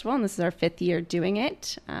Creation Festival, and this is our 5th year doing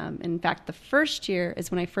it. In fact, the first year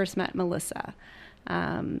is when I first met Melissa,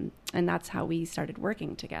 and that's how we started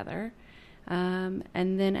working together. And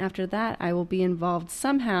then after that, I will be involved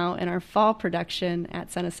somehow in our fall production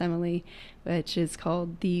at Sun Assembly, which is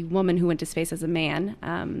called The Woman Who Went to Space as a Man,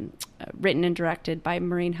 written and directed by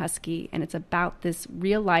Maureen Husky. And it's about this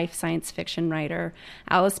real-life science fiction writer,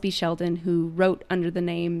 Alice B. Sheldon, who wrote under the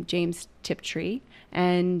name James Tiptree.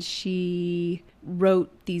 And she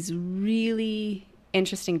wrote these really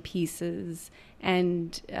interesting pieces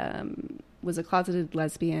and was a closeted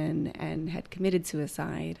lesbian and had committed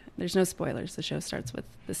suicide. There's no spoilers. The show starts with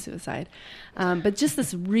the suicide. But just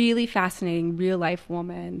this really fascinating real-life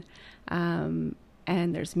woman. And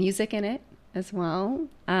there's music in it as well.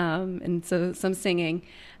 And so some singing.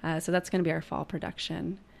 So that's going to be our fall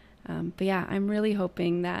production. But yeah, I'm really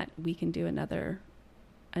hoping that we can do another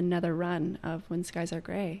run of When Skies Are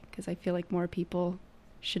Gray, because I feel like more people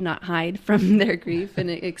should not hide from their grief and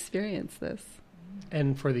experience this.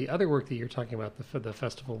 And for the other work that you're talking about, the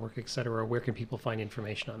festival work, et cetera, where can people find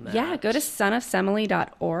information on that? Yeah, go to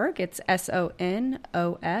sonassembly.org. It's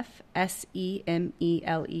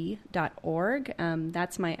SONOFSEMELE.org.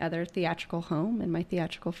 That's my other theatrical home and my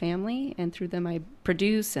theatrical family. And through them, I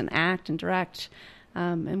produce and act and direct.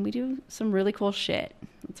 And we do some really cool shit.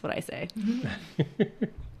 That's what I say.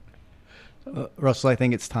 Russell, I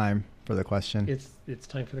think it's time for the question. It's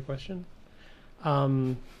time for the question.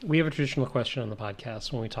 We have a traditional question on the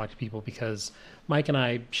podcast when we talk to people, because Mike and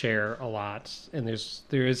I share a lot, and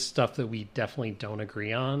there is stuff that we definitely don't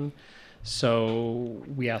agree on. So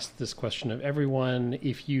we asked this question of everyone.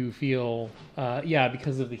 If you feel,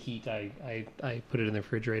 because of the heat, I put it in the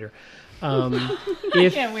refrigerator. I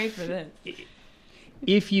can't wait for this.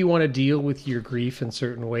 If you want to deal with your grief in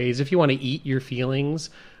certain ways, if you want to eat your feelings,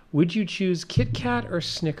 would you choose Kit Kat or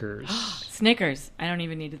Snickers? Snickers. I don't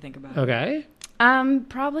even need to think about it. Okay.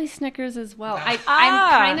 Probably Snickers as well. I'm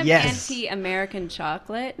kind of anti-American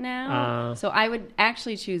chocolate now, so I would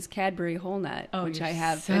actually choose Cadbury Whole Nut, which I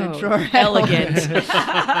have in a drawer. Elegant.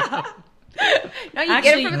 No, you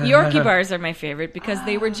actually, get it from Yorkie bars are my favorite because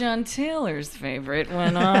they were John Taylor's favorite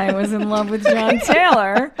when I was in love with John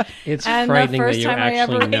Taylor. It's and frightening the first that you time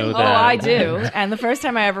actually know that. Oh, I do. And the first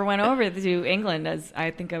time I ever went over to England, as I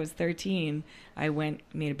think I was 13, I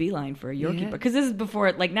made a beeline for a Yorkie bar. Because this is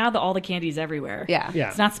before, like now all the candy's everywhere. Yeah.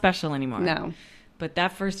 It's not special anymore. No. But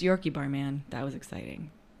that first Yorkie bar, man, that was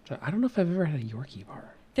exciting. I don't know if I've ever had a Yorkie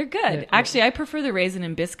bar. They're good. Yeah. Actually, I prefer the raisin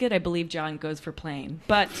and biscuit. I believe John goes for plain.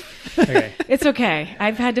 But Okay. it's okay.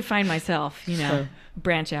 I've had to find myself,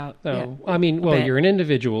 branch out. So, I mean, you're an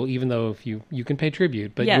individual, even though if you can pay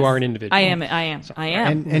tribute, but Yes, you are an individual. I am.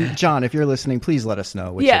 And John, if you're listening, please let us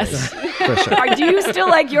know which Yes. it is. For sure. Do you still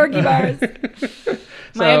like Yorkie bars?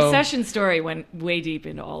 My So- obsession story went way deep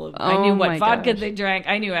into all of them. Oh I knew my what vodka gosh. they drank.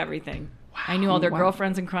 I knew everything. I knew all their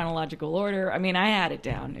girlfriends in chronological order. I mean, I had it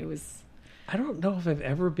down. It was... I don't know if I've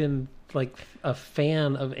ever been like a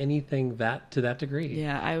fan of anything to that degree.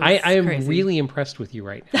 Yeah, I am crazy. really impressed with you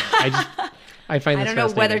right now. I find I this don't know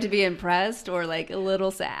whether fascinating. to be impressed or like a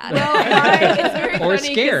little sad. Well, it's very Or funny 'cause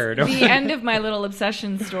scared. The end of my little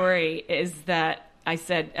obsession story is that I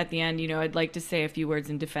said at the end, I'd like to say a few words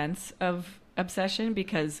in defense of obsession,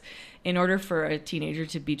 because in order for a teenager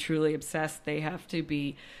to be truly obsessed, they have to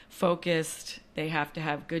be focused, they have to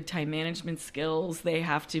have good time management skills, they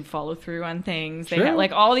have to follow through on things, they Sure. have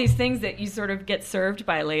like all these things that you sort of get served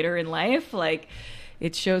by later in life. Like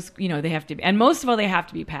it shows, they have to be, and most of all, they have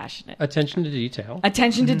to be passionate. Attention to detail.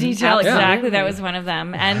 Attention to detail, exactly. Absolutely. That was one of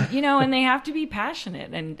them. And, and they have to be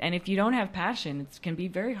passionate. And if you don't have passion, it can be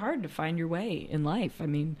very hard to find your way in life. I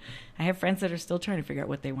mean, I have friends that are still trying to figure out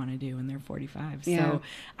what they want to do when they're 45. Yeah. So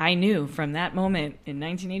I knew from that moment in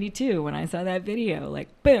 1982 when I saw that video, like,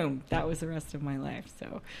 boom, that was the rest of my life.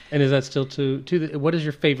 So, And is that still what is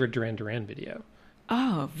your favorite Duran Duran video?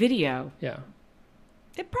 oh, video. Yeah.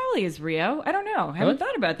 It probably is Rio. I don't know. I haven't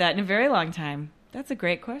thought about that in a very long time. That's a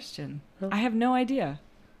great question. I have no idea.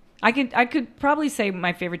 I could probably say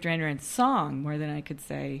my favorite Duran Duran song more than I could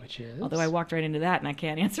say. Which is? Although I walked right into that and I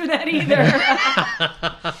can't answer that either.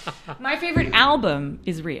 My favorite album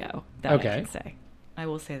is Rio. That Okay. I can say. I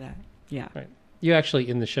will say that. Yeah. Right. You actually,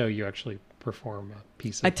 in the show, perform a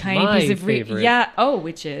piece of A tiny my piece of favorite Yeah. Oh,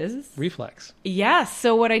 which is? Reflex. Yes.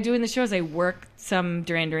 So what I do in the show is I work some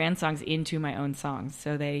Duran Duran songs into my own songs.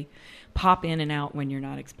 So they pop in and out when you're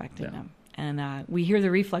not expecting them. and we hear the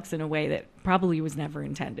reflex in a way that probably was never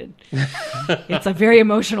intended. It's a very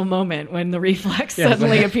emotional moment when the reflex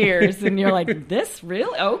suddenly appears, and you're like, "This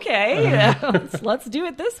really okay? Let's do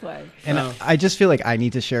it this way." And I just feel like I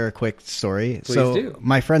need to share a quick story. Please so do.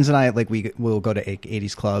 My friends and I, like, we will go to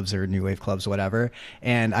 80s clubs or new wave clubs, whatever.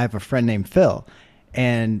 And I have a friend named Philip.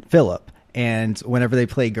 And whenever they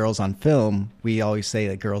play Girls on Film, we always say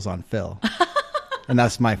like Girls on Phil. And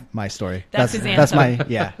that's my story. That's his That's anthem. my,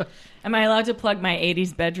 yeah. Am I allowed to plug my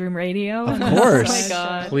 80s bedroom radio? Of course. Oh my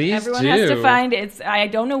God. Please Everyone do. has to find it. I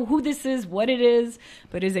don't know who this is, what it is,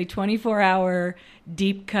 but it's a 24-hour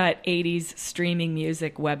deep cut 80s streaming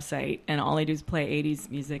music website. And all I do is play 80s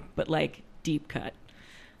music, but like deep cut.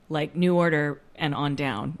 Like New Order and on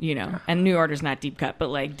down, you know. And New Order's not deep cut, but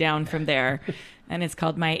like down from there. And it's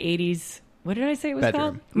called My 80s... What did I say it was Bedroom.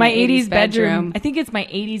 called? My 80s bedroom. Bedroom. I think it's my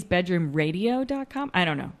 80s bedroom radio.com. I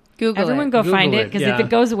don't know. Google Everyone it. go Google find it, it, because yeah. if it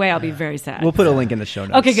goes away, I'll be very sad. We'll put a link in the show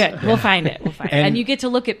notes. Okay, good. We'll find it. We'll find it. And- And you get to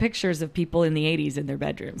look at pictures of people in the 80s in their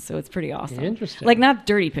bedrooms, so it's pretty awesome. Interesting. Like, not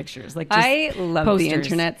dirty pictures. Like, just I love posters. the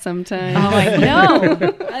internet sometimes. Oh, I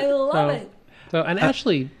know. I love it. So, and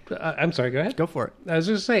Ashley, I'm sorry, go ahead. Go for it. I was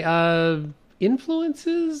going to say,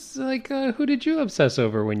 influences, like, who did you obsess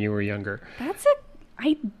over when you were younger?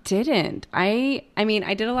 I didn't. I mean,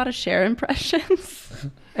 I did a lot of Cher impressions.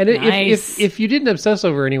 And Nice. if you didn't obsess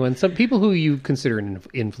over anyone, some people who you consider an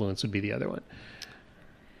influence would be the other one.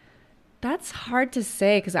 That's hard to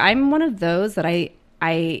say because I'm one of those that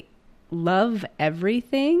I love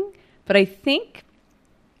everything, but I think,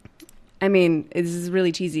 I mean, this is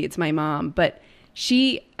really cheesy. It's my mom, but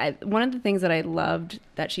one of the things that I loved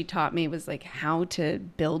that she taught me was like how to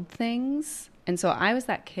build things. And so I was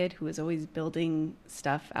that kid who was always building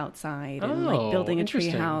stuff outside and Oh, like building a tree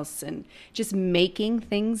interesting. house and just making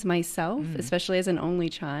things myself, especially as an only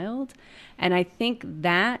child. And I think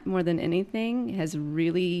that more than anything has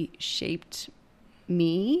really shaped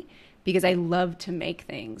me because I love to make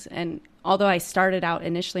things. And although I started out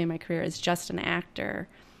initially in my career as just an actor,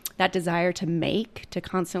 that desire to make, to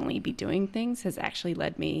constantly be doing things has actually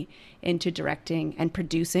led me into directing and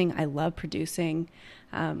producing. I love producing,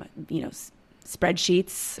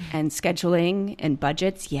 spreadsheets and scheduling and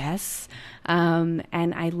budgets, yes. And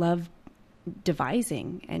I love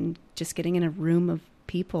devising and just getting in a room of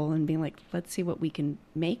people and being like, let's see what we can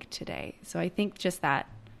make today. So I think just that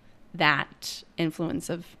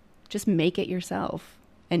influence of just make it yourself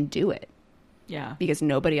and do it Yeah. because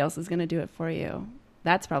nobody else is going to do it for you.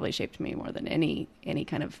 That's probably shaped me more than any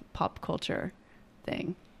kind of pop culture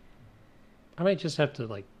thing. I might just have to,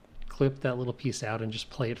 like, clip that little piece out and just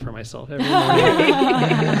play it for myself every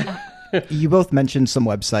morning. You both mentioned some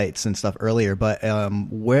websites and stuff earlier, but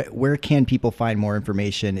where can people find more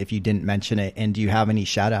information if you didn't mention it? And do you have any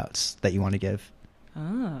shout outs that you want to give?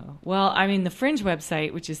 Oh, well, I mean, the Fringe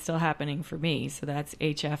website, which is still happening for me, so that's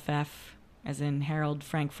HFF, as in Harold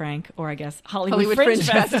Frank, or I guess Hollywood Fringe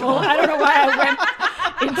Festival. I don't know why I went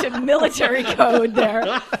into military code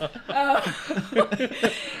there.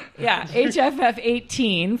 Yeah,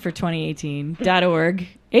 HFF18 for 2018.org,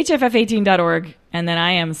 HFF18.org, and then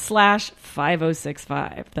I am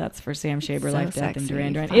 /5065. That's for Sam Shaber, So Life, Death, and sexy.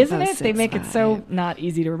 Duran Duran. Isn't it? They make it so 5065. not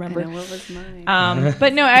easy to I remember. know, what was mine?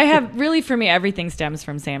 But no, I have really, for me, everything stems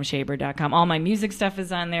from samshaber.com. All my music stuff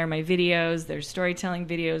is on there, my videos, there's storytelling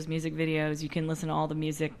videos, music videos. You can listen to all the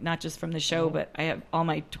music, not just from the show, but I have all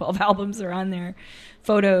my 12 albums are on there.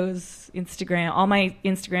 Photos, Instagram, all my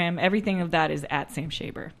Instagram, everything of that is at Sam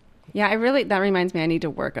Shaber. Yeah, that reminds me I need to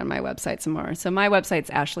work on my website some more. So my website's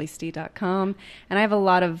ashleysteed.com, and I have a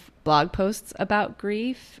lot of blog posts about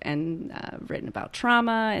grief and written about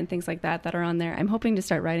trauma and things like that are on there. I'm hoping to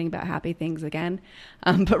start writing about happy things again.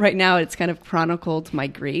 But right now it's kind of chronicled my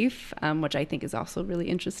grief, which I think is also really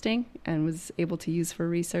interesting and was able to use for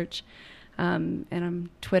research. And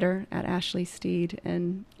I'm Twitter at Ashley Steed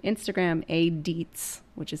and Instagram Deets,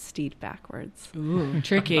 which is Steed backwards. Ooh,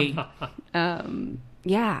 tricky.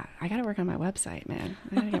 Yeah, I got to work on my website, man.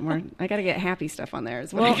 I got to get happy stuff on there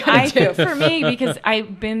as well. Well, I think for me, because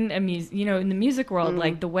I've been in the music world,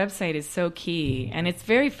 like the website is so key, and it's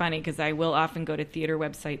very funny because I will often go to theater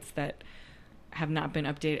websites that have not been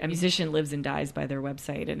updated. A musician lives and dies by their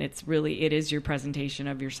website, and it is your presentation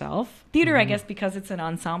of yourself. Theater, I guess, because it's an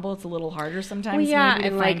ensemble, it's a little harder sometimes. Well, yeah, maybe to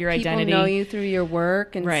and find like your people identity. know you through your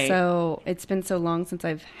work, and Right. so it's been so long since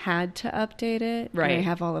I've had to update it. Right. And I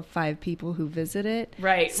have all of 5 people who visit it.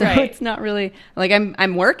 Right, So right. it's not really like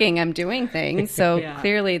I'm working, I'm doing things. So Yeah.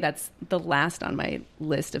 clearly that's the last on my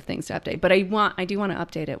list of things to update. But I do want to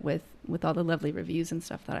update it with all the lovely reviews and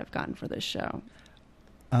stuff that I've gotten for this show.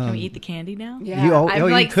 Can we eat the candy now? Yeah, You- I'm you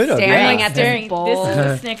like could have, staring yeah. at this bowl. This is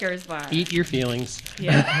a Snickers bar. Eat your feelings.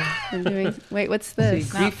 Yeah. I'm doing, wait, what's this?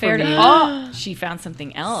 See, Not Grief fair for to. me. Oh, she found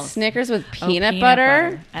something else. Snickers with Oh, peanut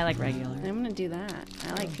butter. I like regular. I'm gonna do that.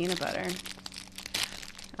 I like peanut butter.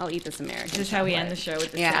 I'll eat this American. Is this how we end the show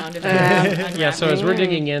with the Yeah. sound of Yeah, so as we're Unwrapping.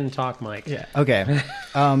 digging in, talk, Mike. Yeah. Okay.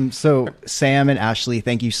 So Sam and Ashley,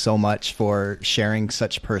 thank you so much for sharing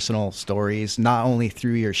such personal stories, not only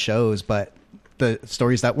through your shows, but the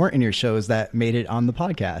stories that weren't in your shows that made it on the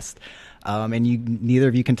podcast. And you, neither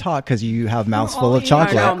of you can talk because you have mouths full of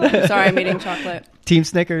chocolate. Sorry, I'm eating chocolate. Team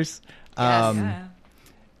Snickers. Yes. Yeah.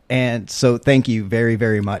 And so thank you very,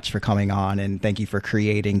 very much for coming on, and thank you for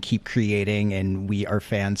creating, keep creating, and we are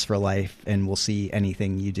fans for life, and we'll see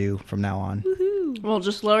anything you do from now on. Well,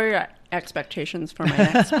 just lower your expectations for my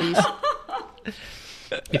next piece.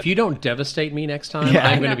 If you don't devastate me next time, Yeah.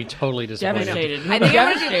 I'm going to be totally disappointed. Devastated. I think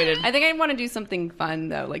Devastated. I think I want to do something fun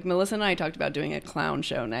though. Like Melissa and I talked about doing a clown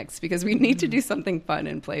show next because we need to do something fun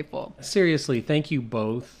and playful. Seriously, thank you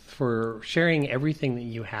both for sharing everything that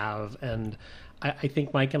you have. And I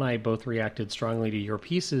think Mike and I both reacted strongly to your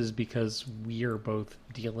pieces because we are both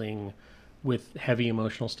dealing with heavy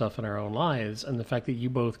emotional stuff in our own lives. And the fact that you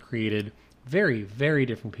both created very, very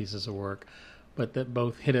different pieces of work, but that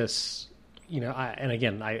both hit us, you know, and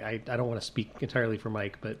again, I don't want to speak entirely for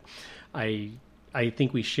Mike, but I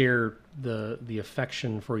think we share the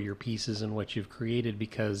affection for your pieces and what you've created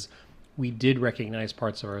because we did recognize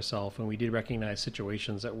parts of ourselves and we did recognize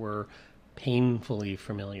situations that were painfully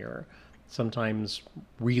familiar, sometimes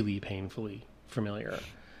really painfully familiar.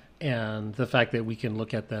 And the fact that we can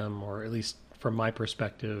look at them, or at least from my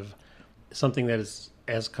perspective, something that is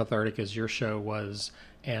as cathartic as your show was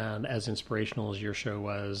and as inspirational as your show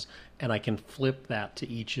was, and I can flip that to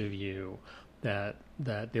each of you, that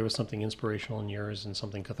there was something inspirational in yours and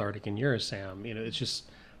something cathartic in yours, Sam. You know, it's just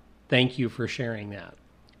thank you for sharing that,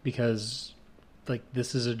 because like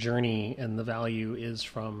this is a journey and the value is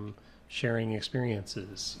from sharing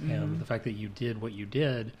experiences. And the fact that you did what you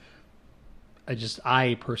did,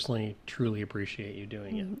 I personally truly appreciate you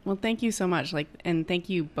doing it. Well, thank you so much. And thank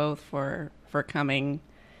you both for coming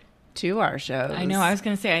to our shows. I know. I was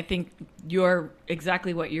going to say, I think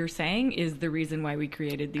exactly what you're saying is the reason why we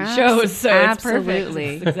created these shows. So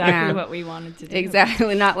absolutely. It's perfect. It's exactly Yeah. what we wanted to do.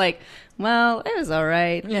 Exactly. Not like, well, it was all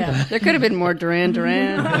right. Yeah. There could have been more Duran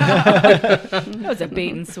Duran. That was a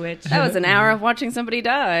bait and switch. That was an hour of watching somebody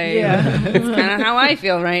die. Yeah. It's kind of how I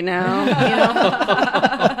feel right now. You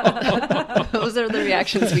know? Those are the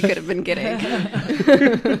reactions we could have been getting.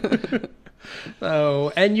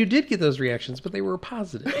 Oh, and you did get those reactions, but they were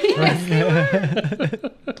positive.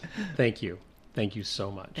 Thank you. Thank you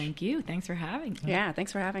so much. Thank you. Thanks for having me. Yeah,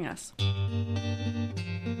 thanks for having us.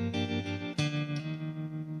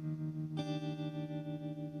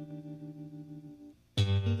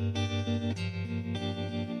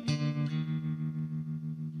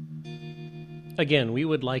 Again, we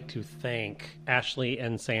would like to thank Ashley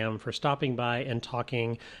and Sam for stopping by and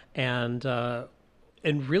talking and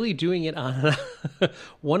really doing it on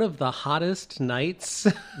one of the hottest nights.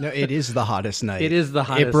 No, it is the hottest night. It is the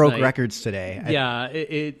hottest It broke night. records today. Yeah,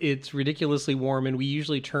 it's ridiculously warm, and we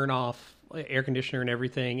usually turn off air conditioner and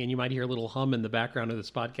everything, and you might hear a little hum in the background of this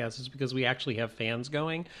podcast. It's because we actually have fans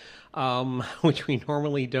going, which we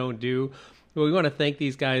normally don't do. But we want to thank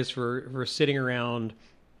these guys for sitting around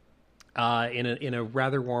in a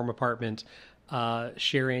rather warm apartment,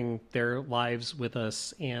 sharing their lives with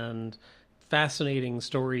us and fascinating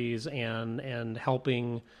stories and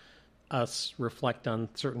helping us reflect on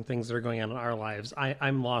certain things that are going on in our lives.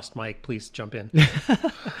 I'm lost, Mike. Please jump in.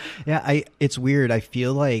 Yeah, it's weird. I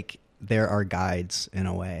feel like there are guides in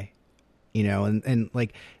a way, you know, and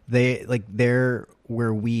they're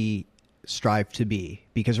where we strive to be,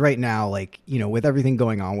 because right now, like, you know, with everything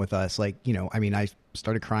going on with us, like, you know, I mean, I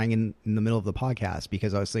started crying in the middle of the podcast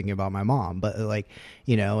because I was thinking about my mom, but like,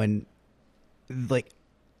 you know, and like,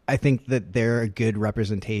 I think that they're a good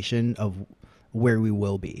representation of where we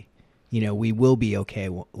will be. You know, we will be okay.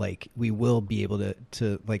 Like, we will be able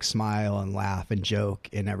to like smile and laugh and joke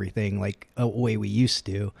and everything like a way we used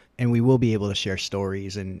to. And we will be able to share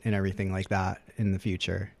stories and everything like that in the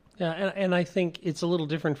future. Yeah, and I think it's a little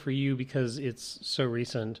different for you because it's so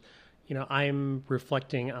recent. You know, I'm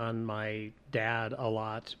reflecting on my dad a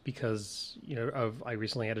lot because, you know, I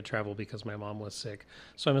recently had to travel because my mom was sick.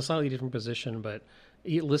 So I'm in a slightly different position, but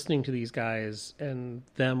listening to these guys and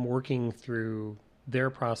them working through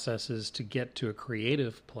their processes to get to a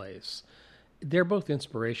creative place, they're both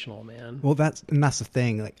inspirational, man. Well, that's the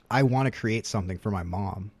thing. Like, I want to create something for my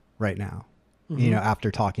mom right now, Mm-hmm. you know,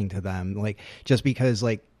 after talking to them, like, just because,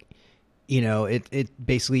 like, it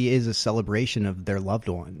basically is a celebration of their loved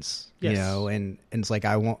ones, Yes. and it's like,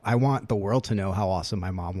 I want the world to know how awesome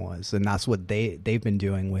my mom was. And that's what they've been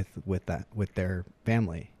doing with their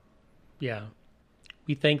family. Yeah.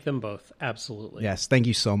 We thank them both. Absolutely. Yes. Thank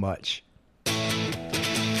you so much.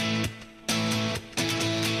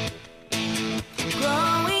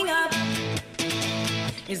 Growing up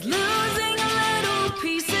is losing little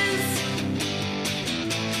pieces,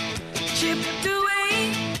 chipped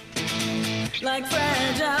away like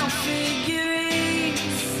fragile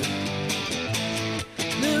figurines.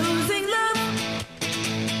 Losing love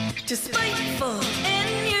to spiteful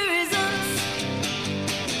aneurysms,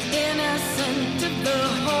 innocent of the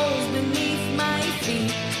holes beneath my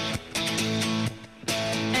feet.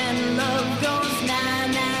 And love goes na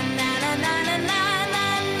na na na na na na na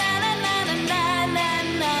na na na na na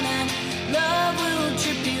na na. Love will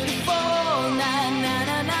trip you to fall. Na na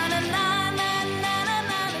na na na na na na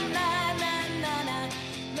na na na na na.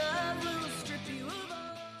 Love will strip you of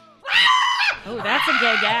all. Oh, that's a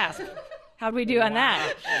gay gasp. How'd we do on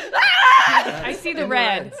that? I see the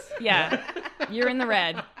red. Yeah, you're in the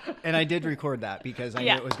red. And I did record that because I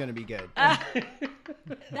Yeah. knew it was going to be good.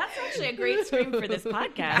 That's actually a great scream for this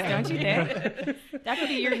podcast, don't you think? That could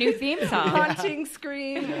be your new theme song. Haunting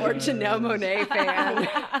scream or Janelle Monáe fan.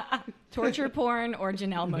 Torture porn or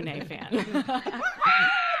Janelle Monáe fan.